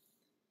 But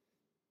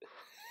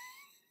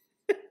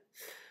if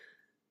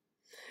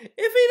he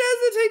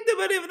doesn't take the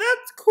money,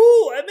 that's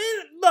cool. I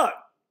mean,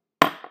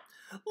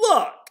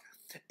 look.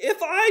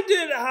 If I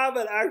didn't have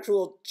an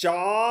actual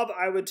job,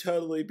 I would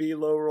totally be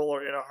low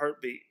roller in a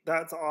heartbeat.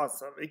 That's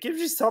awesome. It gives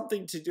you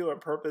something to do and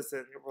purpose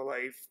in your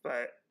life,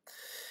 but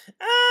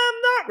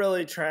not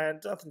really,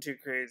 Trent. Nothing too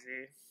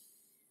crazy.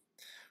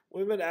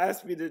 Women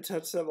ask me to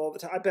touch them all the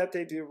time. I bet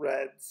they do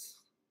reds.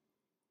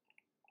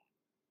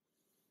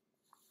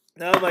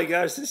 Oh my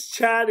gosh, this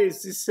chat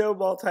is just so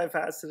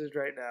multifaceted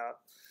right now.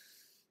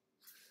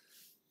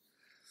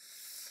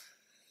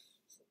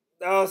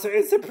 Oh, so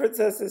Instant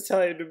Princess is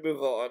telling him to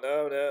move on.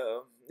 Oh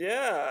no.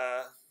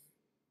 Yeah.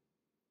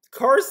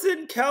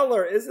 Carson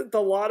Keller, isn't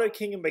the Lotto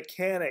King a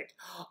mechanic?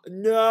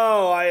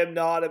 No, I am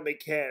not a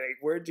mechanic.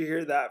 Where'd you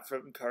hear that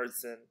from,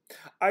 Carson?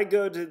 I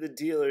go to the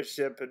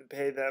dealership and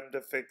pay them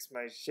to fix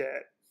my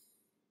shit.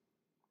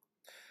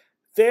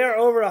 There are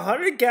over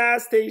 100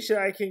 gas stations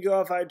I can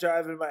go if I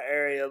drive in my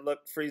area.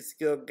 Look, free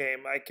skill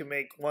game. I can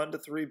make $1 to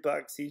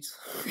 $3 each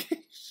location.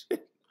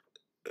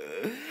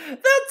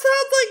 That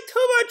sounds like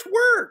too much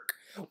work.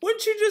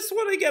 Wouldn't you just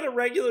want to get a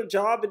regular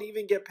job and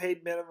even get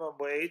paid minimum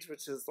wage,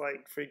 which is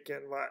like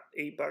freaking what,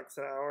 $8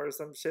 an hour or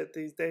some shit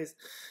these days?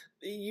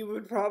 You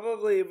would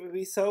probably, it would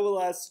be so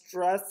less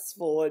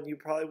stressful, and you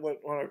probably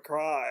wouldn't want to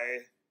cry.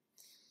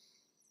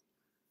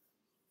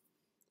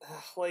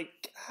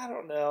 Like, I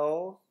don't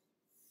know.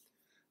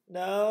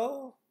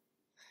 No?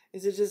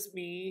 Is it just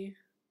me?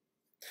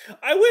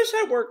 I wish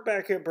I worked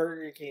back at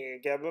Burger King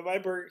again, but my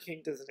Burger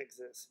King doesn't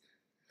exist.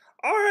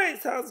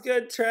 Alright, sounds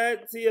good,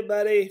 Trent. See you,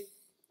 buddy.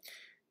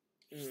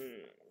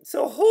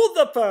 So hold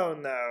the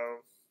phone, though.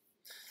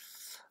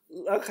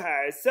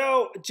 Okay,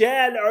 so,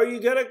 Jen, are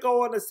you gonna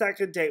go on a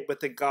second date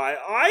with the guy?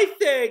 I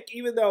think,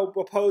 even though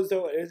opposed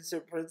to what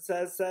Instant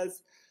Princess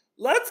says,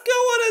 let's go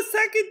on a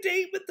second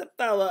date with the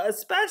fella,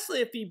 especially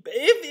if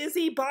is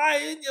he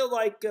buying you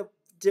like a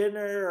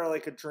dinner or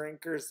like a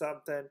drink or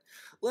something.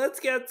 Let's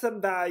get some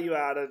value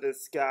out of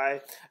this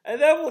guy, and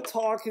then we'll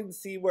talk and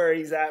see where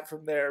he's at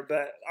from there.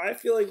 But I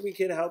feel like we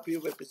can help you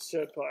with the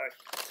shit play.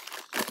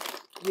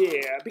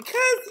 Yeah, because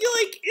you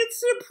like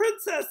Instant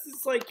Princess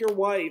is like your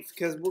wife,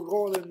 because we're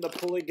going in the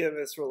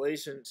polygamous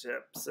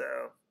relationship, so.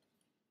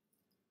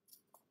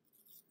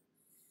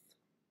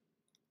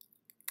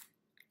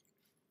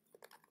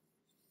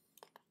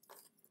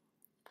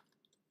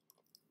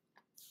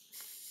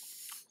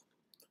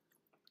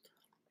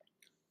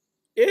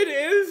 It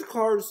is,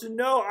 Carson.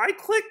 No, I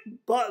click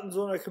buttons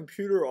on a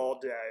computer all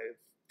day.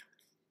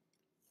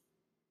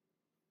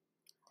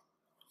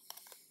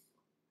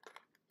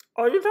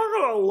 Oh, you're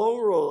talking about low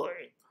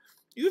rolling.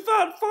 You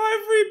found 5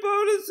 free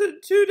bonus in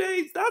 2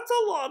 days. That's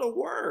a lot of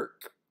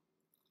work.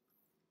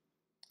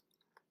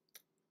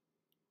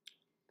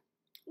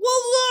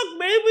 Well, look,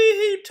 maybe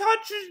he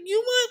touches.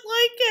 You might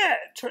like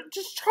it.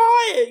 Just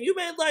try it. You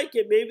may like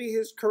it. Maybe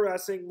his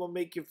caressing will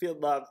make you feel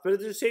loved. But at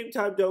the same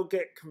time, don't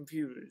get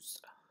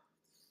confused.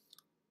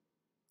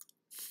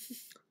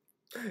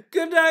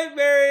 Good night,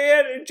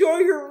 Marianne. Enjoy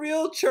your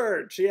real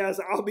church. Yes,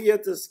 I'll be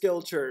at the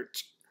skill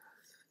church.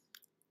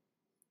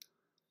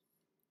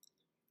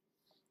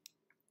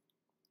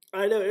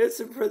 I know,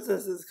 Instant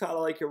Princess is kind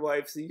of like your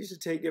wife, so you should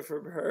take it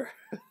from her.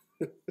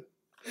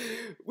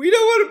 We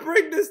don't want to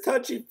bring this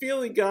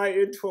touchy-feely guy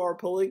into our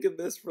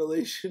polygamous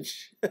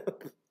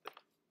relationship.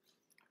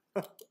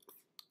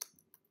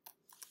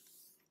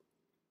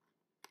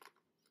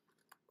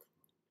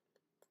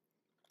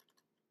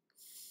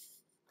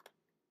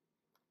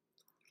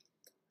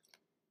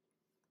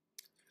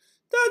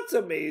 That's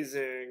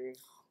amazing.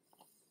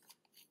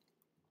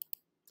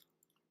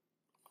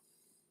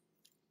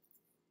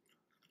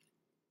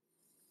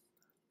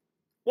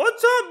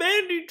 What's up,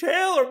 Mandy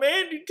Taylor?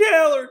 Mandy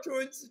Taylor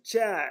joins the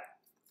chat.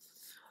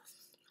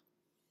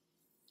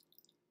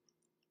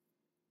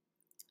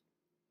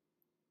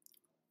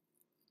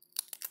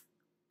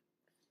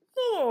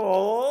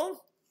 Aww.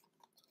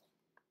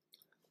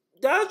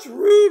 That's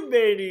rude,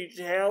 Mandy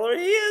Taylor.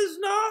 He is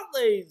not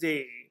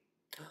lazy.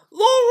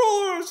 Low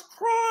Roller is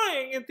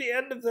crying at the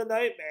end of the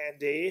night,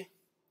 Mandy.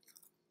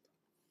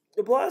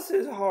 Bless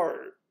his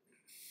heart.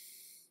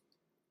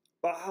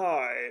 But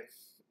hi.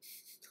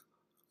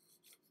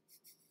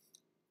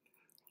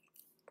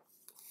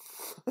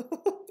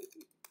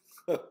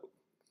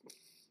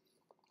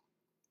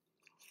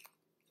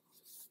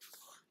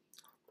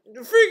 The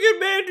freaking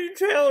Mandy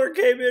Taylor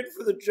came in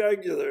for the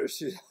jugular.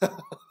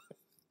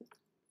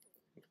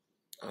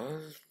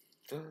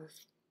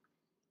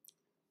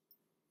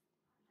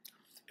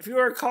 If you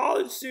are a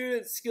college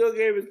student, skill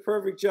game is a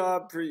perfect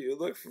job for you.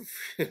 Look for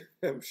free.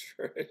 I'm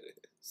sure it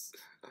is.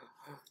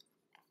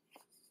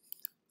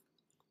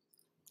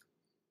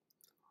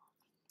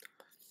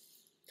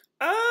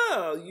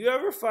 Oh, you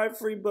ever find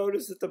free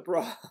bonus at the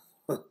bra?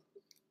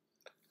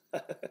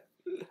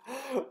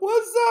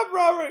 What's up,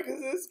 Robert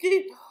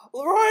Kaczynski?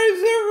 Ryan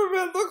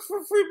Zimmerman looks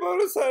for free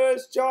bonus on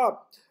his job.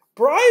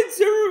 Brian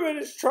Zimmerman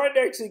is trying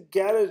to actually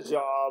get a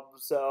job,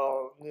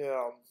 so, you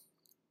know.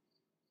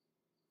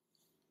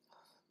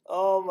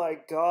 Oh my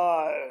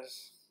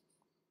gosh.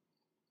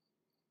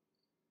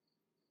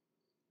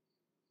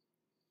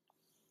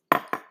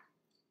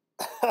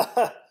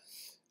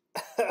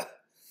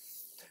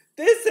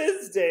 This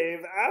is,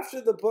 Dave,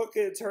 after the book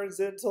it turns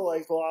into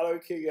like Lotto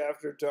King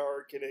After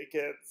Dark, and it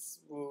gets...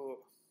 Ooh.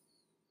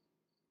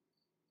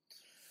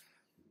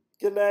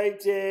 Good night,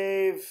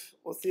 Dave.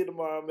 We'll see you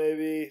tomorrow,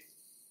 maybe.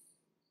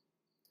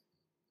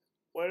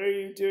 When are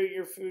you doing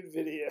your food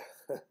video?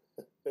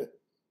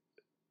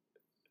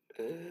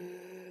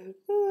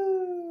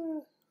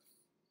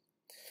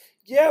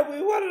 Yeah,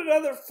 we want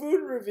another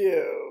food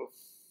review.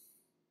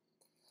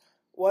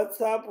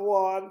 What's up,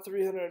 Juan?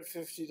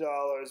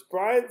 $350.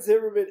 Brian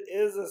Zimmerman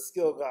is a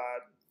skill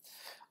god.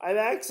 I'm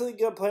actually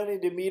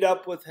planning to meet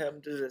up with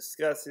him to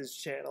discuss his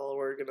channel.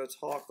 We're going to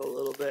talk a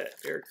little bit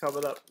here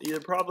coming up, either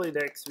probably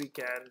next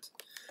weekend.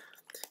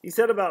 He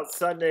said about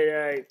Sunday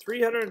night.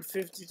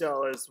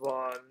 $350,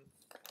 Juan.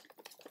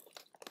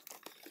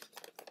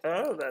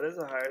 Oh, that is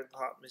a higher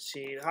pop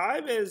machine.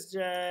 Hi, Ms.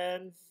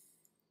 Jen.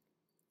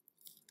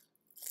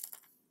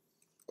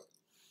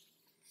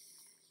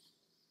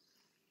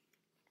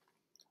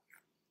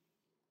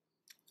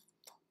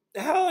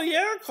 Hell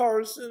yeah,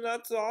 Carson.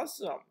 That's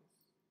awesome.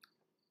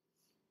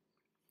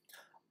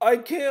 I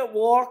can't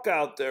walk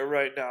out there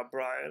right now,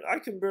 Brian. I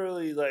can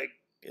barely, like,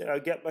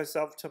 get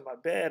myself to my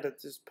bed at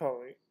this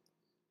point.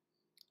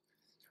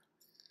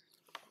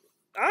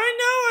 I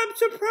know, I'm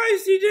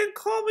surprised he didn't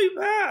call me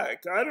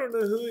back. I don't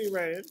know who he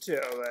ran into,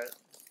 but...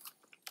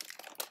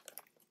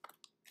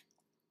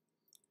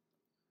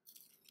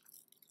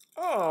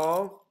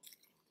 Oh.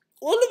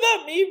 What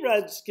about me,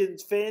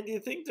 Redskins fan? Do you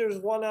think there's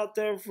one out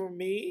there for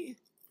me?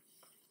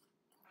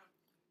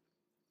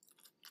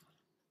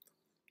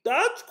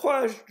 That's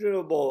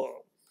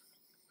questionable.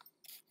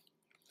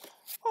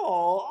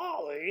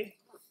 Oh, Ollie.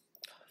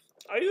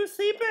 Are you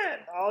sleeping?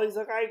 Ollie's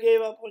like, I gave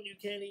up on you,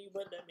 Kenny. You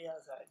wouldn't let me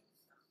outside.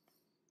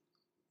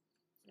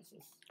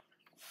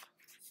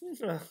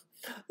 Look at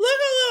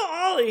little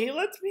Ollie. He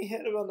lets me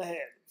hit him on the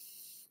head.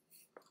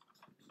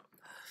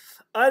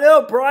 I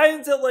know,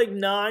 Brian's at like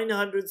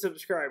 900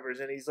 subscribers,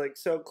 and he's like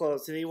so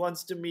close, and he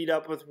wants to meet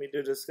up with me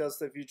to discuss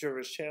the future of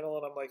his channel,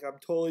 and I'm like, I'm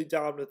totally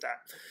down with that.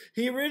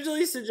 He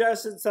originally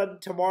suggested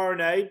tomorrow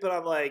night, but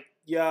I'm like,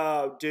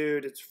 yo,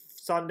 dude, it's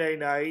Sunday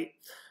night.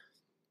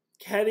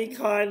 Kenny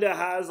kind of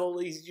has,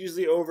 he's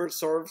usually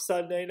overserved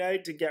Sunday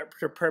night to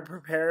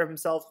prepare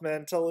himself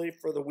mentally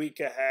for the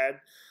week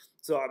ahead.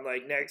 So I'm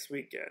like, next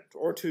weekend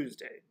or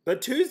Tuesday.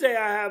 But Tuesday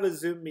I have a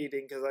Zoom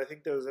meeting because I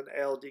think there's an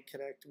ALD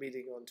Connect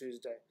meeting on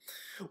Tuesday.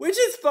 Which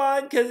is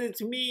fun because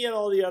it's me and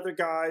all the other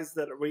guys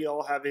that we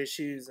all have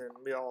issues and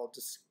we all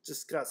just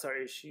discuss our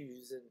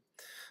issues. And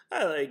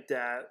I like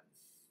that.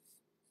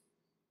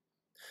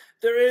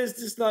 There is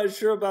just not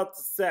sure about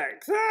the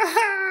sex.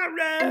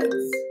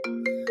 Reds!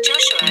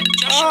 Joshua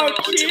Oh,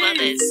 on to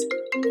others.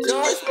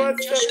 Josh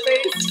wants to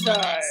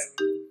FaceTime.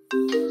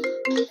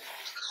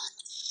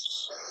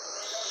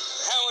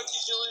 How much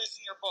did you lose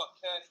in your book,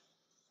 Kenny?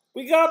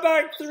 We got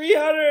back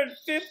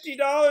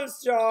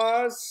 $350,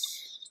 Josh.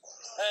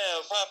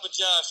 Hey, Papa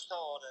Josh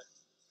called it.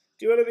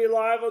 Do you want to be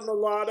live on the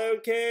Lotto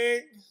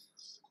King?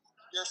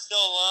 You're still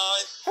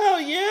alive?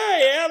 Hell yeah,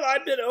 I am.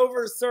 I've been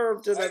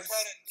overserved. And I've had a $280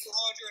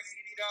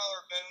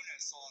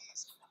 bonus on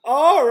this.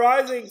 Oh,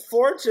 Rising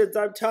Fortunes.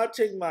 I'm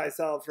touching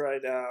myself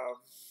right now.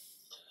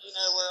 You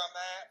know where I'm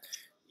at?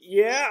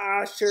 Yeah,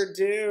 I sure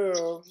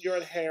do. You're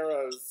at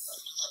Harrow's.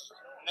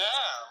 No,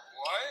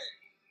 what?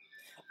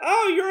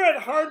 Oh, you're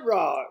at Hard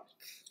Rock.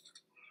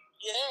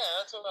 Yeah,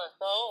 that's what I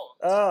thought.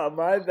 Oh,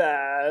 my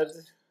bad.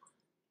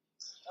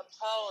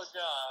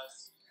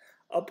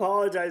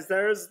 Apologize.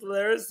 There's I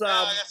got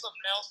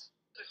something else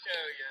to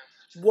show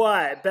you.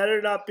 What?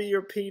 Better not be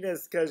your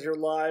penis because you're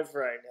live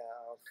right now.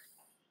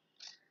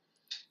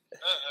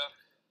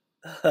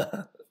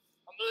 I'm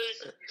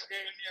losing,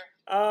 Junior.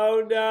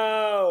 Oh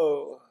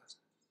no.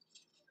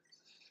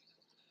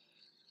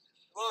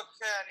 Look,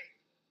 Kenny.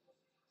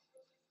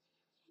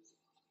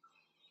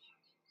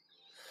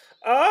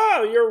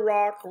 Oh, you're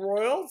rock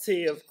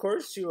royalty. Of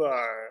course you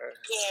are.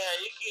 Yeah,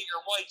 you get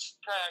your white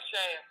trash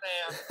ass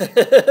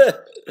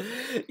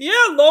out.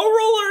 Yeah, Low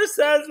Roller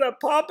says that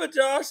Papa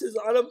Josh is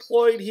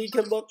unemployed. He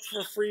can look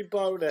for free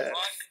bonus.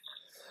 What?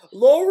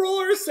 Low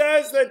Roller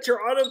says that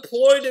you're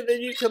unemployed and then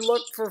you can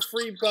look for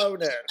free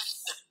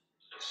bonus.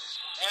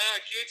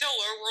 Can you tell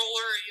Low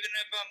Roller, even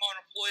if I'm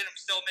unemployed, I'm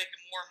still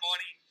making more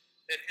money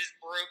than his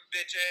broke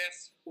bitch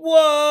ass?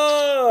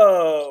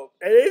 Whoa!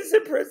 And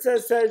Instant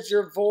Princess says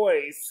your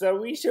voice, so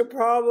we should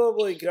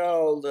probably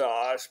go,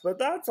 Josh. But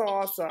that's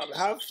awesome.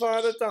 Have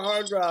fun at the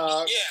Hard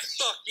Rock. Yeah,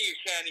 fuck you,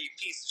 Kenny, you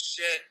piece of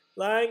shit.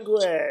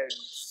 Language.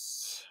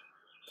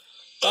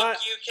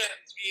 Fuck you,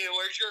 Ken's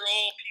viewers. You're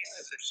all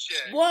pieces of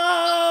shit.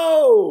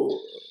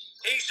 Whoa!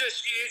 He's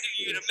just using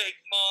you to make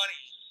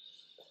money.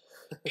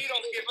 He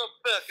don't give a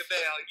fuck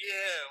about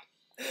you.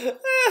 And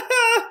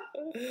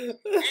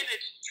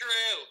it's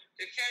true.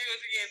 If Kenny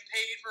wasn't getting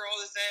paid for all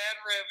this ad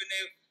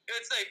revenue, he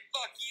would say,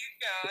 fuck you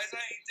guys,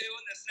 I ain't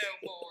doing this no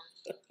more.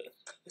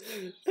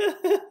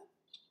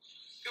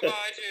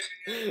 Goodbye,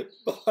 Junior.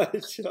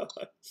 Bye,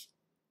 Josh.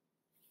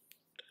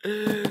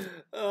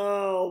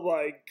 Oh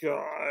my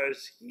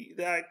gosh.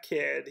 That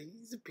kid,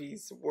 he's a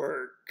piece of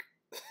work.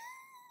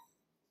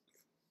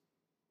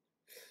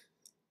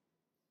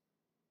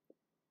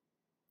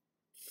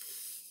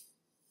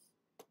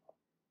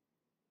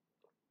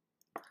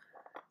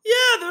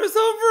 Yeah, there's over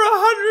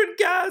 100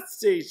 gas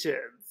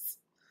stations.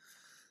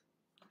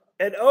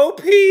 And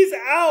OP's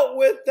out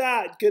with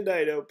that. Good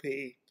night, OP.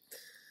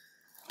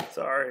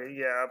 Sorry,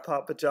 yeah,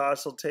 Papa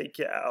Josh will take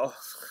you out.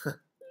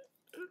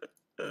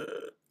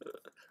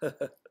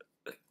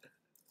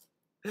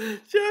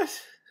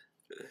 Josh,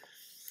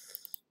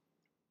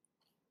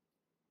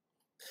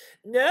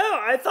 No,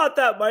 I thought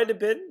that might have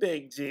been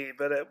Big G,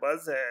 but it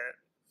wasn't.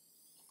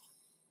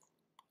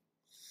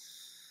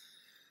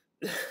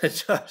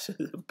 Josh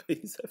is a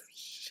piece of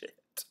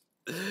shit.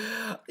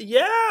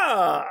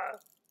 Yeah.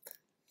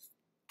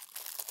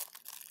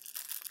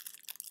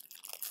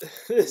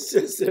 It's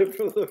just it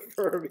from the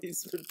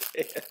Furbies for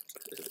Dan.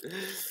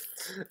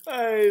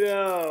 I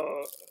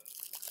know.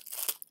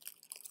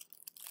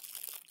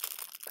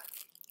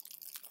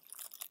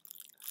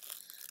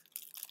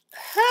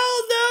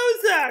 Hell no,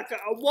 Zach.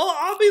 Well,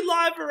 I'll be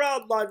live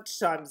around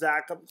lunchtime,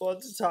 Zach. I'm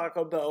going to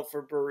Taco Bell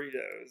for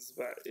burritos,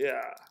 but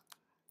yeah.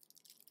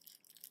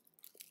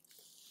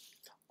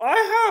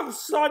 I have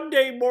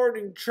Sunday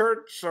morning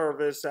church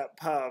service at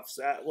Puff's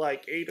at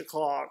like 8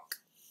 o'clock.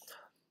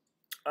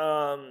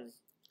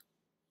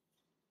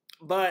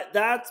 But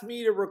that's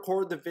me to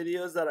record the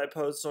videos that I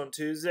post on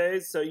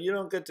Tuesdays, so you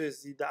don't get to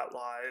see that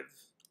live.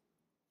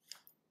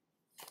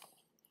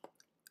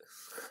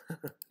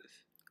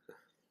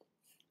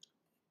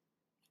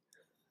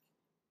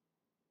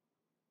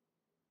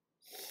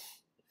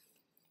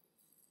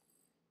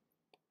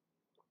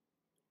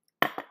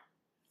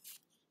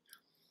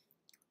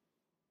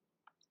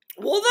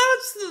 Well,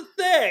 that's the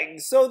thing.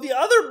 So the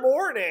other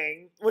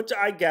morning, which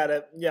I get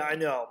it. Yeah, I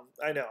know.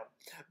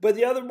 But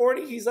the other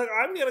morning, he's like,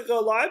 I'm going to go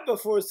live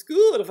before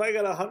school, and if I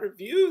got 100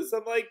 views,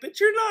 I'm like, but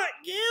you're not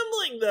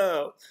gambling,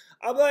 though.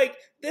 I'm like,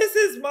 this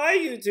is my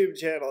YouTube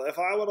channel. If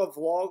I want to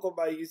vlog on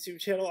my YouTube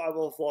channel, I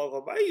will vlog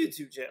on my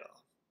YouTube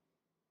channel.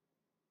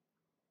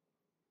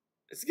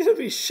 It's going to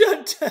be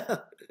shut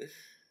down.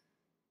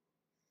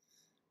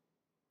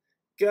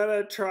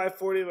 Gonna try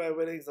 40 of my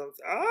winnings on...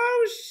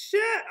 Oh,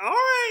 shit. All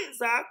right,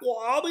 Zach.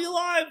 Well, I'll be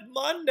live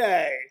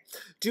Monday.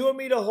 Do you want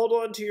me to hold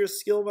on to your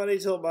skill money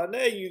till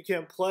Monday? You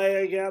can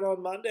play again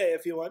on Monday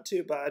if you want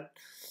to, bud.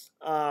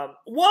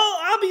 Well,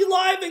 I'll be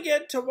live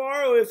again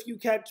tomorrow if you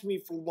catch me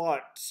for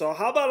lunch. So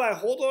how about I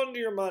hold on to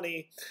your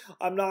money?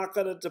 I'm not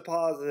going to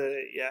deposit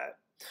it yet.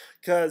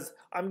 Because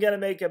I'm going to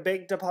make a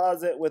big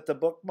deposit with the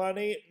book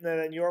money, and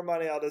then your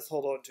money I'll just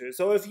hold on to.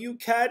 So if you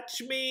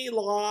catch me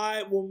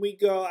live when we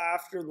go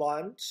after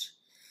lunch,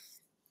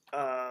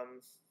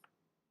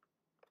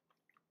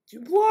 you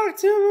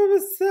blocked him on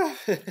a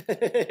 7.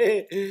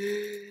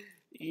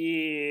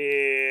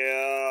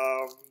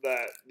 Yeah,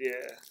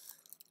 yeah.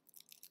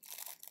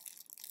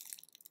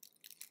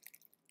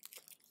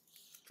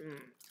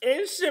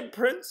 Ancient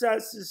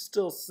Princess is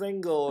still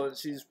single, and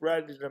she's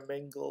ready to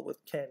mingle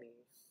with Kenny.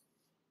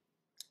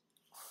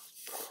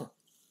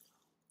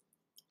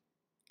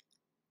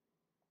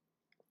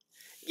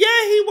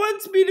 Yeah, he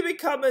wants me to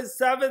become a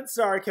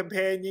 7-star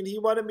companion. He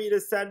wanted me to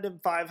send him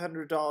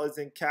 $500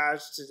 in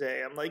cash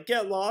today. I'm like,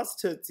 get lost,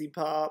 Tootsie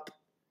Pop.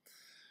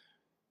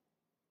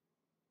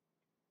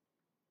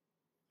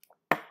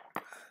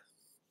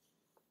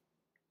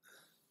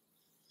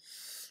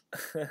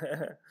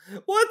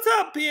 What's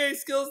up, PA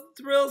Skills and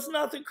Thrills?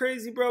 Nothing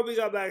crazy, bro. We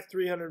got back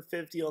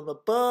 350 on the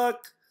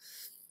book.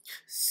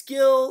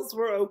 Skills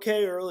were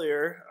okay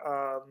earlier.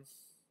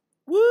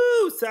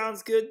 Woo!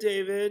 Sounds good,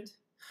 David.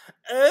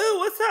 Oh,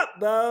 what's up,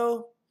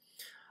 Bo?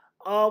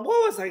 What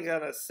was I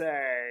gonna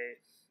say?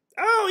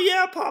 Oh,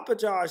 yeah, Papa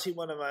Josh, he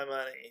wanted my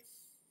money.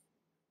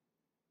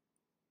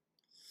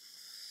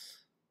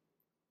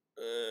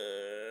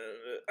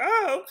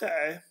 Oh,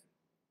 okay.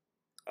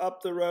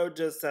 Up the road,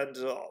 just send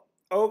it all.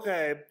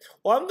 Okay.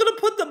 Well, I'm gonna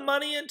put the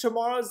money in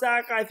tomorrow,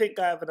 Zach. I think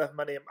I have enough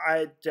money.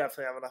 I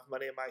definitely have enough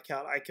money in my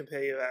account. I can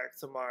pay you back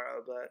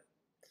tomorrow, but...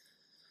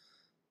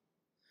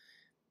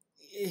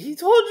 He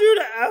told you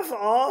to F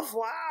off?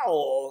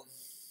 Wow.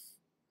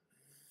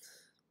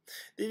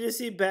 Did you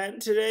see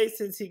Ben today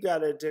since he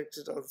got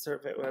addicted on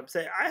Survey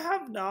website? I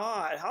have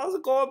not. How's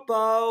it going,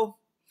 Bo?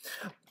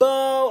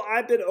 Bo,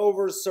 I've been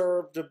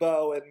overserved,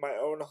 Bo, in my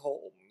own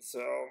home,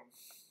 so...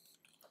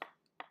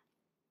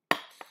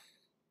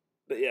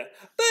 But yeah.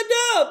 But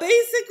no,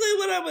 basically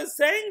what I was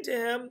saying to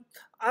him,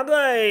 I'm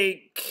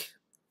like...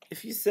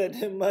 If you send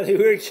him money,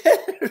 we're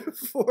getting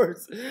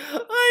force.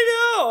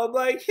 I know. I'm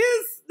like,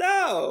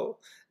 no,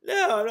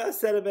 I'm not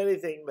sending him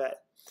anything, but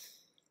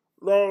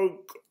like,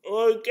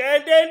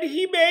 and then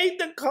he made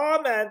the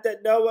comment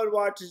that no one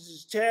watches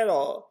his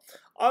channel.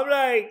 I'm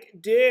like,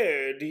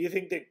 dude, do you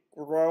think that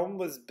Rome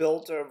was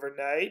built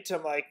overnight to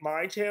like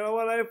my channel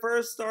when I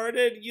first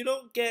started? You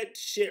don't get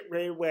shit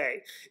right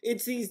away.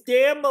 It's these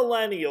damn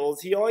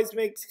millennials. He always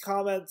makes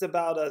comments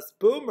about us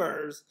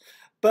boomers,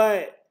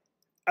 but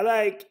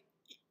like,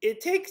 it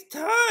takes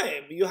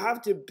time. You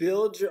have to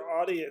build your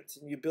audience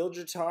and you build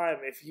your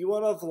time. If you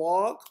want to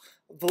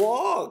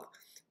vlog.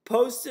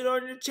 Post it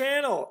on your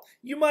channel.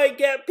 You might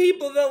get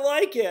people that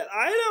like it.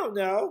 I don't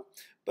know.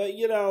 But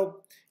you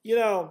know,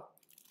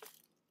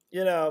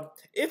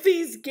 if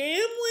he's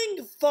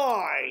gambling,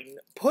 fine.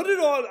 Put it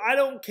on. I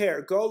don't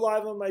care. Go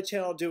live on my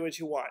channel. Do what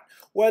you want.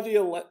 Whether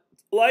you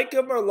like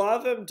him or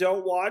love him,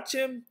 don't watch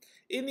him.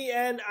 In the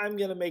end, I'm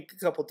going to make a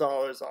couple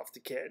dollars off the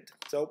kid.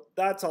 So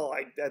that's all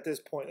at this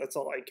point, that's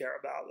all I care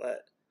about.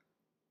 But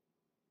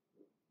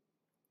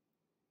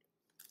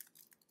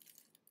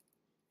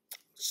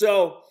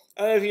So,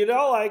 and if you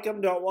don't like them,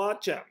 don't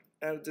watch them.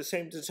 And at the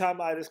same time,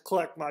 I just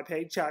collect my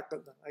paycheck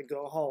and then I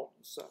go home.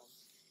 So.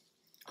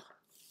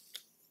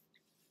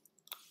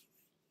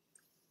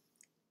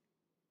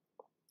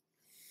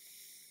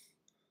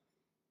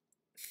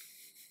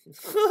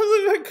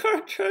 My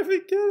car trying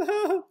to get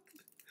up.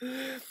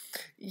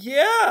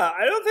 Yeah,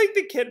 I don't think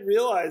the kid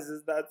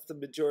realizes that's the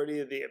majority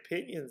of the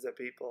opinions of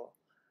people.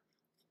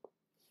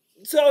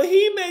 So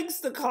he makes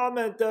the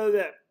comment, though,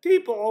 that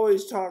people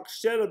always talk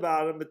shit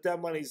about him, but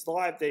then when he's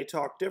live, they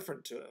talk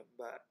different to him.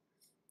 But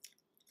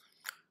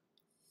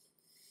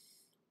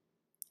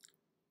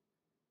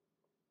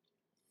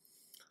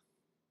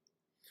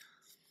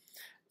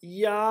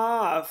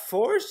yeah,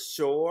 for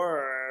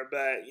sure.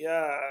 But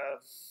yeah.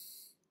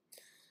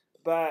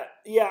 But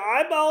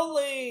yeah,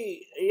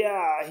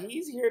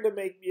 he's here to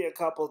make me a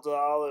couple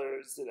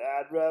dollars in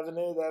ad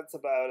revenue. That's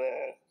about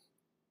it.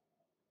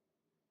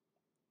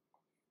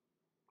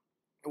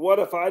 What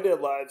if I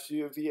did live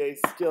stream VA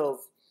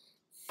skills?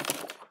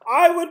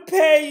 I would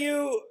pay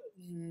you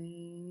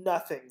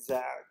nothing,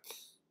 Zach.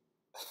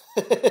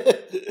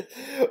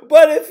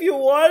 But if you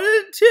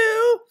wanted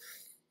to,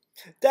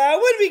 that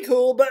would be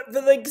cool. But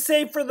for, like,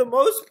 say for the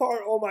most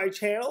part on my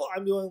channel,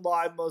 I'm going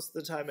live most of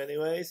the time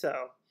anyway,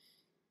 so.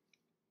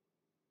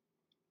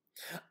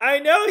 I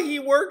know he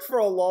worked for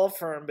a law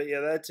firm, but yeah,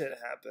 that didn't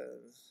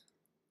happen.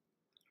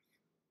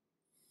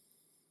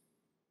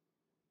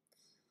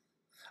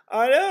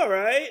 I know,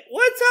 right?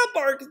 What's up,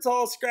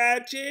 Arkansas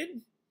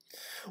Scratching?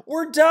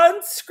 We're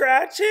done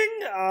scratching.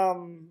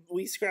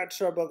 We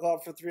scratched our book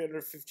off for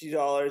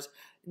 $350.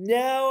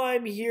 Now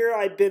I'm here.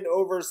 I've been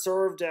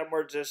overserved, and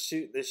we're just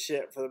shooting the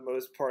shit for the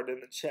most part in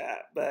the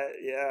chat. But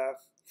yeah,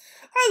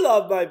 I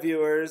love my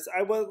viewers.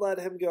 I wouldn't let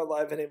him go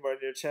live anymore on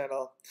your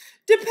channel.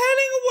 Depending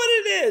on what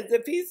it is.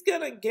 If he's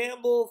gonna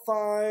gamble,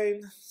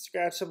 fine.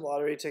 Scratch some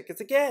lottery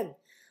tickets again.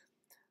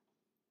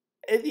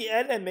 In the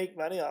end, I make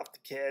money off the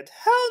kid.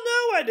 Hell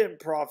no, I didn't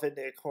profit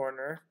in a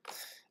corner.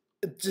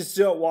 Just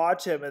don't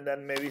watch him, and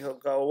then maybe he'll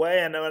go away.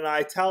 And when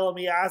I tell him,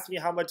 he asks me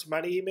how much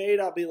money he made,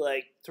 I'll be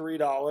like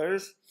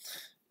 $3,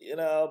 you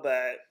know.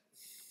 But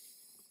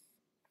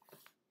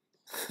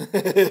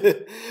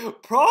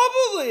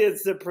probably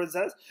it's the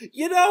princess.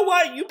 You know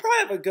what? You probably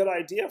have a good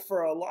idea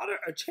for a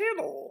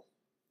channel,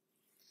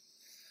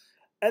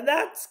 and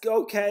that's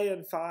okay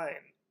and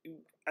fine.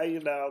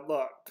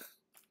 Look.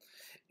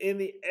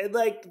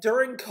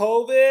 During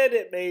COVID,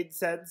 it made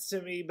sense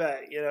to me,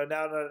 but now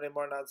not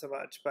anymore, not so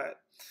much. But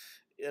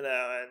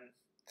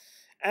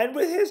and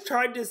with his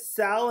trying to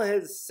sell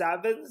his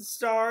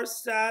 7-star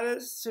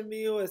status to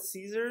me with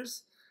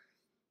Caesars,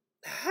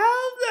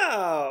 hell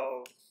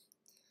no.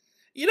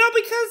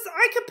 Because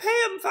I could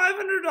pay him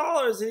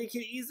 $500 and he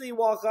could easily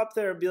walk up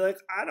there and be like,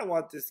 I don't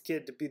want this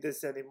kid to be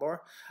this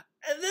anymore.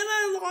 And then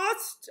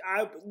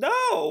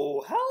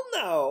no, hell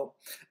no.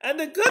 And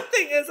the good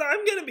thing is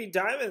I'm going to be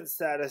diamond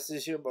status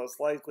this year most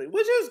likely,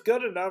 which is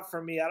good enough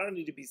for me. I don't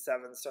need to be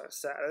 7-star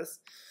status.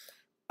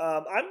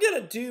 I'm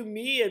going to do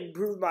me and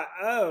prove my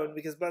own,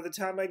 because by the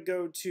time I'm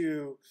going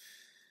to,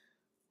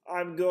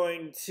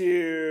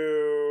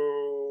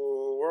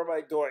 where am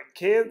I going?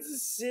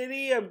 Kansas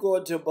City, I'm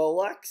going to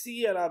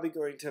Biloxi, and I'll be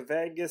going to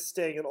Vegas,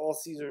 staying in all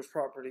Caesars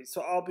properties.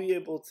 So I'll be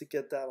able to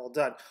get that all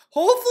done.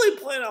 Hopefully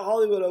Planet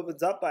Hollywood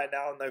opens up by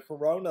now and the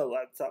corona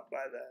lets up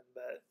by then,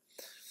 but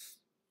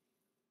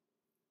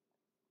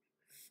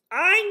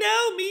I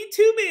know, me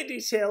too, Mandy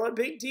Taylor.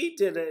 Big D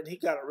did it, and he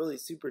got it really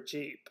super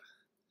cheap.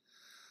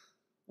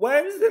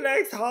 When's the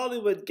next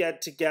Hollywood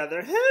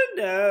get-together? Who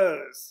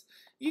knows?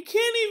 You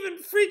can't even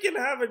freaking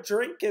have a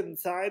drink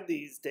inside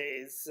these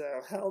days,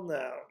 so hell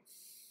no.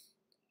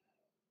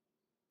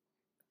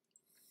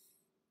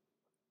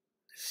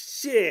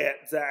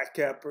 Shit, Zach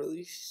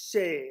Epperly,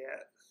 shit.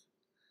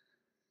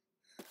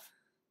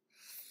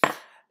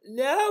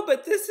 No,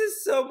 but this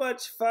is so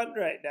much fun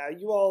right now.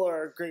 You all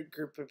are a great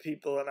group of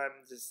people, and I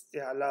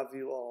love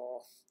you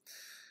all.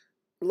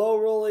 Low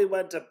Rolly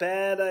went to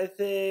bed, I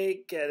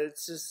think, and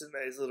it's just a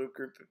nice little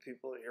group of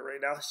people here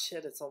right now.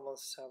 Shit, it's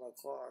almost 10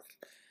 o'clock.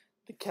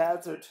 The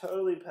cats are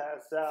totally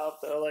passed out.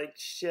 They're like,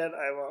 shit,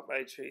 I want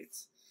my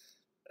treats.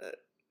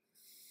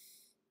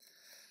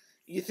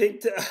 You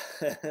think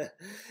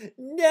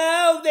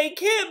No, they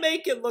can't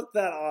make it look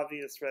that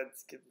obvious,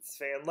 Redskins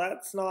fan.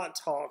 Let's not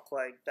talk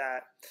like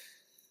that.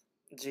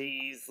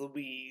 Jeez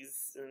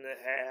Louise and a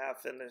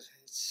half and a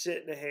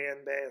shit in a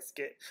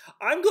handbasket.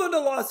 I'm going to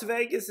Las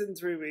Vegas in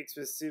 3 weeks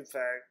with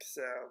Sufak,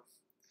 so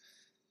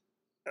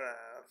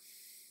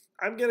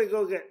I'm going to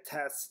go get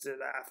tested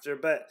after.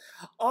 But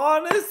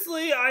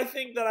honestly, I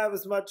think that I have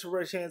as much of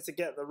a chance of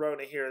getting the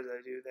Rona here as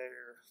I do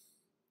there.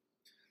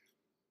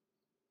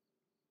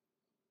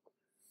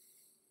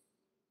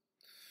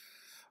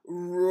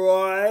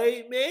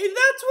 Right, man.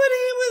 That's when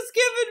he was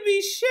giving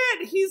me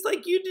shit. He's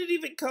like, you didn't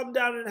even come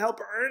down and help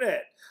earn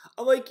it.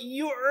 I'm like,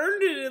 you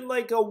earned it in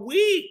like a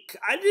week.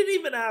 I didn't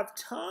even have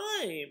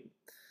time.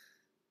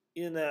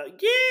 You know,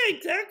 yeah,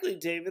 exactly,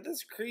 David.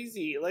 That's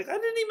crazy. Like, I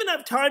didn't even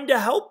have time to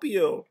help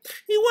you.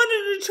 He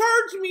wanted to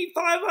charge me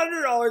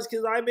 $500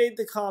 because I made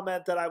the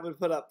comment that I would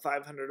put up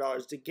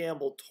 $500 to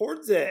gamble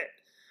towards it.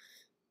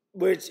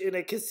 Which, in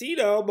a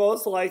casino,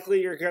 most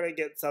likely you're going to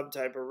get some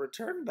type of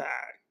return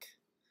back.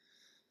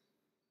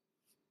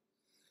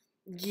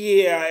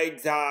 Yeah,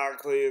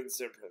 exactly,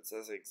 Instant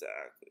Princess,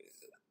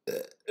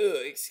 exactly.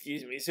 Oh,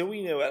 excuse me. So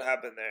we know what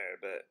happened there,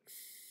 but...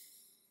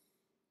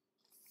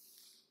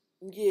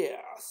 Yeah,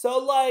 so,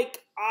 like,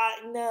 I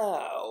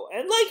know.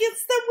 And, like,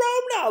 it's the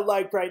Rona,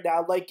 like, right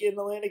now. Like, in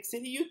Atlantic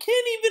City, you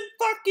can't even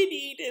fucking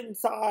eat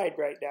inside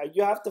right now.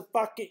 You have to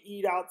fucking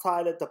eat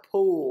outside at the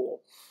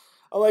pool.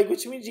 Like,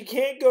 which means you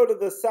can't go to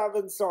the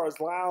 7 Stars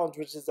Lounge,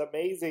 which is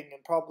amazing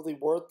and probably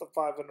worth the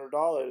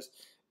 $500.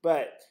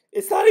 But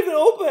it's not even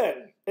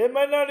open. It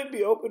might not even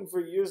be open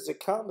for years to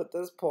come at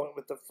this point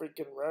with the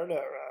freaking Rona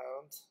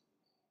around.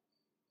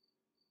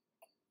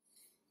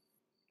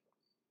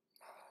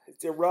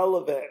 It's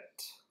irrelevant.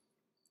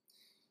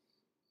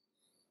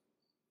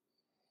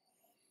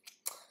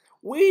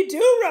 We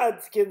do,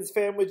 Redskins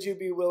fan. Would you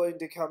be willing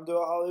to come to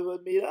a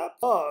Hollywood meetup?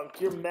 Punk,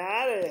 you're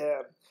mad at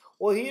him.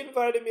 Well, he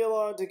invited me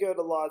along to go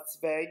to Las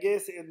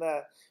Vegas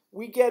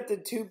we get the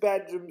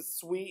 2-bedroom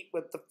suite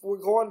we're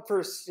going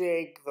for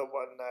steak the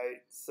one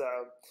night. So,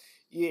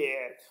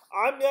 yeah.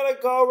 I'm going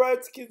to go,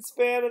 Redskins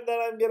fan, and then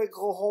I'm going to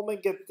go home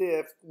and get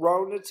the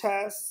Rona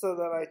test so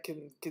that I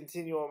can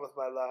continue on with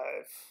my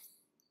life.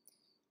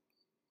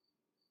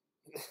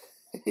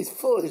 He's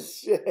full of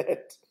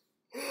shit.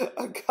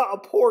 A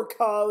poor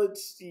college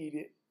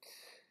student.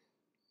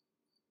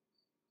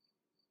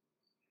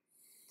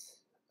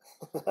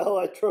 Hell,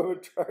 I drove a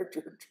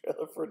tractor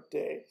trailer for a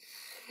day.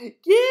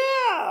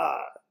 Yeah!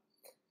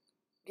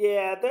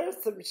 Yeah,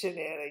 there's some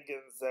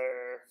shenanigans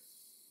there.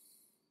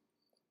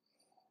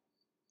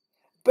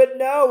 But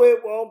no, it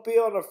won't be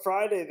on a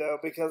Friday, though,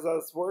 because I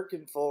was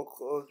working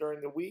full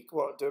during the week.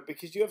 Won't do it,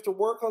 because you have to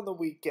work on the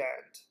weekend.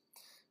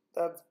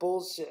 That's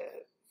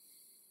bullshit.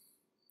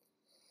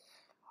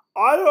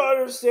 I don't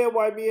understand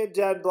why me and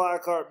Jen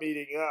Black aren't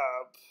meeting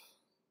up.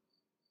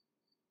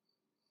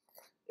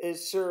 It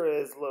sure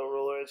is, Low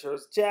Roller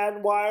Insurance.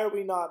 Jen, why are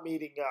we not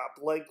meeting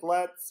up? Like,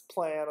 let's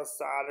plan a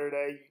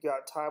Saturday. You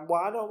got time.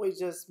 Why don't we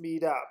just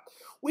meet up?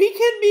 We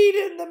can meet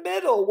in the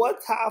middle.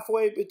 What's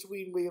halfway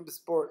between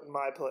Williamsport and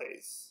my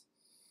place?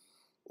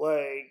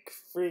 Like,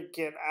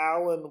 freaking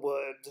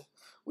Allenwood.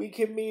 We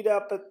can meet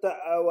up at the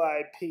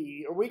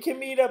OIP. Or we can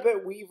meet up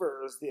at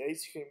Weaver's, the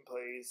ice cream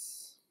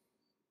place.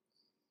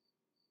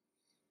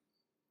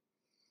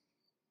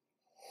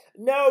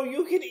 No,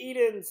 you can eat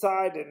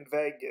inside in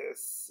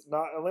Vegas.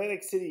 Not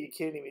Atlantic City, you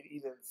can't even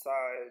eat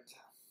inside.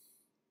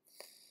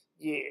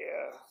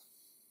 Yeah.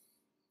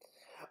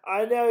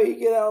 I know he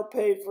can help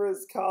pay for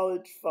his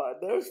college fund.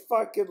 There's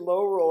fucking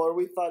Low Roller.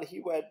 We thought he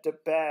went to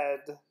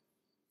bed.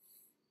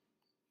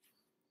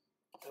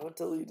 Don't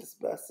delete his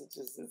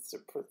messages,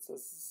 Instant Princess.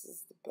 This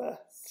is the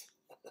best.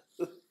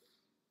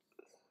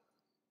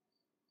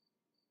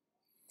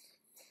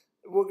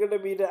 We're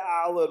gonna meet at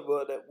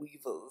Allenwood at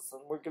Weaver's,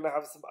 and we're gonna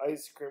have some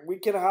ice cream. We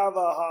can have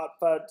a hot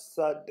fudge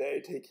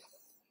sundae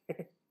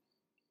together.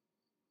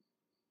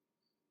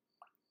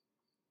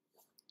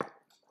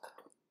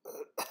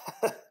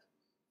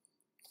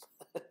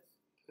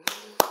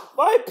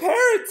 My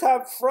parents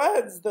have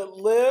friends that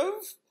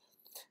live.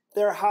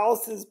 Their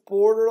house is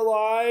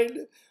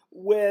borderline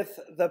with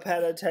the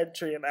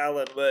penitentiary in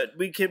Allenwood.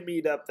 We can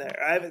meet up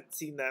there. I haven't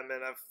seen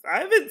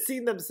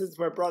them since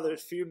my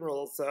brother's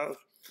funeral, so.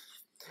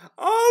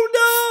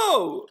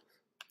 Oh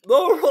no!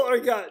 Low Roller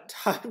got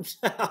timed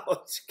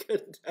out.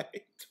 Good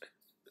night.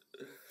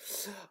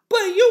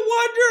 But you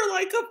wonder,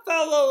 like, a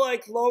fellow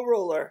like Low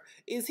Roller,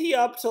 is he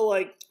up to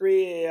like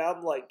 3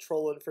 a.m. like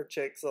trolling for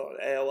chicks on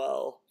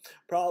AOL?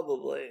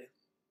 Probably.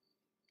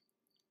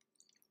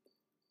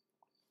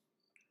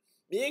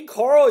 Me and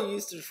Carl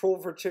used to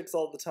troll for chicks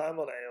all the time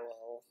on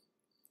AOL.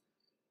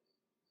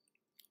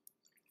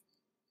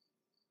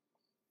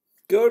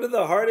 Go to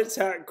the Heart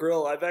Attack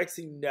Grill. I've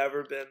actually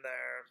never been there.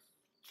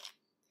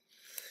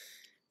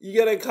 You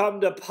gotta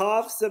come to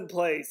Puffs and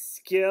play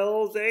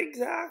Skills.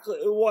 Exactly.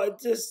 What?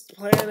 Just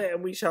plan it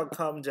and we shall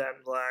come,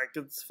 Jen Black.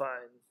 It's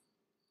fine.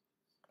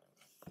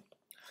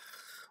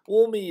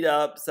 We'll meet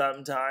up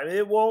sometime.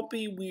 It won't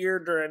be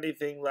weird or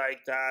anything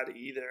like that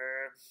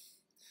either.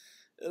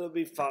 It'll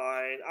be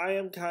fine. I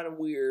am kind of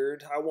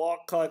weird. I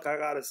walk like I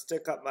gotta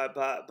stick up my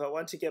butt, but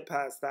once you get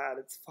past that,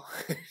 it's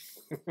fine.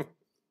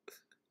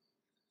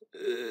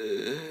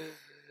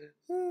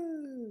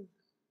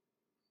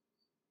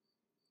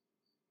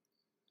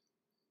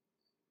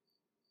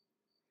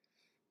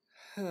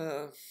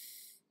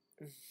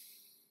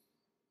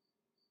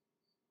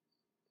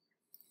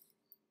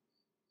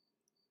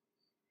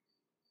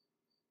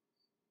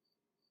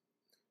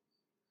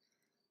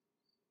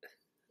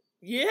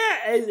 Yeah,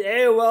 as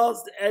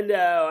AOL's,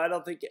 no, I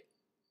don't think,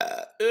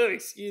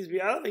 excuse me,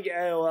 I don't think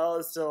AOL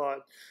is still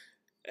on.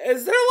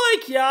 Is there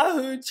like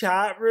Yahoo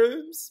chat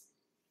rooms?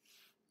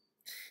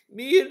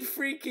 Me and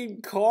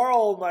freaking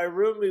Carl, my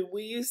roommate,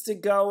 we used to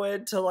go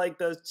into like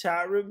those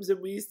chat rooms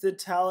and we used to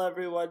tell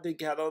everyone to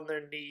get on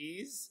their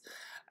knees.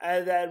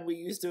 And then we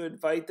used to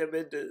invite them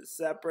into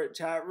separate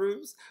chat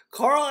rooms.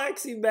 Carl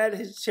actually met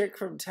his chick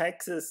from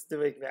Texas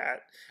doing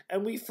that.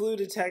 And we flew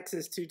to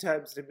Texas 2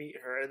 times to meet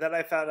her. And then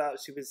I found out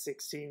she was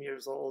 16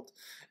 years old.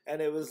 And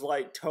it was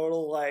like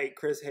total like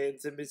Chris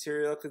Hansen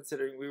material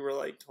considering we were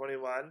like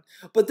 21.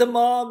 But the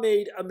mom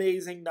made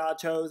amazing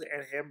nachos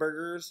and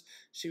hamburgers.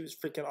 She was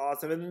freaking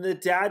awesome. And then the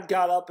dad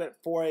got up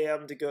at 4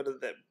 a.m. to go to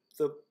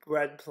the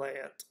bread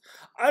plant.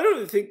 I don't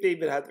even think they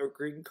even had their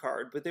green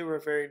card, but they were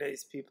very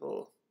nice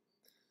people.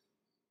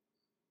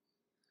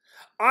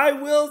 I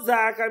will,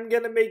 Zach. I'm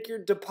going to make your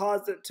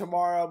deposit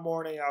tomorrow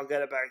morning. I'll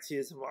get it back to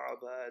you tomorrow,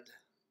 bud.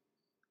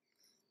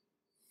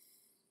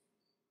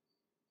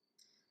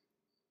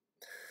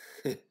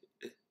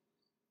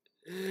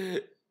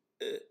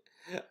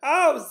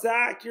 Oh,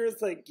 Zach, you're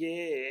just like,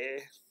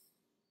 yeah.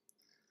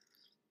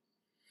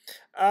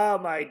 Oh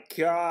my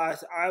gosh,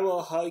 I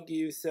will hug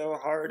you so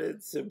hard and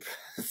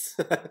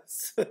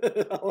Princess.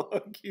 I'll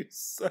hug you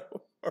so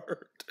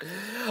hard.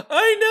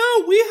 I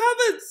know, we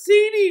haven't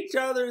seen each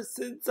other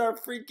since our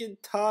freaking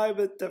time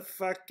at the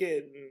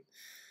fucking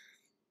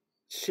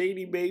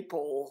Shady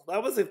Maple.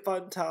 That was a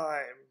fun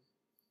time.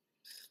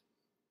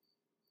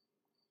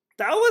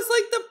 That was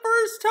like the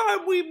first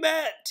time we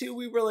met, too.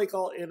 We were like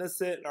all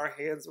innocent and our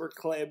hands were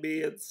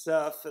clammy and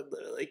stuff. And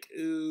they're like,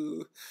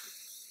 ooh.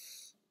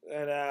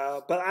 I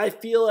know. But I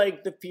feel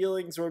like the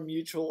feelings were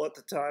mutual at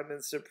the time,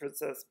 Mr.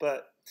 Princess.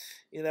 But,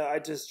 you know, I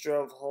just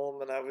drove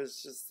home and I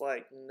was just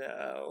like,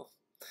 no.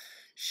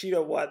 She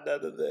don't want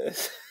none of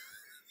this.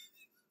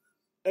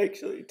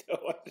 Actually, no,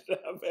 I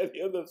didn't have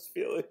any of those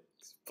feelings.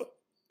 But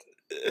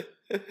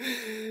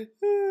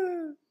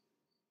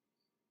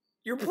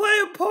you're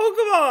playing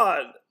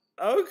Pokemon!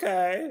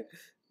 Okay.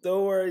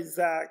 Don't worry,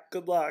 Zach.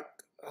 Good luck.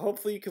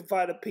 Hopefully you can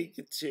find a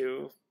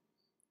Pikachu.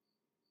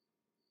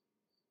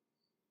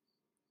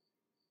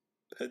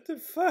 What the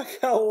fuck?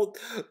 How old?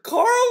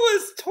 Carl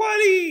was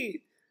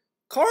 20!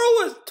 Carl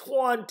was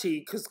 20,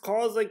 because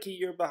Carl's like a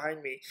year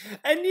behind me.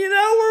 And you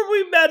know where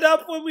we met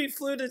up when we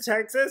flew to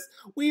Texas?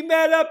 We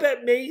met up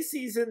at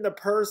Macy's in the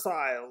purse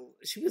aisle.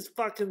 She was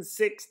fucking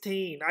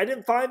 16. I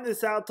didn't find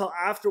this out till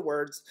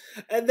afterwards.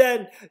 And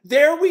then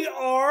there we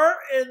are,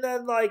 and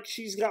then like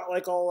she's got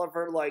like all of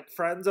her like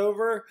friends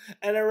over.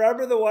 And I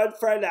remember the one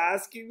friend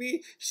asking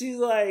me, she's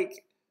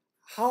like,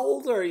 how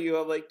old are you?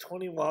 I'm like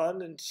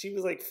 21, and she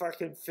was like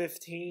fucking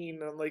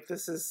 15. I'm like,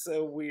 this is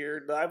so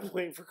weird. I was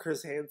waiting for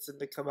Chris Hansen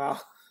to come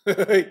out.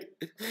 Like,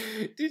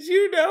 did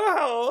you know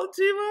how old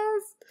she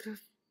was?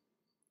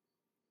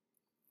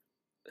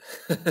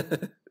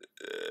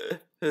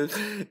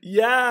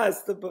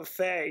 Yes, the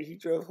buffet. He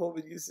drove home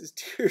and used his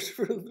tears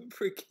for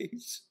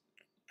lubrication.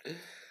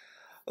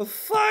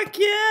 Fuck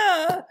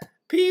yeah!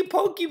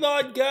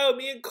 Pokemon Go.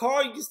 Me and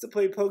Carl used to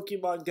play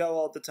Pokemon Go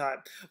all the time.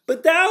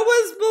 But that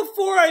was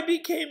before I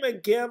became a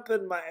gimp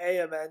and my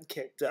AMN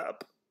kicked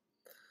up.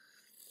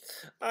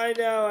 I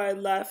know, I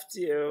left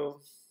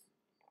you.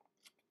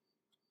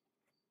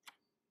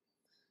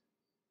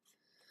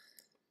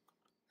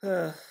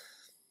 I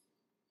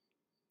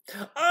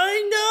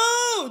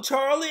know,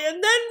 Charlie.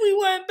 And then we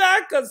went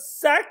back a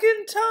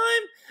second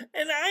time,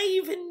 and I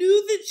even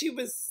knew that she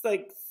was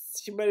like,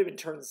 she might have been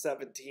turned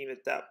 17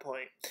 at that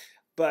point.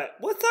 But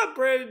what's up,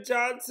 Brandon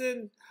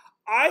Johnson?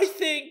 I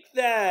think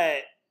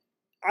that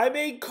I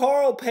made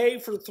Carl pay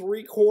for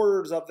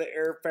 3/4 of the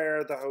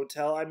airfare at the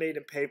hotel. I made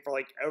him pay for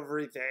like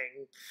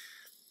everything.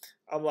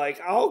 I'm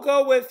like, I'll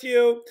go with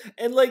you.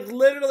 And like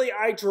literally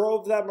I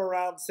drove them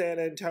around San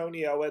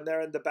Antonio and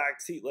they're in the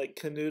back seat like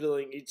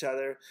canoodling each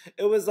other.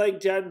 It was like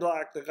Jen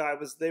Black,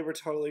 they were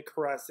totally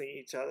caressing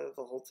each other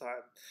the whole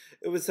time.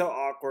 It was so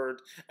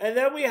awkward. And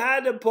then we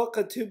had to book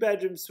a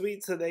 2-bedroom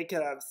suite so they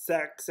could have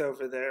sex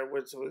over there,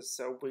 which was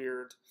so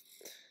weird.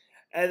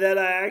 And then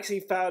I actually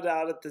found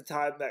out at the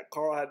time that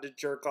Carl had to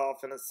jerk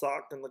off in a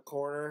sock in the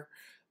corner.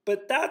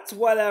 But that's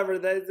whatever.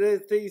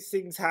 These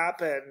things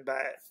happen,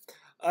 but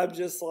I'm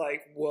just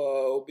like,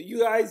 whoa. But you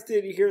guys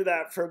didn't hear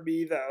that from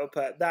me, though.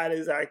 But that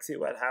is actually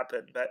what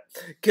happened. But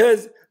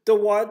because the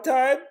one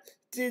time,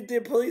 did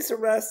the police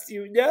arrest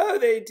you? No,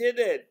 they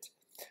didn't.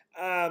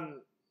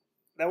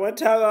 That one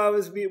time I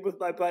was meeting with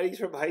my buddies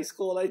from high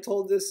school and I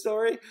told this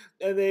story.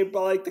 And they,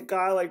 like, the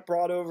guy, like,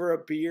 brought over a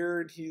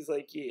beer. And he's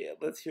like, yeah,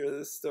 let's hear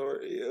this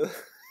story.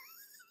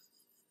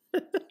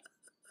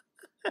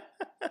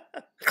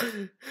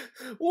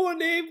 Well,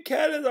 name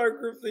Ken as our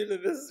group leader.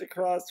 This is a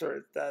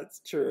crossroads. That's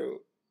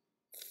true.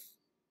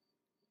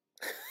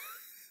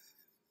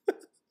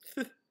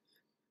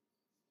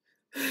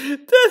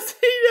 Does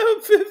he know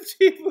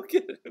 15 will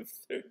get him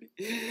 30?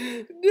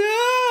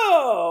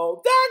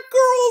 No! That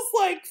girl's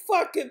like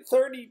fucking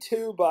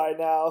 32 by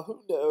now.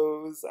 Who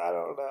knows? I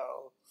don't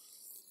know.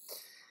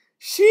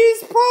 She's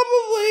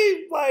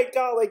probably like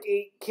got like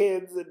 8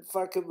 kids and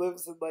fucking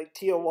lives in like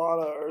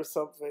Tijuana or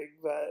something,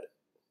 but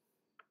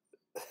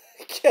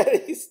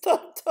Kenny,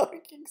 stop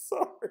talking,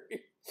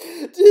 sorry.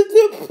 Did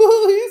the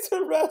police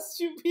arrest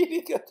you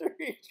beating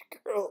underage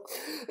girl?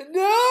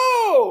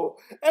 No!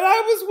 And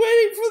I was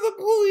waiting for the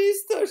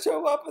police to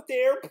show up at the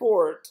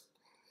airport.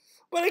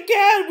 But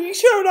again, we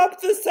showed up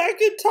the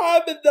second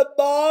time and the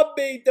mom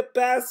made the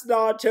best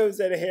nachos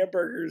and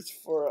hamburgers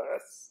for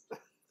us.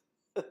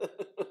 But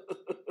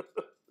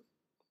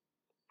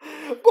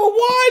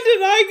why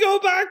did I go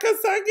back a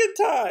second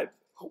time?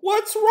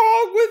 What's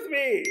wrong with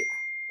me?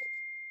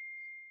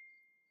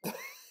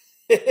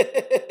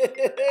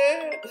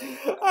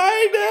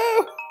 I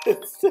know.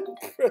 It's the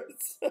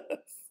princess.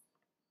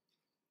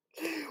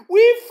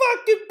 We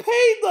fucking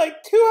paid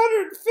like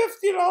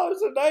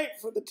 $250 a night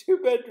for the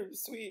 2-bedroom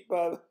suite,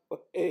 by the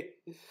way.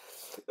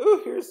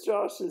 Ooh, here's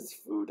Josh's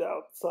food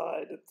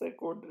outside. It's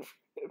like ordered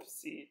him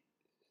seat.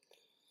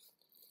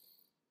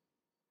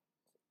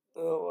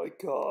 Oh my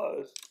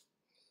god.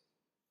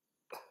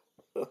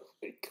 Oh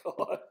my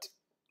god.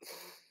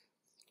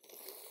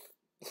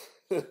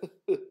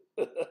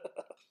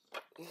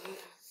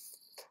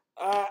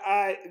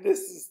 This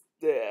is,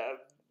 damn,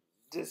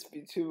 just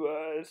be too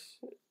much.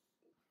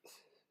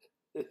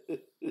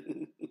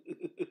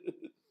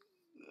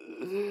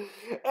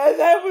 And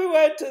then we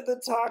went to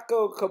the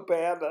Taco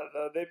Cabana,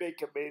 though. They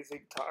make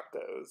amazing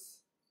tacos.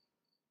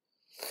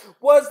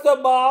 Was the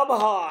mom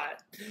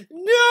hot?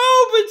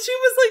 No, but she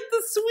was like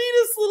the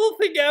sweetest little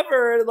thing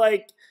ever. And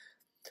like,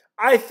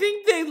 I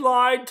think they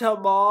lied to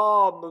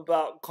mom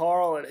about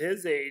Carl at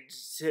his age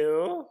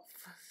too.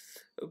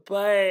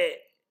 But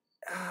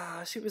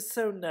she was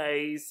so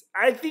nice.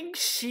 I think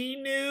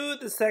she knew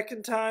the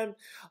second time.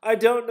 I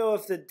don't know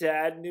if the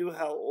dad knew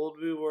how old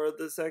we were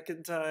the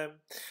second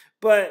time.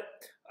 But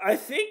I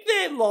think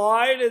they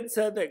lied and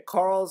said that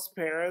Carl's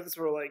parents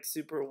were like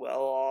super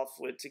well off,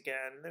 which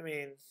again, I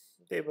mean,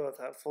 they both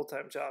have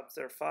full-time jobs.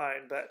 They're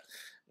fine, but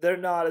they're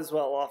not as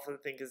well off, I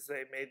think, as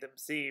they made them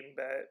seem.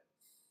 But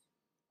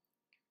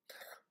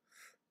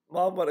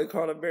mom would have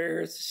called a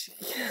marriage. She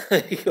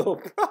go,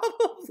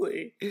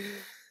 probably.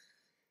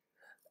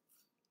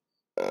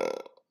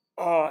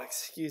 Oh,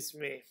 excuse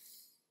me.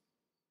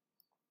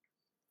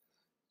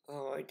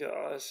 Oh my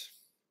gosh.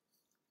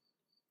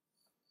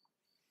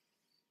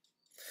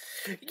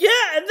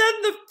 Yeah, and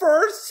then the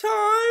first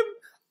time,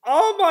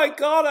 oh my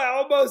god, I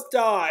almost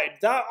died.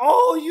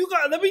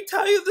 Let me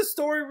tell you the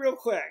story real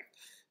quick.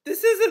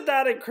 This isn't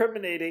that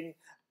incriminating,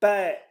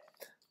 but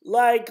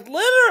like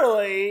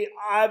literally,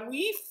 I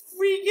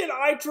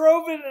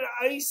drove in an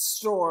ice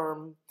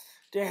storm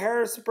to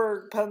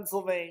Harrisburg,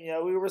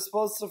 Pennsylvania. We were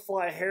supposed to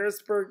fly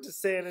Harrisburg to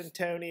San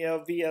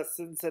Antonio via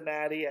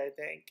Cincinnati, I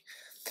think.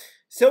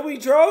 So we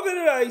drove in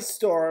an ice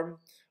storm.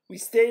 We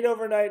stayed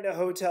overnight in a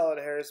hotel in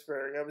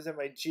Harrisburg. I was in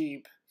my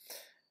Jeep.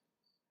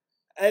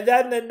 And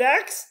then the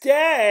next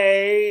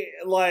day,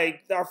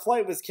 like, our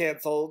flight was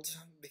canceled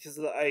because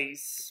of the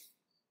ice.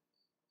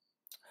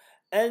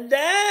 And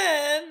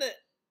then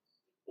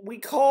we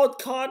called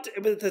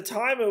at the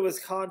time it was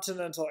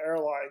Continental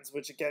Airlines,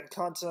 which again,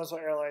 Continental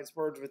Airlines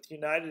merged with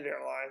United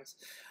Airlines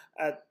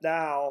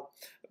now.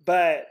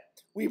 But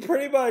we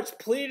pretty much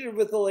pleaded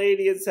with the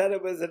lady and said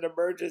it was an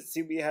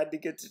emergency. We had to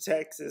get to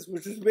Texas,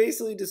 which was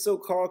basically just so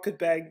Carl could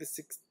bang the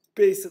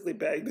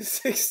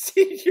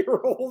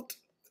 16-year-old.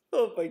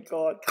 Oh my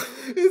god.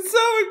 It's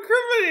so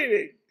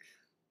incriminating.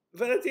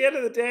 But at the end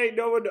of the day, I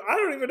don't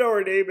even know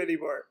her name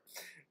anymore.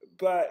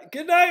 But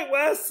good night,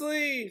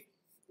 Wesley.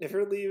 If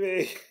you're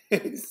leaving,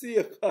 see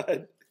you,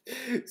 bud.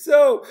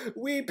 So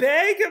we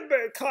begged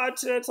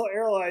Continental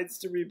Airlines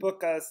to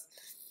rebook us.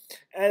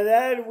 And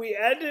then we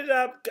ended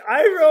up,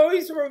 I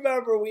always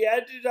remember,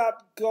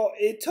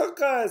 it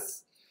took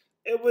us,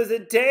 it was a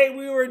day,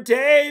 we were a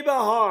day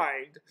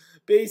behind,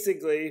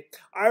 basically.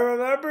 I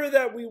remember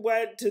that we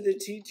went to the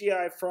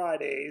TGI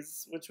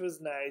Fridays, which was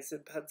nice,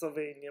 in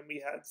Pennsylvania. We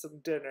had some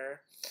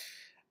dinner.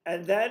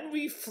 And then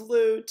we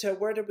flew to,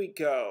 where did we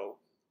go?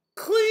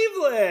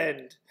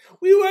 Cleveland!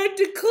 We went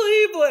to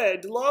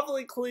Cleveland!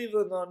 Lovely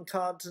Cleveland on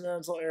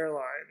Continental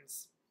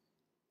Airlines.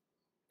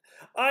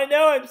 I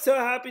know, I'm so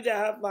happy to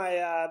have my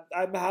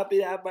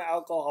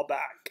alcohol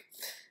back.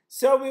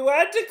 So we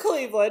went to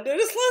Cleveland, and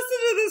just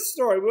listen to this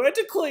story. We went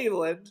to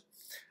Cleveland,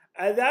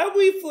 and then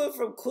we flew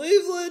from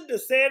Cleveland to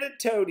San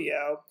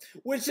Antonio,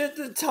 which at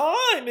the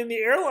time in the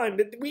airline,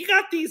 we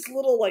got these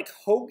little like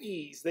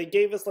hoagies. They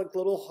gave us like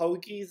little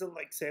hoagies and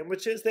like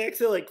sandwiches. They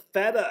actually like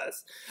fed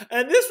us.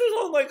 And this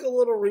was on like a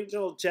little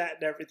regional jet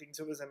and everything,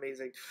 so it was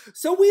amazing.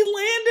 So we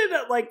landed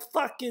at like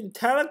fucking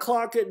 10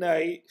 o'clock at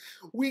night.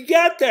 We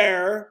get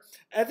there,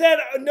 and then,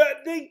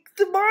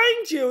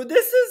 mind you,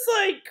 this is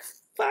like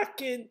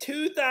fucking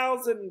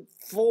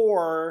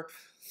 2004.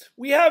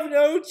 We have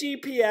no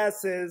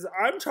GPSs.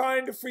 I'm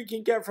trying to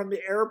freaking get from the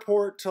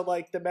airport to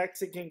like the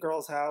Mexican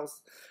girl's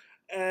house.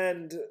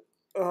 And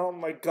oh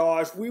my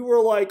gosh, we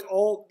were like,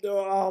 oh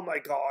my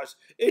gosh.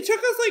 It took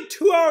us like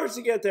 2 hours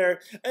to get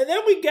there. And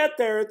then we get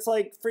there, it's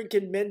like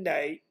freaking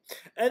midnight.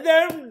 And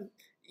then,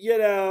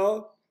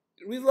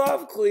 We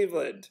love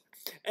Cleveland.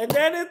 And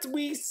then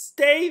we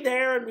stay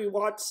there and we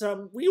watch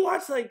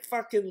like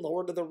fucking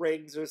Lord of the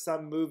Rings or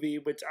some movie,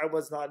 which I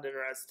was not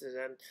interested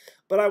in.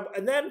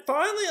 And then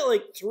finally at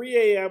like 3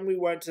 a.m. we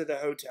went to the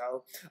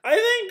hotel. I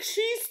think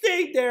she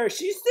stayed there.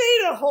 She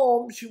stayed at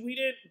home. We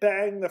didn't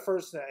bang the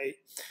first night.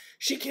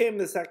 She came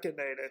the second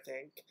night, I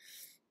think.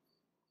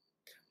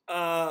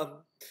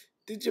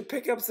 Did you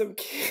pick up some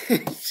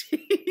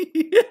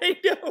candy? I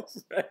know,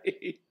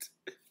 right?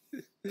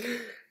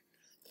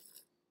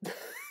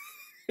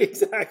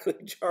 Exactly,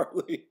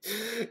 Charlie.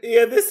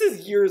 Yeah, this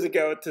is years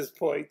ago at this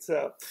point,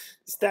 so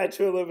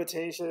statute of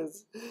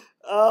limitations.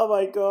 Oh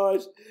my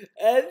gosh.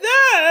 And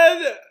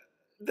then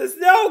the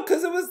snow,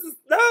 because it was the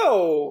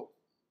snow.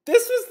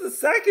 This was the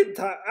second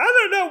time. I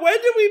don't know.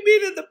 When did we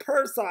meet in the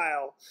purse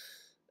aisle?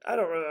 I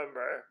don't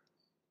remember.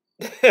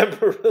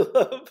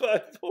 Amarillo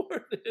by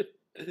Morning.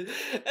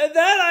 And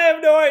then I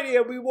have no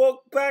idea. We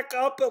woke back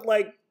up at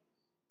like,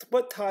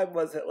 what time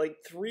was it? Like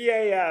 3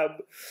 a.m.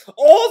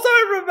 All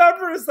I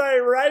remember is I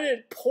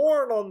rented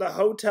porn on the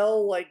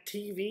hotel like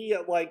TV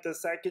at like the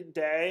second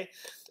day.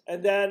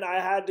 And then I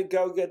had to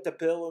go get the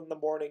bill in the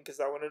morning because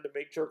I wanted to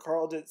make sure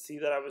Carl didn't see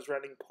that I was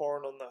renting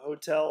porn on the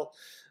hotel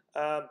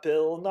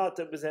bill. Not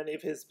that it was any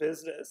of his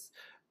business.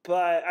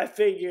 But I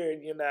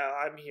figured,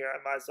 I'm here. I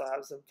might as well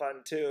have some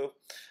fun too.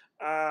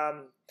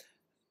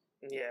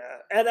 Yeah,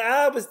 and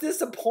I was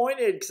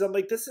disappointed because I'm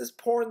like, this is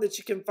porn that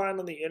you can find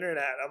on the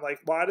internet. I'm like,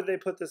 why did they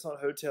put this on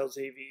hotel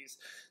TVs?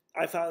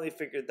 I finally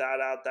figured that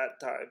out that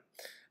time.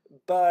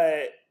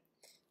 But,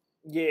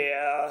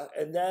 yeah,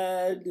 and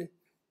then...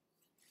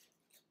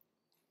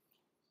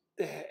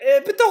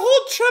 But the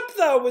whole trip,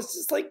 though, was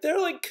just like, they're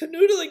like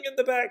canoodling in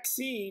the back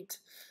seat.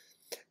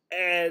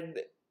 And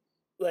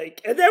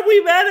then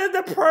we met in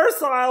the purse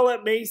aisle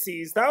at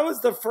Macy's. That was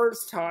the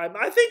first time.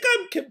 I think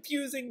I'm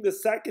confusing the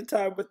second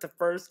time with the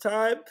first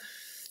time.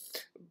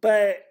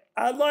 But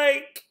I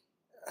like...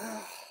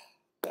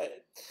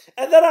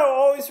 And then I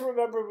always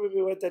remember when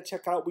we went to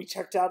check out, we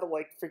checked out at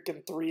like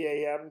freaking 3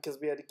 a.m. because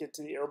we had to get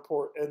to the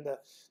airport. And the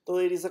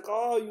lady's like,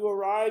 oh, you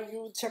arrived?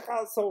 You check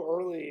out so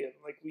early. And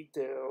like, we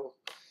do.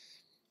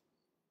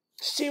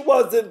 She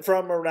wasn't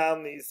from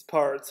around these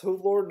parts.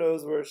 Who Lord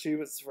knows where she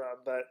was from.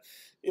 But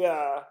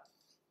yeah.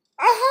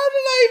 How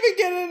did I even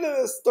get into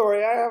this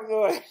story? I have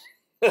no idea.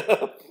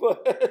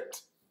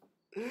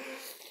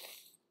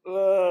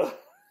 But,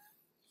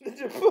 did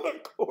you put a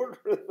quarter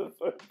in the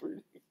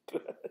vibrating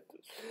bed?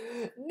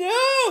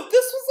 No,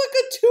 this was like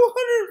a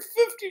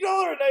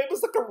 $250 night. It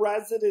was like a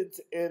Residence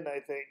Inn, I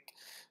think.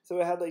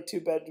 So it had like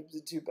 2 bedrooms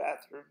and 2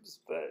 bathrooms,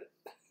 but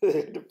they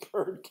had to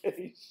burn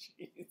Kenny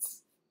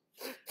sheets.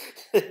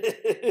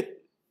 I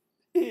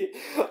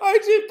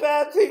did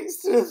bad things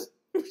to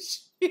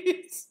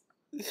sheets.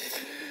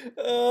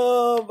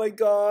 Oh my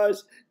gosh.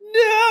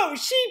 No,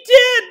 she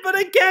did, but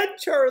again,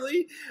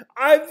 Charlie,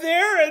 I'm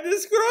there and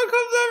this girl comes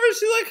over,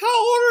 she's like, how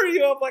old are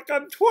you? I'm like,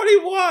 I'm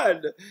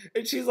 21.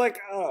 And she's like,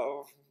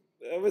 oh,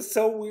 it was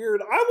so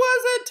weird. I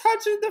wasn't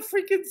touching the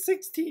freaking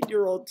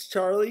 16-year-olds,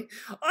 Charlie.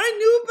 I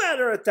knew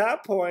better at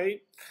that point.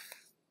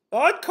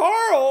 Not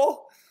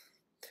Carl.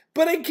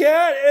 But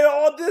again,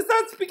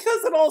 that's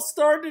because it all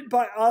started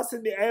by us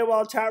in the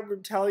AOL chat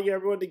room telling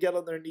everyone to get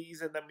on their knees,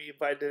 and then we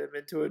invited him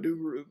into a new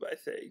room, I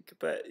think.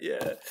 But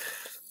yeah,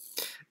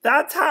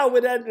 that's how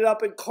it ended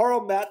up, and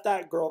Carl met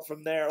that girl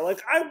from there.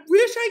 Like, I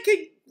wish I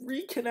could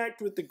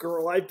reconnect with the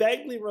girl. I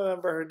vaguely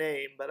remember her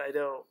name, but I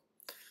don't.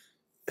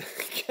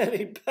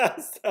 Getting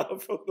passed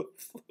out from the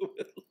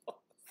fluid loss.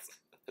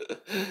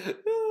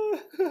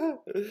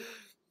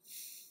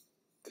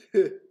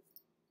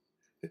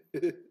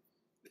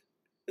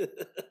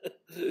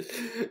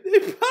 They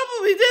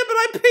probably did, but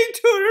I paid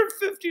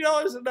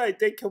 $250 a night.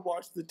 They can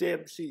watch the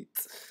damn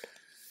sheets.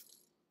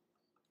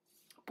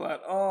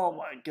 But oh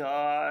my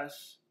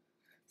gosh,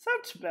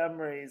 such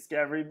memories,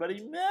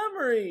 everybody.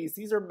 Memories.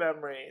 These are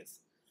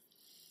memories.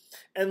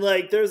 And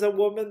like, there's a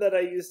woman that I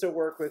used to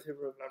work with who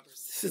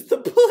remembers this. The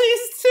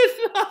police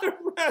did not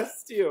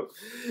arrest you.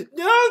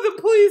 No, the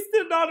police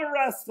did not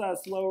arrest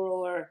us, low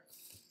roller.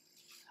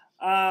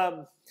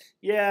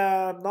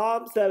 Yeah,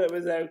 Mom said it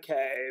was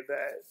okay,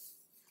 but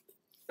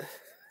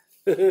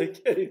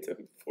Kenny took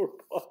 4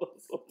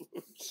 bottles of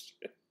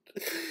shit.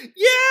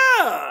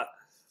 Yeah!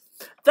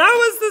 That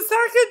was the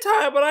second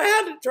time, but I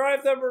had to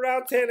drive them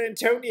around San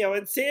Antonio.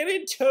 And San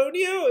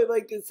Antonio,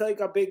 it's like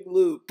a big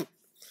loop.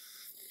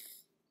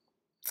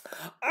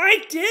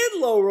 I did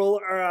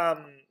Juan.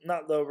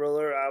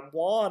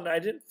 I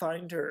didn't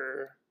find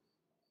her.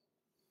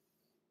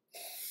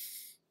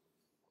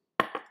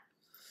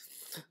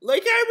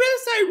 Like, I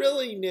wish I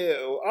really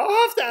knew.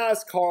 I'll have to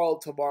ask Carl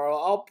tomorrow.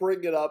 I'll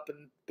bring it up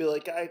and be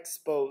like, I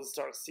exposed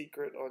our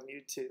secret on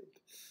YouTube.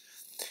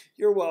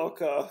 You're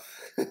welcome.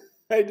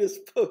 I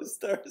just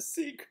post our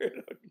secret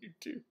on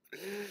YouTube.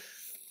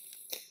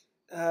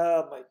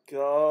 Oh my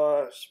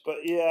gosh.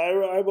 But yeah,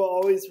 I will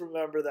always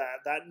remember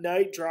that. That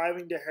night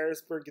driving to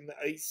Harrisburg in the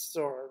ice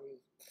storm.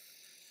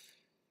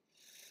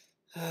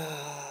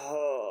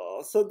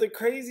 So the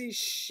crazy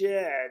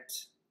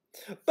shit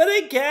But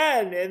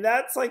again, and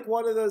that's like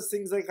one of those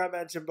things like I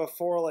mentioned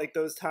before, like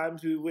those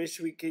times we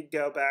wish we could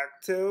go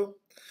back to.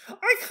 I kind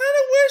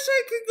of wish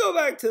I could go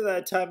back to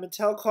that time and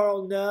tell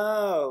Carl,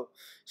 no,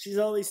 she's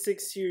only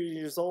 16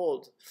 years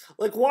old.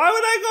 Like, why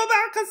would I go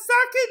back a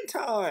second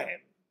time?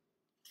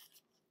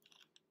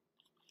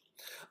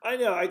 I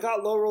know, I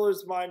got Low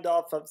Roller's mind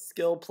off of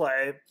skill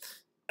play,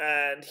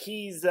 and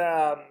he's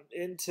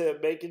into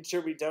making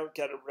sure we don't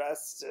get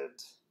arrested.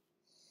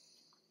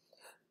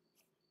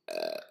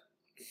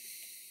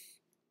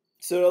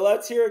 So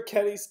let's hear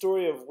Kenny's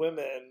story of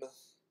women.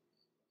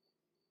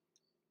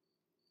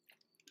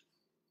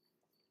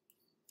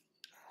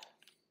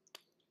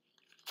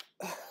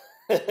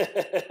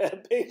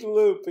 Big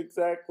loop,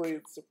 exactly.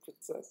 It's a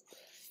princess.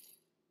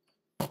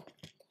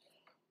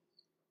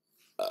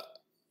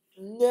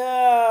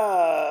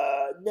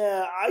 No,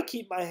 I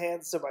keep my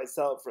hands to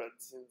myself, for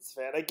instance,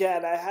 fan.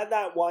 Again, I had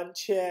that one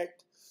chick.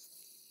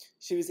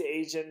 She was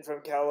Asian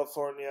from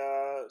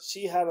California.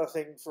 She had a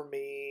thing for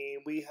me.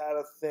 We had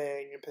a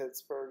thing in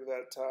Pittsburgh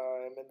that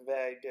time, in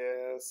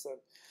Vegas. And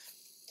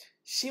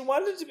she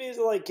wanted me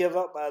to, like, give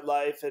up my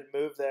life and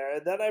move there.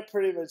 And then I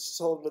pretty much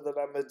told her that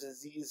I'm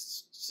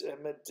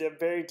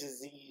very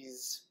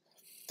diseased.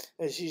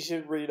 And she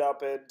should read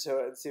up into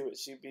it and see what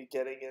she'd be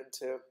getting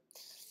into.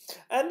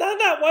 And then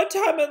that one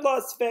time in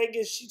Las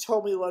Vegas, she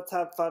told me, let's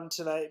have fun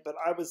tonight. But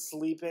I was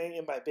sleeping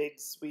in my big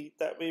suite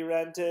that we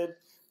rented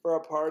for a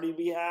party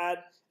we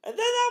had. And then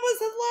that was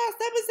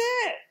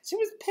it. She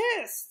was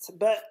pissed.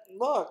 But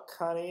look,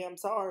 honey, I'm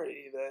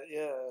sorry that,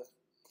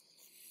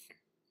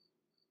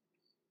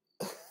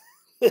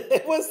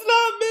 it was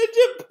not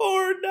midget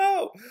porn,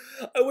 no.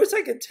 I wish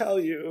I could tell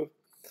you.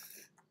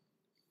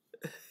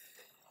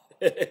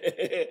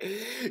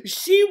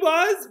 She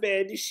was,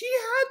 man. She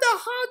had the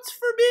hots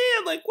for me.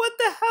 I'm like, what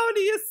the hell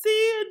do you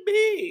see in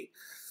me?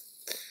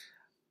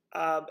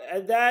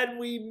 And then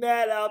we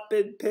met up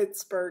in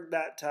Pittsburgh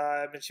that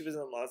time, and she was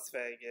in Las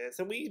Vegas,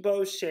 and we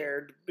both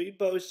shared a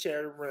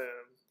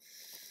room.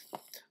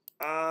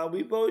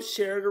 We both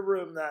shared a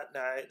room that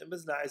night. It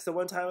was nice. The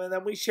one time, and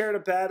then we shared a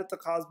bed at the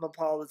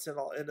Cosmopolitan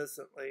all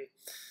innocently.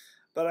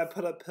 But I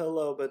put a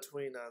pillow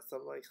between us.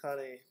 I'm like,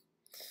 honey,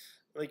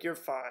 like, you're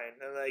fine.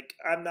 And like,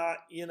 I'm not,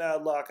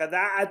 look, at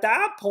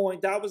that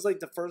point, that was like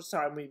the first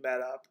time we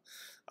met up.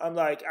 I'm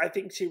like, I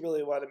think she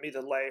really wanted me to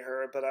lay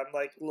her, but I'm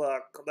like,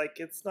 look, like,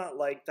 it's not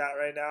like that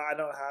right now. I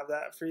don't have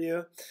that for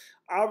you.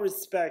 I'll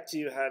respect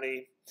you,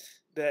 honey.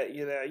 But,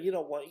 you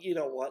don't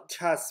want,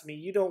 trust me,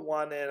 you don't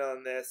want in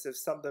on this if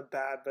something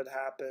bad would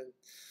happen.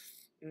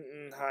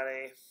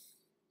 Honey.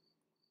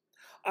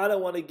 I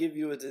don't want to give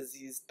you a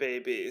diseased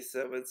baby,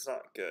 so it's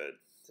not good.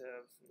 So,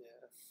 yeah.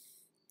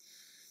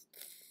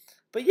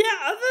 But yeah,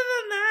 other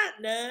than that,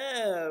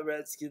 no,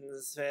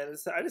 Redskins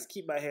fans. I just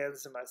keep my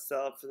hands to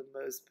myself for the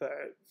most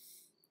part.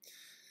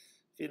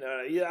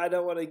 I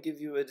don't want to give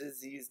you a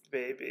diseased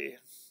baby.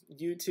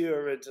 You too,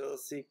 Original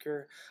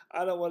Seeker.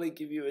 I don't want to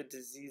give you a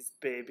diseased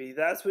baby.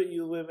 That's what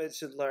you women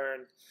should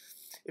learn.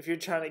 If you're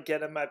trying to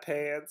get in my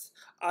pants,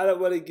 I don't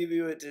want to give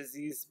you a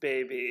diseased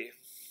baby.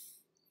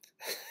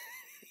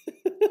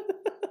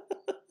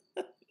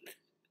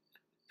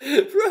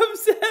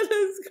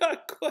 Rosanna's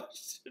got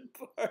question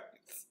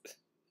marks.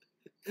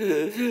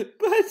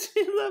 But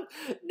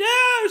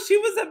she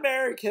was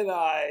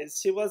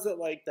Americanized. She wasn't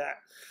like that.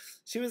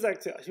 She was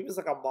like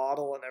a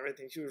model and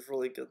everything. She was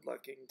really good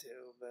looking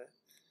too, but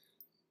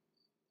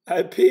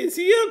I put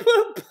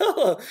a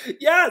pillow.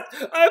 Yes,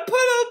 I put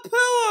a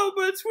pillow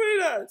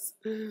between us.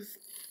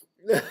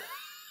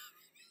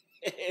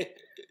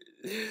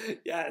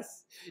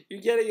 Yes,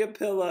 you're getting a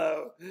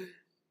pillow.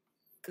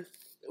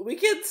 We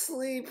can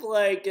sleep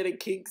like in a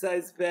king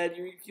size bed.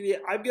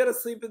 I'm gonna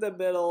sleep in the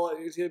middle, and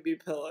there's gonna be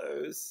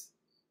pillows.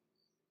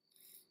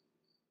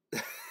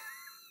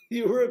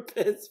 You were in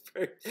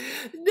Pittsburgh.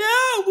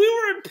 No, we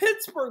were in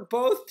Pittsburgh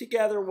both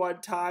together one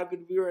time,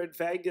 and we were in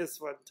Vegas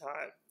one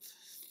time.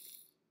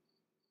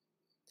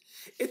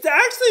 It's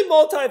actually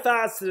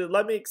multifaceted.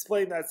 Let me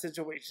explain that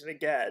situation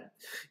again.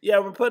 Yeah,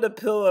 we're putting a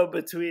pillow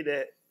between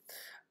it.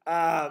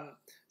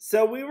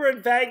 So we were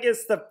in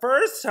Vegas the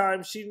first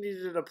time. She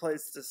needed a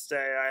place to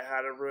stay. I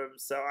had a room,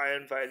 so I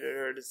invited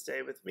her to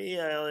stay with me.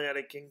 I only had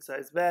a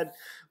king-size bed.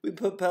 We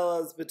put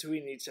pillows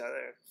between each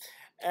other.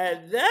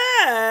 And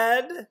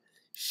then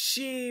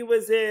she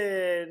was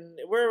in,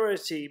 where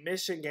was she?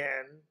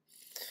 Michigan.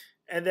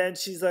 And then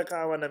she's like,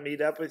 I want to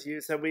meet up with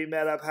you. So we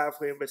met up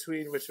halfway in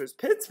between, which was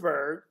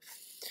Pittsburgh.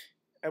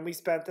 And we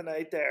spent the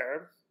night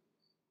there.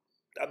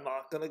 I'm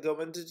not going to go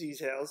into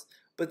details.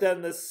 But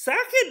then the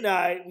second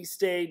night we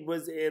stayed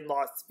was in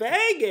Las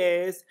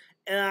Vegas.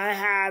 And I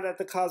had, at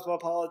the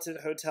Cosmopolitan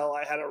Hotel,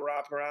 I had a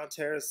wraparound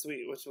terrace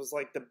suite, which was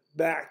like the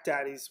Back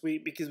Daddy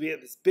suite, because we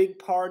had this big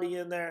party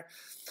in there.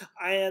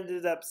 I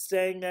ended up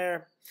staying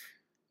there.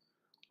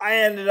 I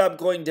ended up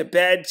going to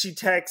bed. She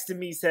texted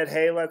me, said,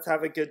 hey, let's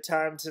have a good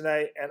time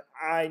tonight. And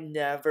I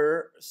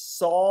never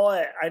saw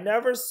it. And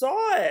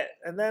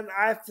then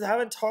I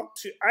talked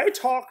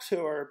to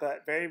her,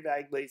 but very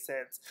vaguely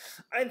since.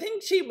 I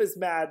think she was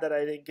mad that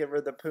I didn't give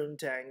her the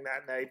poontang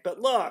that night. But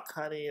look,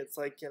 honey, it's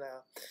like,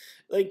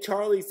 like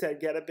Charlie said,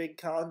 get a big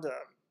condom.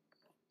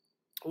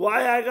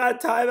 Why I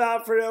got time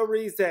out for no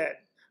reason.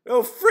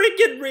 No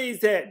freaking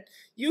reason.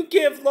 You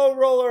give Low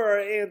Roller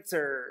an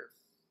answer.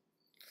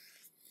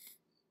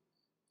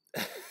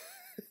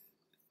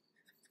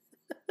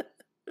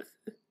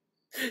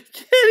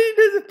 Kenny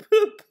doesn't put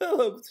a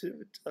pillow to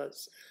a touch.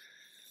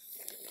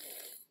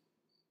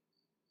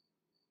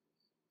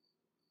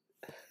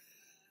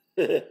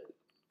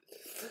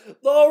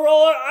 Low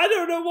Roller, I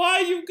don't know why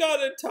you got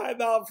a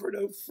timeout for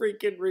no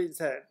freaking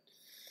reason.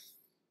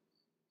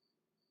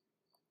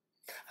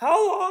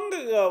 How long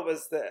ago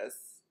was this?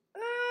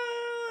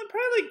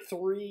 Probably like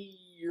 3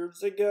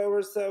 years ago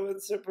or so,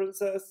 Instant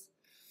Princess.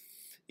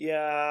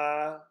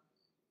 Yeah.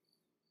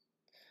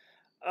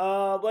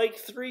 Like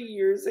 3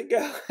 years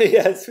ago.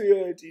 Yes, we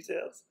know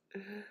details.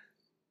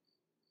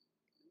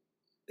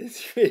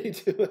 It's really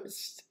too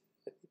much.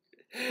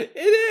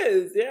 It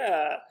is,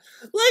 yeah.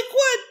 Like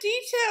what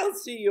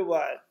details do you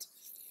want?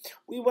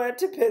 We went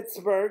to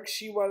Pittsburgh.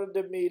 She wanted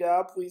to meet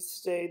up. We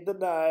stayed the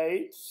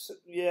night.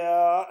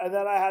 Yeah, and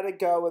then I had to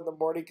go in the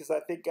morning because I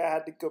think I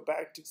had to go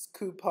back to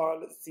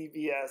coupon at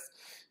CVS.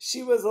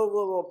 She was a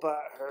little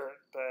butthurt,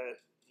 but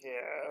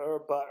yeah, or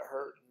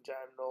butthurt in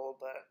general,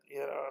 but you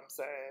know what I'm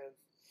saying.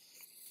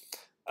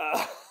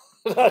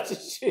 Not to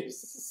change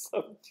the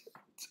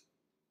subject.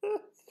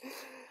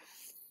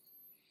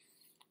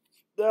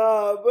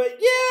 But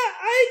yeah,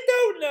 I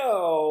don't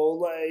know.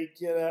 Like,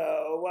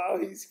 while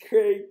he's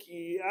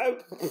cranky, I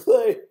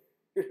like,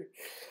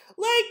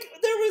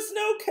 there was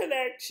no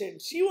connection.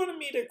 She wanted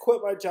me to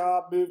quit my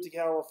job, move to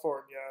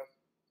California.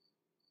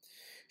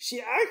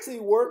 She actually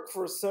worked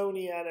for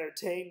Sony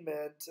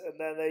Entertainment, and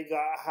then they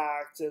got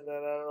hacked, and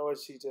then I don't know what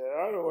she did.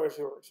 I don't know where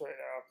she works right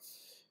now.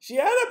 She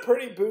had a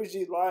pretty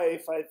bougie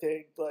life, I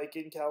think, like,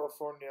 in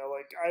California.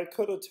 Like, I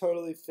could have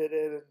totally fit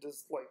in and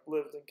just, like,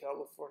 lived in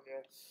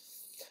California.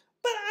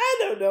 But I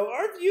don't know,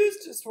 our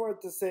views just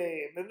weren't the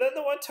same. And then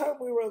the one time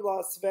we were in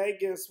Las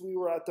Vegas, we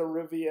were at the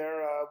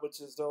Riviera, which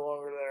is no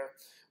longer there.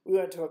 We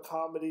went to a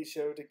comedy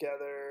show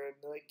together, and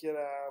like,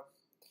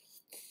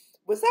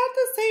 was that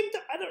the same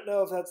I don't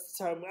know if that's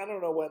the time, I don't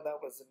know when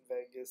that was in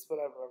Vegas, but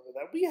I remember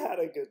that. We had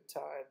a good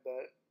time,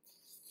 but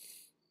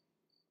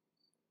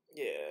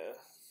yeah.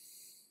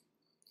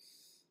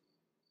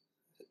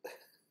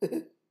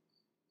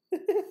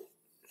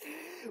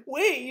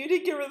 Wait, you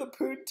didn't give her the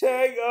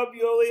poontang?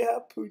 You only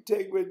have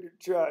poontang when you're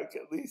drunk,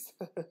 at least.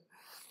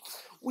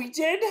 We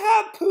did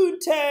have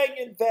poontang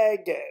in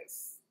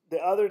Vegas. The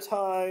other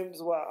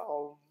times,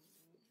 well,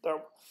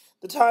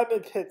 the time in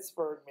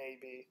Pittsburgh,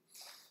 maybe.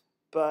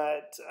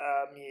 But,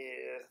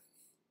 yeah.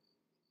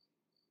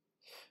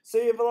 So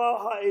you have a lot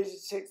of hot Asian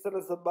chicks that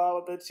is a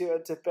model that you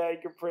had to bang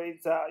your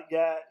brains out,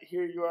 yet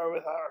here you are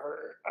without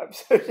her. I'm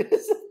so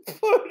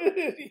disappointed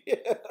in you.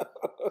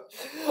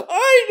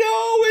 I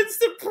know, it's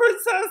the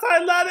princess.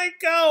 I let it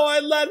go. I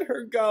let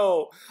her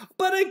go.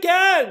 But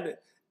again,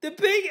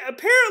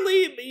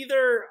 apparently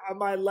either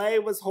my lay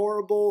was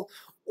horrible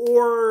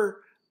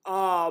or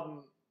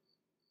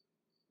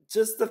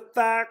just the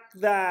fact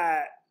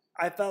that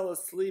I fell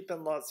asleep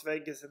in Las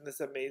Vegas in this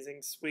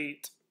amazing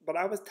suite. But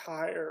I was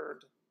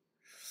tired.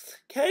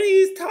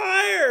 Kenny's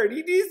tired.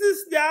 He needs to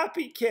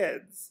snappy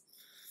kids.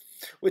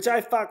 Which I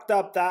fucked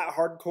up that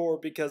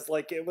hardcore because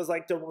like it was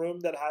like the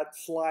room that had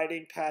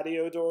sliding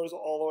patio doors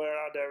all the way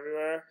around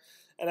everywhere.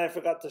 And I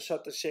forgot to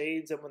shut the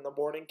shades, and when the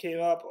morning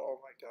came up, oh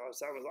my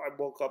gosh, I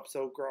woke up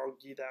so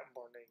groggy that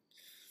morning.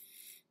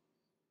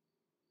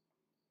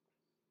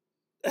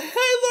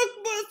 I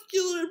look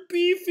muscular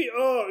beefy.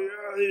 Oh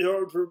yeah, it's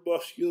hard for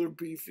muscular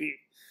beefy.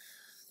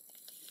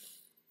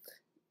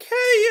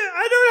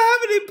 I don't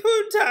have any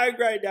poontang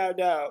right now,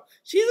 no.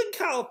 She's in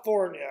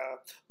California.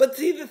 But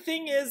see, the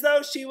thing is,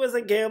 though, she was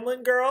a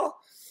gambling girl,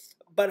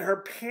 but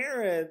her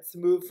parents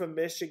moved from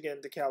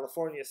Michigan to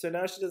California, so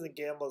now she doesn't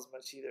gamble as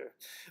much either.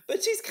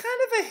 But she's kind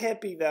of a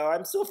hippie, though.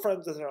 I'm still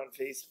friends with her on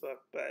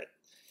Facebook, but...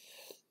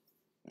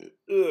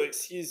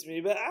 excuse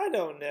me, but I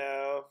don't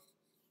know.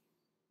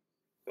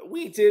 But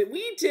we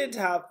did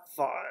have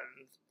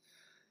fun.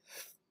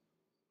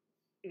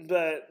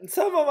 But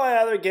some of my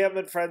other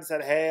gambling friends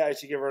said, hey, I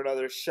should give her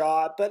another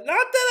shot. But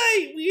not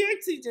that we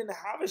actually didn't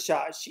have a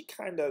shot. She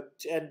kind of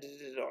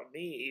ended it on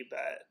me,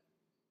 but...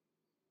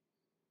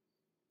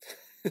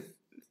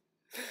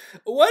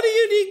 What do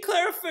you need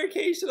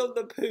clarification on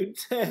the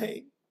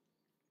poontang?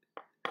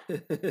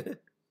 The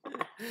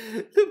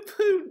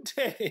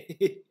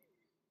poontang.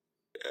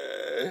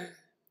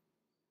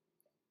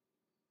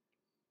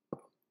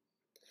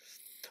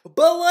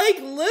 But,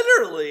 like,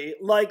 literally,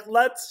 like,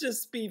 let's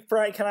just be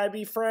frank. Can I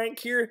be frank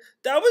here?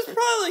 That was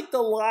probably, like,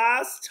 the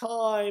last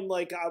time,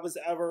 like, I was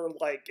ever,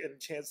 like, in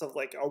chance of,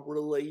 like, a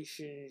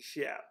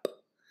relationship.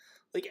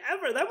 Like,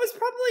 ever. That was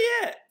probably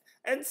it.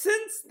 And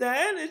since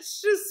then,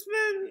 it's just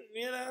been,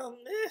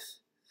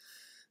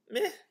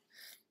 meh.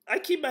 I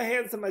keep my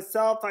hands to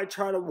myself. I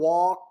try to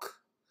walk.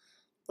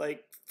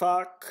 Like,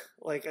 fuck.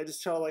 Like, I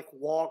just try to, like,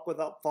 walk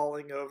without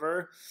falling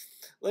over.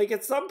 Like,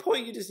 at some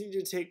point, you just need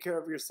to take care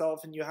of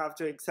yourself, and you have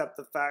to accept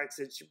the facts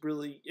that you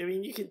really, I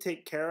mean, you can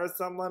take care of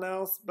someone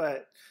else,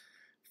 but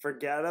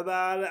forget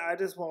about it. I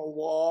just want to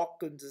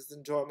walk and just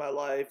enjoy my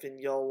life and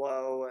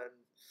YOLO and,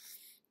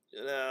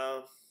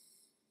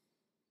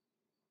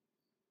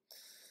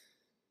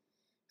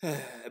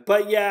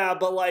 But yeah,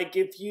 but like,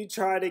 if you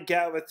try to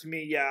get with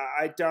me, yeah,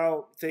 I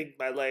don't think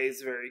my lay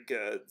is very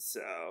good,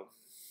 so.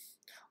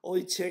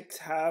 Only chicks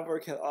have or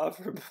can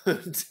offer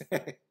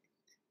poontang.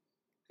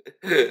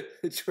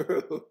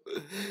 True.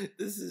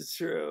 This is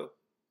true.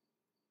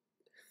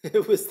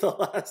 It was the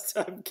last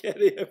time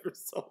Kenny ever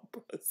saw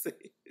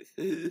pussy.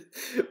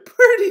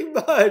 Pretty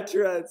much,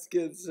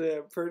 Redskins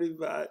fan, pretty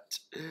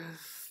much.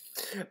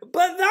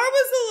 But that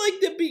was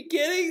like the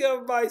beginning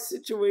of my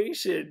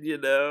situation, you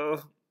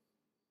know.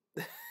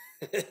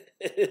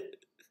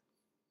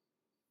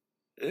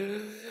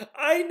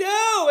 I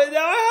know, and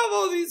now I have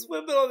all these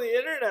women on the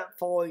internet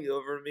falling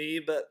over me,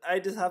 but I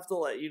just have to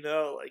let you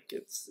know, like,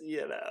 it's,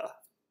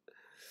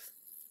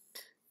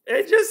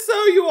 And just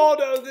so you all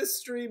know, this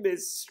stream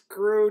is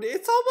screwed.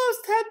 It's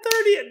almost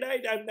 10:30 at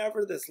night. I'm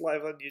never this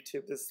live on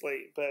YouTube this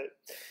late, but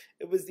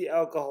it was the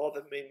alcohol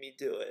that made me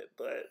do it,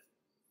 but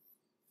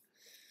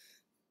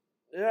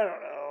I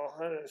don't know.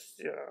 I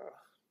just,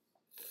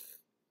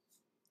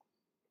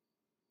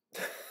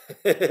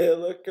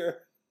 look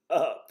her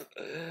up.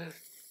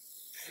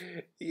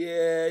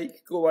 Yeah, you can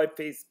go on my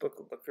Facebook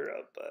and look her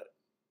up, but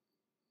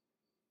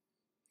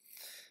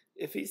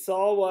if he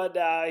saw one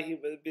now, he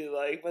would be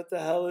like, what the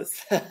hell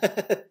is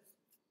that?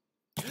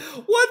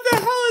 What the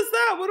hell is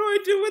that? What do I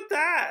do with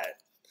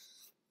that?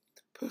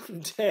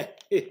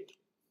 Poontang.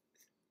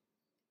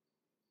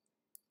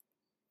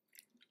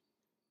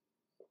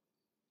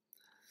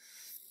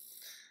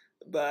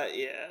 But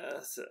yeah,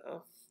 so,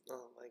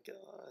 oh my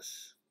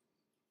gosh.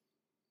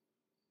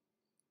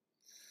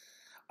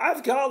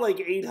 I've got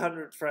like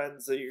 800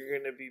 friends, so you're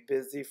going to be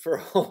busy for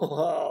a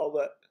while,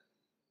 but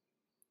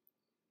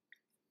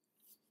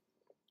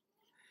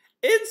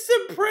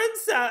Instant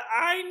Princess,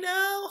 I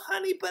know,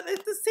 honey, but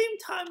at the same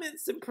time,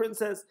 Instant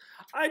Princess,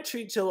 I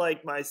treat you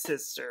like my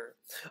sister.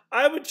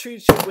 I would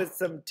treat you with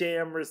some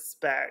damn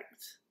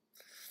respect.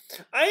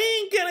 I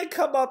ain't gonna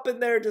come up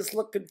in there just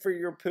looking for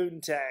your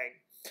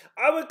poontang.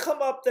 I would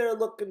come up there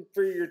looking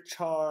for your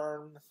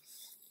charm,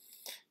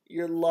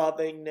 your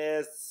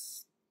lovingness.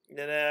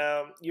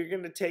 You're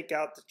gonna take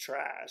out the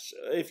trash.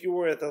 If you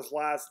were with us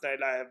last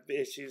night, I have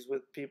issues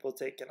with people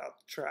taking out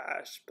the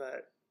trash,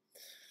 but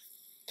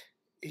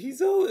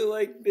he's only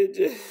like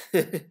midget.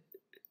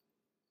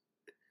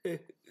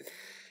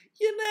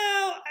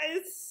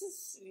 It's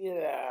just,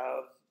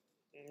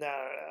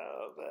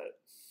 no, but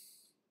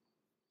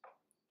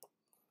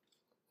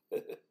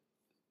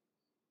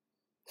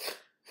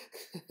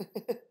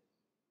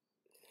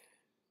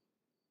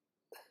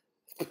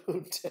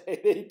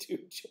Poontang, they do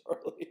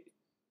Charlie.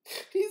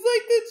 He's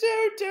like the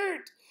Joe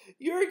Dirt.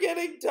 You're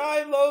getting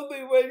die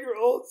lonely when you're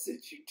old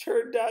since you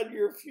turned down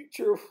your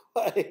future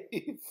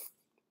wife.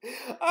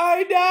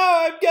 I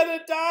know, I'm gonna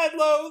die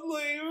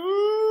lonely.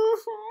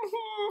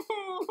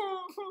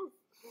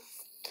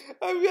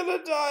 I'm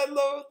gonna die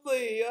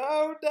lonely.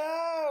 Oh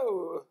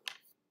no.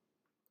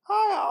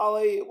 Hi,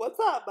 Ollie. What's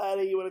up,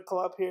 buddy? You wanna come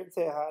up here and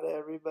say hi to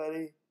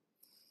everybody?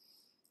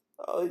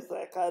 Oh, he's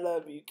like, I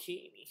love you,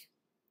 Keeny.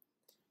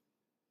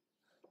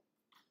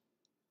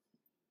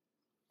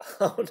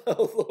 Oh no,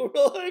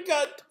 Laurel, I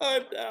got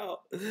timed out.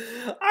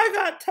 I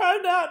got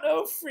timed out,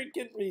 no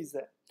freaking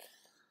reason.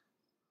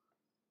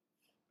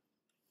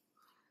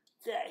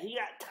 Yeah, he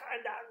got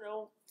timed out,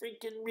 no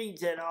freaking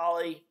reason,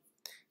 Ollie.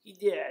 He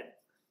did.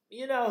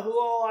 You know who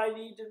all I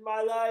need in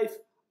my life?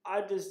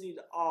 I just need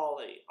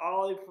Ollie.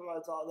 Ollie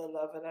provides all the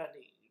love that I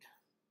need.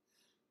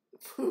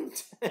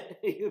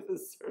 Poontang, the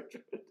search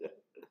window.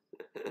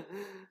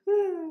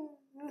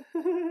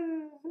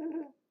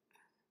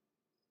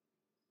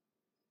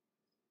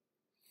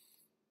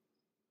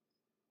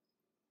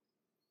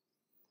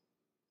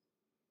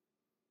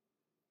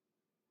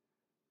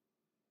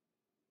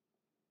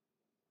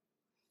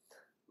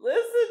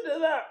 Listen to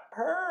that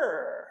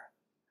purr.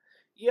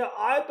 Yeah,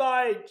 I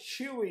buy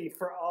Chewy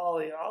for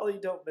Ollie. Ollie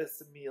don't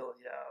miss a meal,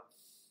 yeah.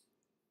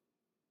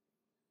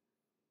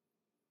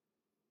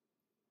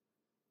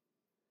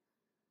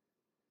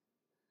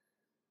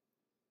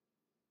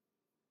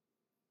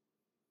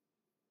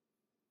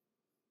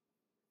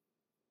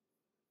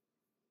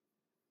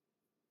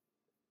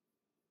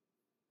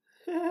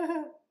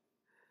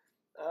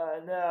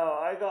 No,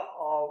 I got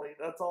Ollie.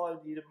 That's all I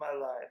need in my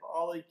life.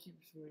 Ollie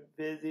keeps me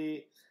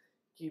busy,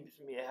 keeps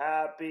me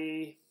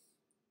happy.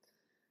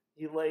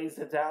 He lays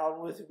it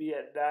down with me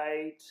at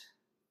night.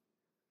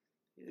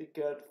 He's a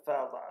good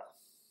fella.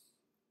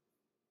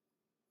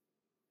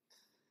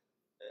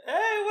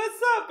 Hey,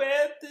 what's up,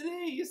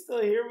 Anthony? You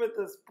still here with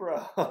us,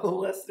 bro?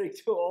 Listening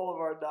to all of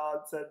our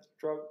nonsense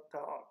drunk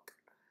talk.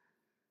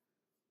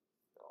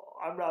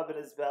 I'm rubbing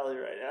his belly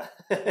right now.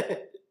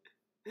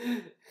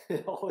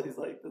 Always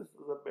like, this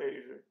is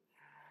amazing.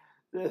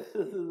 This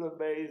is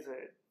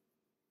amazing.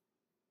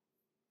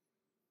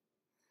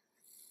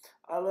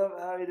 I love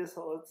how he just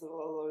lets him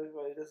all over,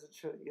 but he doesn't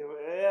try to give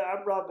it. Yeah,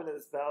 I'm rubbing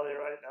his belly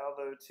right now,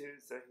 though, too,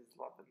 so he's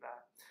loving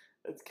that.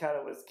 That's kind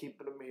of what's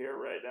keeping him here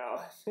right now,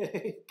 I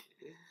think.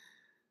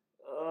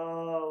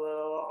 Oh,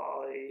 little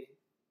Ollie.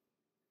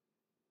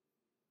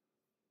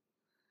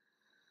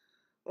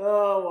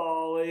 Oh,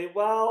 Ollie.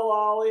 Well,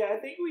 Ollie, I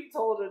think we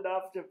told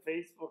enough to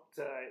Facebook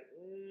tonight.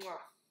 Mwah.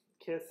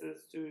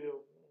 Kisses to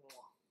you.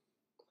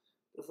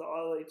 Does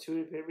Ollie like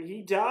chewing paper?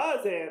 He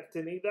does,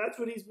 Anthony. That's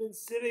what he's been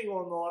sitting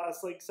on the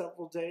last, like,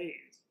 several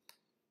days.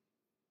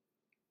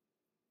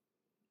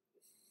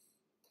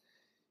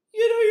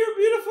 You know, you're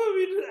beautiful.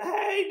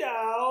 Hey,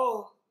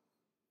 now.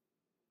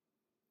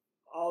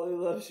 Ollie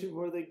loves you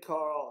more than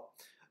Carl.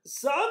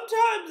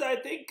 Sometimes I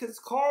think because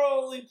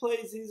Carl only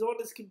plays, he's on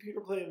his computer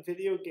playing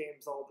video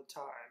games all the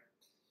time.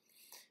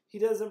 He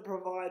doesn't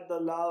provide the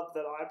love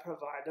that I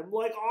provide him.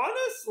 Like,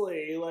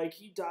 honestly, like,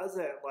 he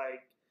doesn't.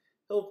 Like,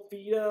 he'll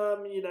feed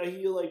him, you know,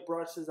 he, like,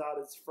 brushes out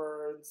his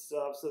fur and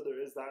stuff, so there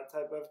is that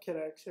type of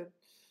connection.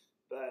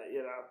 But,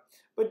 you know.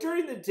 But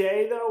during the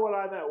day, though, when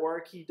I'm at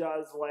work, he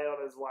does lay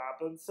on his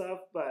lap and stuff.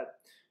 But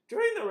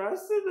during the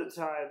rest of the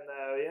time,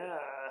 though, yeah.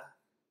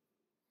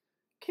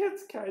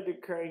 Kid's kind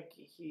of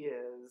cranky, he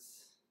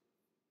is.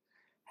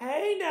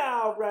 Hey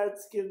now,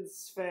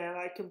 Redskins fan,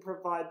 I can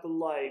provide the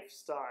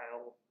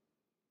lifestyle.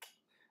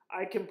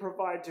 I can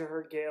provide to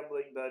her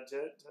gambling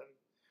budget. And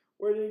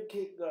where did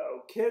Kid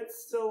go? Kid's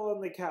still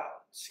on the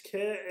couch.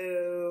 Kid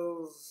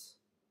is...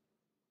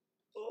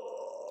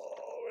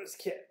 Oh, where's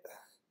Kid?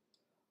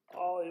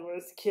 Ollie,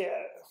 where's Kid?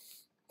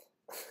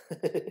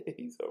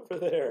 He's over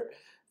there.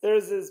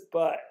 There's his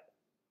butt.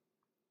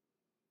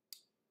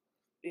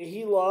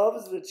 He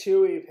loves the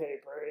chewy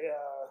paper,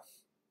 yeah.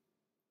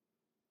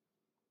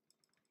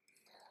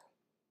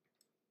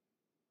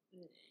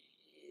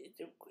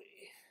 It's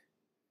okay.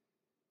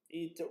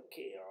 It's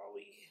okay,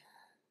 Ollie.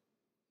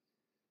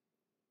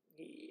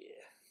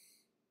 Yeah.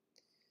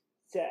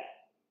 Sad.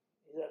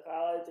 He's like,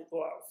 I like to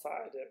go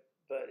outside,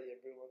 buddy,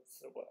 every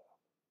once in a while.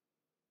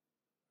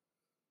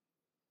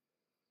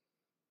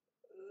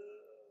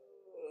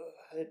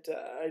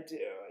 I do.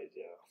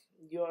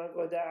 You want to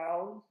go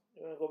down?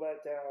 You want to go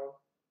back down?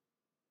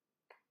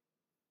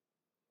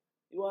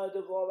 You want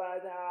to go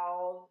back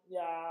down?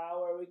 Yeah,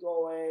 where are we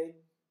going?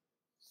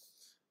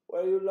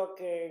 Where are you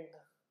looking?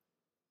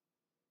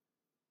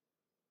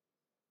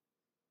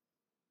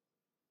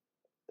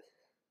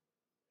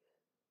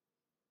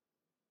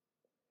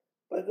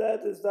 But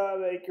that does not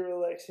make your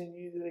election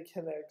using a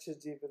connection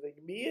deeper than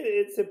me and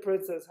Instant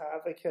Princess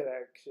have a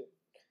connection.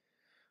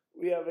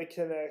 We have a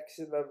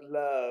connection of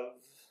love.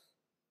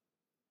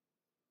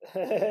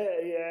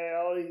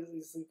 Yeah, Ollie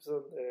usually sleeps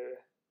on there.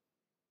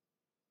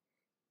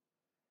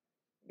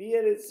 Me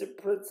and Instant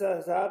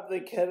Princess have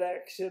the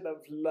connection of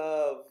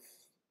love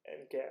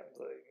and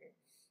gambling.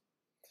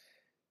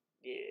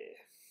 Yeah.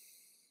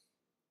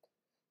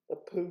 The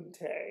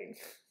poontang.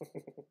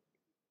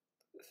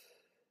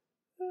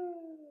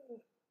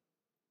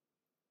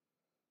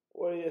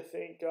 What do you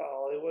think,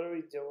 Ollie? What are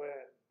we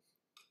doing?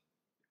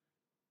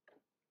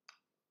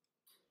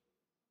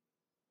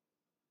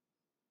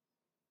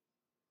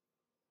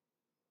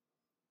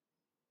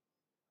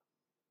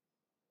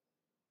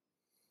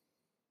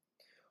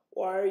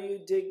 Why are you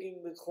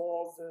digging the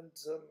claws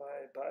into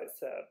my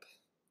bicep?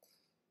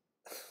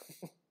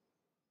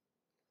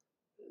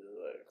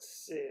 Let's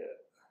see it.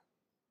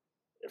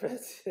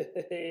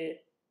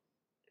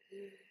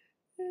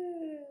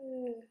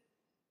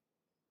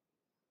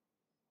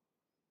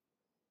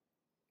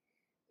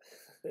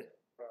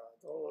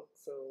 Don't look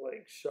so,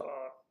 like,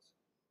 shocked.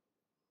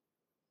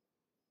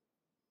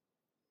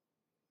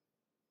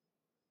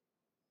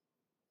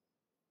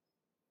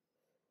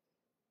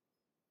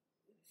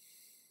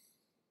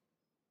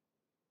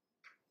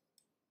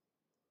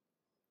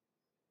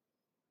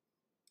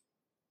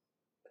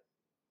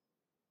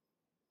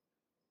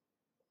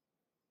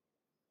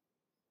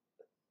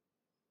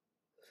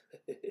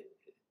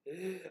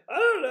 I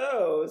don't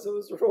know. So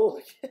it's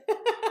rolling.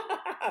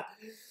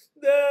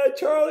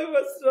 Charlie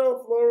wants to know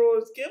if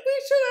Laurel is good.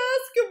 We should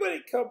ask him when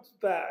he comes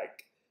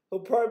back. He'll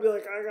probably be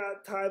like, I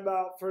got time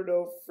out for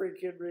no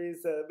freaking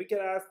reason. We can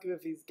ask him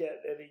if he's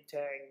getting any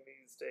tang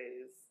these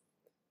days.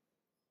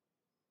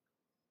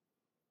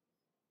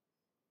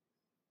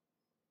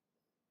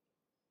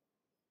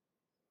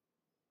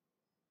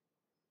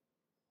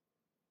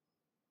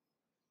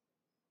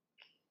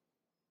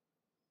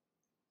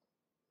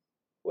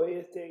 What do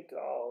you think,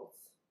 Alls?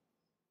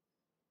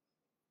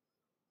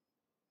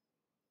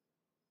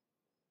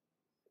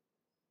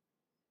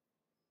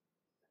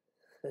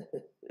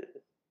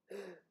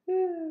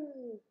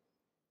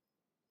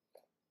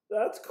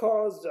 That's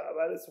Carl's job.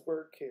 I just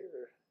work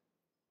here.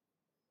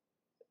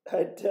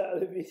 I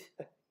doubt if he's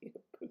having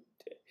a poop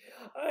day.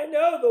 I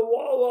know the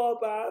wall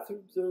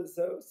bathrooms are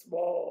so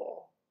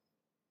small.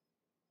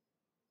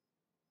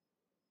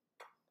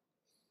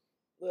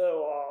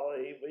 Little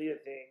Ollie, what do you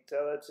think?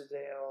 Tell let you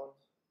down.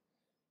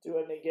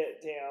 Doing to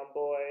get down,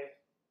 boy.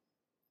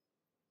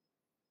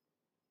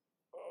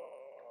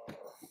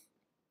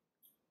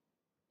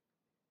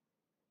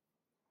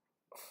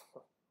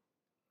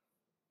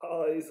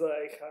 Ollie's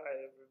like,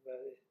 hi,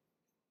 everybody.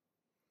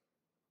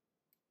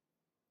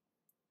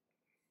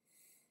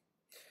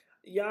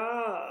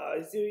 Yeah,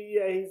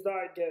 he's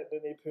not getting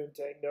any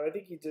poontang. No, I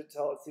think he did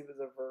tell us he was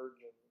a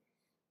virgin.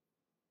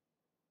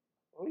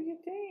 What do you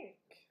think?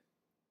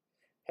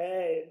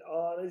 Hey,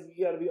 honest,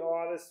 you gotta be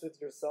honest with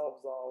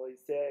yourselves, Ollie,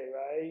 say,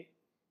 right?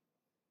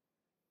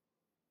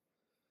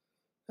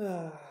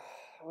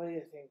 What do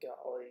you think,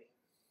 Ollie?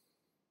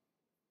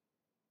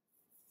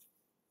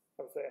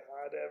 I'll say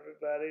hi to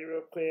everybody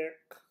real quick.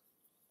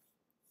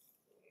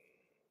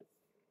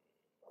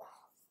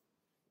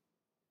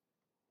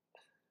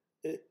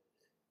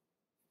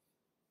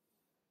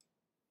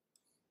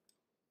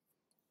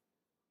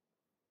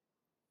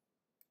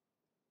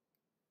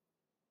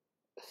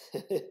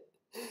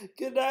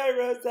 Good night,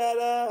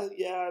 Rosetta.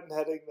 Yeah, I'm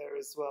heading there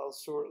as well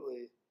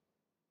shortly.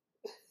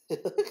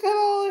 Look at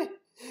Ollie.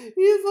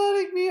 He's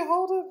letting me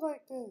hold him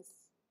like this.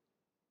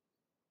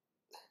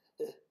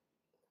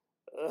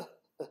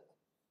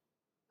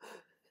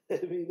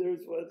 I mean,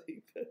 there's one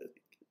thing better.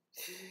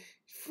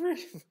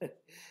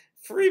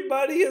 Free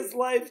money is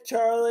life,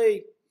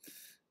 Charlie.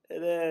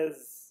 It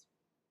is.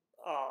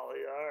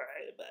 Ollie, all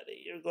right,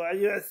 buddy. You're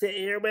gonna sit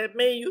here with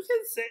me? You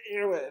can sit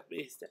here with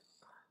me.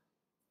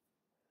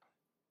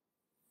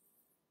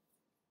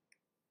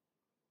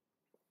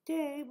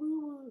 Okay,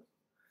 woo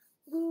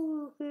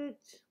woo,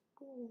 bitch.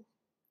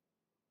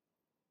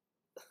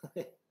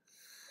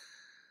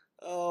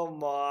 Oh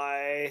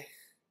my.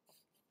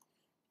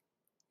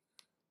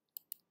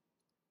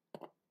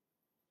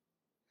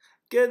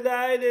 Good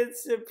night,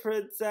 Instant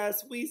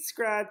Princess. We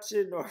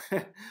scratching.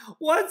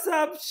 What's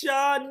up,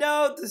 Sean?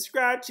 No, the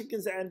scratching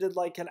has ended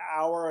like an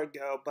hour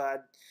ago,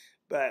 but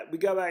we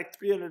got back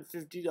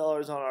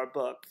 $350 on our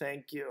book.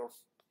 Thank you.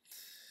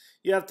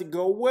 You have to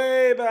go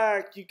way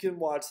back. You can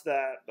watch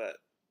that, but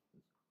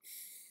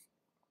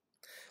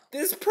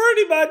this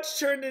pretty much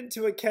turned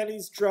into a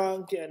Kenny's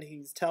drunk and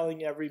he's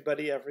telling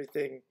everybody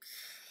everything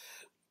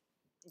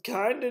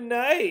kind of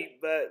night,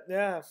 but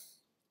yeah.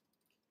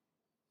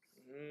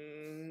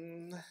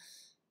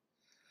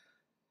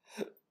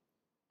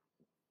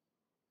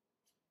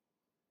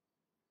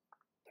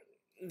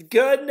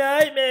 Good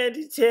night,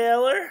 Mandy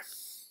Taylor.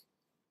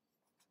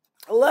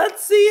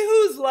 Let's see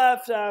who's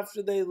left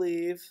after they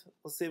leave.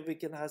 We'll see if we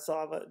can hustle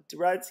a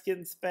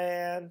Redskins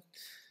fan.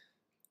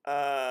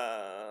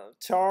 Charlie,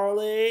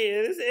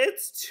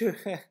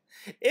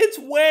 it's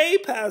way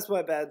past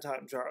my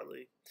bedtime,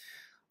 Charlie.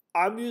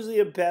 I'm usually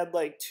in bed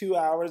like 2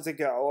 hours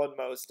ago on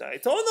most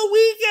nights. On the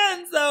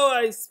weekends, though,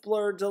 I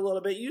splurge a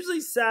little bit. Usually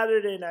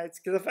Saturday nights,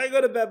 because if I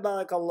go to bed by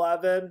like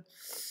 11,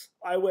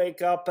 I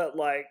wake up at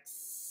like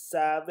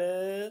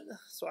 7,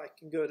 so I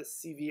can go to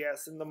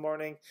CVS in the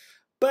morning.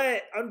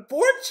 But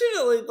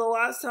unfortunately, the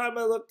last time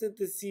I looked at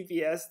the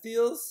CVS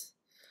deals,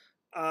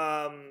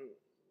 well,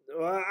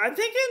 I'm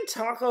thinking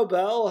Taco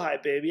Bell. Hi,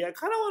 baby. I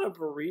kind of want a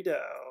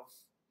burrito.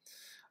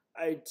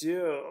 I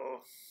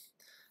do.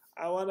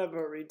 I want a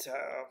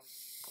burrito.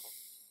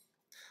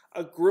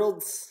 A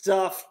grilled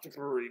stuffed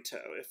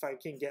burrito, if I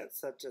can get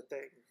such a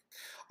thing.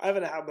 I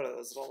haven't had one of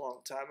those in a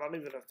long time. I don't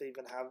even know if they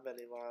even have them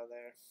anymore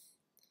there.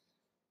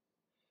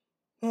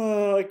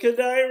 Oh, good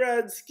night,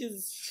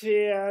 Redskins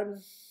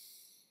fan.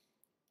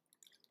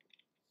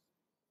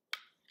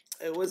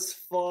 It was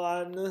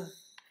fun.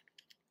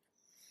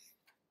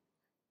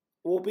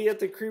 We'll be at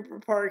the Creeper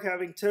Park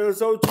having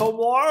so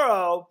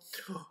tomorrow.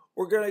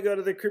 We're going to go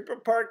to the Creeper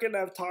Park and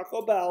have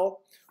Taco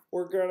Bell.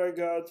 We're going to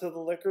go to the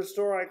liquor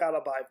store. I got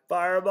to buy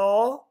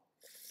Fireball.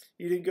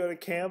 You didn't go to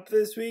camp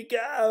this week?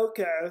 Yeah,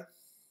 okay.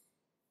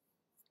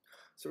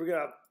 So we're going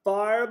to have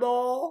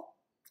Fireball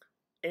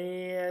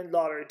and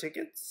lottery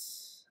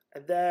tickets.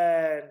 And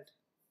then,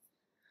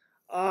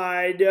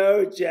 I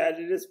know,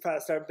 Jen, it is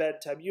past our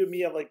bedtime. You and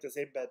me have like the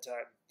same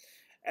bedtime.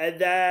 And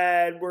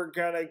then we're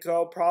gonna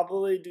go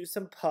probably do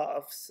some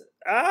puffs.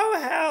 Oh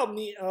hell,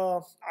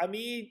 I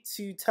need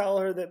to tell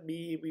her that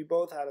we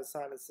both had a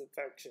sinus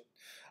infection.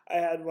 I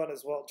had one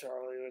as well,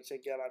 Charlie, which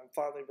again, I'm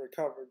finally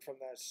recovered from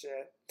that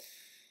shit.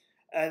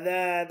 And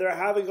then they're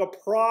having a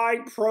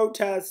pride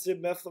protest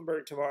in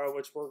Mifflinburg tomorrow,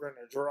 which we're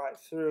gonna drive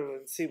through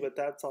and see what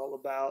that's all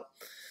about.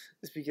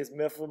 Just because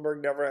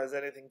Mifflinburg never has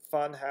anything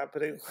fun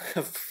happening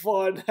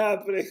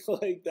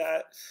like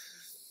that.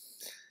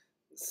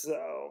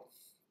 So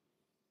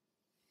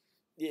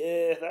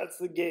yeah, that's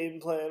the game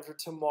plan for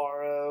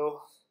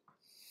tomorrow.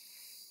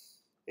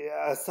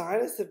 Yeah,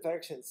 sinus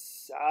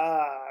infections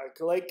suck.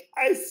 Like,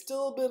 I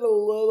still been a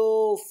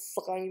little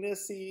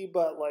sinusy,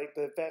 but like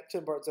the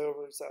infection part's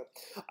over, so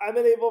I've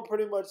been able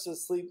pretty much to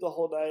sleep the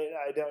whole night.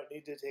 I don't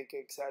need to take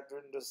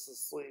Excedrin just to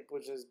sleep,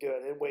 which is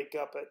good, and wake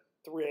up at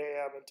 3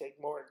 a.m. and take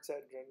more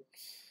Excedrin.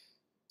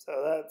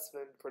 So that's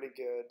been pretty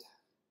good.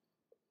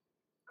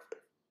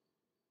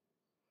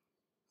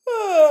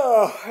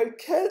 Oh,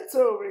 Ken's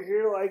over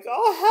here like,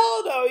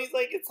 oh, hell no. He's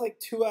like, it's like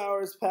 2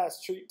 hours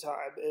past treat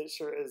time. It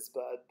sure is,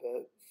 bud,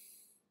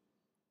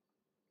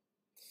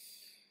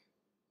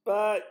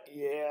 but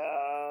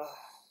yeah.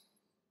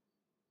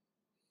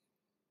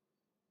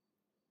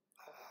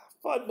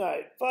 Fun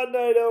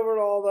night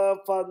overall though,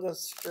 fun to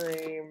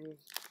stream.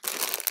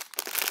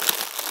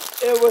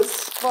 It was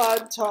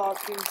fun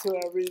talking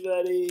to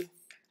everybody.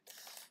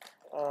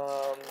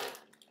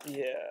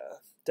 Yeah,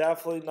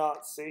 definitely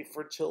not safe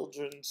for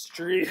children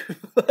stream,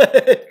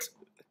 but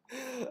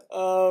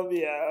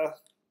yeah.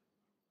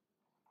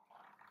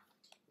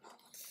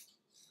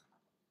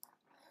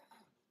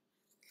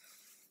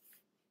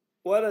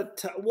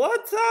 What's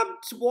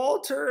up,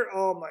 Walter?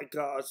 Oh my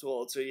gosh,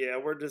 Walter. Yeah,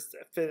 we're just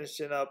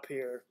finishing up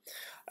here.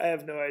 I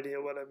have no idea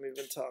what I'm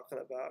even talking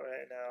about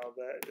right now,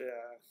 but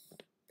yeah.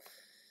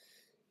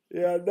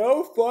 Yeah,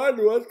 no fun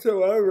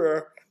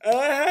whatsoever. And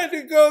I had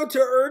to go to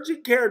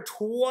urgent care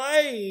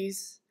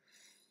twice.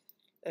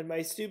 And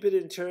my stupid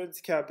insurance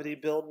company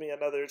billed me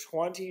another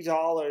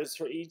 $20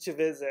 for each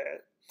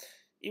visit.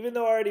 Even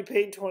though I already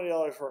paid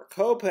 $20 for a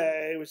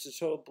copay, which is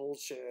total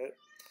bullshit.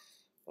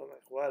 I'm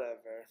like,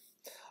 whatever.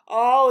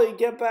 Ollie,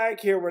 get back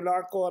here. We're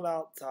not going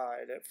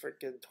outside at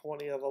freaking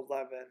 20 of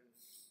 11.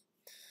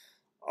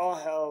 Oh,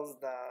 hell's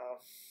no.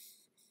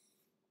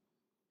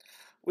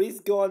 We's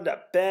going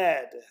to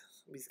bed.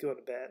 We's going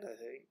to bed, I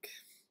think.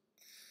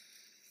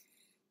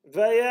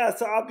 But yeah,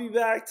 so I'll be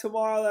back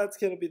tomorrow. That's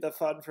going to be the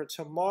fun for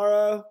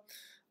tomorrow.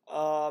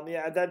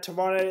 Yeah, then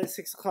tomorrow night at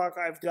 6 o'clock,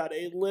 I've got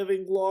a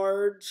Living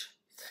Large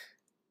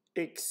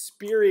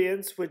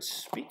experience, which,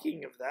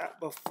 speaking of that,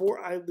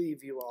 before I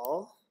leave you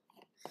all,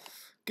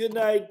 good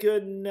night,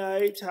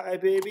 hi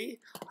baby.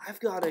 I've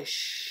got a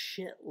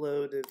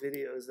shitload of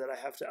videos that I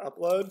have to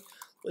upload,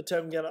 which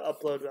I'm going to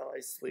upload while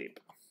I sleep.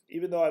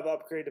 Even though I've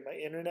upgraded my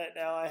internet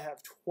now, I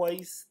have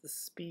twice the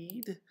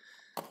speed,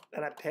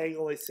 and I'm paying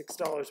only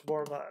 $6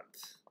 more a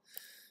month.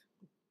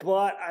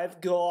 But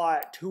I've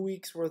got 2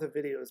 weeks worth of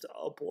videos to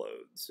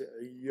upload, so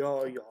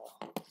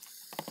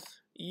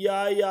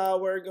yeah,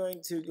 we're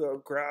going to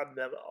go grab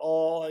them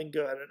all and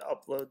go ahead and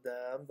upload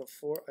them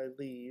before I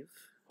leave.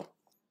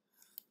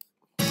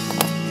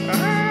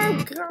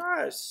 Oh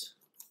gosh.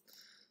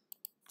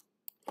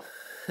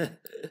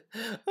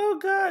 Oh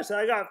gosh,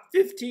 I got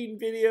 15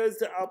 videos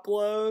to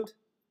upload.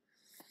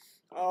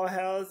 Oh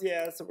hells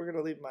yeah, so we're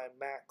gonna leave my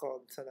Mac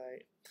on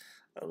tonight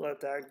and let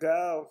that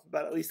go.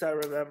 But at least I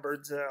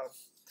remembered to.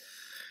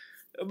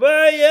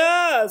 But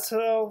yeah,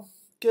 so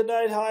good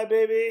night, hi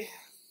baby.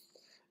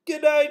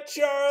 Good night,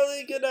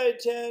 Charlie. Good night,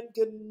 Jen.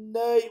 Good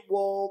night,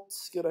 Walt.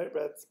 Good night,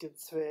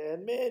 Redskins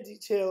fan. Mandy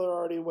Taylor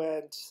already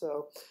went.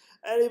 So,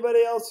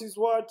 anybody else who's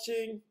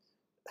watching,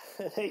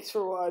 thanks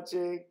for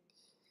watching.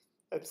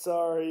 I'm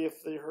sorry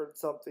if they heard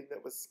something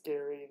that was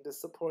scary and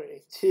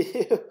disappointing to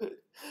you.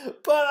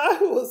 But I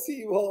will see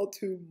you all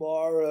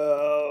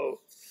tomorrow.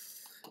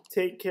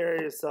 Take care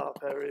of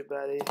yourself,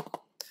 everybody.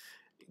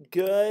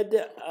 Good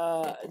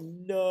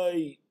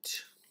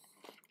night.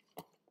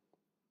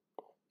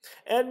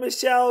 And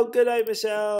Michelle, good night, Michelle.